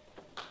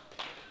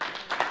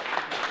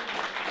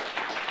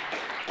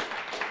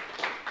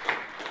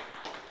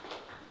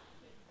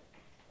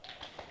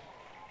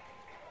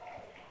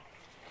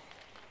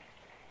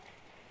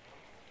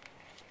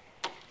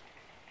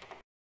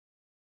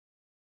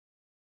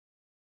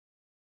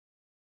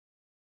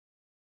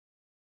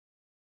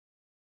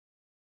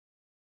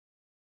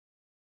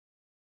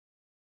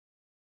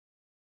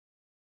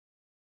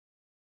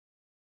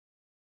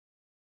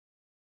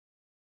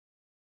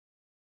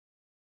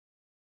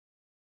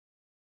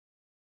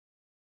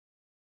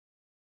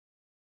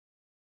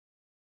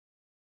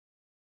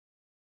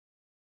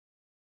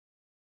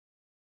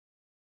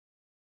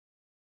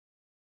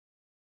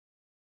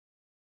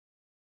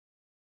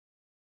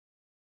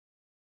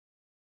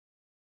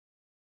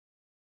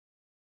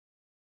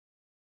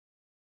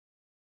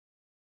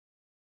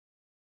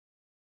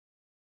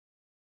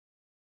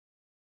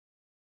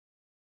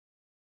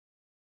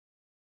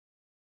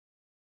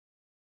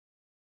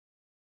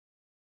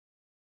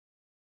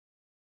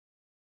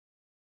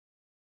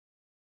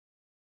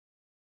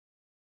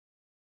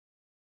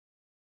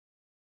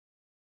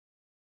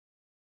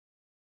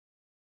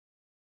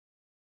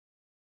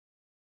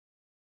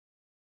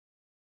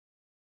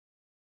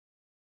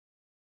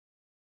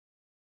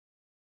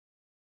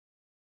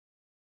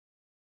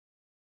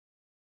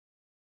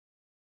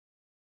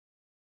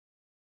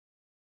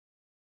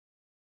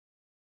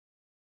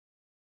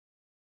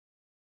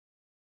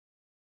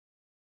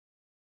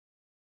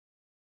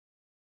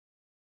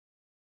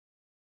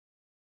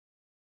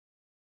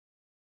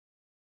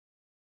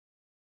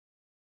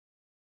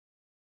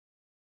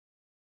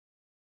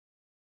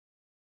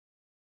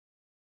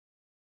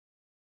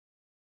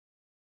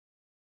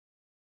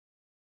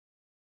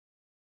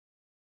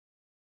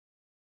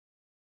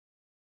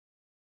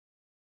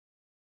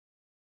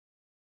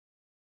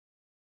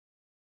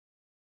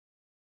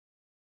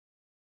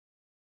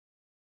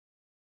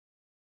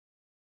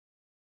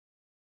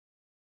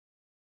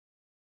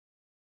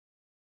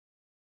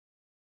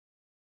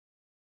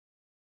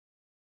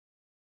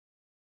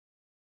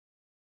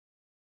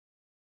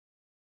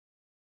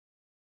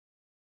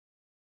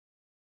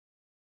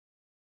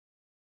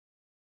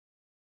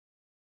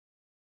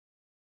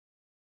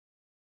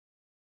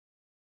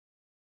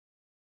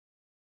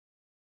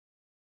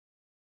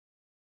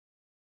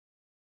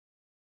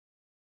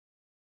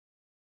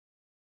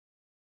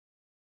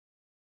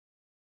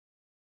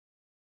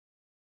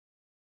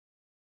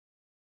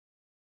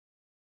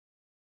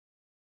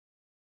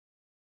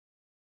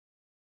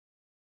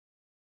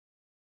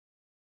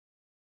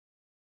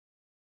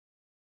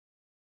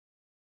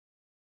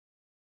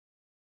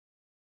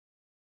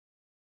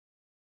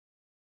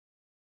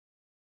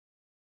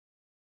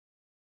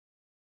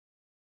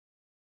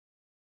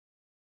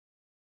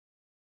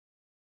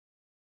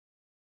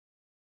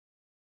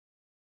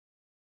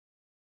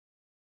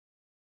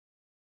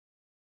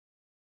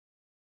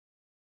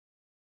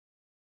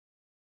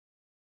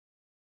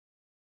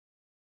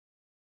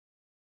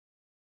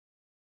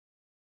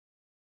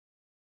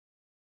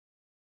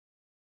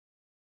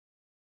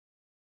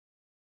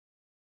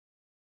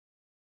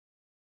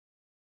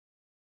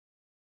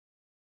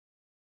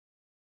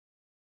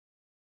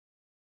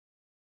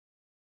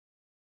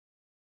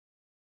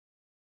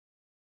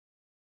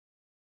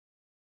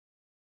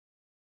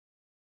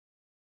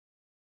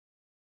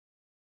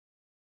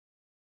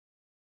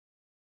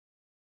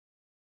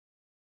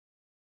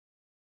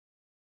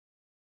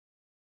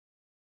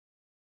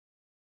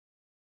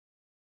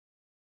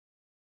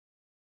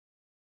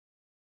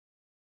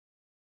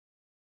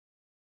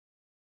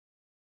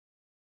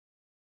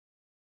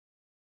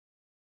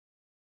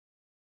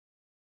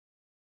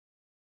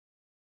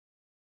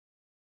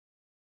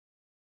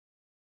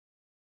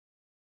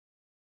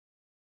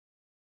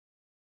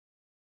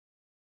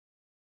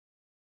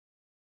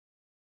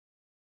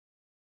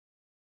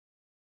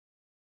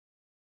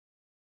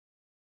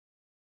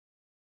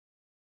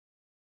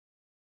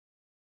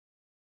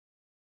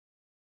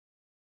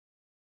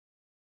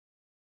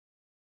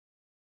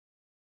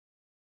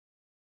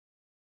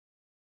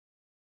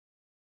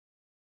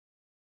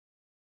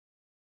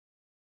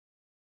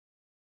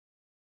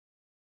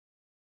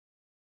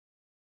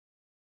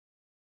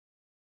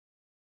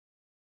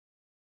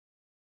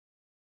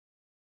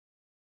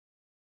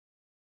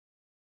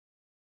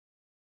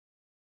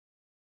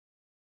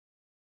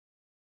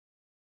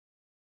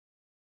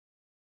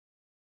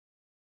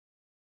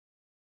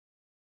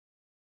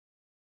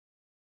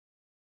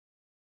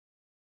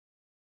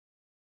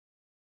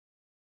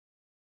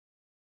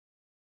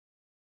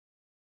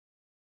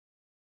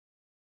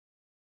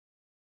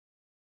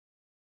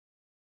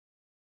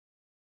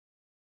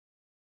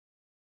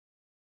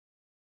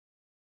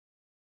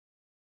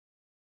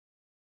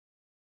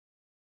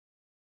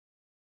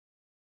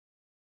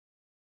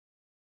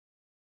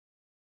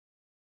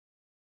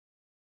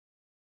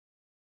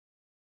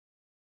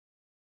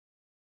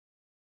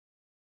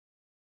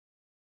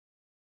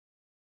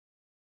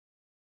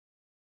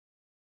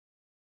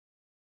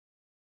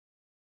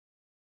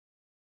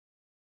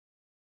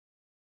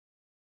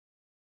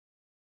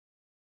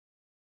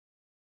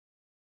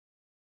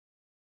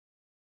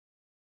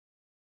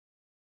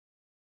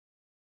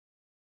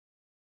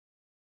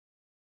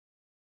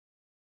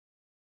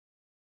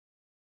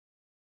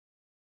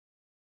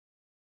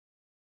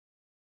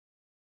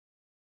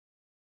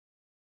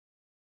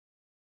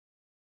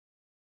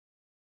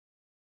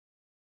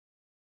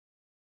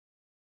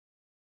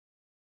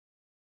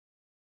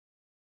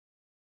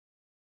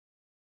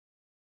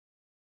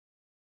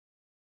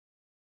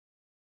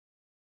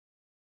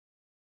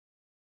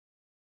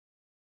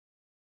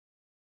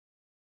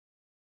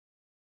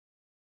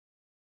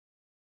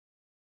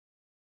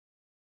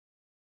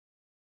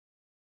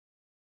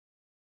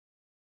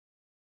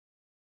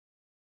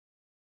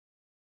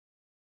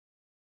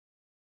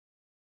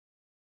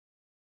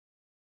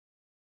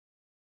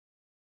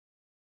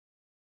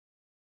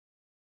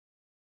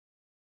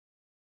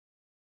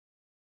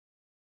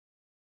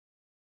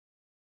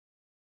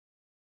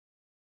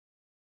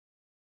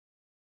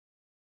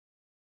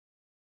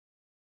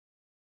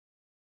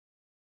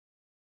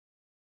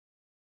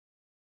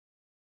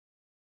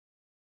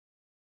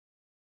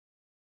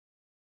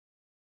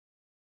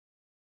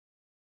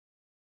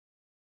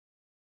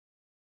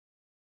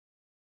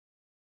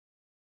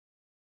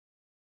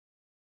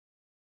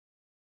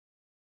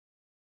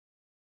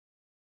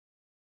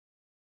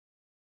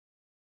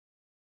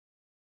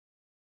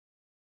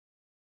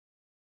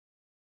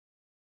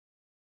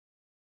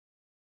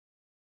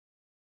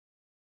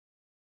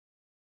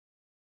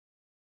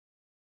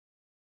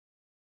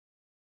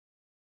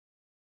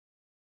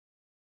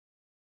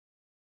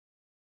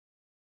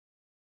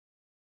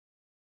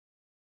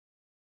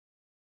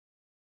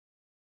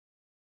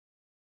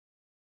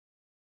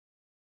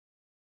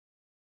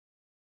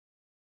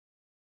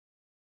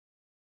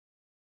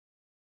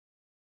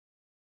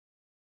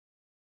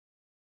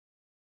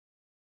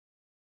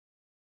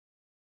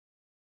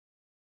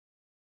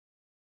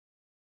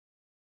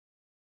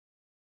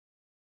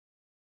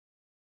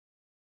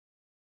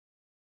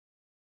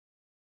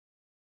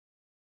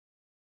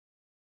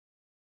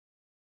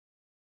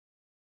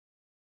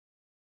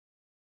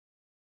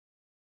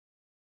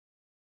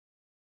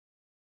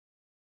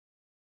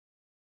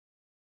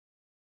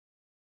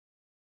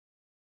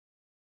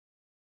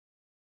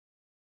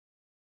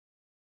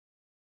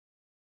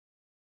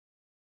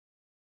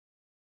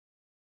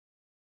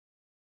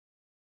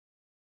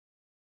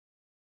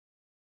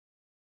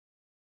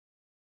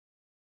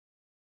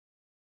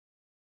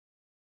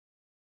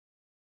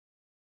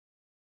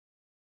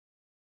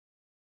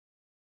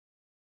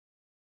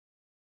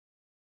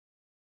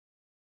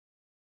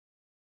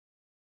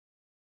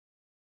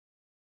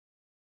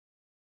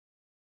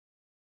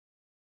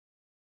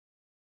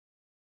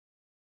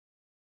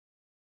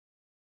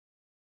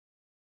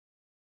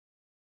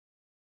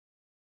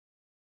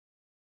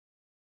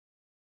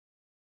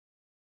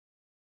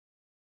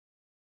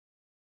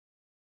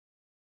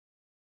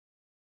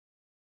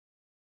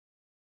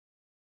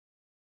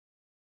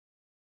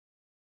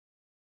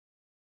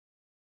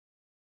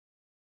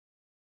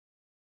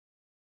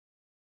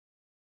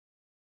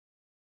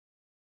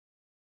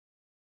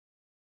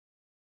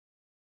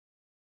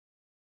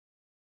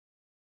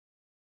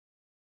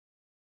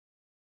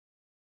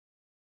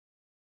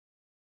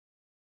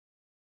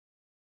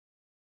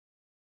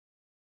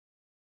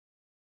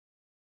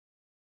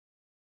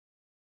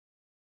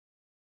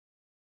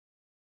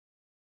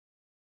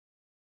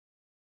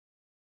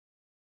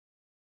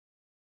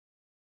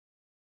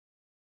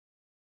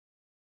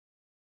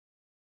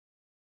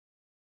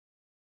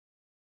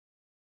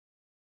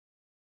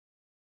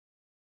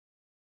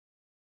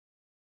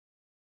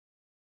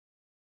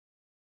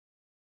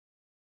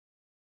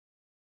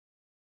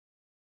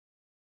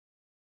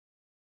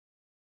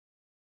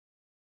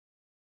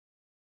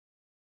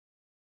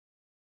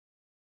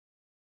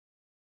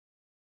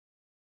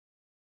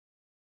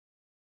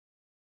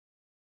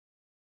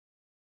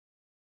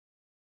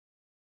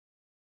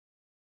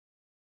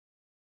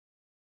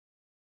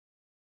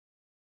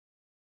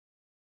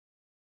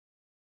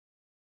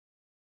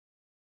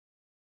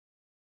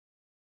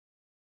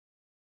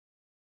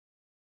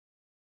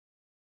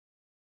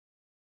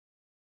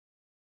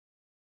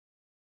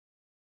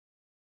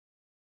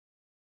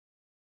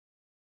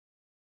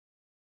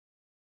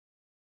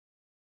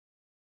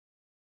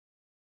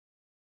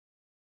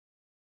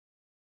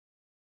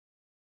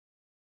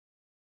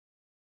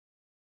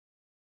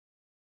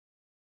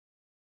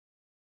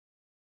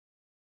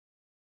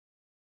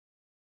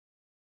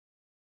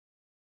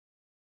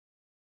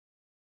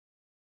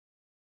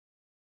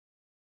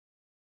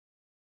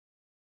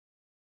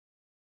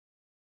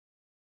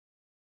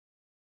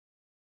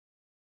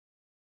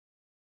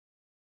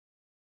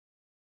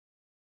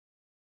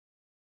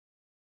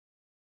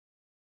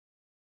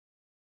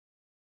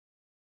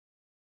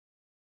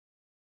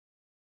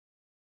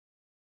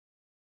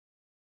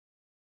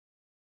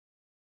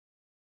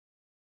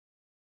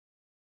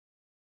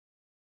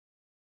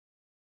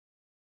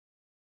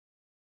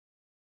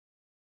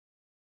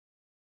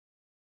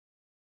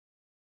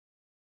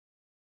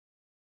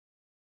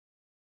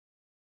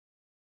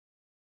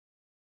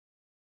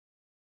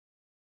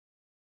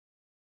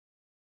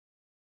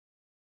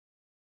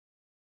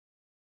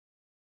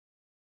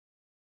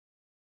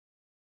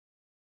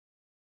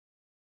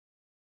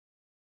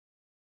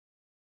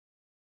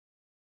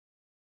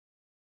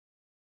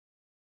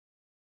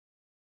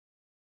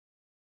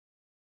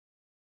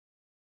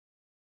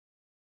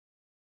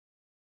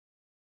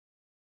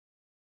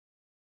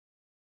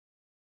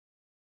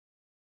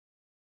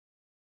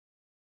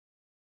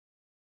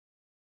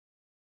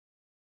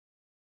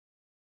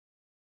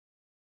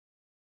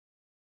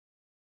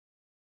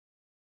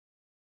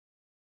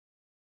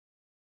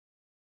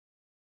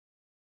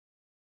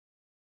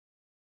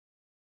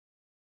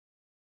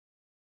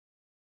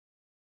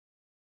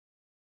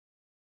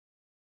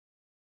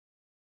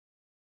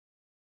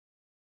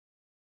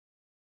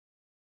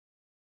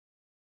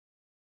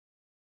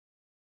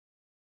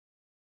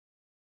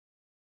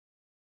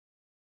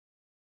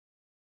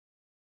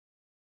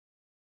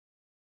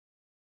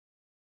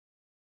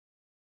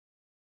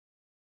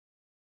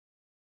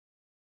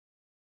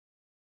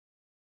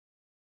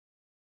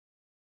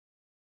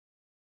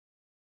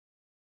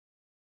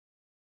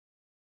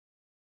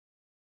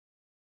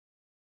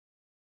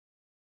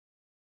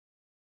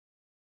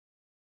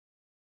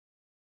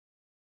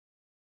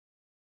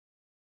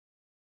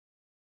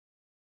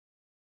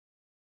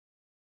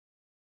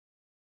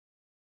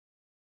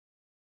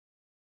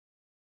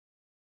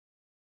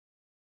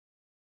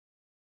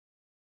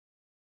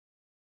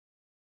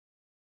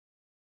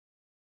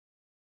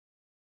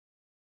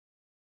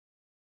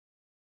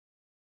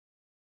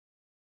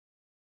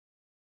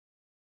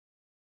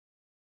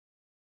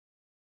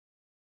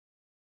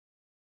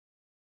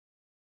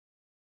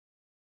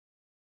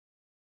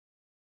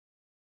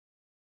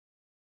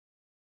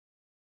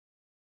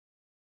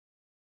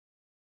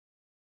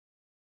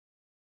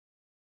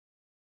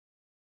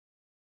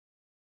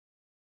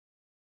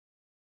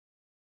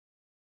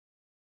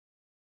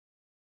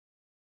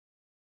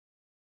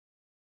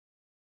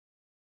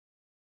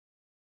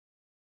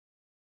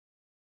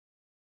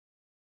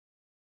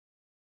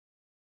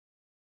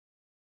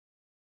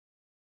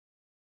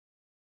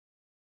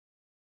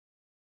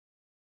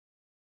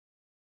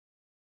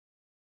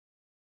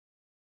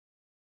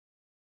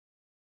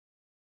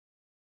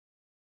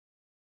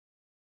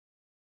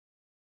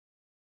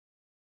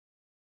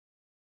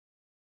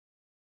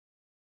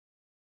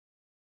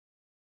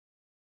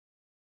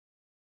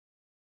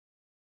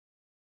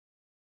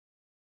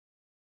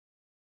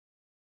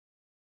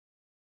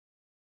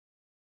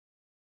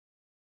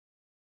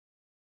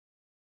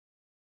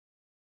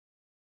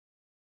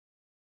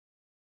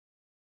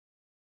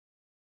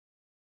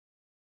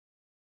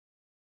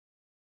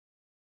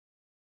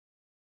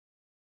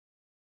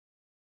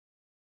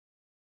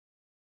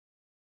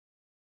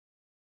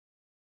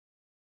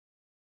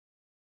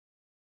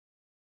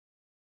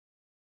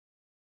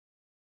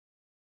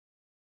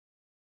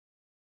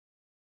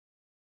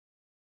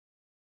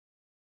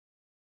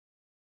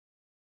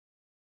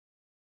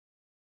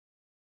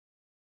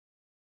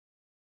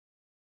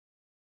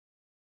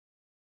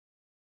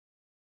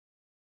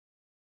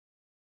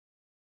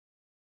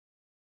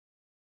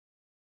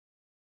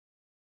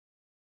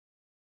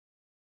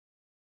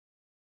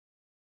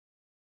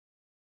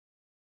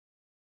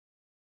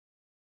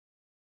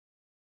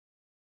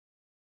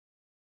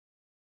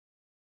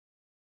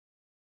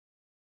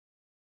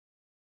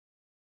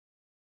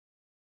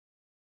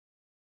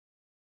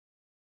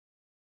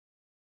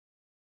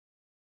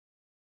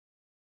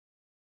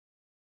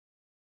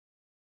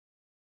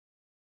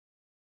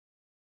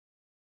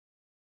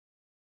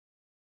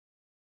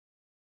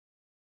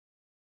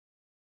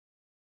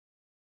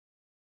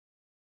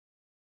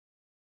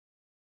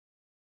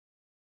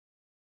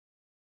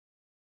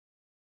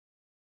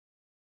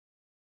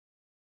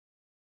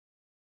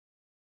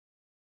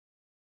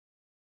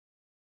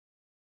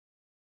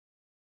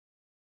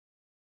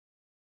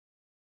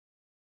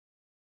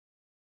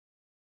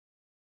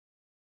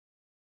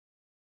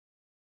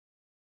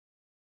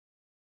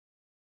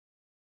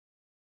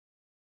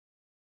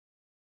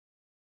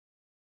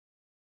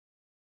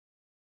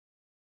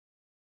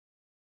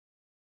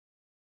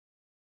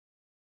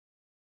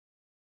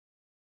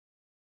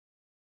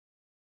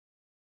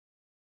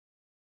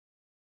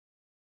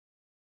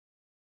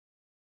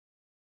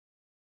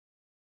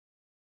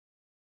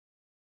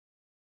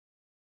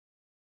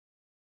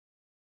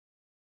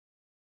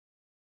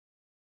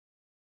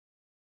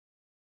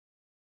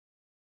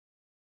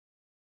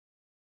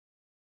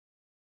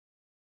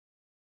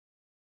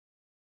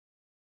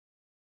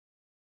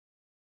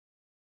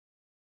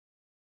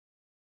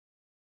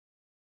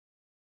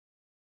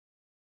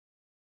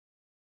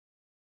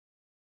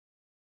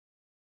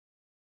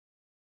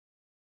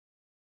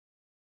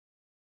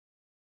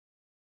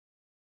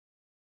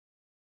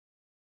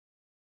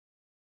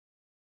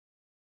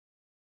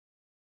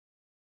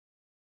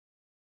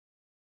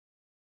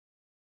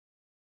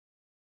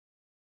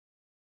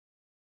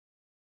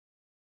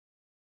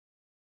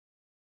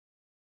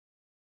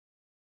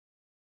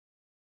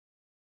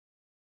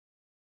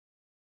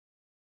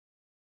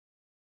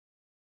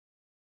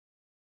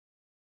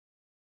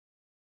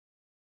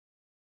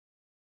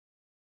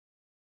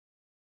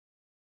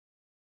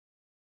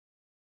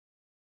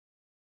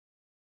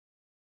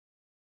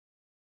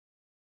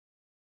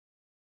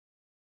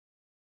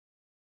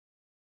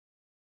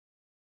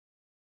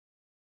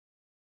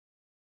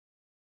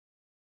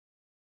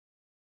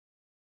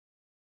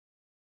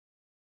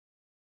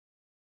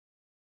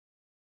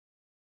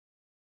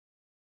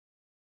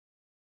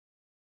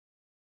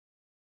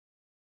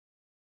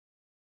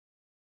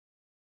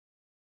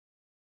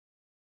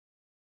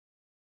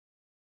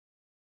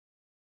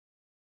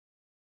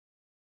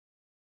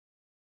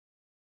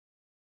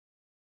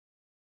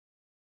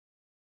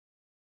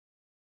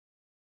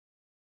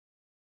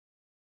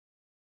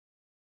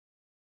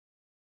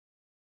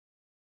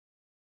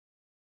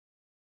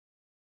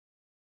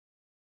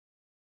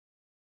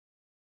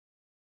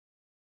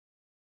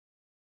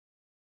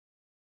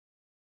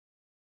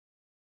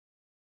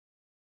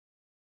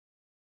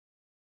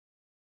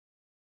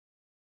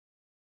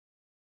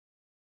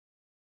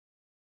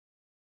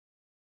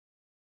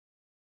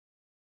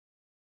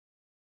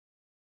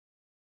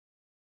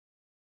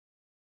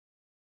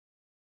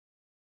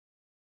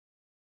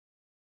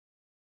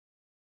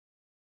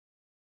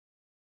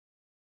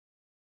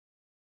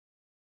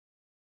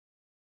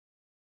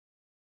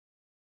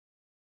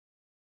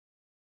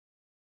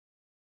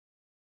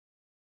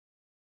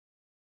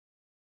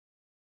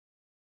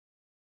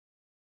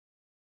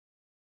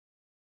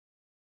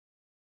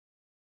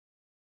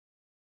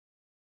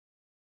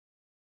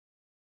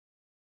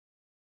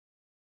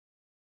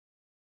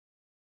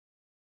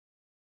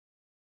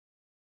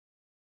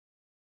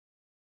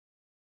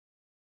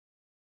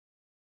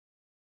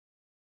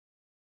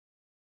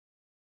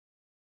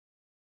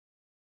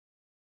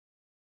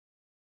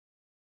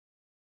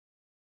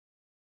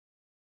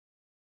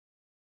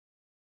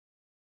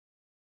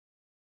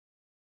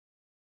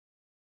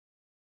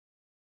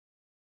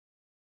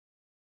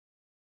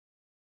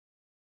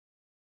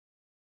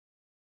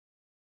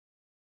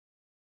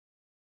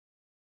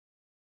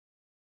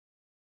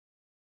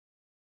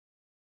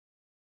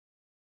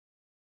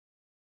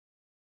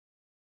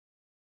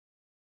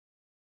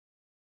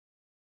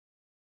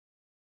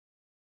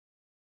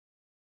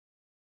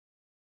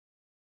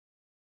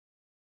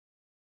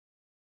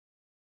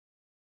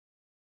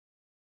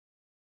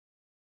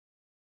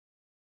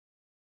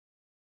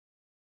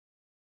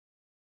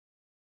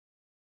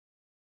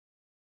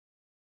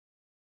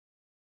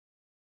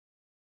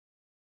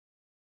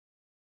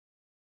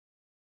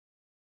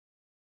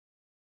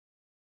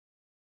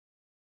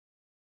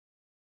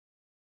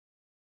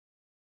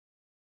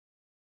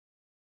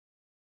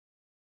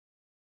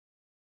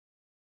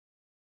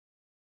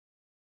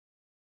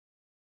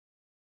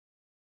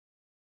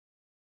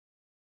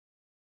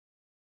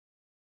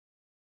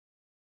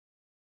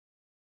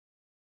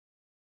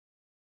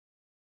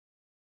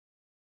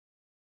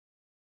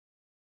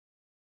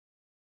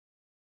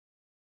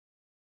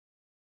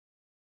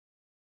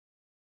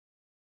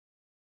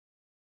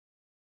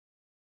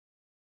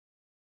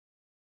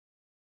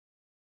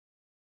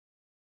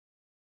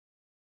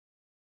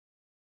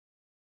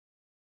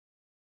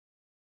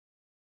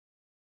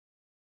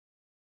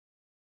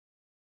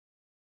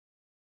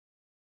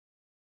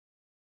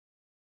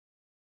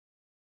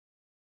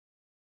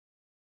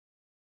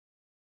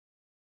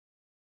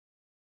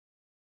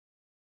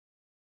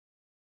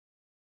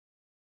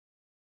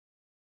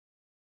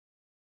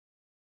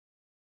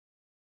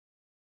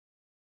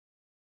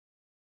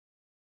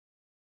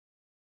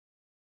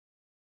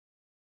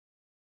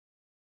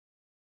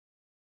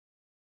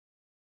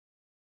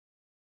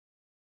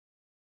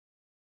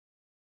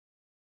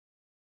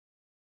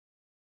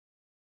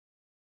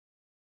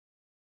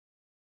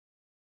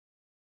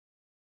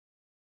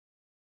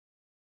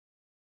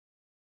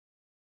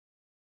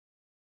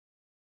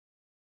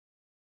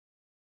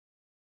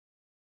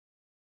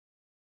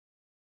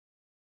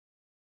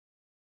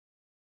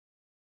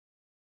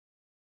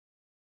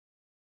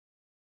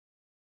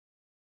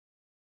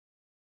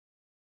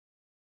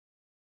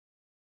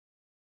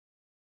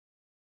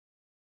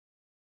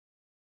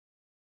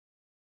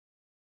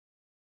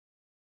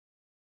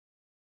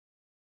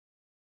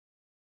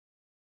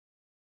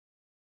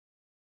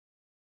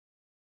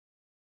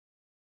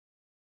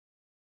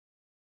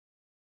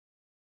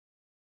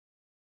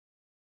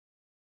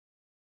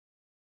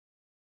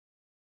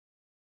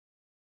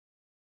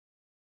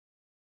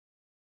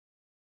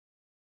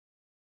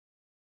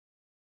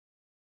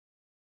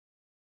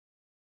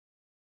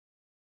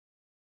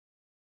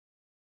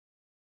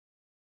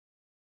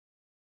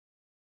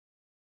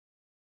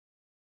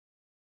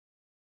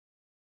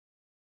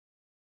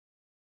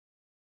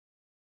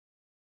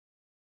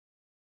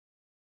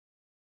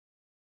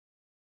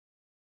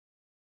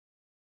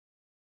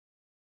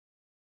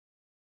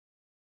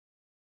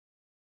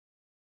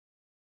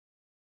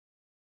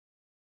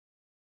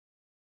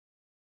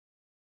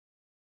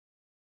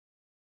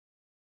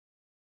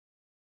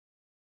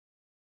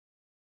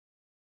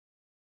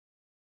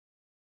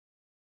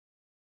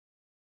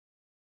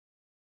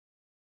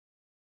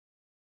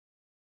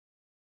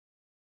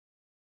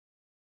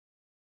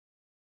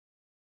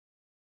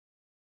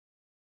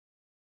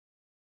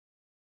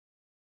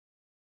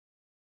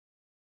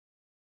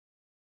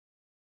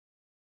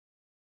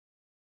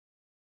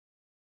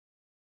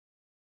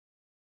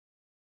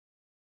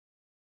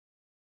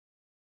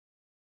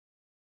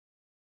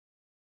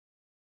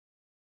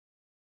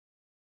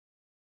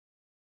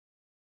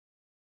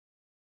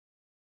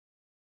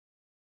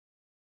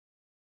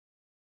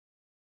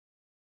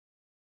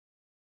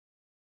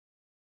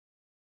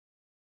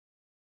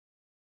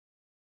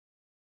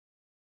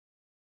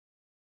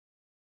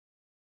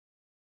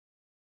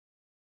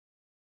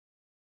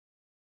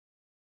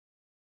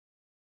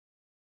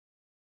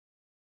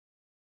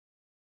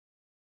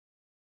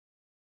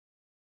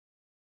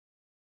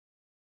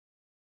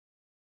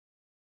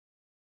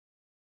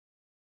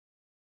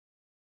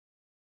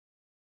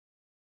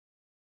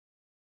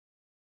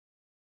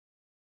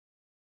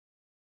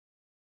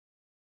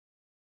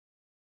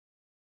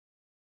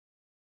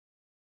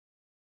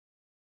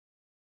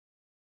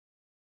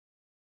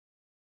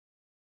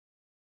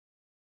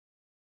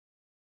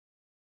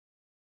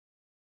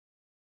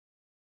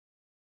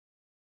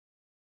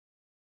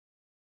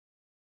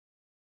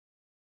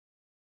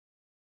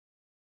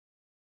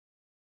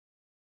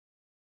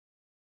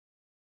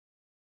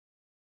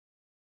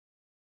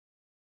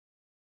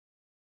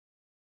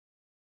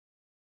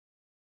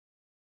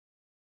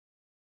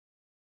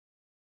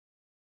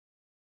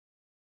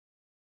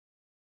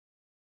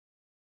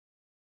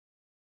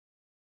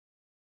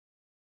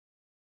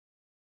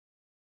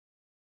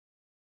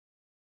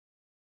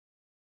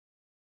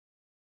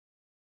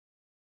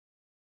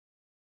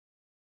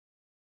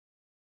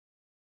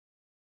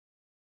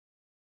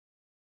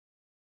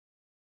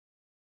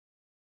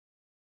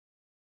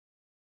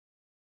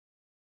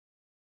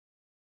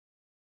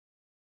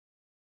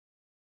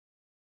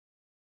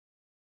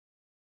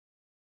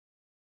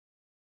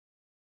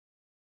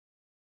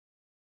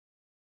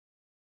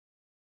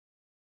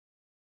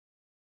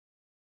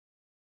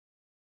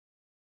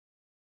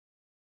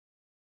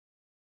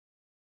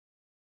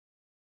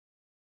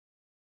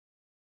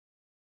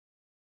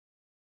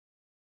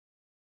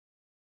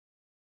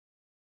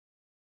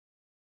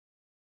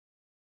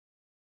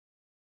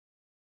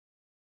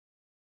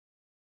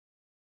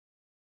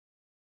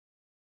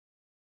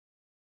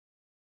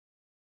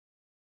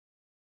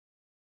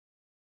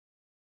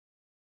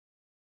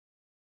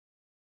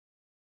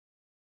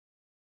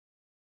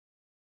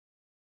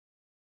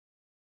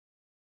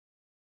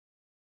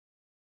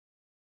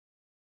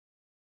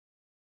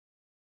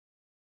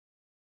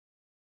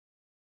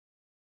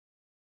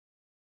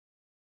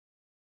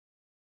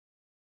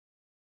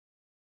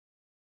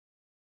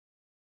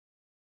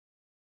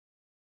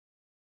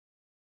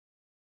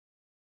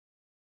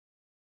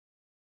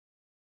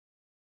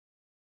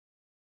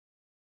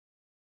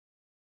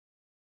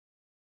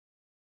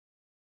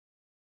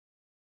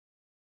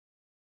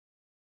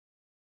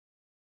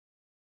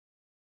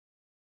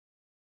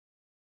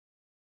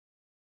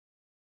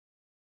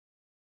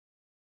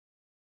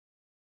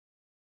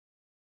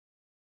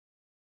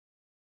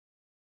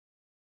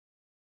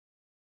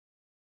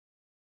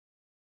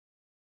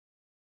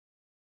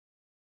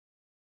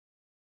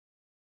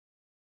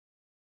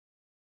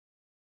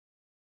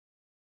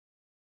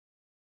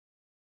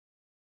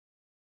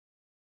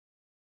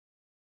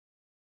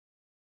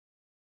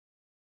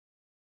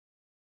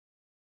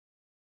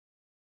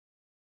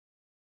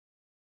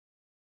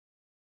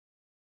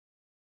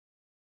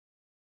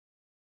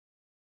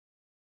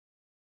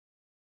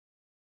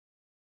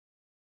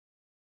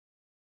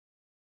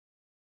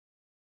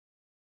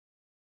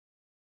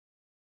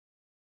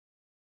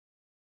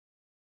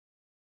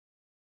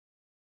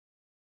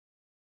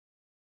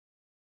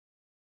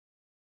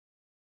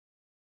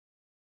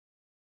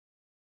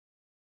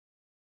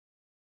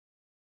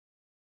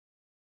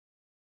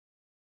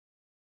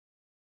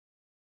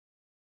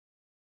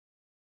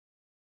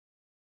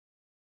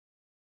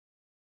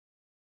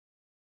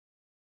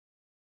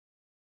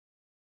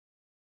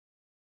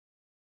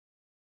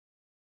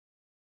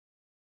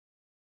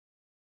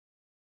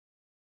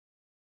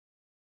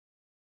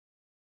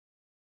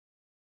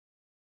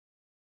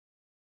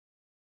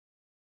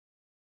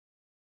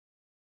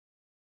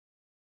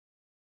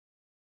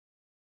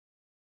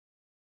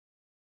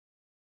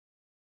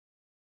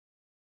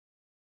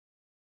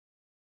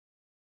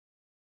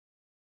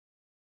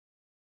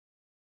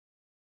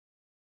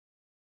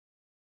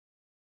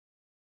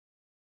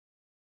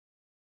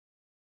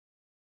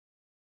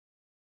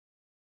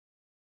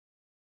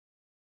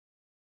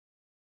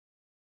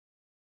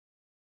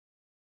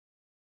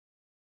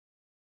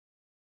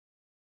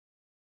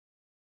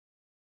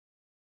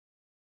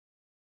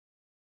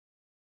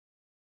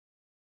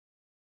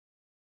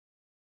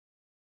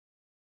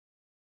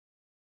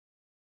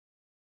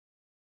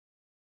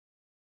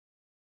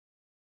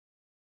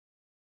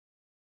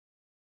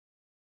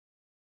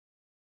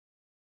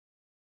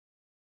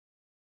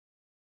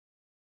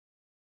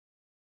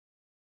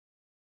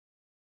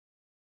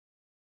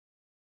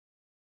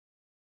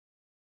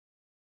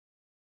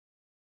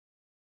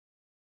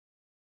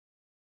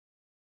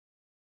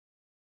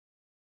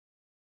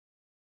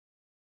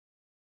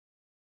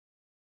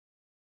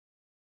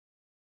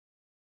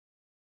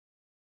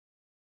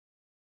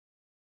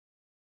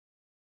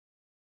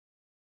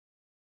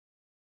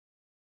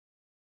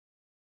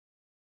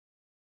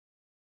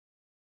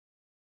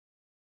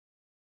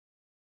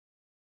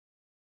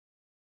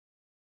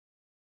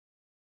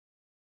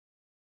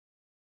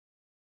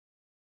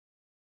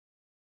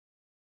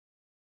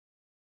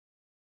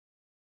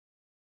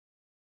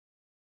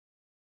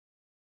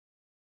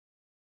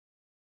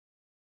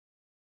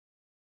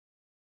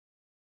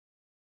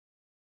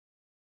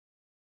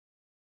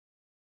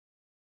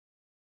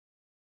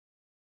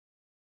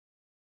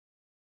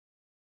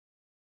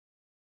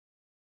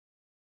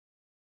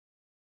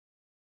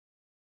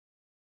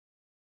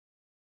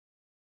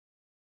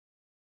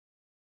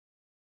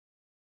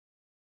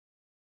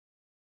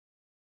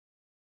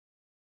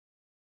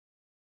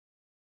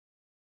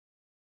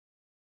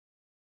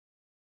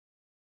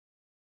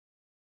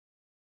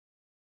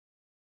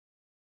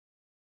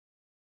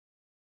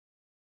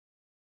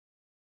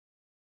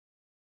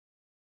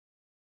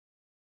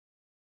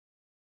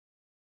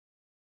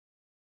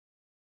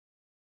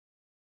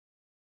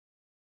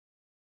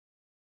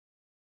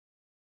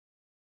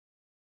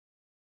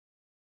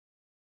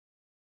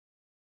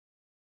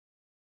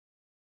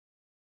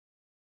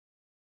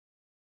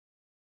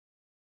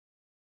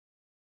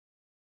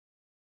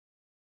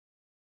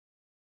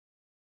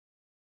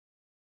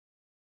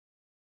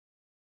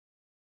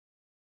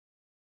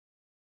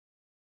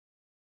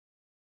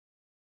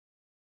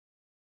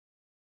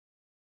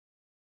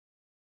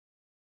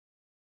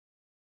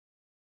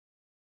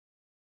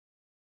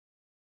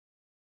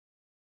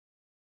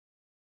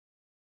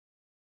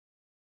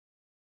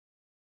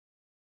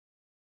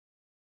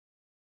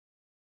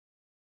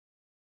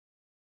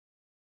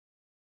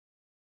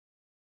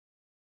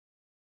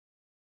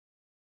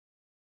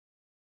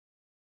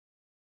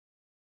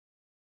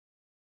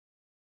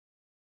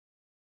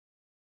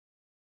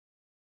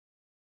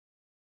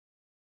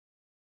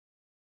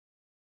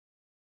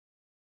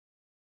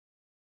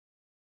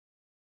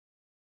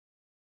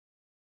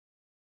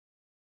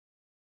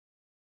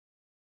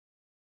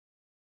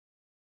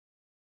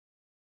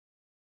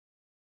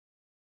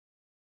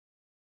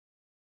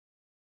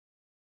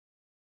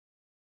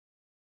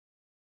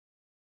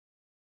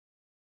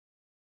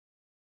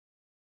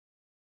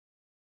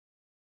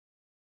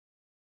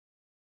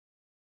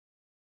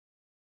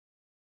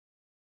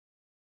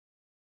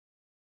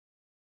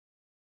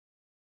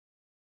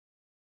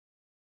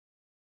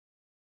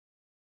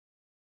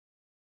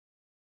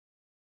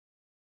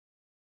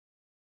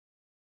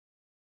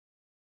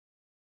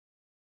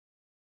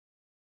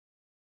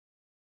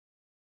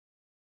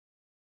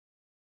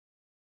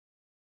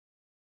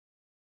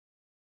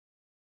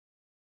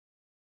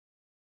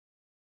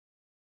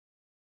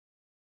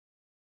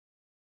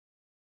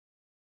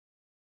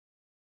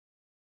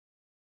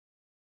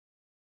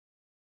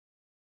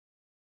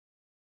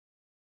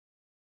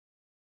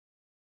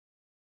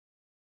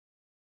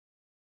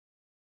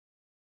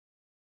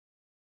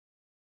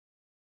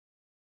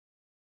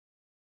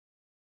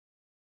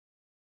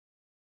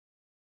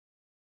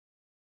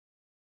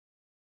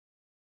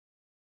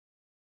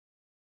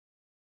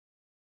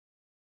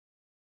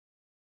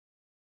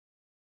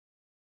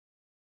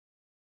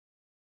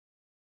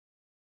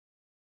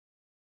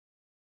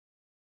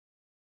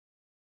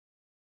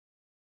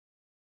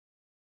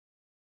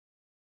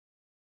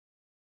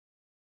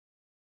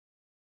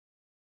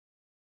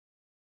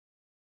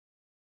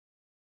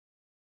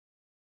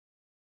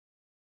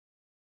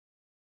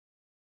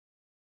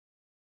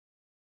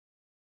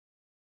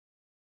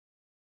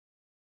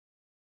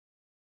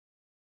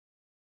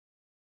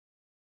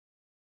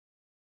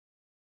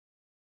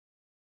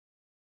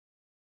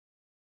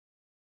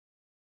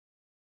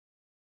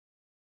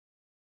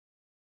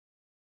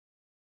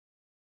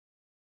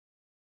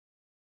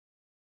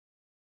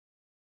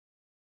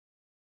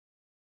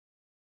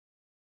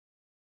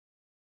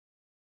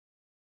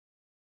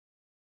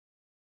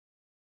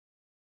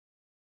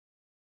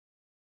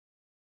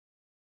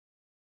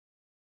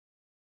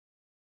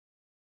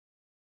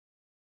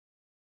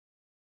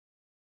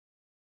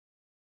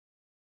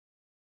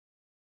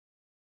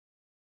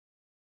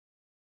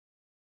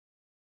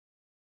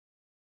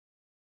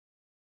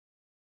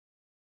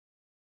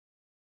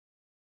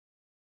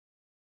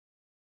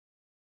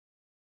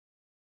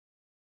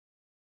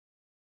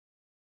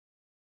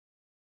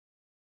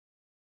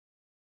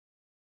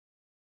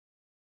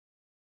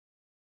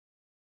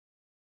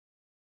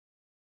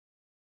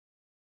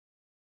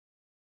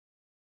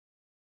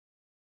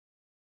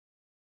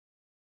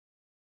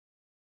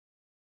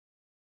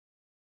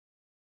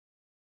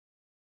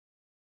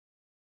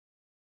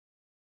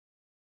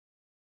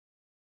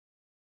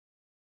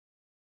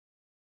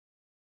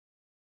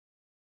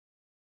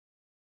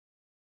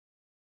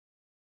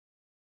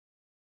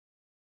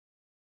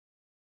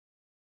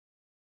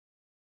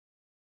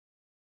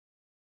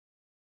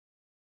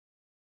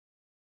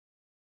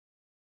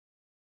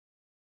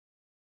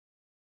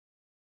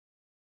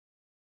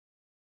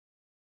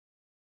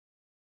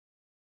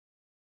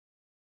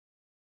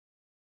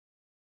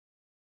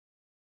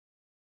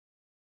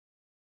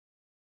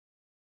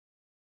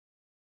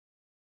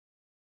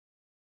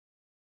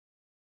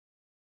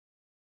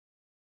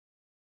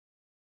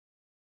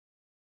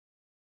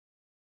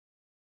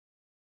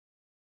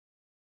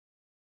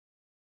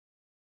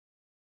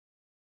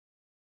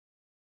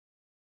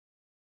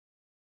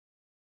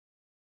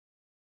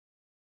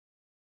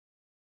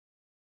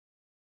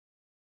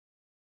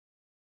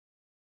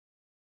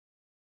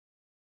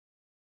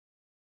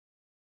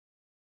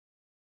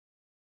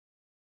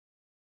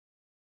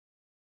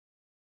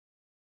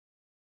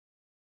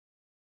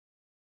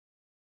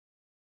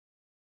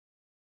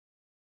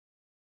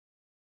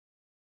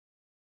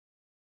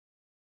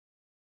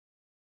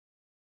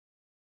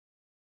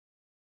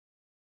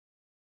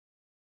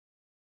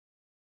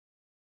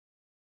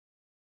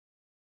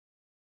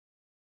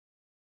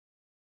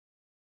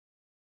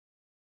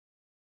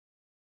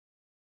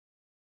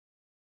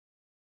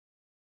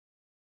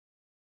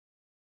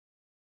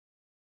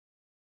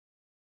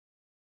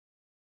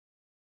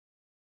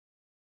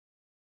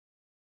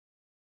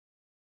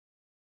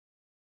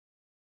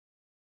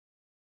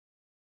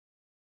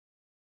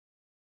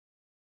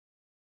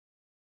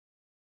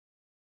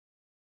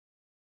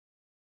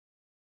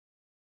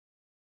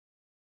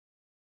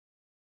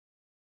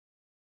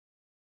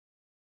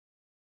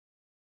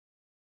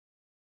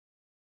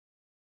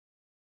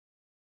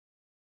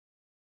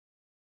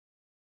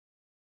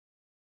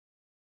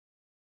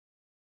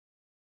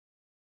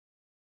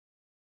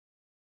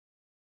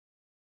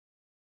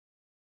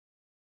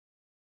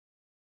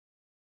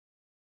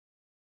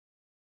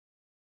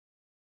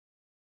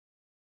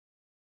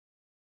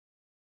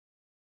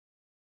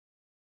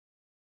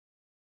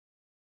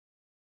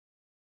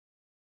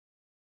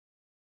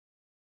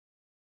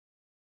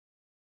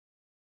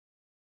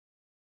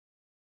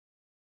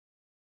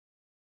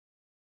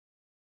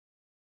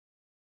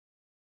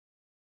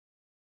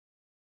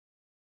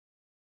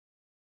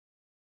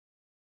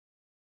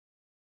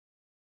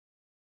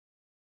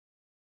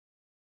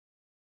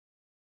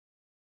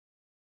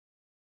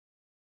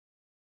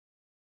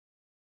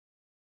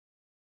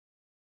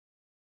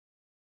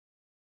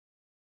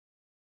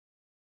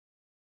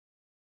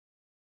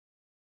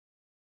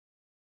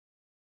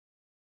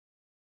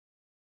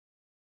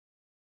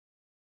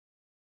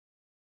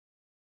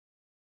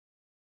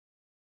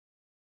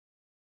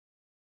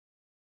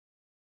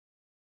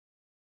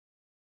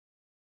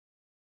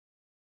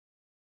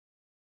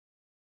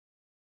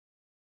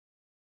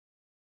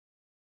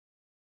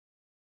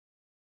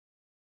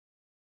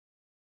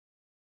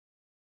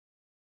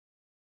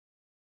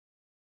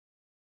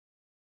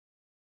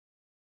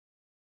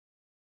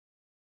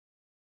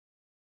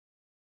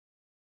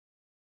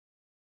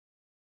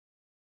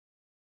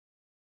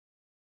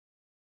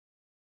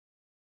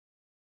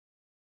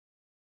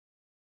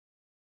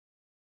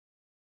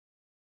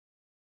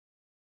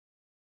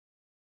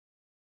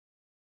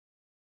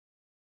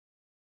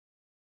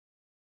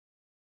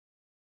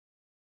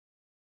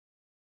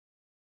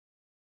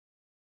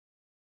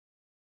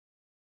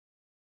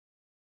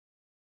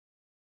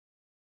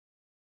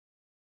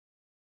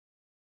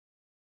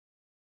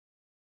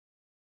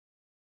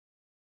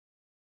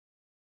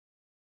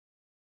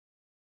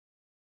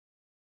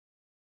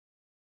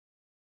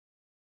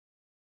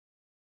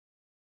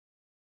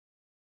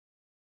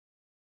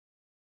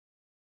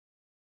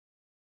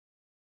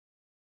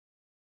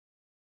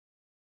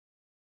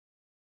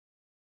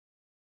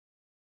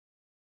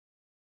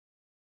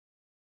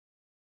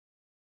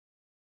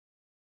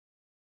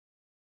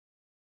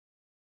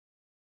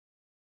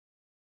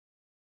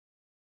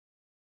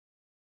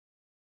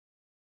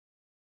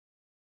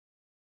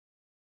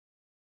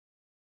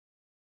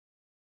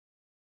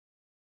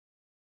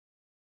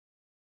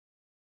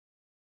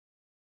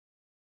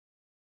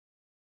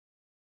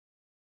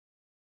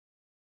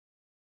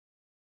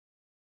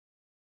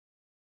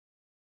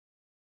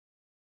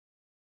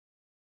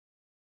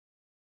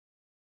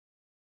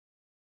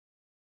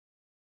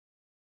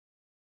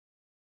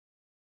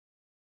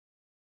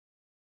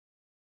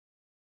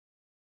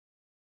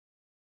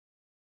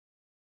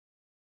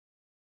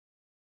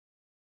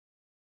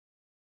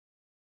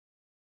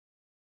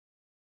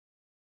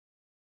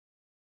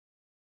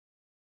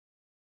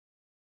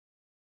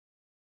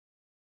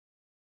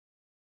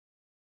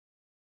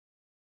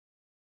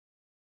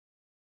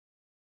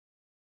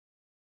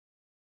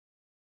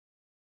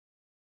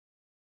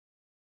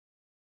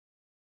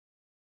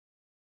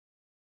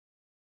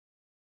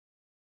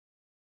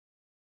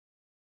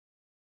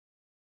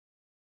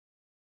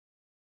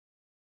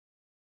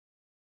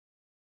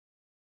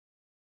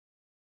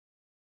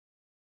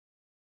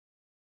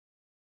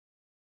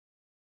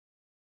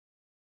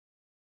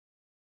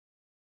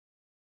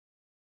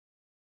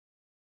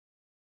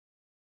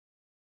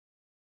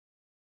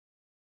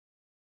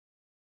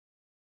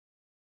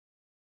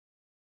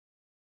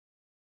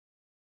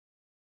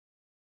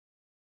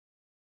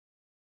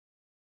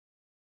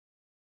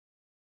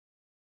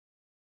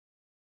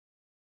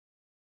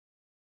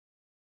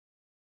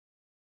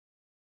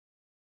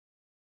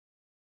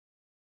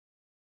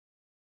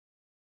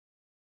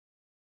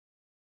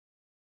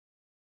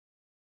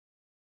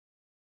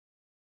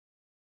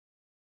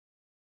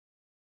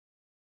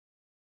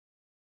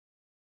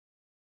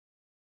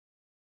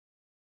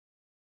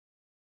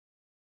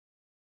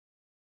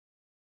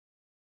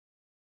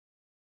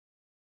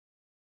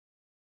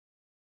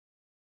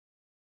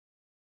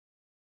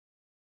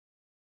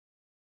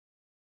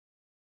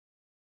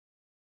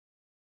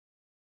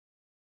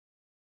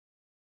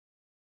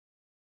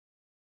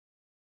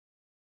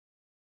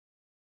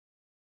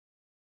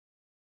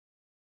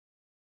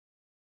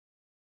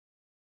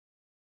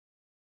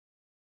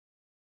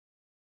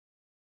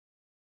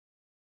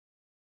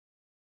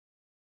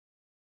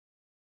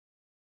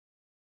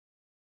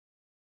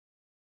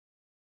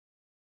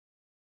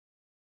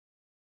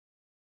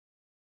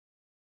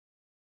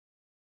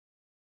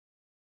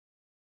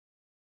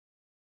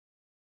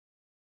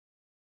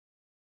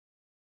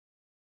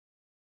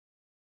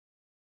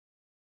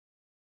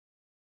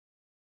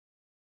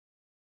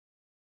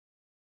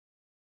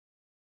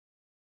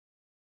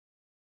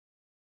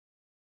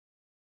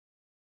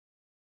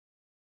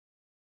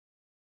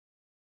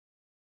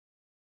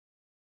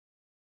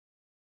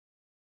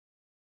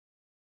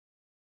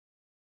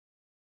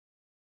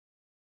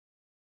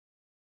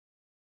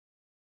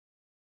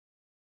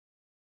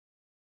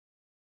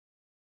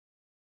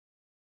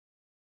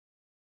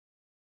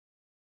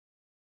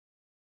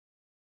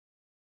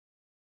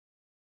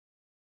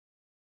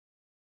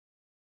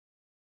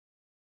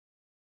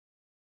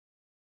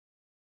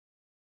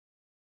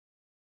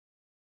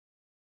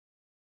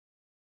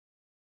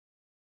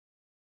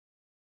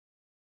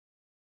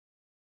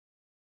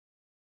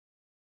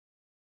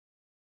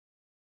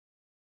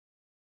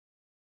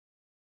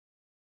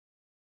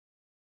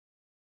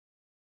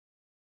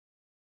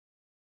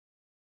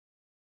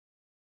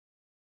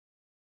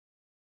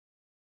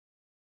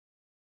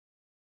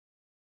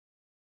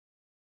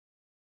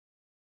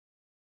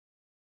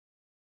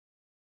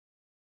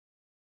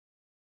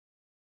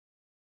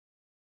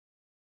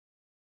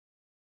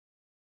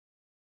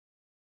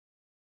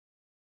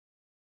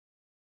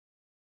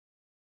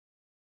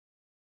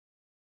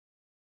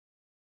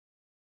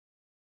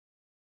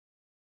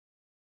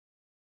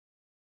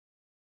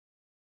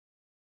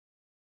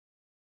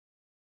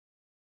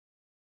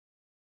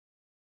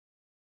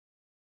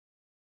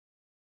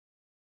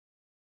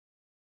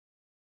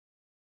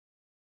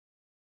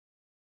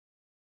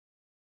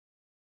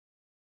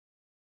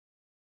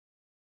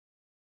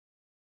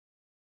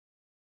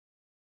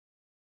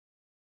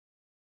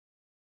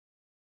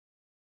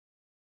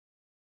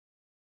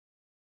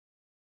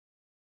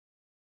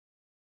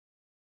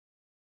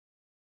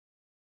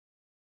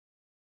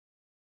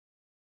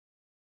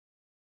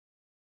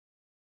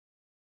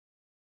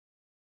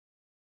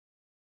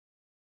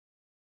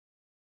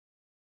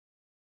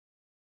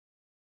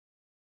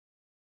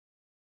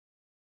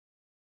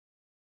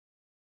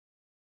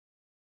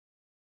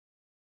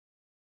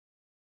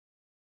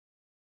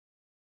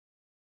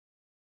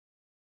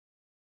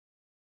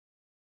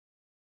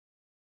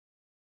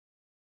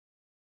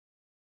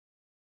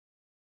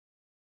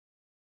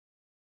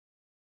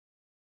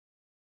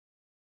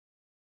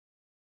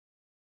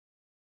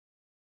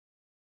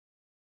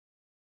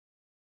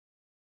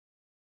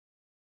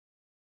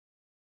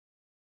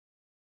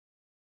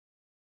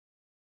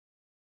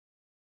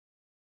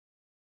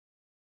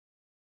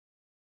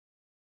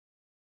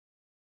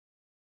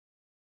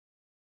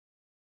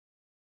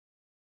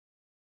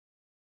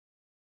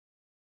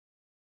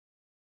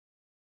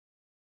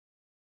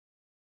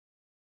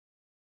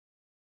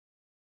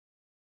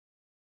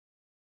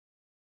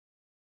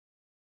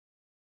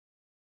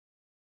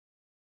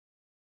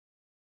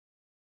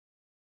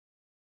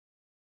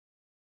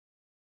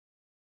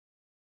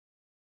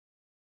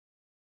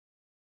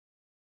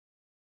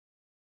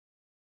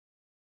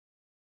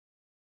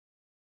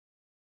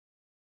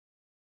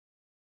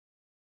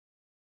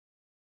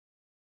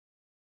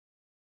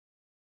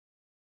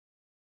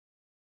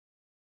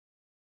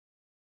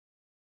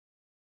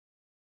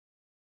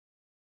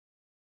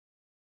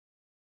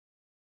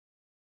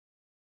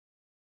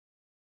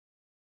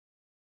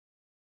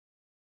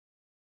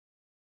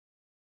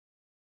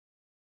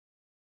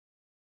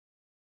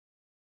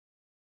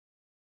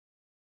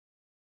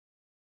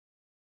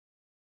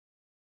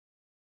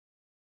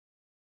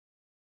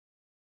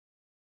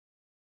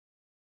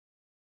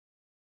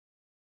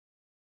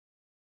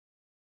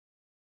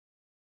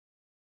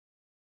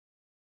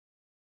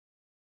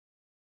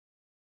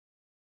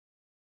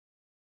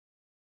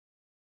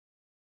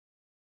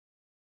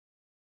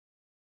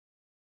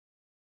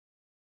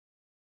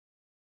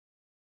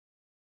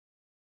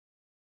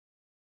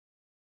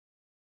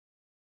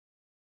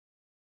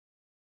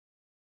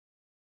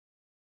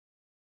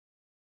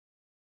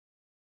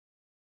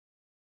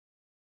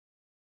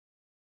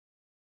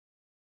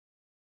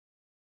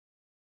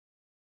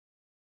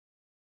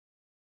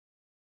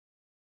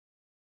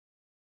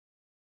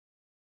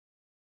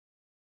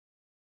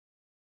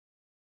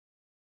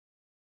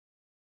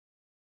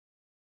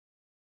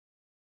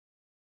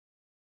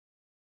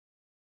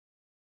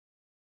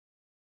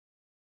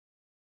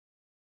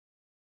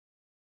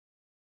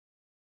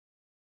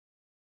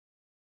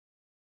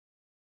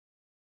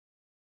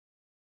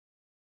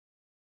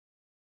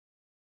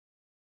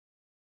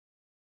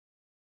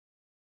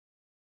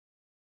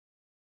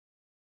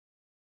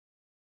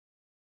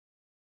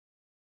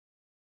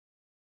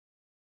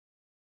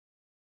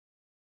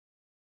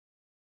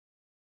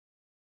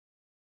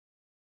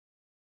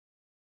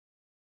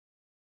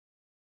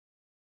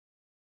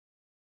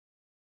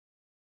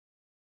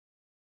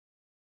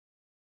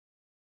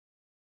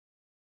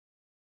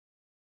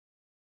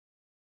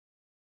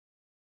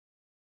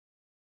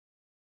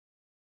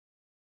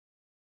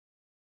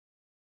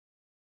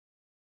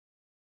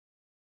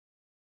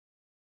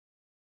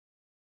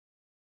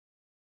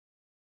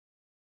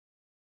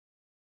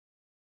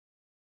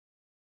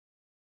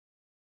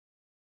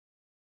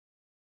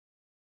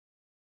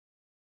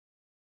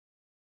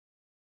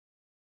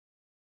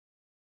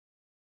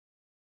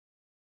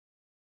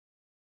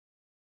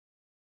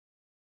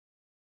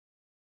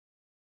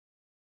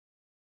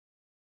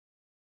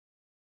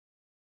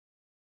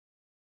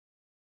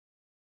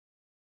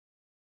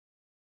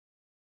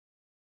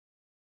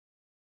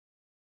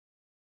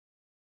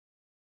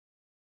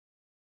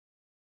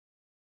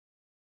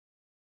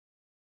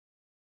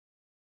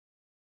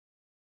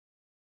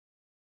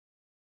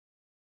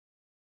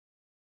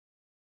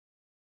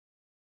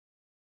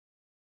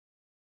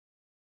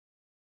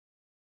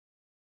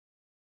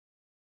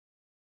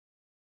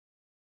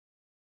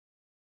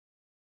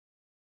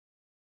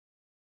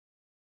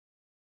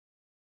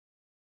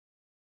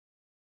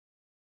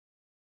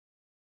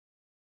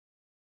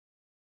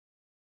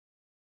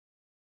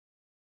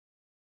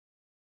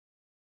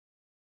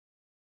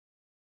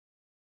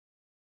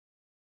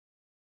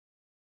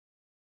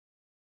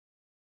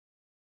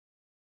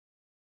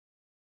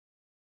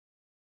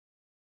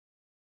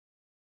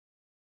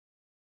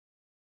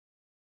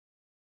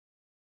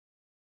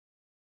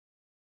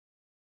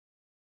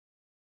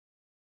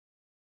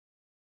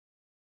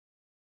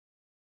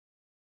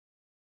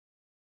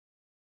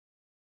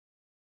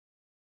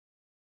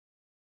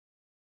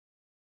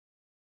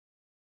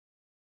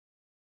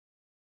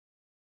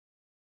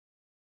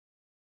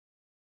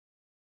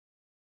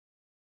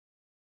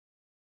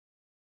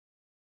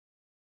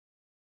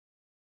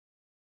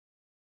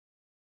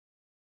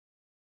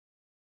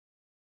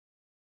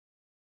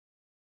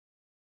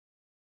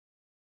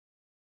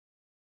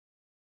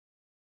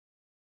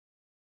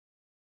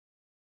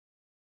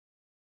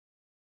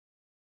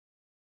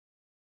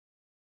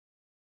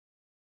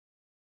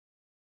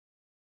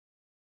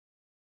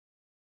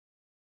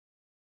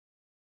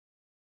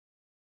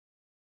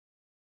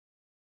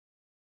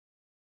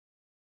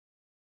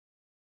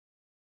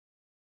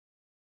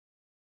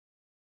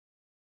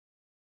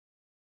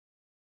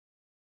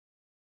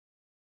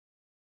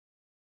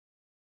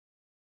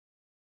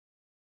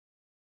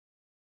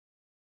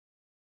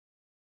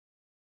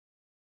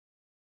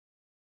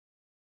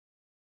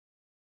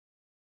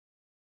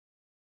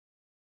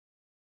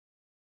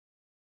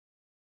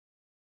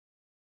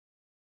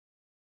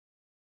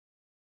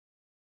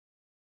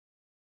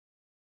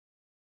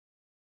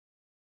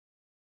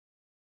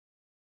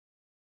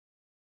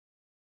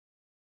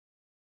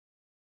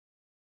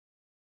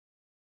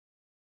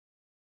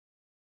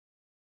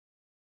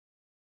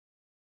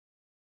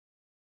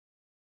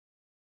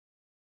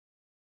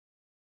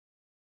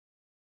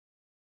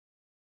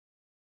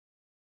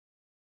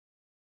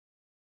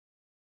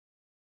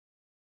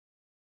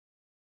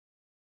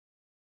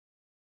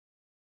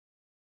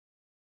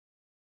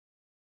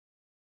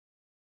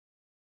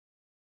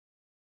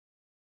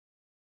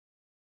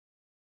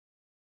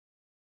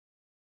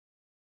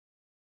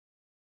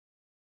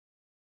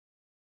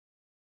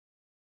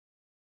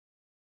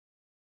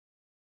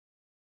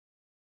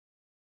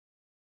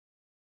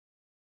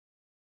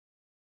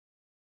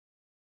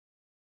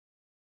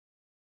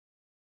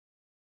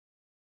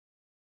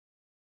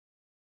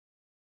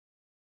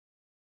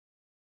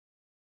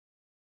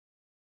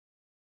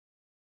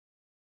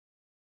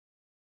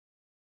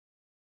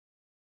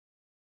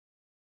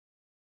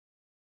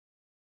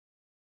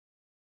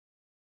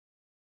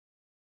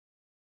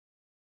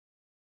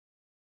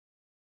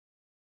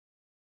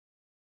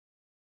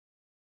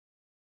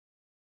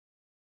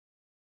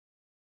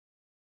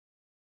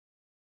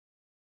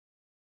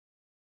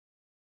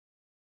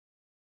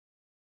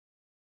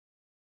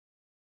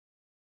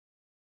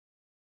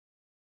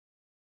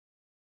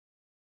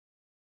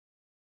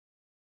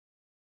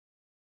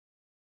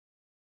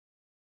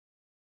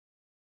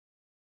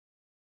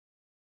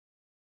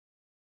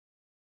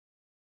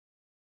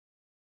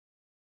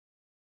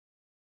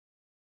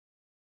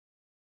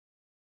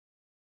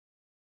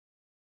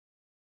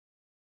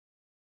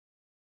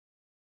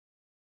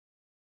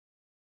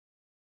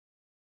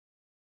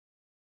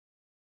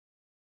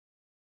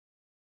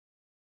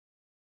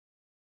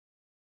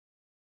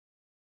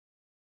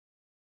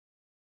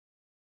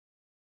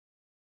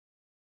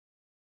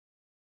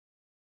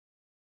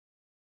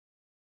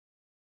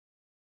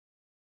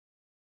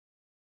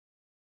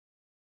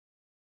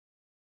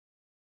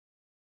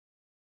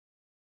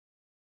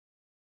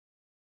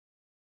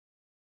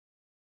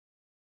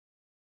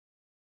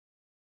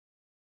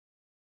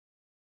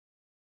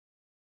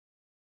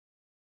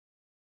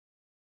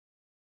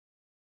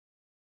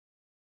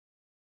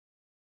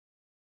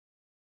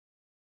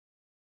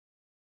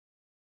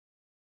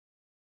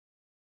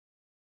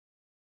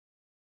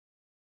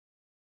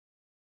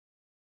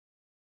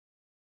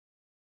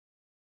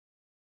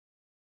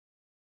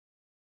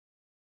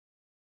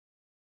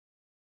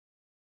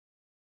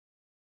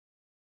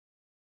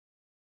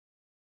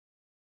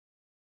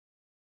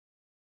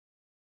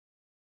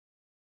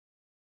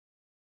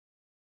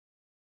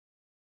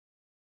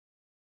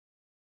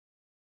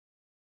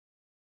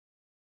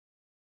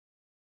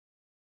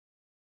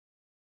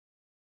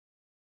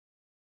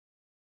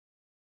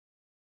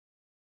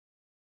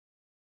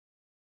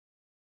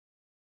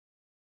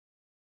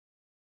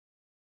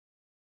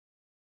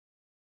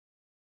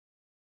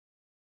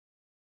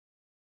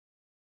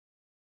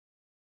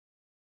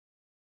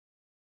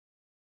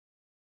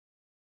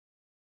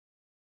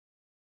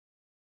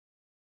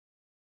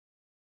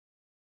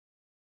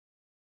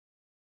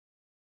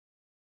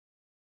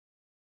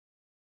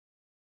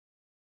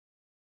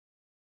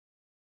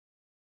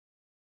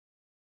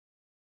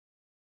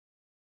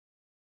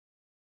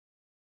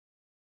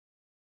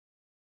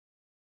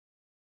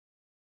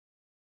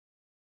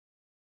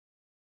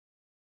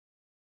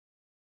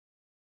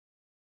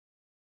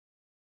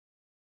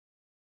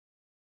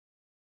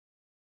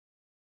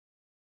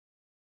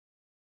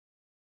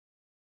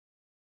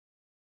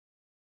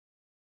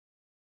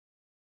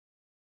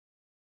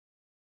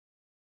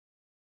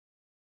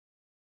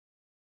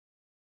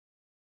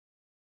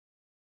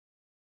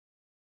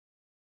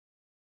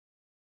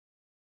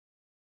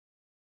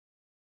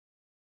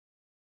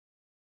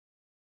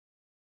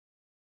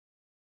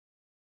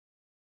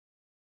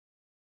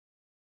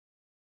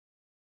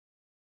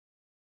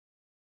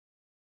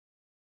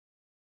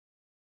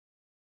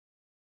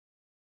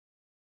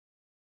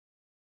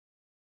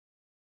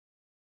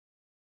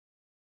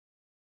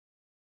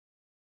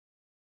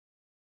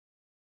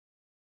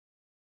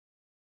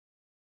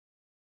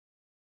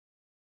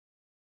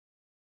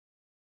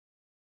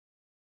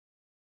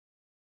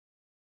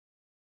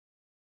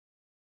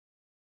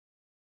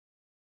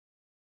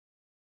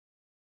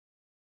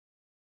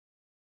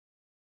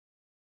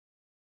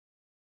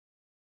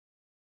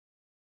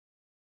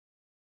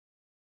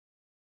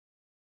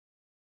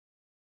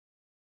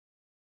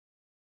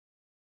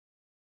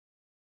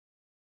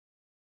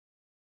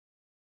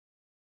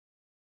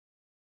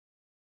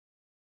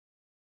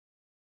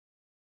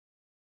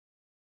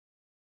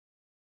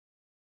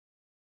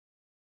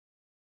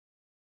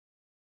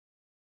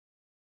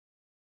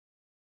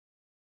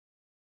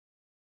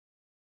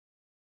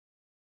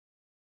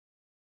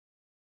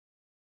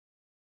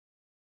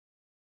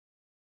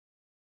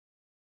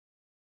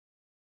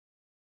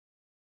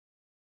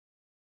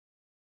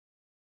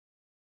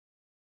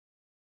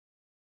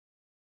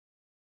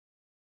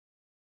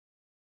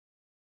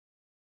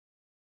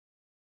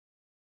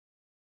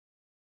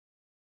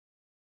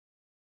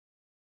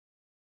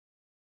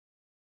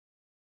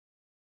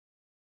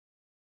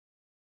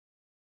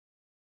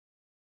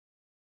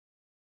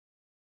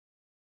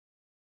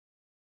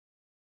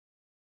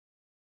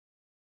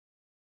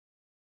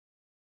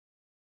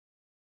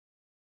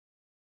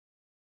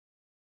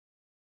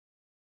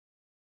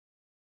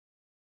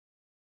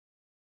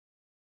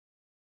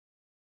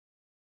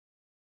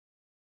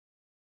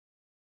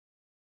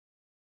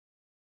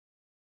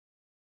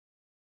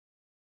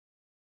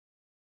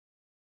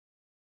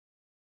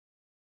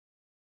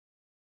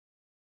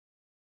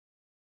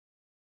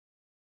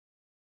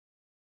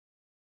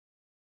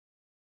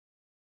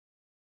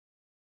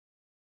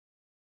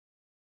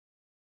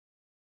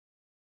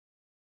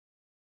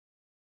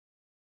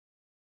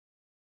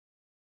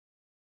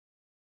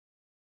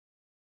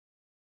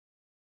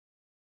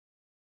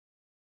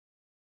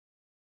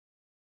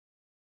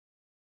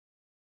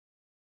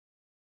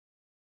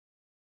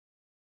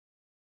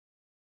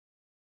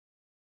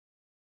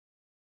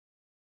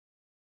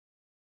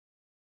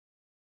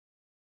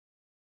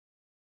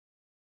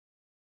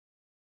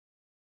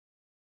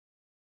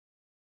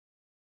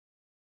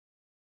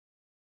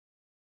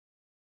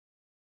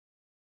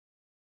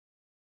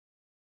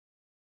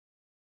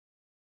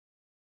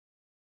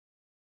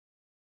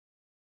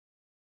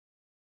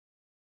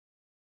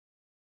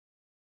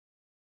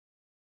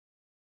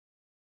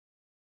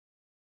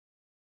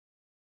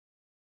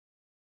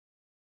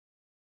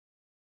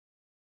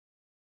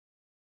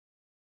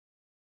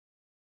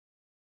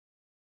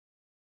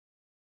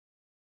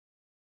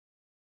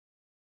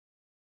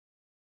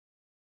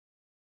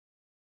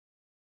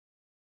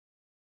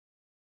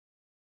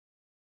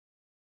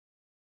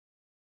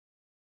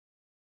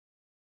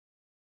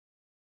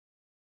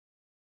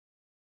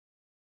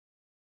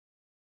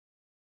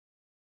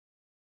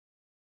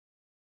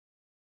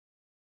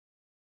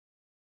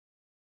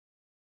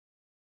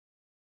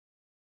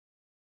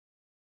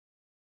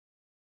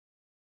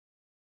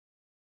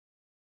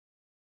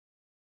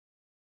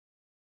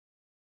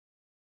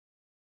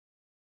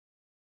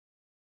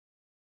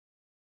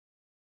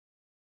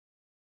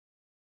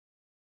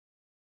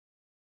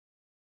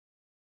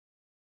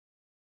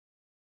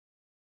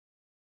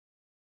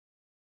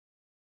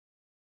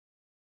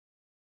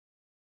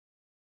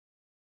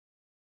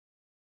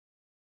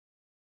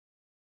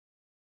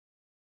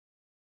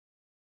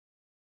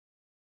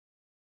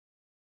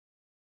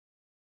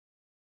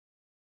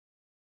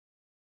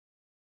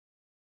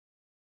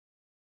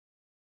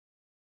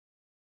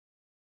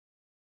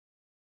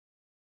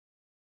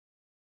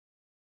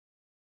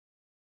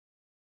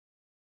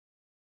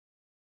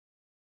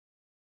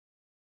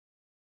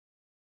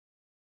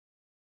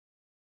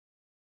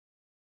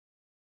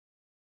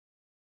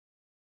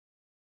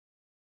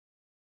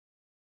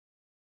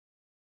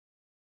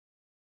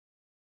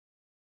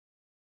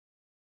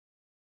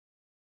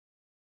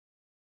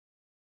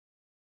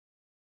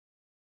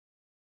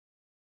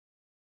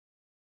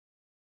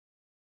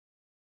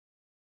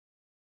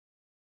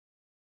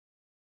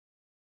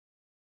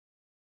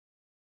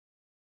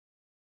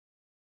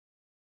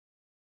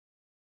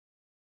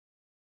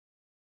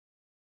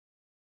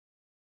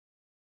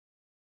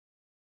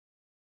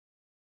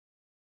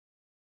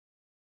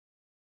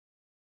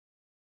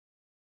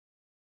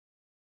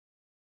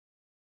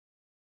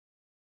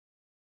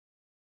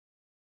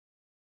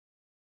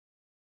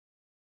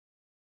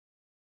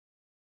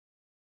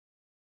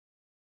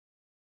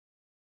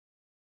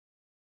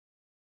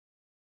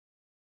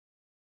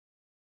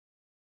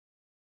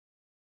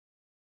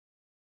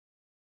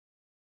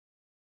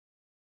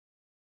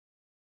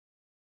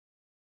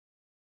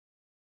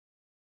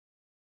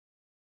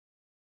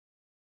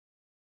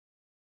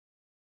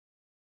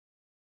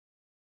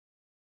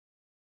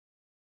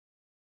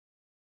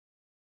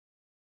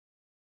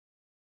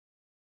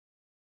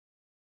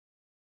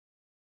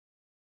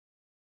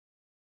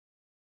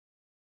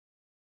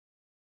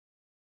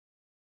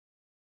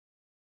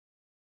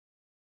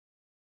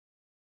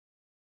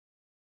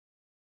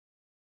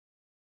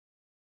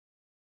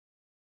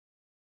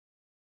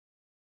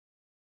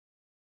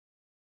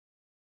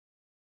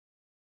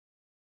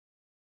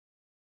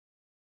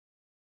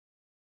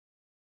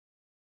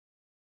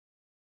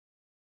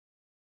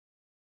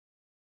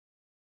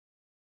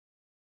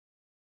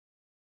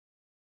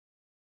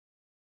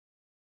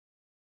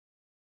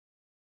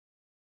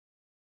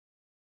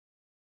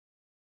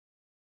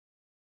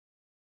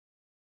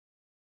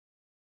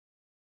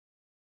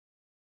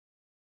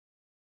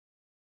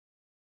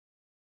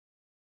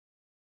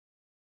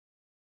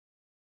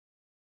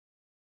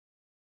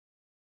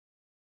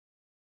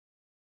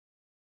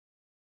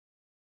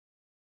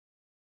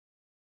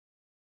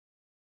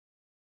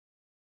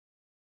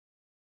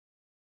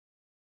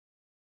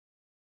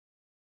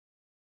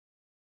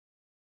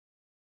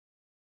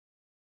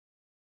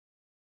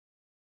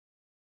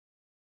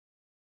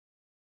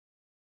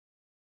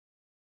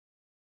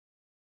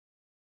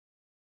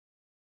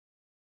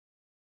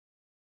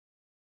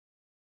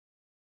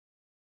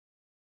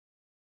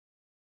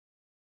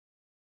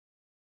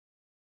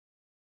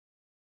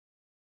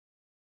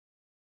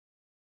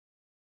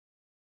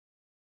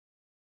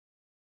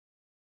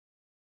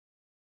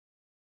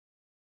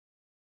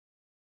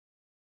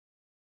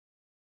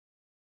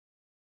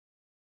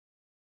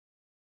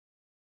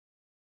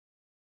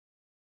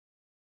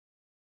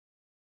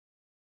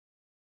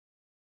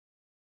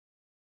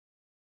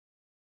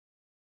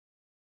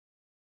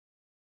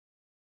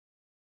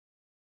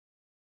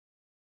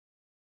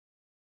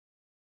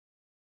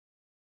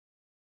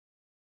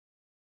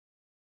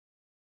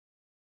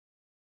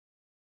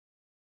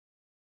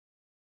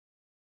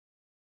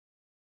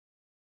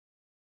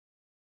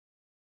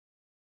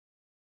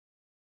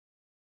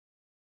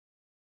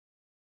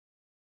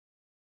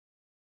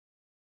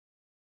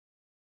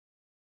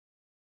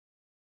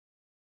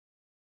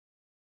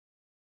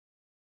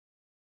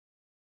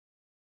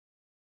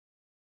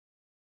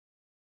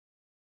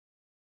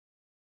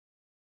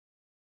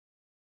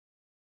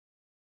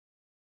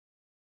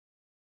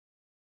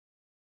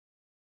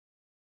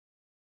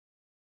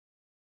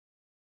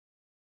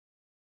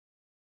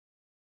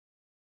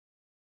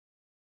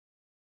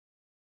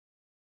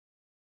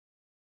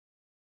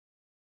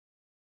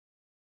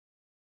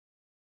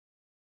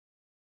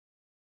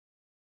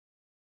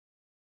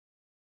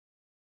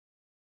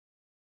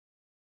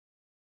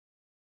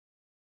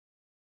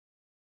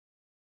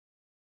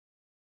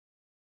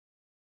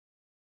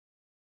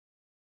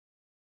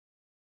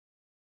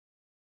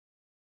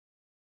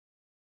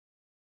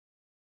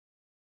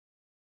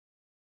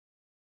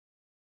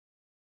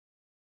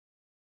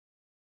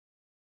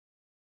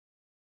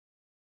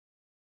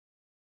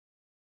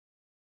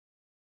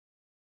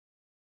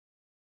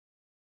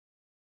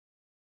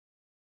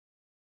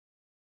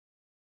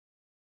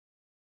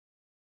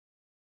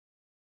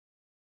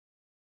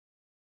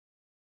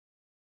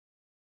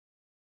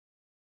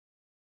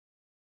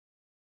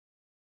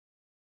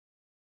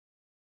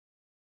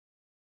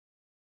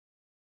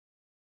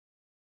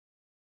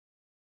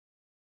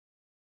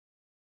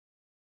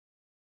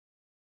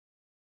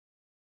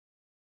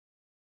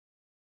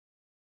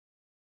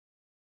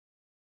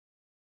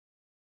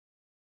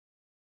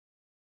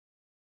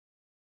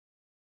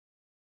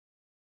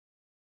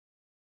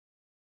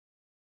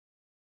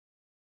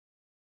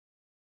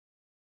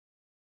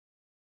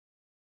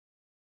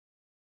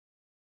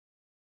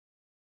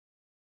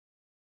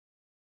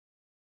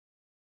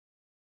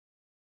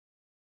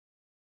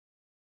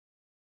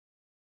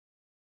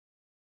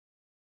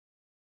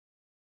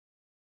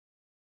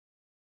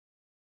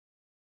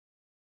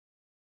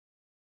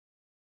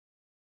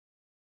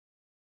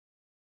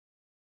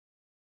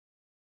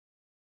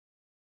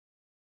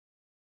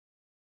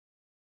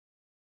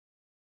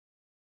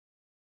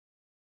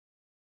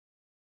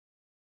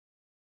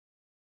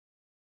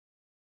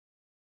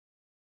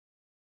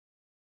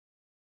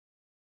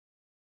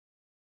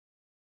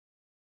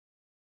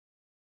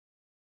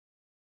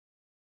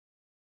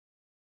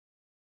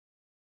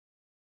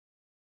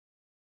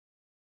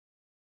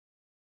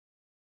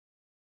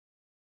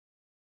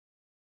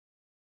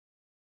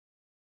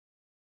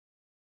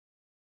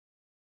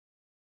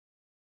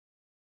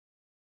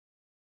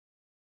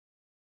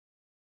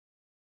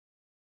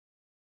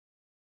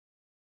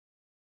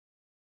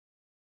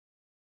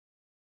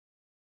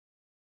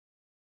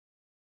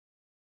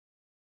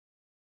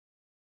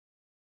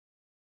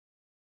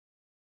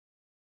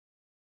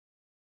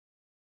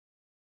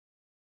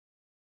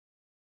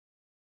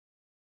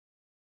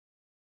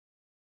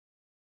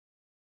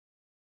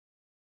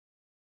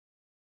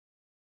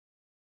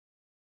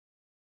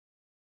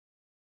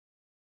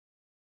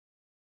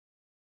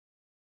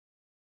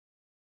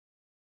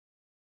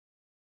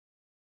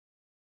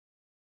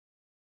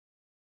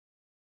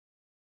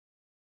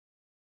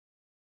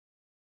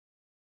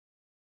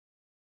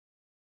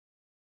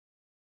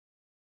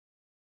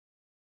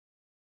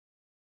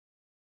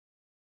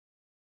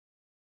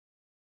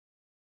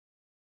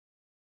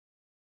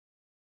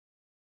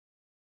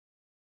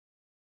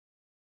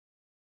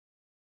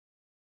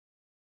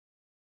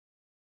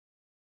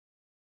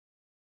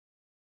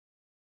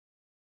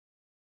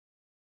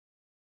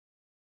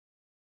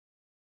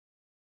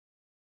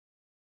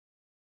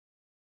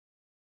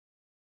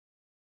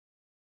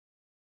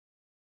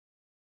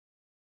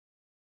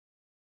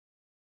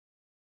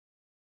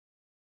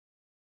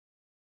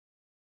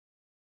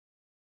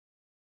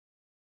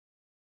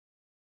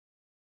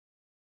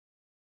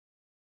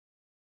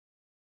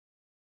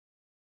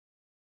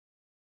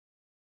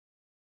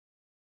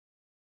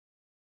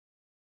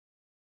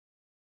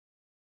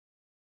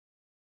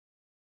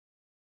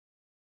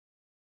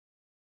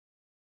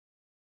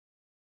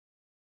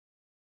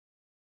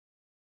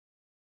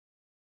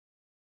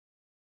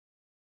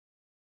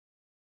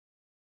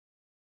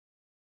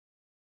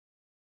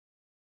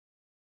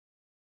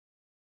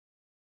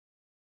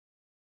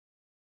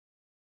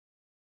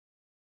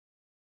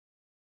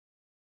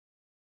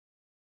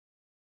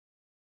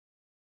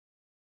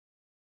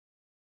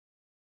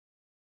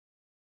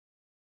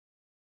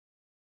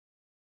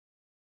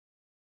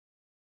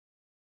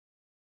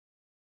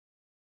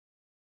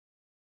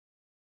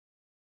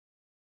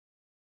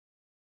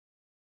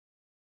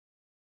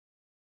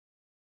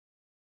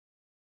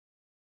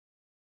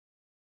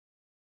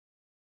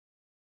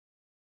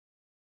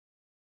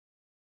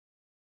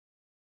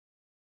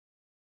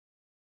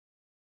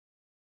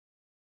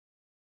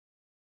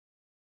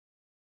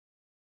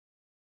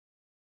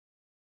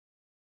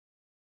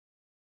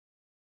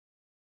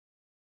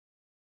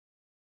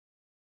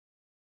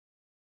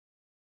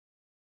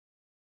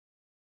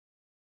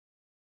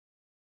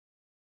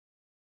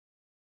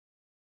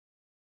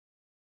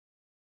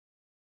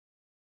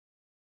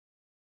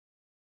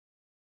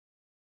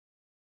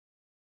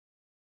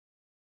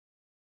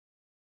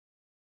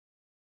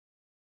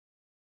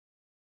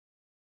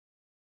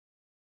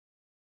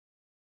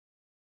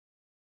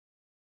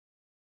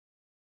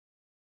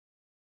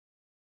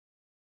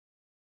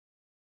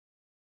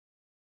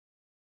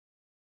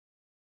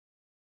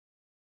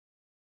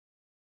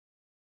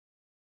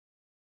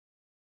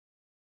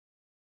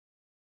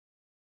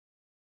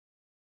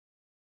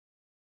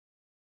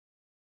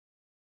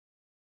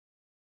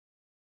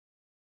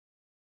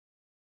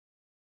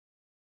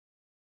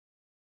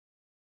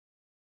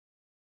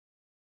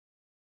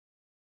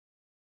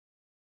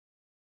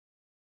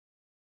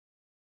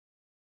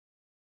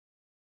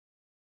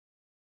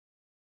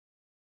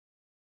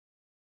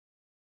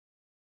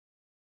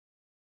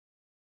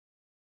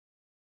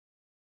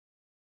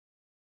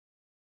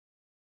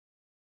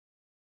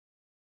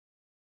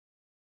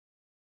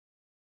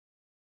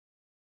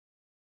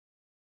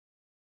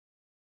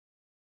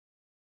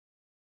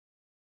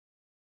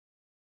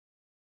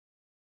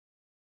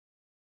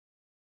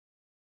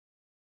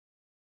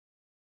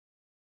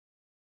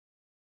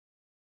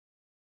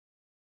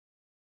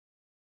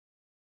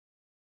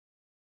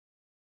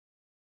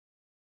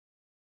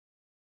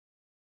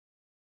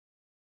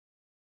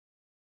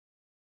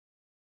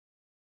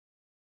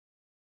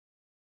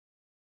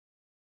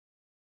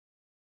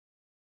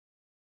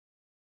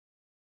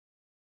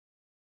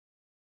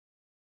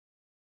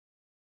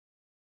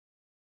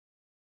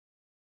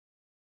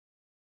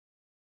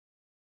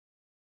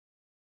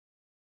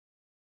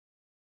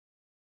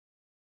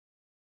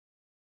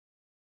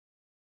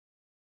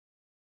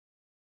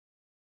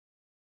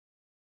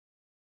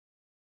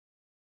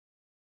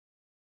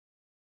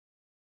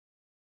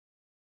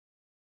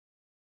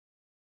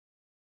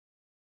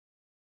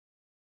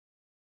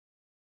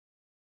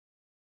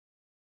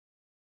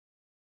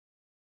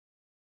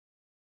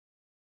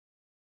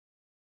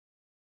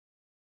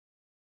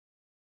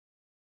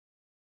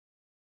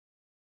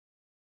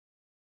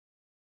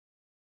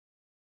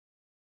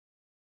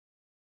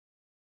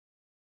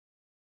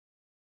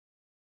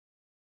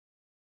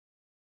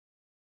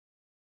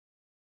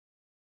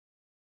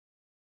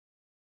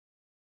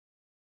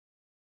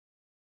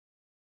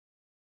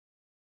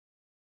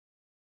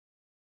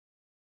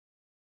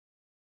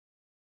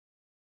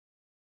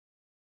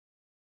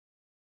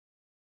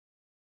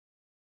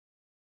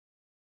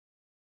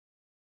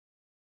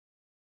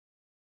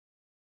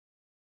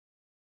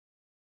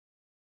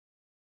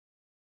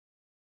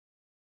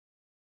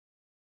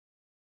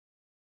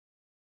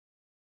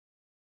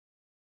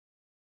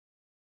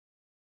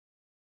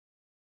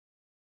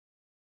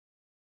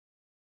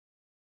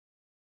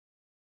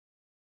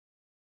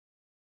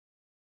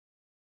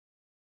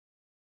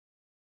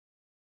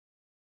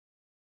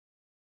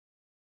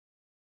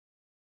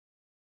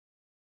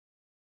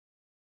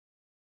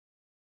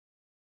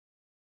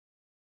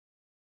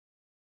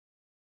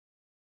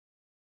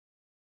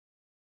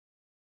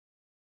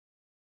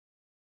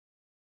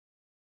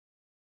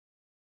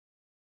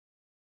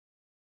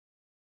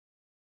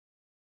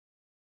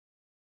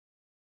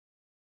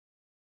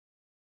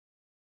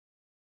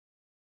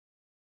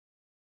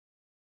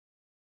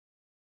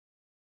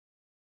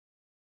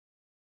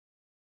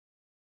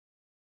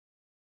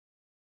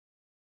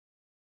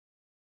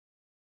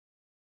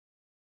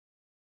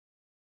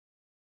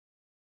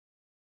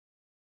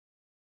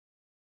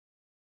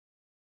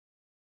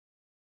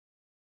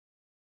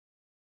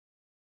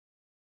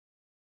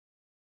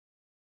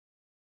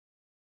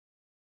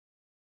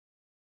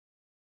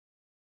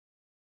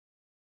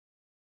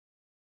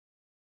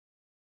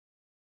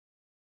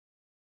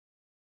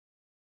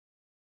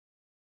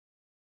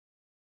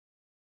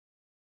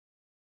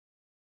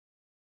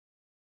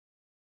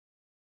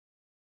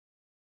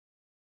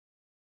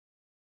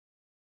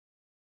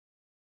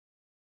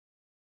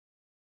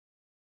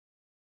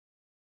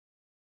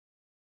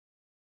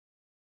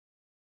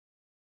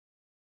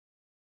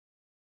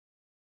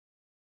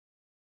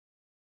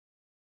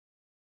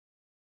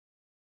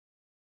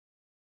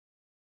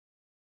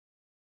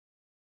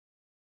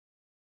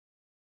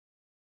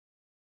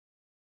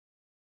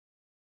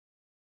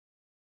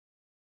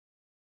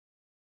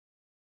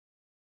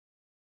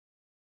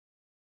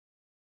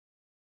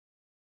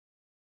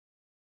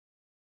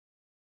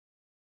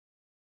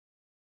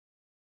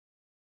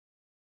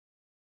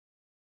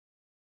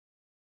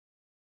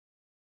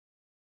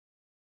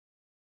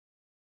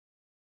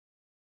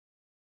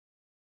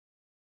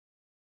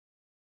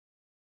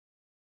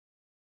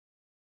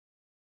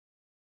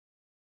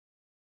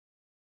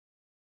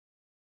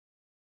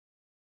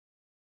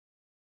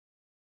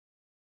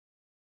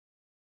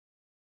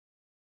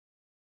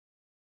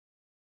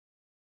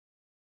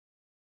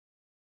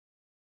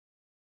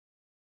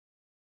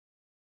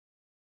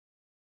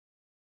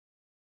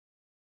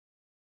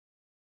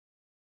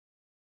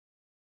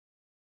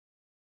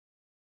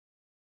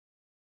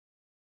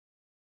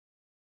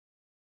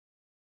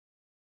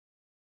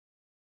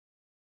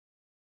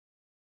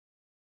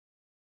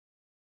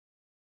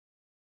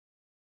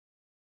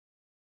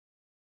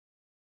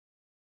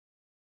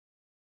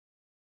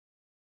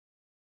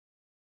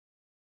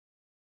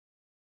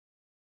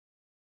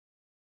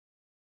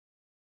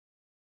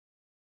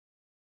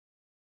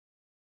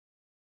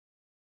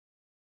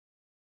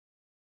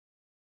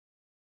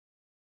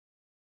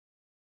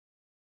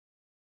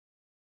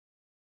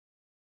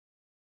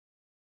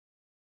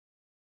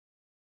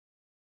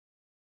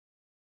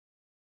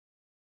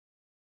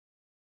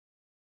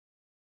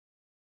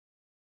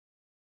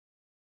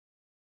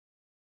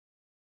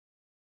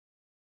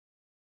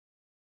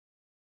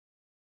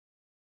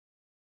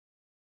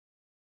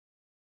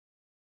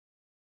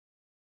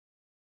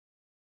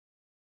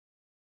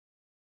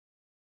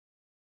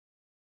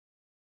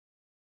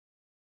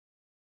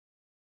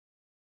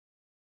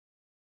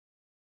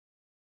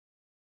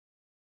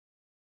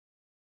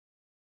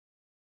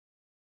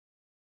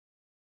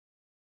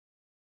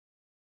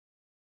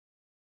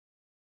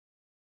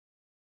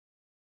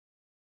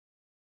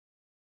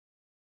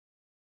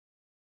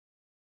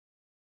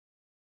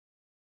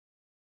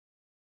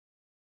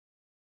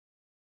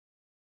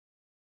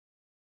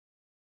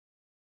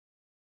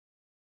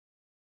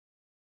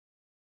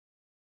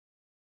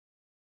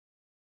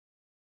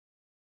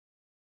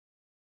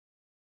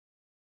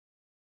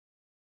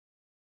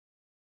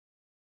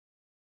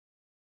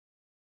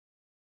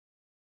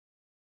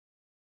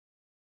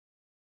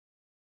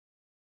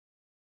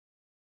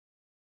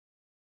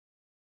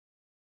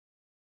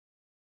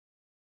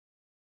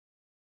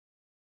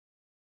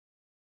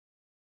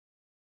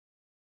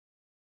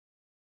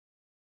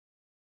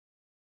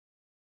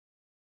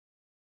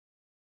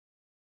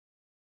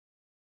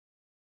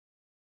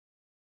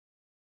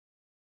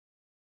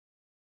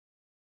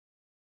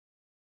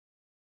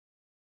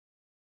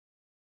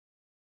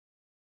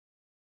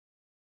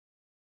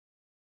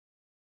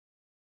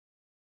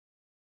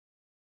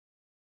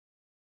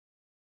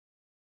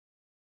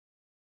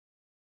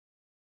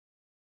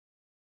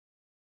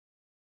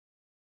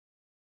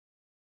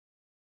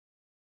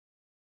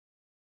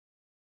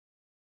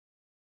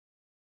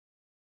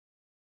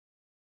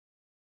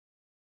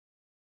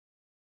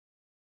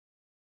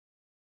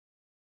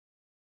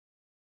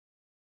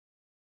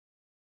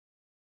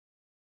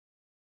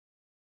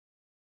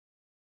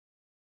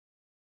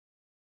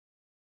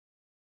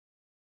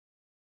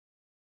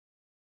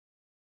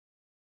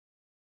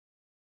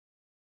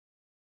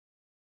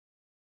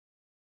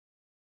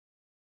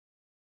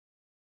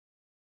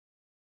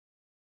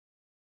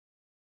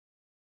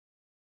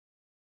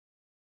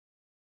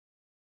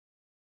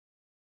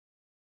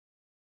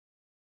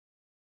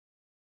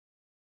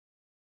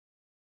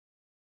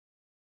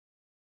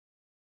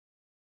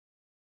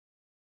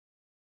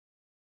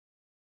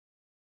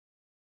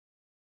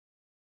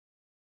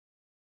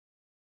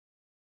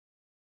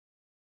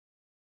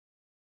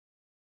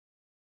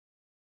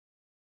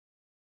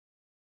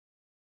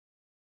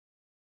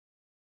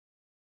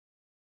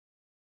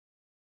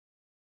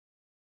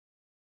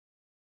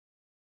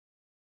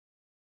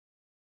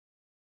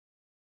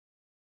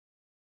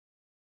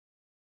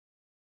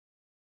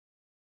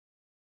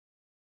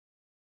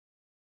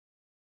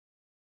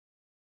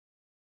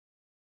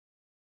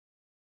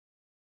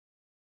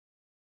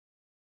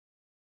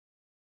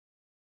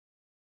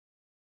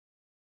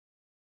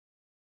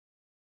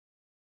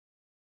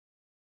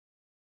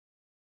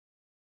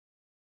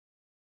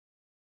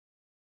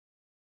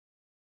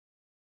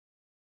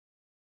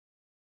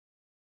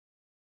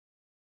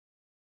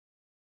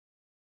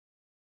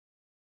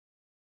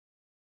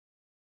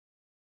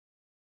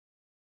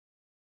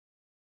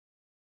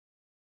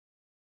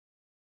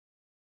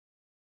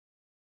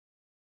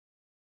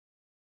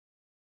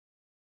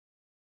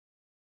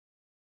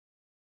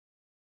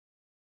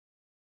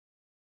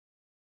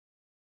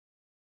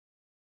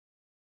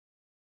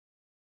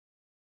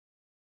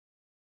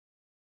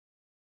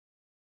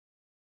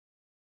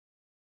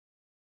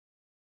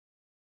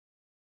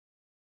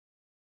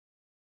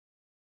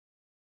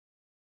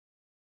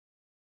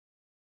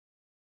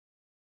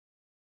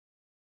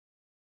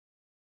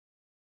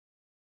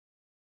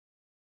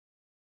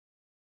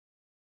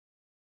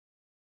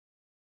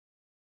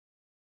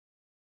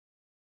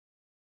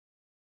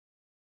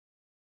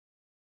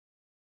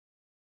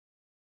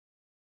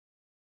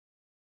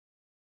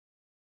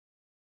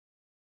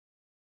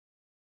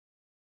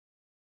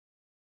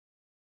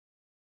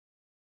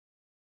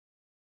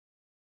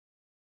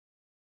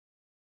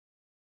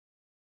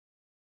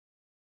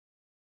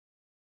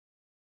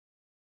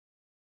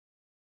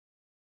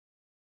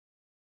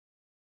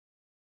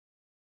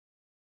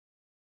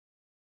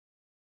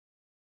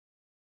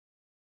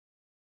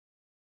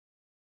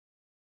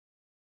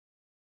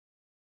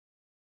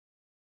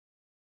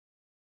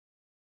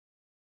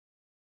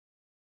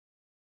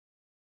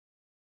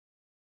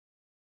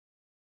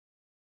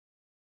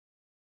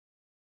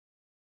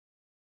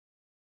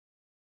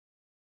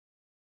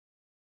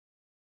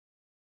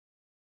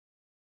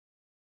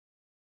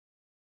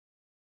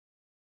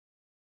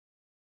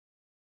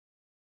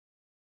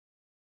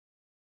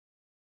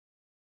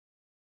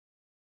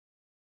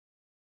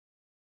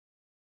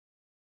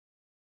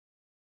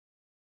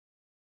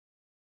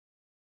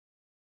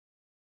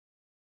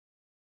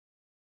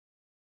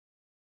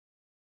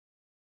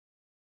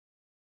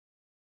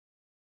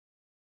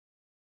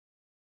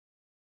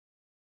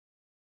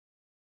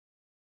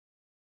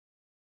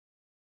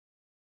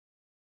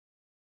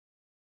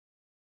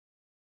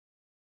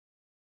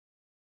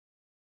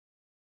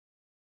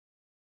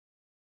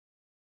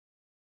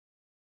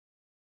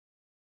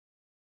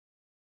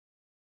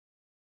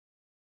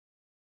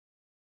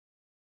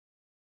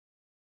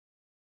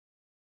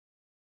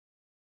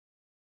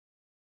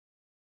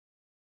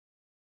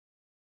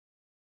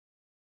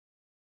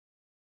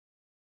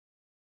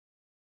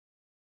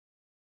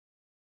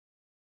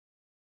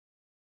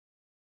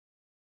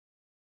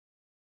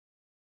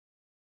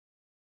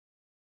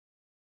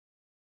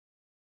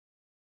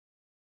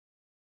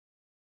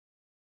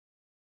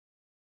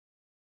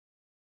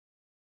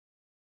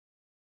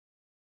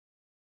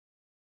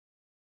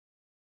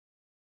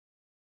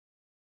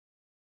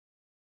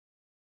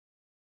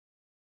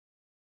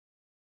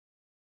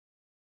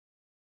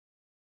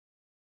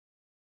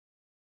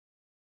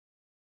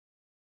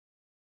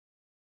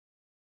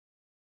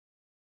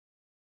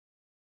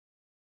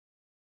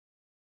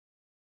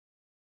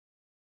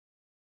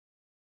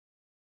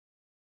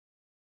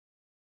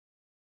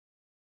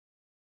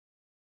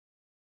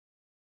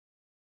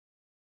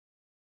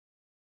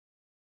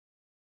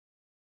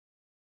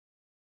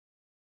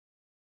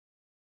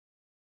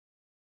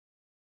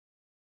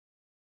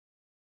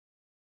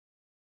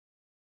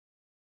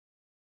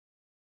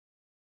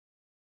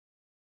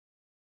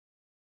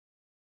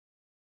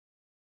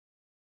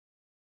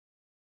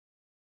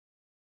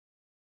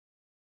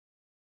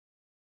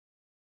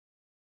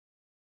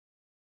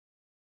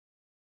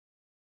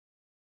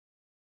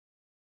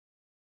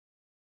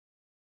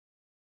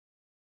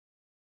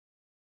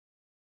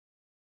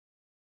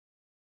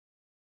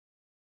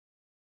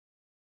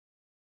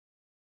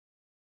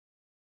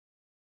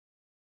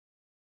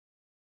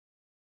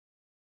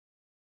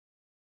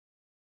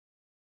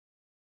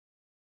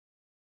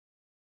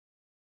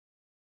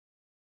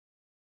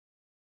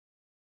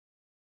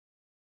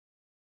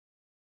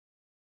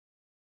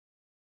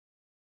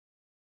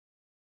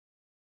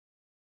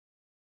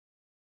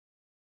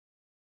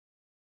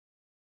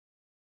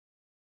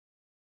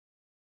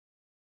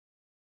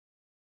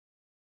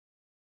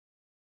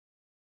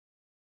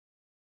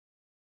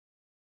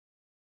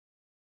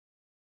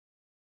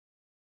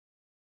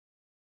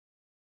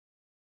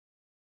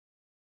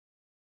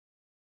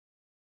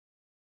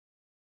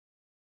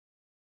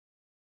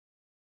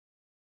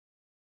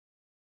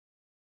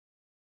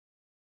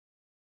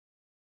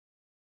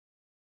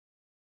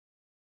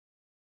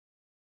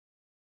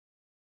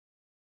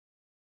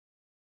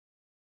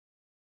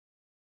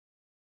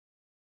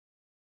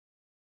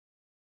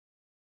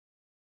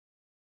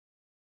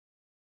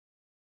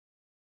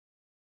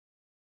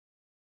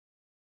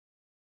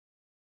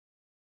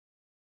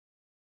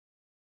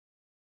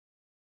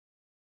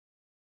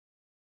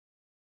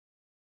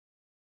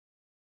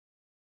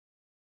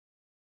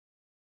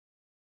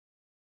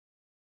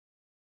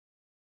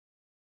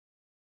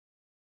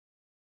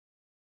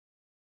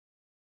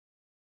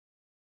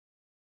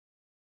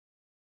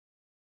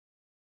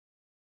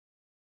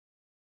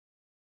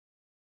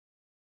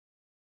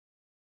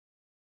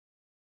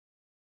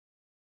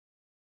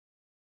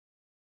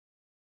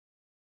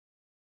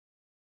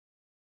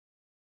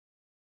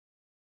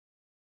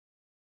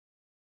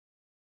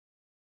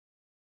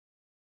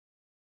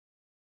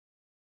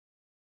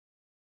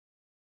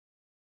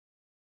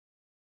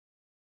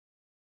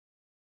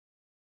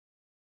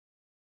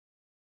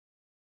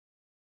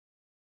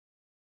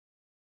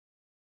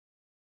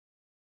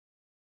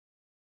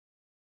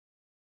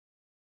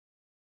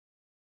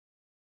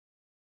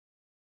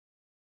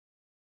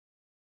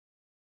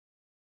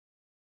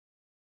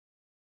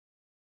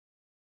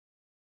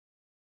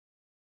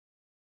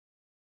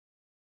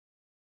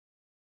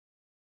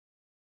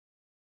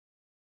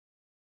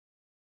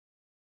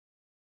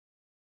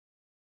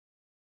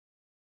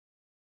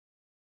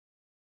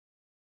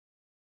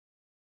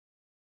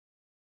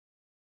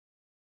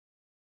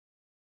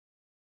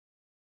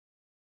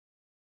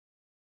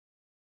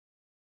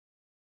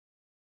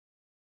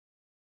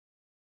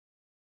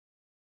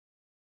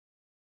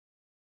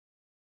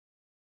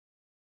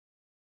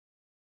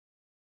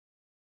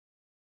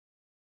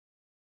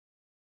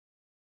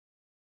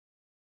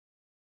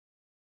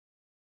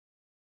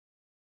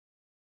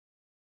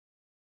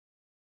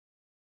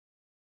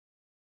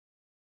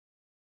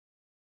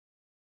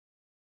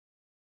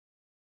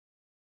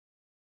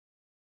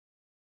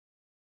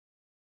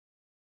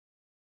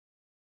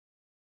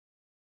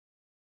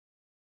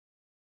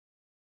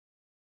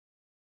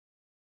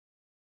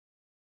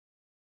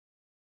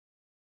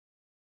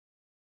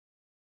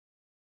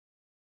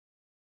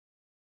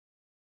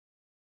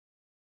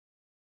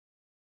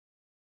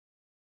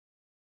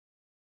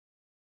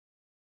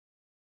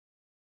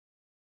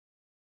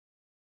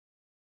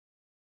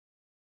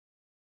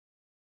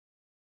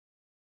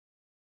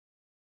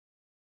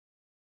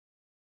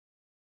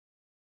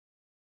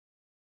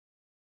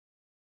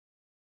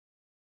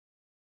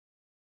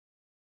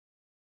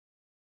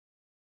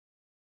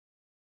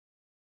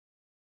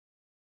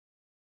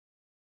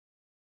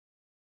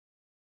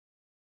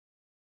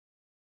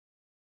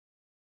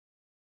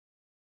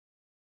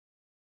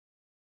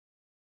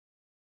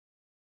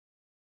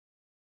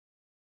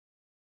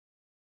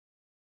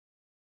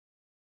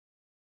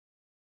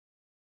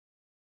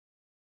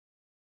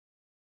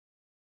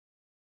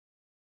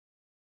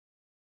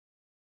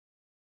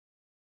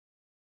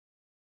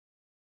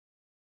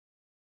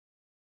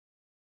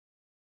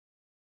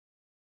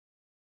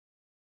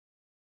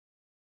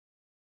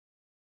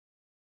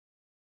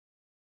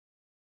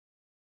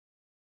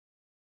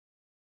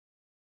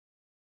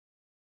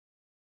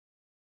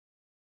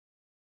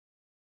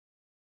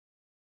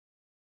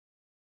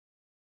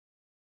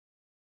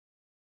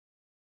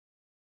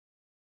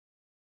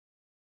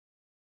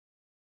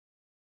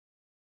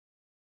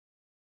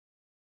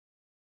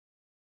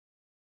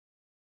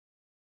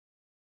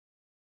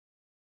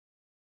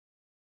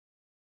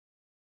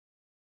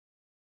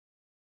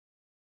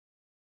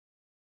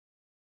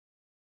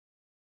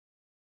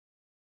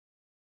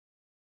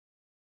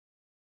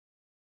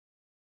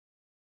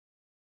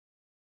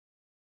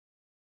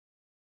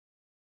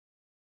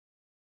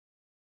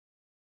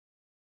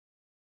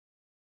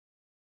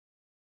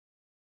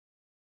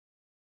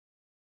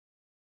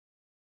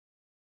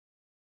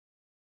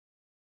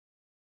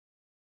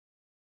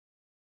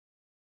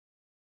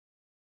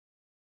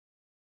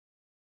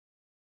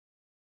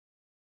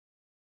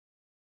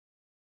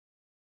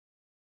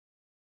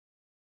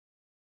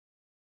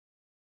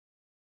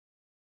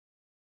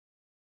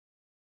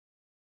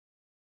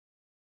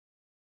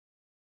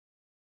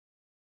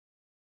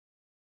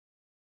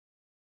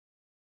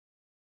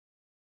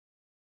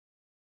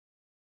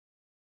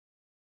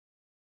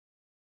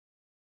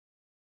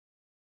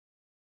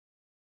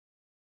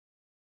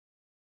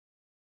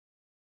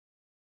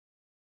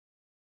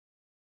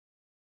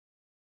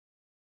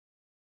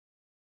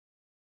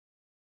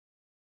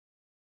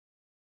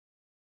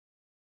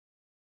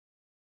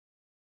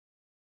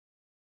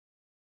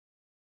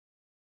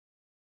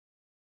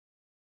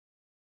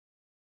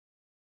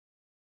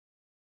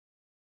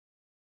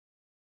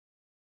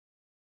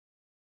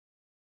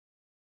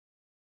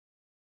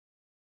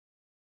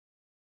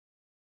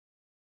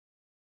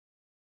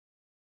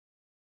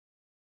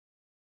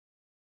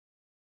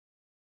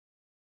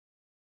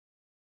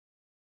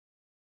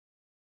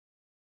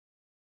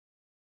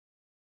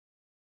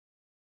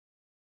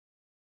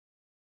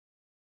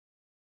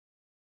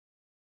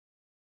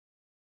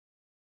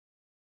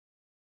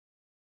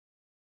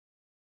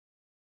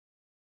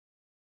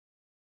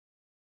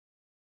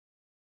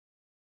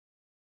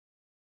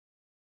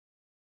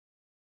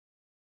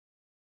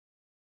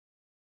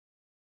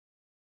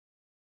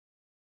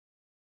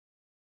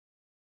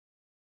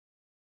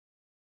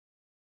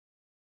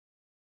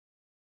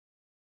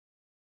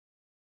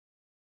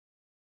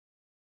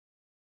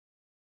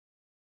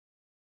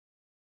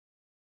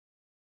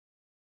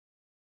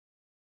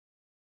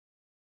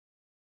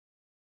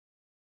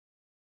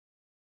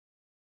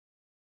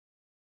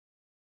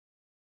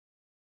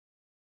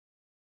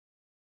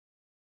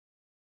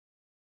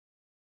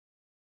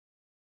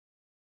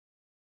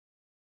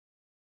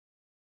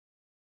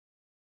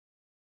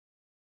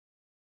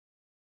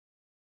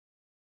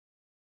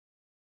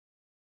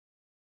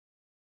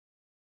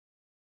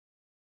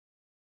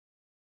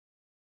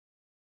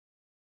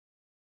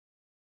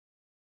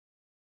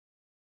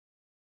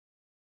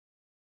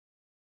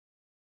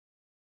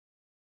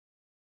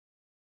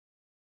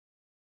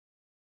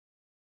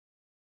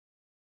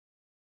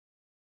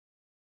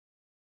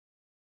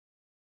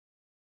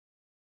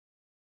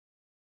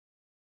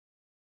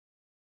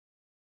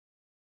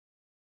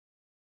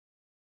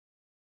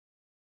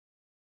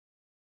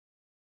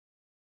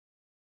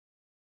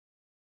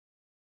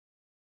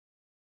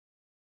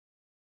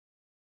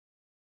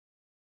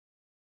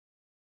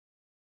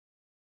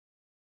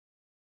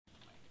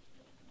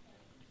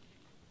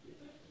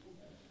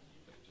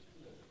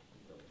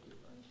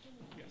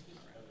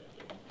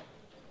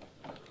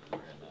 We're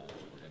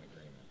in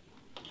agreement.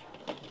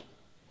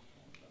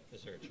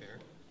 Is there a chair?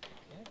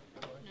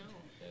 No.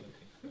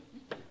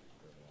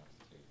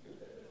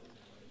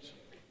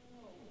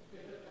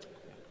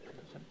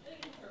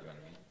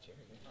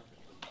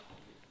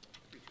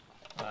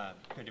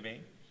 Good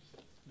debate.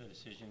 The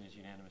decision is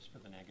unanimous for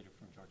the negative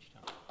from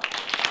Georgetown.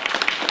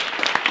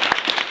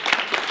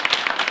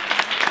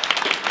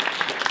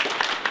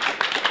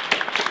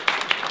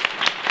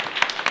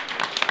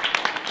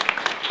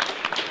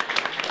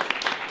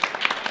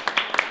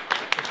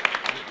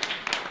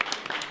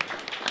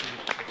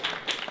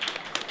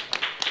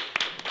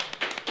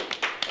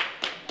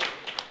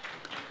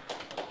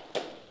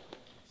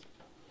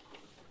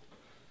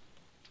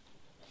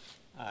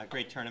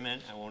 Great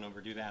tournament. I won't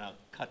overdo that. I'll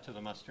cut to the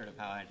mustard of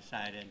how I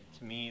decided.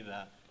 To me,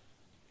 the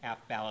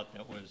app ballot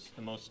that was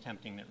the most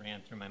tempting that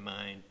ran through my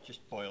mind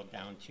just boiled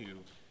down to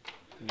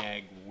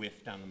neg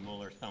whiffed on the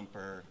Mueller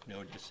thumper,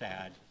 no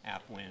dissad,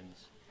 app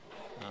wins.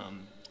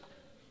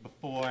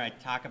 Before I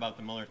talk about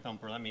the Mueller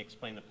thumper, let me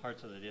explain the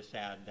parts of the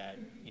dissad that,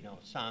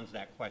 sans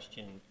that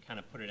question, kind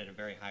of put it at a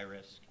very high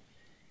risk.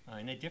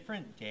 In a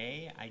different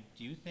day, I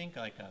do think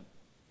like a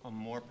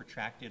more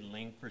protracted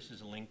link versus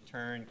a link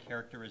turn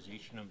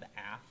characterization of the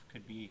AF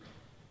could be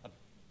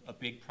a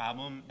big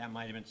problem. That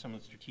might have been some of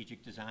the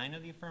strategic design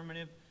of the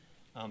affirmative,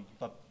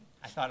 but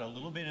I thought a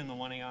little bit in the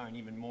 1AR and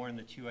even more in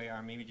the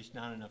 2AR, maybe just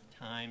not enough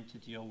time to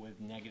deal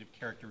with negative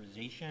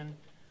characterization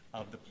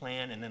of the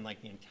plan and then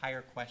like the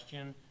entire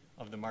question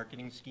of the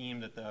marketing scheme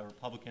that the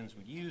Republicans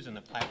would use and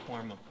the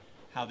platform of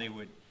how they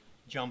would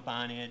jump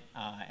on it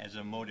as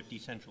a mode of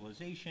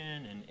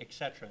decentralization and et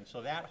cetera. And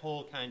so that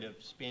whole kind of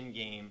spin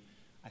game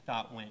I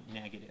thought went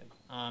negative.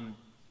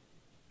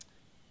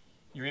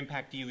 Your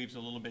impact D leaves a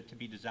little bit to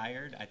be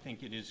desired. I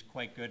think it is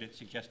quite good at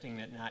suggesting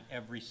that not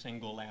every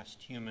single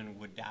last human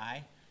would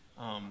die,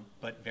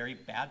 but very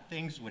bad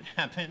things would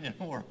happen in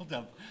a world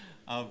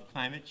of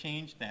climate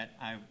change that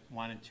I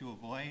wanted to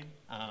avoid.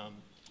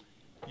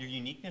 Your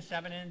uniqueness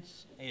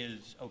evidence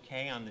is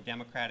okay on the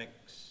Democratic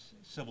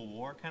Civil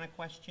War kind of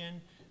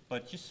question,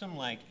 but just some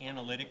like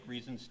analytic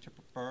reasons to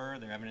prefer.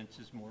 Their evidence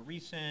is more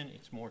recent,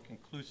 it's more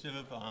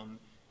conclusive.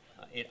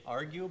 It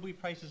arguably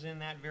prices in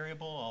that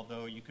variable,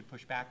 although you could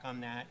push back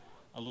on that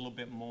a little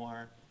bit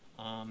more.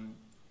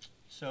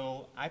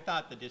 So I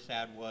thought the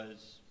dissad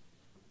was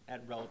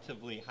at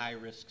relatively high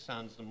risk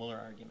sans the Mueller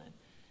argument.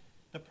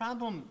 The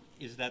problem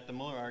is that the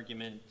Mueller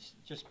argument,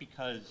 just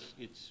because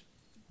it's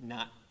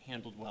not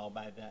handled well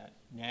by the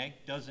neg,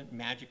 doesn't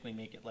magically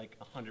make it like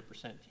 100%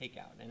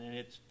 takeout. And in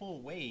its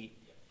full weight,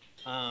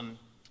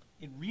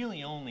 it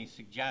really only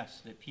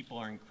suggests that people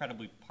are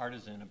incredibly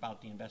partisan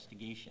about the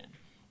investigation.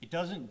 It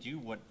doesn't do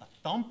what a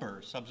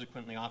thumper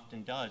subsequently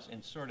often does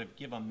and sort of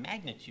give a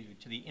magnitude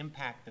to the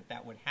impact that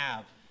that would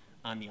have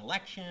on the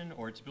election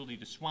or its ability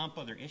to swamp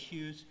other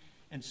issues.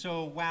 And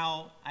so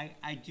while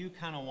I do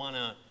kind of want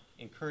to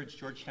encourage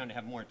Georgetown to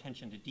have more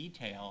attention to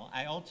detail,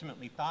 I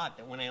ultimately thought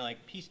that when I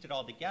like pieced it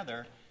all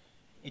together,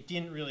 it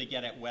didn't really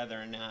get at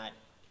whether or not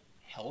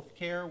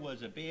healthcare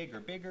was a big or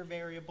bigger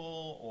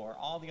variable or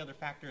all the other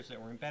factors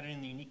that were embedded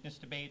in the uniqueness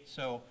debate.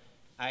 So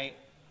I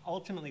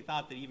ultimately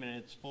thought that even at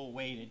its full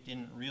weight, it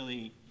didn't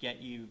really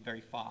get you very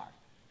far.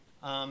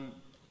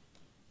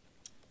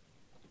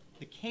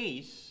 The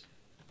case,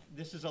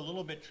 this is a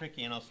little bit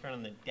tricky, and I'll start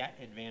on the debt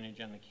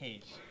advantage on the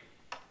case.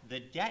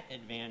 The debt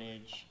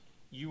advantage,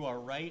 you are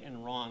right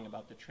and wrong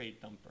about the trade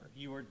thumper.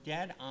 You are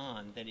dead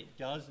on that it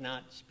does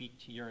not speak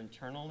to your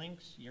internal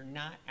links. You're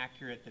not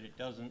accurate that it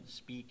doesn't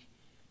speak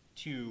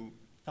to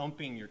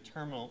thumping your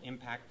terminal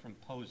impact from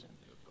Posen.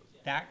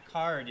 That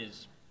card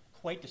is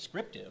quite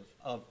descriptive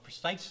of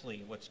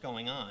precisely what's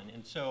going on.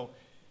 And so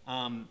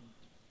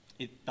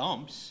it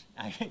thumps,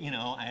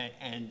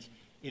 and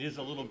it is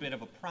a little bit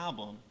of a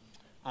problem.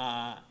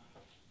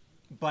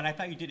 But I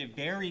thought you did a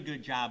very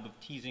good job of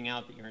teasing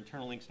out that your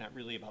internal link's not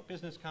really about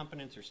business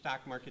confidence or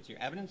stock markets. Your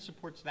evidence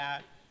supports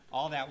that.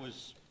 All that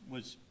was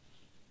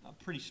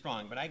pretty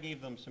strong, but I gave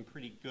them some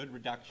pretty good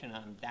reduction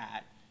on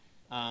that.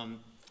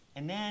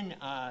 And then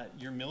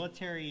your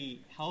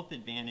military health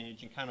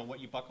advantage and kind of what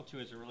you buckle to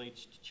as it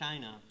relates to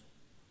China.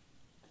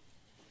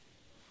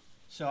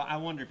 So I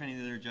wonder if any of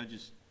the other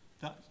judges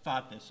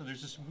thought this. So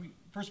there's this,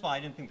 first of all,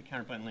 I didn't think the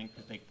counterplan linked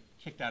because they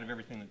kicked out of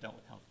everything that dealt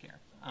with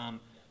healthcare.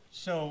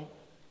 So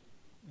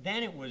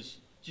then it was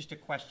just a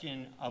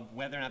question of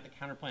whether or not the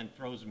counterplan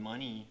throws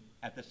money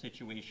at the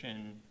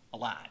situation a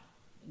lot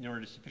in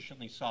order to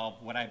sufficiently solve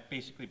what I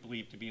basically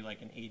believe to be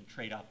like an aid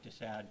trade-off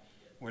dissad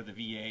where the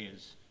VA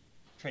is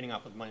trading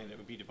off with money that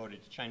would be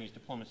devoted to Chinese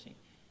diplomacy.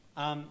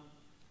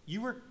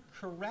 You were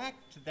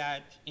correct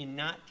that in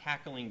not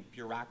tackling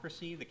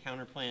bureaucracy, the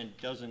counterplan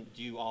doesn't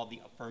do all the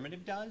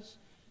affirmative does,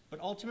 but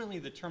ultimately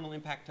the terminal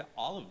impact to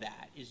all of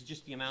that is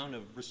just the amount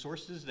of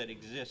resources that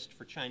exist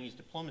for Chinese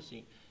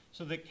diplomacy.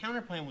 So the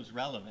counterplan was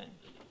relevant.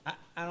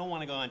 I don't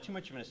want to go on too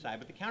much of an aside,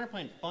 but the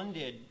counterplan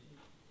funded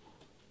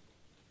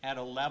at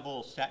a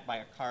level set by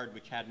a card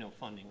which had no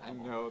funding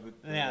level. I know.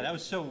 Yeah, that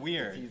was so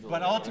weird.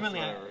 But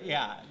ultimately,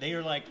 yeah, they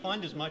are like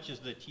fund as much as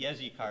the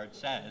Tiesi card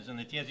says, and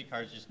the Tiesi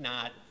card is just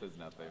not. It says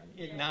nothing.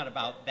 Not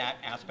about that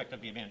aspect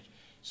of the advantage.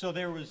 So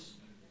there was,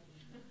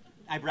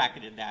 I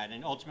bracketed that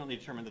and ultimately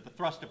determined that the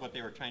thrust of what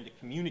they were trying to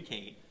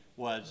communicate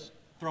was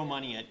throw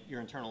money at your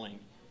internal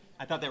link.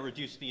 I thought that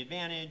reduced the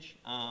advantage.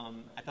 I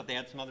thought they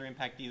had some other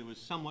impact that was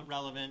somewhat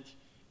relevant,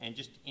 and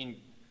just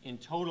in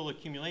total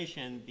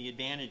accumulation, the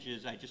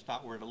advantages I just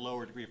thought were at a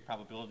lower degree of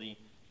probability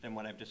than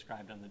what I've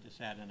described on the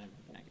disad and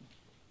negative.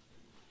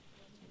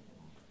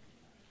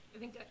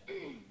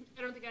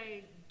 I don't think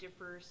I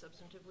differ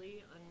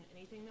substantively on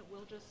anything that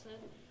Will just said.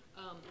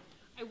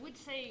 I would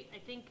say, I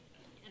think,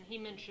 and he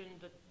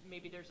mentioned that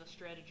maybe there's a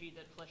strategy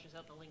that fleshes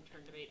out the link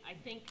turn debate. I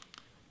think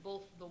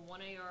both the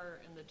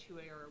 1AR and the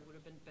 2AR would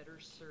have been better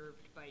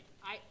served by,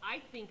 I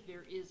think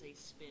there is a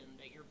spin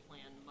that your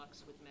plan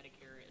mucks with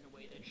Medicare in a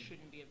way that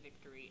shouldn't be a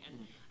victory.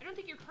 And I don't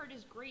think your card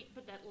is great,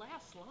 but that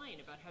last line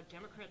about how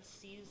Democrats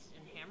seized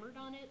and hammered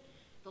on it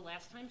the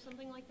last time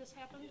something like this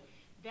happened,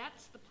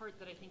 that's the part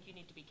that I think you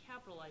need to be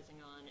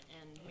capitalizing on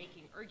and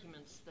making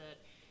arguments that,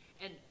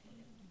 and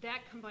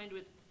that combined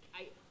with,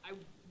 I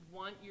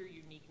want your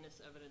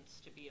uniqueness evidence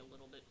to be a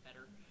little bit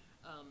better.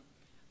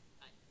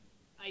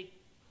 I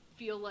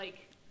feel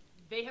like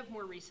they have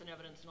more recent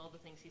evidence and all the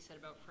things he said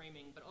about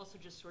framing, but also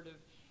just sort of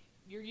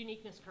your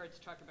uniqueness cards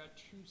talk about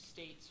 2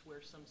 states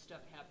where some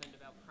stuff happened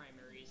about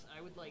primaries.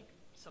 I would like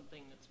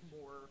something that's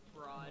more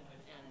broad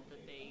and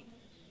that they,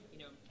 you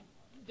know,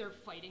 they're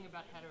fighting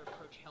about how to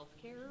approach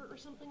healthcare or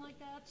something like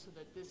that, so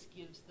that this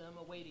gives them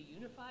a way to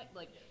unify.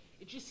 Like,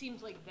 it just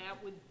seems like that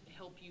would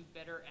help you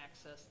better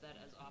access that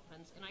as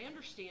offense. And I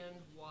understand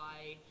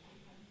why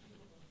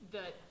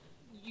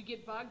you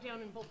get bogged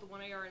down in both the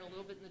 1AR and a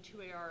little bit in the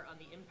 2AR on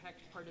the impact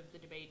part of the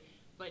debate.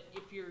 But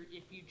if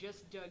you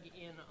just dug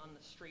in on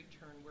the straight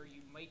turn where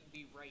you might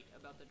be right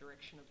about the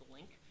direction of the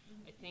link,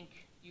 I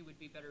think you would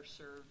be better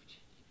served.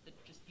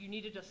 You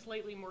needed a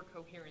slightly more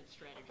coherent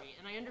strategy.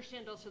 And I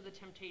understand also the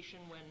temptation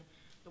when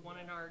the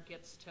 1NR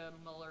gets to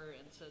Mueller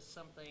and says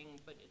something,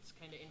 but it's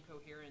kind of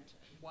incoherent,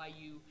 why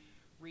you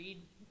read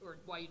or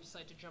why you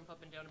decide to jump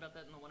up and down about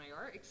that in the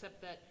 1AR,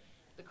 except that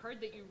the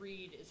card that you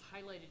read is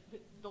highlighted.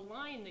 The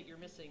line that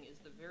you're missing is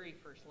the very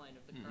first line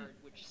of the card,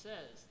 which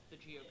says the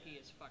GOP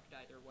is fucked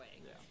either way.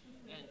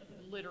 Yeah.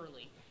 And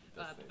literally.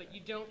 But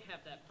you don't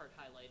have that part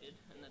highlighted,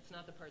 and that's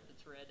not the part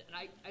that's read. And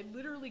I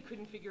literally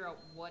couldn't figure out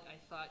what I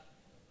thought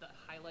the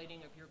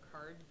highlighting of your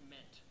card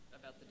meant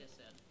about the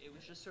dissent. It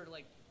was just sort of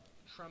like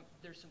Trump,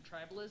 there's some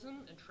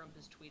tribalism, and Trump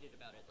has tweeted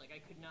about it. Like,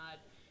 I could not,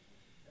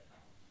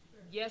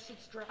 yes,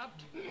 it's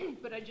dropped,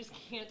 but I just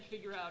can't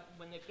figure out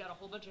when they've got a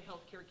whole bunch of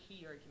healthcare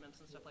key arguments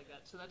and stuff like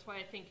that. So that's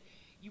why I think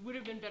you would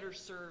have been better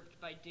served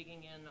by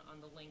digging in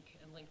on the link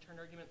and link turn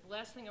argument. The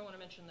last thing I want to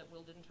mention that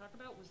Will didn't talk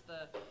about was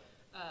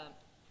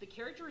the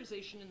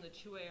characterization in the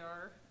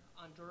 2AR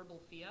on durable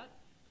fiat,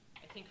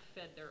 I think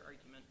fed their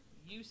argument.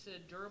 You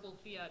said durable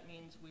fiat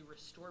means we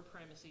restore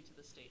primacy to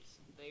the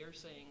states. They are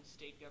saying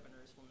state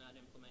governors will not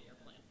implement your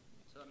plan.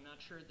 So I'm not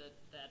sure that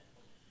that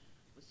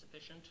was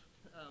sufficient.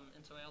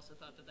 And so I also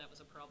thought that that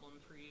was a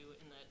problem for you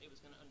in that it was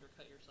going to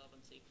undercut your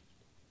solvency.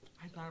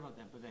 I thought about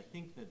that, but I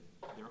think that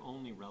their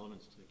only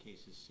relevance to the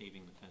case is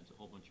saving the feds a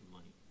whole bunch of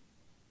money.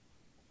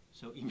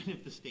 So even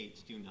if the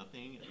states do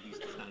nothing, at least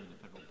it's not in the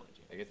federal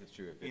budget. I guess it's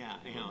true if it I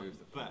removes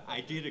know, the but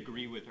I did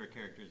agree with her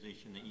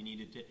characterization that you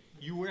needed to,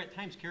 you were at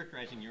times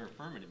characterizing your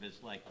affirmative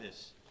as like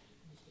this,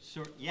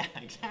 yeah,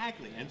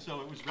 exactly. And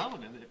so it was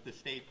relevant if the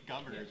state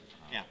governors,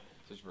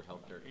 especially for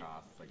healthcare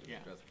costs, like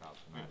stress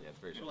costs. Yeah, it's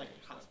very For like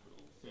hospitals.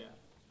 Yeah.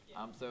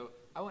 So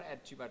I won't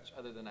add too much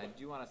other than I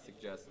do want to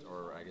suggest,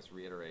 or I guess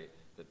reiterate,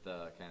 that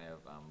the kind of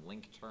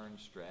link turn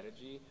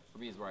strategy for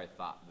me is where I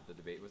thought that the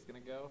debate was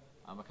going to go.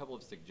 A couple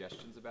of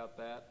suggestions about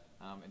that.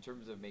 In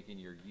terms of making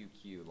your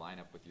UQ line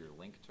up with your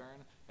link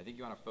turn, I think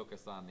you want to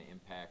focus on the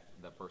impact,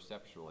 the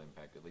perceptual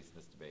impact, at least in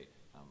this debate.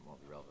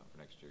 Won't be relevant for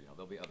next year. You know,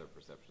 there'll be other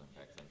perceptual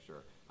impacts, I'm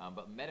sure.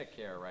 But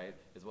Medicare, right,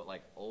 is what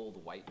like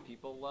old white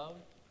people love.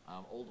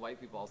 Old white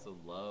people also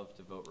love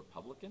to vote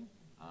Republican.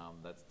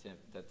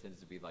 That tends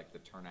to be like the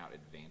turnout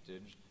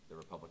advantage that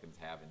Republicans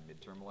have in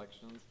midterm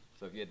elections.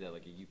 So if you had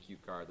like a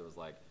UQ card that was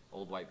like,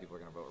 old white people are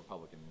going to vote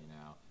Republican,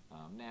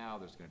 now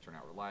they're just going to turn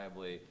out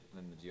reliably, and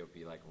then the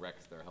GOP like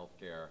wrecks their health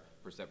care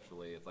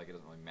perceptually. It's like it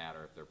doesn't really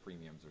matter if their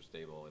premiums are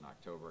stable in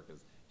October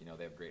because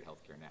they have great health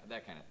care now,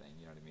 that kind of thing.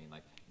 You know what I mean?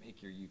 Like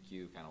make your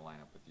UQ kind of line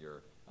up with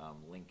your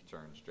link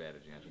turn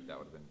strategy. I think that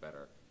would have been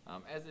better.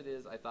 As it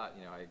is, I thought,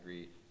 I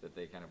agree that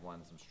they kind of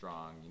won some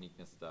strong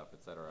uniqueness stuff,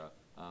 et cetera.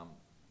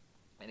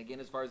 And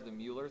again, as far as the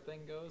Mueller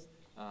thing goes,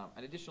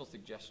 an additional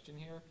suggestion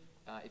here,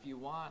 if you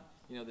want,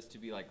 this to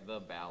be like the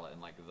ballot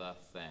and like the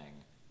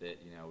thing that,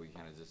 we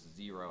kind of just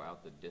zero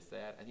out the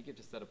dissat, I think you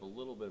have to set up a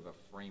little bit of a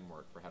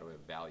framework for how to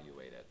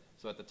evaluate it.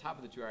 So at the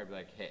top of the 2R, I'd be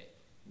like, hey,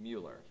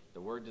 Mueller,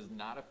 the word does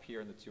not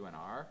appear in the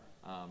 2NR.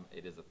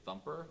 It is a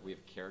thumper. We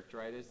have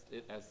characterized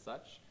it as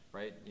such.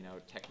 right? You know,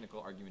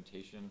 technical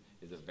argumentation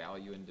is a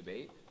value in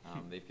debate.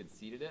 They've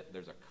conceded it.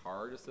 There's a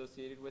card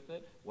associated with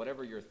it.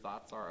 Whatever your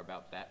thoughts are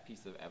about that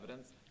piece of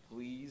evidence,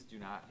 please do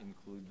not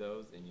include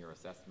those in your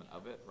assessment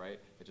of it, right?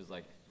 Which is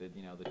like, the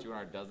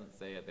 2NR doesn't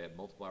say it. They had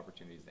multiple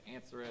opportunities to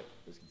answer it.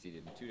 It was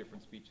conceded in 2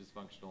 different speeches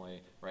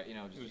functionally, right? You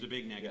know, just, it was a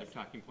big negative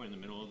talking point in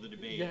the middle of the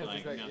debate, yes,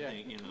 like exactly,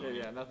 nothing, yeah. you know.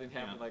 Yeah, nothing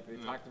happened. Like they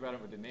talked about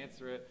it but didn't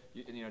answer it.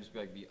 And just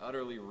be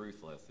utterly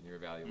ruthless in your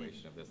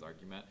evaluation of this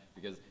argument,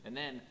 because, and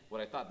then what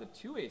I thought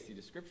the 2AC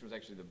description was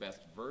actually the best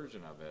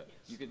version of it.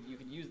 You could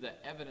use the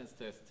evidence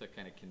to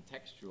kind of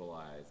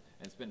contextualize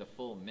and spend a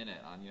full minute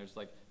on,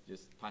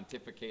 just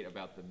pontificate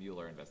about the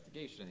Mueller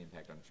investigation and the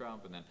impact on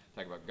Trump, and then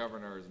talk about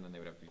governors, and then they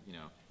would have to,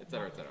 et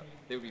cetera, et cetera.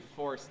 They would be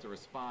forced to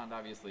respond,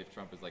 obviously, if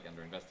Trump is like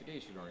under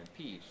investigation or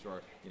impeached,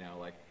 or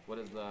like what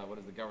does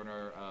the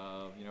governor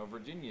of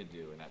Virginia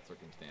do in that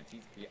circumstance?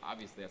 He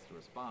obviously has to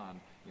respond,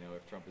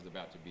 if Trump is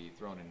about to be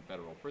thrown in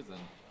federal prison,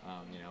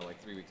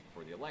 like 3 weeks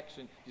before the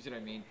election. You see what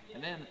I mean?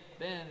 And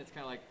then it's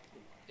kind of like,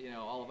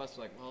 all of us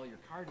are like, well, your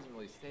card doesn't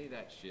really say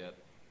that shit,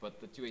 but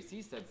the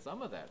 2AC said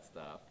some of that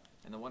stuff.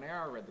 And the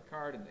 1AR read the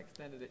card and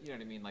extended it, you know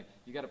what I mean? Like,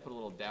 you got to put a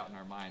little doubt in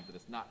our minds that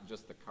it's not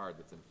just the card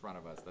that's in front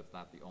of us. That's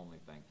not the only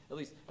thing. At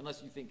least,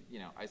 unless you think,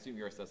 I assume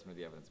your assessment of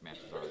the evidence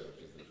matches ours,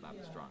 which is that it's not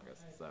the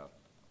strongest, so.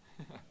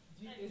 Are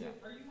you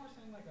more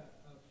saying like a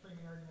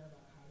framing argument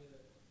about how the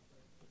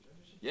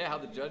judges should? Yeah, how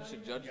the judge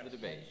should judge the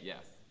debate,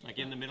 yes. Like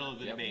in the middle of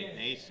the debate,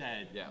 they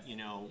said, Yes.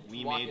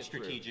 We Walk made it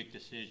through. strategic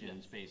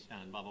decisions based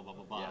on blah, blah, blah,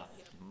 blah, blah.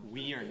 Yes.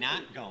 We are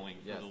not going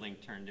for Yes. the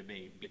link turn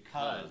debate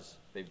because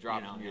they've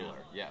dropped Mueller. now.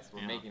 Yes,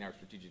 we're making our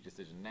strategic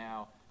decision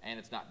now, and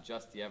it's not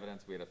just the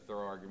evidence. We had a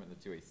thorough argument in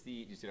the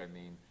 2AC. You see what I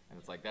mean? And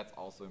it's like, that's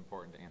also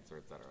important to answer,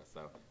 et cetera.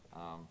 So,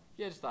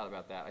 yeah, I just thought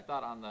about that. I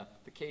thought on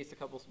the case, a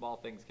couple small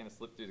things kind of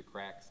slipped through the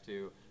cracks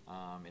too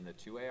in the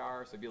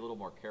 2AR, so be a little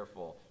more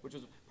careful, which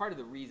was part of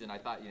the reason I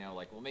thought,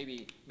 well,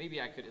 maybe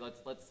I could,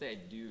 let's say I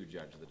do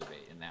judge the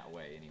debate in that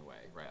way anyway,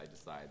 right? I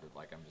decide that,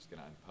 like, I'm just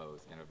going to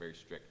impose kind of a very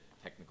strict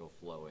technical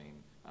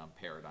flowing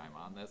paradigm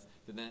on this.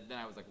 Then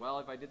I was like, well,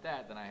 if I did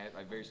that, then I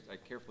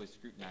carefully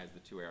scrutinized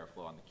the 2AR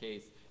flow on the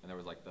case, and there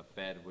was like the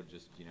Fed would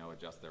just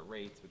adjust their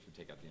rates, which would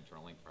take out the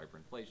internal link for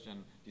hyperinflation.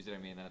 Do you see what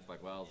I mean? Then it's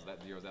like, well, so that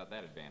zeroes out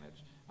that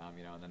advantage,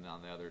 and then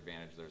on the other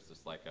advantage, there's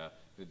just like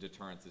the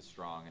deterrence is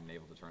strong and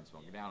naval deterrence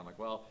won't go down. I'm like,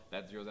 well,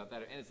 that zeroes out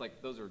that, and it's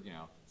like those are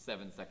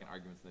 7-second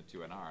arguments in the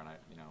 2NR, and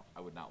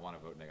I would not want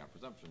to vote neg on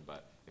presumption,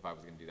 but if I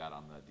was going to do that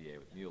on the DA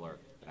with Mueller,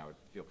 then I would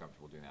feel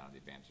comfortable doing that on the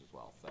advantage as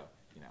well. So.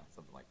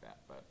 Something like that.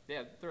 But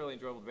yeah, thoroughly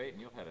enjoyable debate,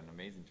 and you've had an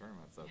amazing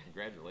tournament, so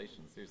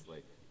congratulations,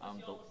 seriously.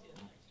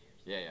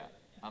 Yeah.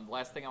 The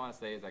last thing I want to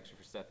say is actually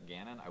for Seth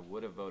Gannon, I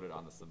would have voted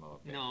on the Samoa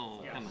pick.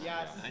 No, so, come on.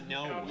 Yes.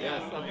 No.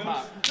 Yes, up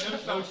top.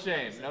 No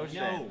shame, no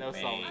shame, no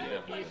salt.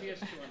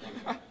 Easiest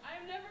 2NR.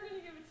 I'm never going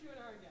to give it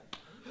 2NR again.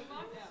 The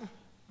mock-up.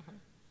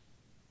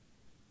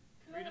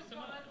 Could I have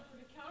gone for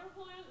the counter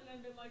plan and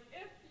then been like,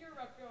 if you're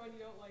rep go and you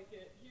don't like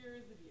it,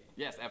 here's the DA.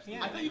 Yes, absolutely.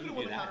 Yeah, I thought you could have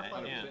won the do that,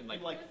 counterplot yeah. in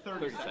like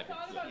 30 30 I seconds.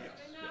 thought about Yes.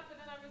 doing that, but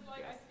then I was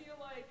like, Yes. I feel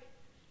like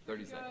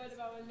 30 pretty seconds. good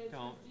about when mid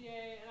Don't.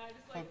 DA, and I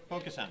just like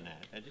Focus on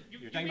that.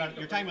 You're talking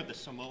about the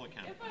Samoa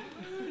count. If I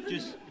lose,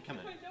 Just come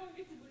on. if I don't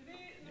get to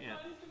debate in the Yeah.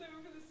 finals because I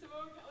went for the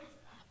Samoa count, like.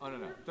 Oh,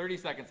 no. 30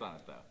 seconds on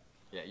it, though.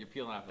 Yeah, you're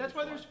peeling off. That's at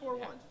why least there's 4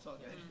 one. ones. It's all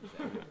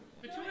good.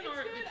 The No,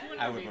 2NR, it's good.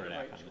 I would made vote the it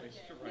right out. choice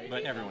to But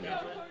write. everyone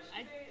knows.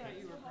 I thought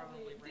you were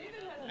probably right.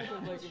 David has It's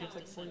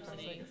like 45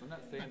 seconds. I'm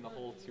not saying the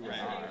whole 2NR.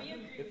 Right.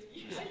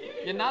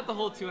 Yeah, not the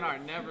whole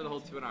 2NR. Never the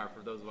whole 2NR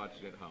for those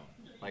watching at home.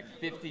 Like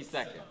 50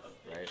 seconds,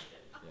 right?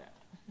 Yeah.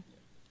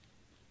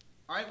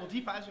 All right, well,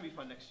 D5's going to be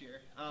fun next year.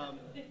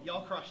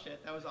 Y'all crushed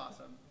it. That was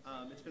awesome.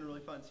 It's been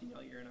really fun seeing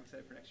y'all year, and I'm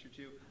excited for next year,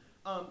 too.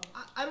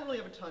 I don't really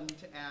have a ton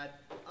to add.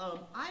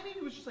 I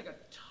maybe was just like a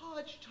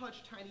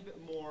tiny bit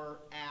more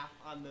aff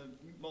on the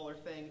Mueller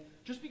thing,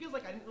 just because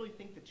like I didn't really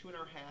think the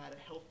 2NR had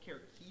a healthcare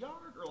key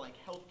arc or like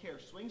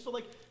healthcare swing. So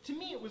like to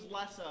me it was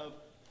less of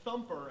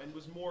thumper and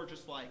was more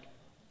just like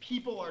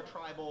people are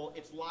tribal,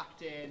 it's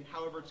locked in,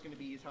 however it's going to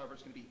be is however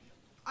it's going to be.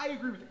 I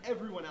agree with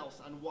everyone else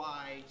on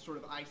why sort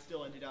of I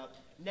still ended up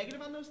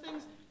negative on those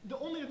things. The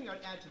only other thing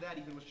I'd add to that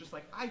even was just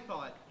like I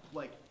thought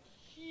like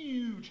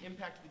huge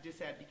impact to the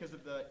dissad because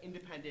of the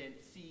independent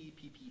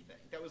CPP thing.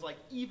 That was like,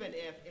 even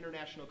if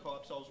international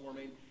co-op solves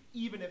warming,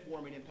 even if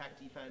warming impact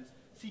defense,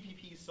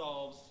 CPP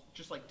solves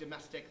just like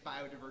domestic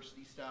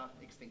biodiversity stuff,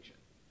 extinction.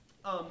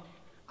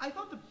 I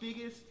thought the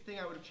biggest thing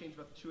I would have changed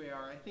about the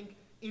 2AR, I think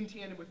in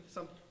tandem with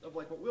some of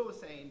like what Will was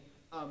saying,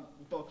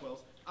 both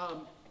Wills,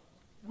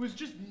 was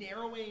just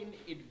narrowing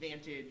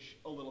advantage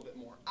a little bit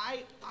more.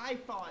 I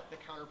thought the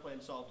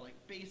counterplan solved like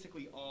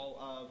basically all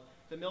of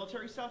the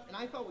military stuff, and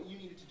I thought what you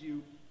needed to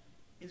do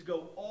is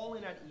go all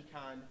in on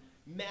econ,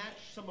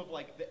 match some of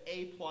like the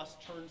A+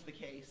 turns the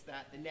case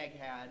that the neg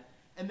had,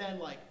 and then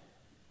like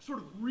sort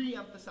of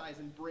re-emphasize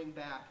and bring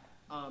back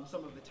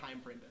some of the time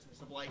frame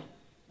business of like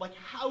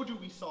how do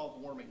we solve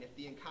warming if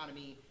the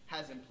economy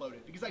has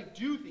imploded. Because I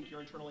do think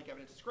your internal link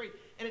evidence is great,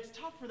 and it's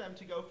tough for them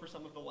to go for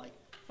some of the like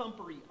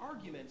thumpery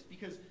arguments,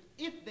 because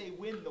if they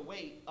win the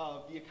weight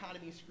of the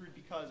economy screwed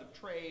because of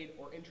trade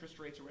or interest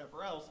rates or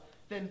whatever else,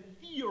 then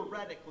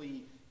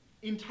theoretically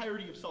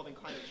entirety of solving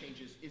climate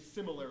change is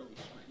similarly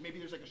screwed. Maybe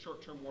there's like a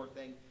short-term war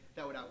thing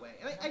that would outweigh.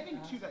 And I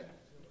think too that,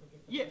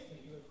 yeah.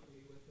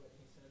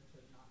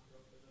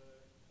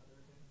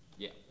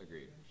 Yeah,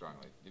 agreed,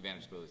 strongly. The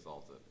advantage clearly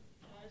solves it.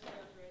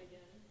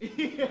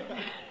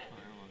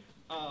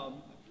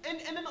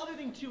 And then the other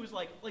thing too is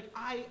like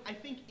I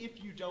think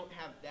if you don't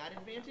have that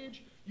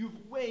advantage, you have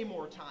way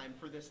more time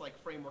for this like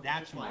framework.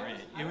 That's more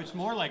it. It was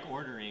more like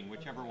ordering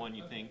whichever one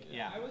you think.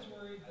 Yeah. I was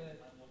worried that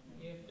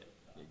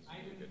if I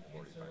didn't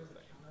answer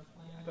the counter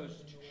plan, Those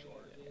are too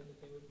short.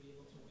 that they would be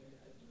able to win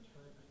that the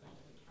deterrent effect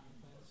of the counter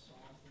plan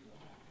solves the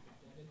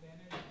impact of the debt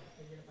advantage. I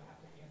figured if I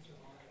have to answer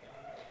all that.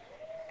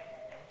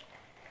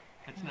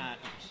 That's not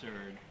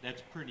absurd.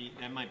 That's pretty.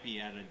 That might be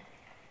at a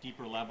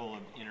deeper level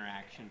of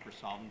interaction for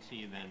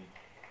solvency than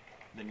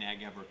the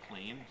NEG ever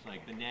claimed.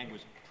 Like the NEG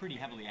was pretty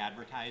heavily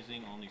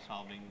advertising only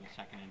solving the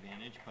second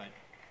advantage, but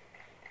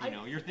you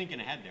know, you're thinking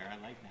ahead there. I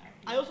like that.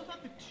 I also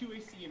thought the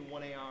 2AC and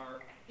 1AR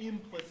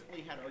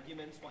implicitly had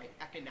arguments why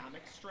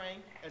economic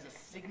strength as a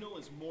signal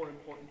is more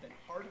important than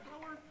hard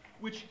power,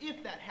 which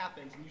if that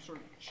happens and you sort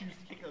of choose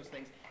to kick those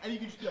things, I think you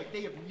can just be like,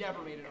 they have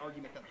never made an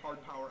argument that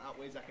hard power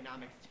outweighs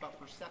economics. It's about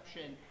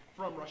perception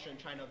from Russia and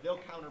China.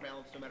 They'll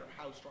counterbalance no matter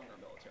how strong our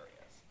military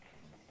is.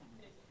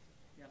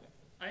 Yeah,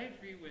 I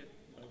agree with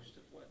most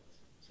of what's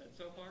said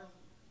so far.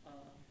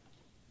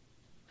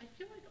 I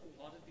feel like a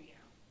lot of the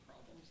app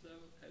problems,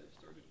 though, have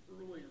started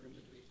earlier in the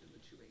debate than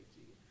the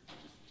 2AC,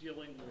 just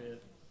dealing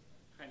with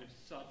kind of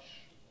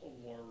such a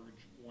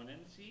large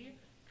 1NC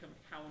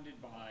compounded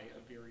by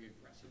a very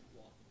aggressive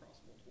block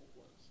across multiple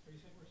flows. Are you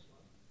saying we're slow?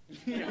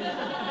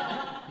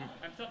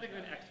 I'm something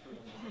of an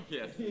expert on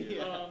this. Yes.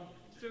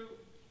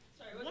 So,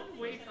 Sorry, one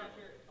way for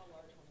after a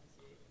large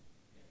 1NC?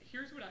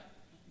 Here's what I,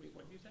 wait,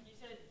 what did you say? You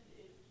said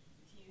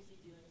TUC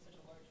dealing with such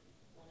a large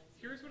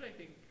 1NC. Here's what I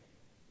think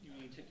you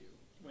need to do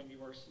when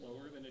you are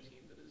slower than a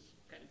team that is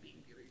kind of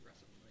being very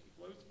aggressive in many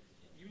flows.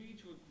 You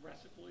need to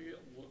aggressively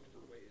look for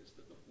ways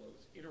that the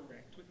flows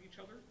interact with each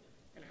other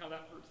and how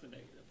that hurts the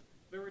negative.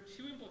 There are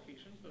two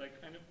implications that I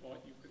kind of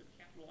thought you could have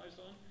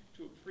capitalized on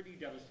to a pretty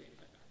devastating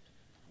effect.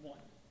 One,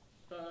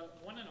 the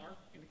 1NR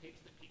indicates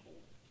that people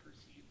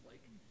perceive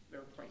like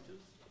their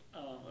prices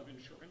of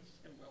insurance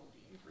and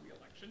well-being for the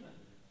election,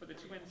 but the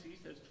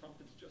 2NC says Trump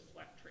has just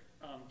slapped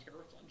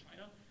tariffs on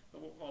China that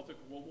will cause a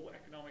global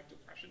economic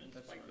depression and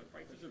spike the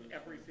prices of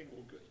every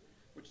single good,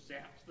 which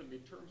zaps the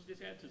midterms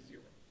dissad to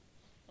zero.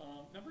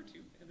 Number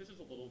two, and this is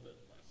a little bit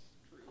less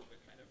true, but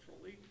kind of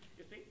trolly,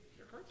 is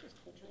their card says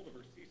cultural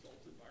diversity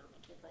solves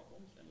environmental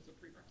problems and is a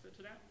prerequisite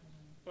to that,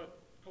 but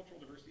cultural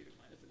diversity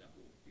decline is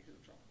inevitable because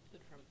of Trump,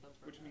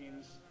 which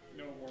means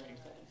no warning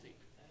solvency.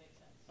 That makes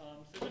sense.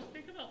 So just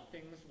think about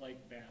things like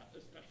that,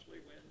 especially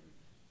when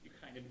you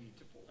kind of need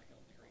to pull a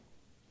Hail Mary.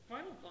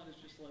 Final thought is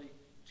just like,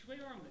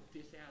 2AR on the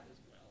dissad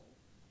as well.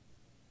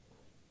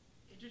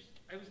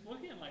 I was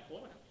looking at my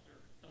flow after,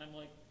 and I'm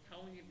like,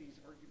 how many of these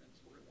arguments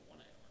were in the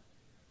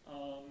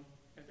 1AR?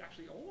 It's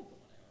actually all of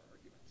the 1AR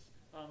arguments.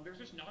 There's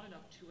just not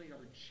enough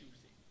 2AR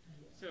choosing.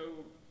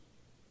 So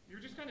you're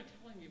just kind of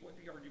telling me what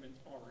the arguments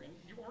are, and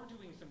you are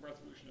doing some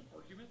resolution of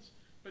arguments,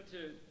 but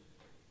to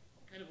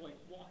kind of like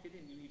walk it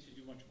in, you need to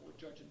do much more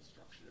judge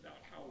instruction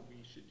about how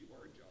we should do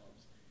our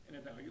jobs and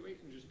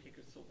evaluate and just pick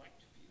a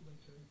select few.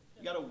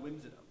 You gotta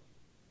wince it up.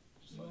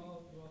 You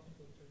all think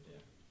link turn too?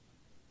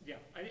 Yeah,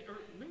 or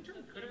link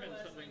turn could have been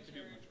something to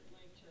do with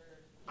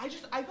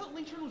I thought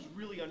link turn was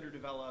really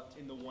underdeveloped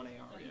in the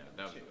 1AR. Yeah,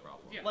 that was the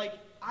problem. Yeah. Like,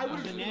 I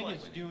would The have NEG like,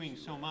 is doing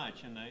so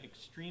much, and the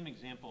extreme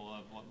example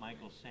of what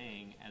Michael's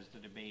saying as the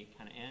debate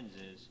kind of ends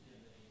is,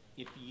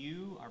 if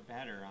you are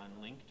better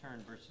on link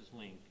turn versus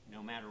link,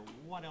 no matter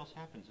what else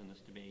happens in this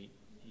debate,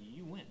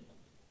 you win.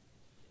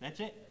 That's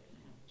it.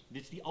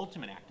 It's the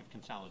ultimate act of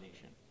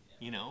consolidation,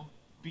 you know?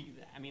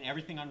 I mean,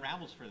 everything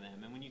unravels for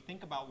them. And when you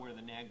think about where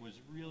the NAG was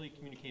really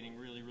communicating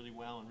really, really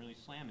well and really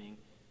slamming,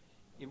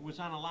 it was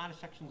on a lot of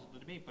sections of the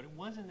debate, but it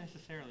wasn't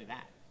necessarily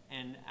that.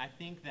 And I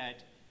think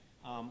that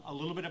a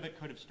little bit of it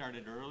could have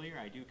started earlier.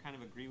 I do kind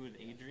of agree with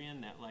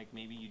Adrian that like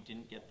maybe you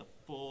didn't get the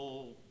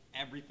full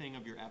everything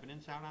of your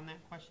evidence out on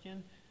that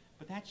question.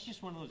 But that's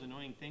just one of those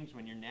annoying things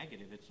when you're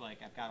negative. It's like,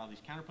 I've got all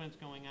these counterplans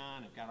going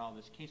on, I've got all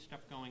this case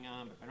stuff going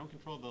on, but if I don't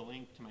control the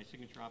link to my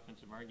signature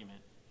offensive argument,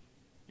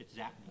 it's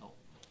Zapville,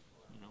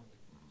 you know?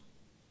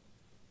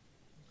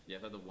 Yeah,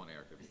 I thought the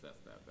 1AR could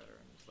assess that better.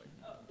 And just, like,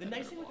 the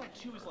nice thing with that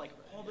too is like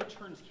all the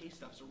turns case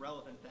stuff's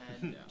irrelevant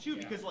then too,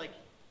 because like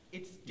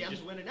it's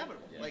Dems win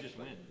inevitable. Yeah, like just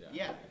win.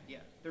 Yeah.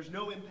 There's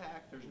no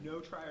impact, there's no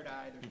try or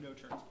die, there's no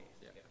turns case.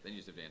 Yeah. Then you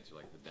just have to answer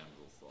like the Dems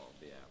will solve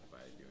the app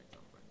by doing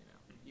something, you know?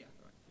 Yeah.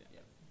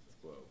 It's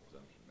quote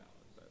presumption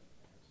valid, but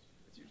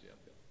it's usually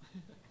uphill.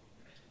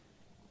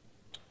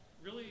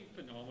 really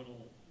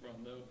phenomenal run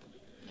though.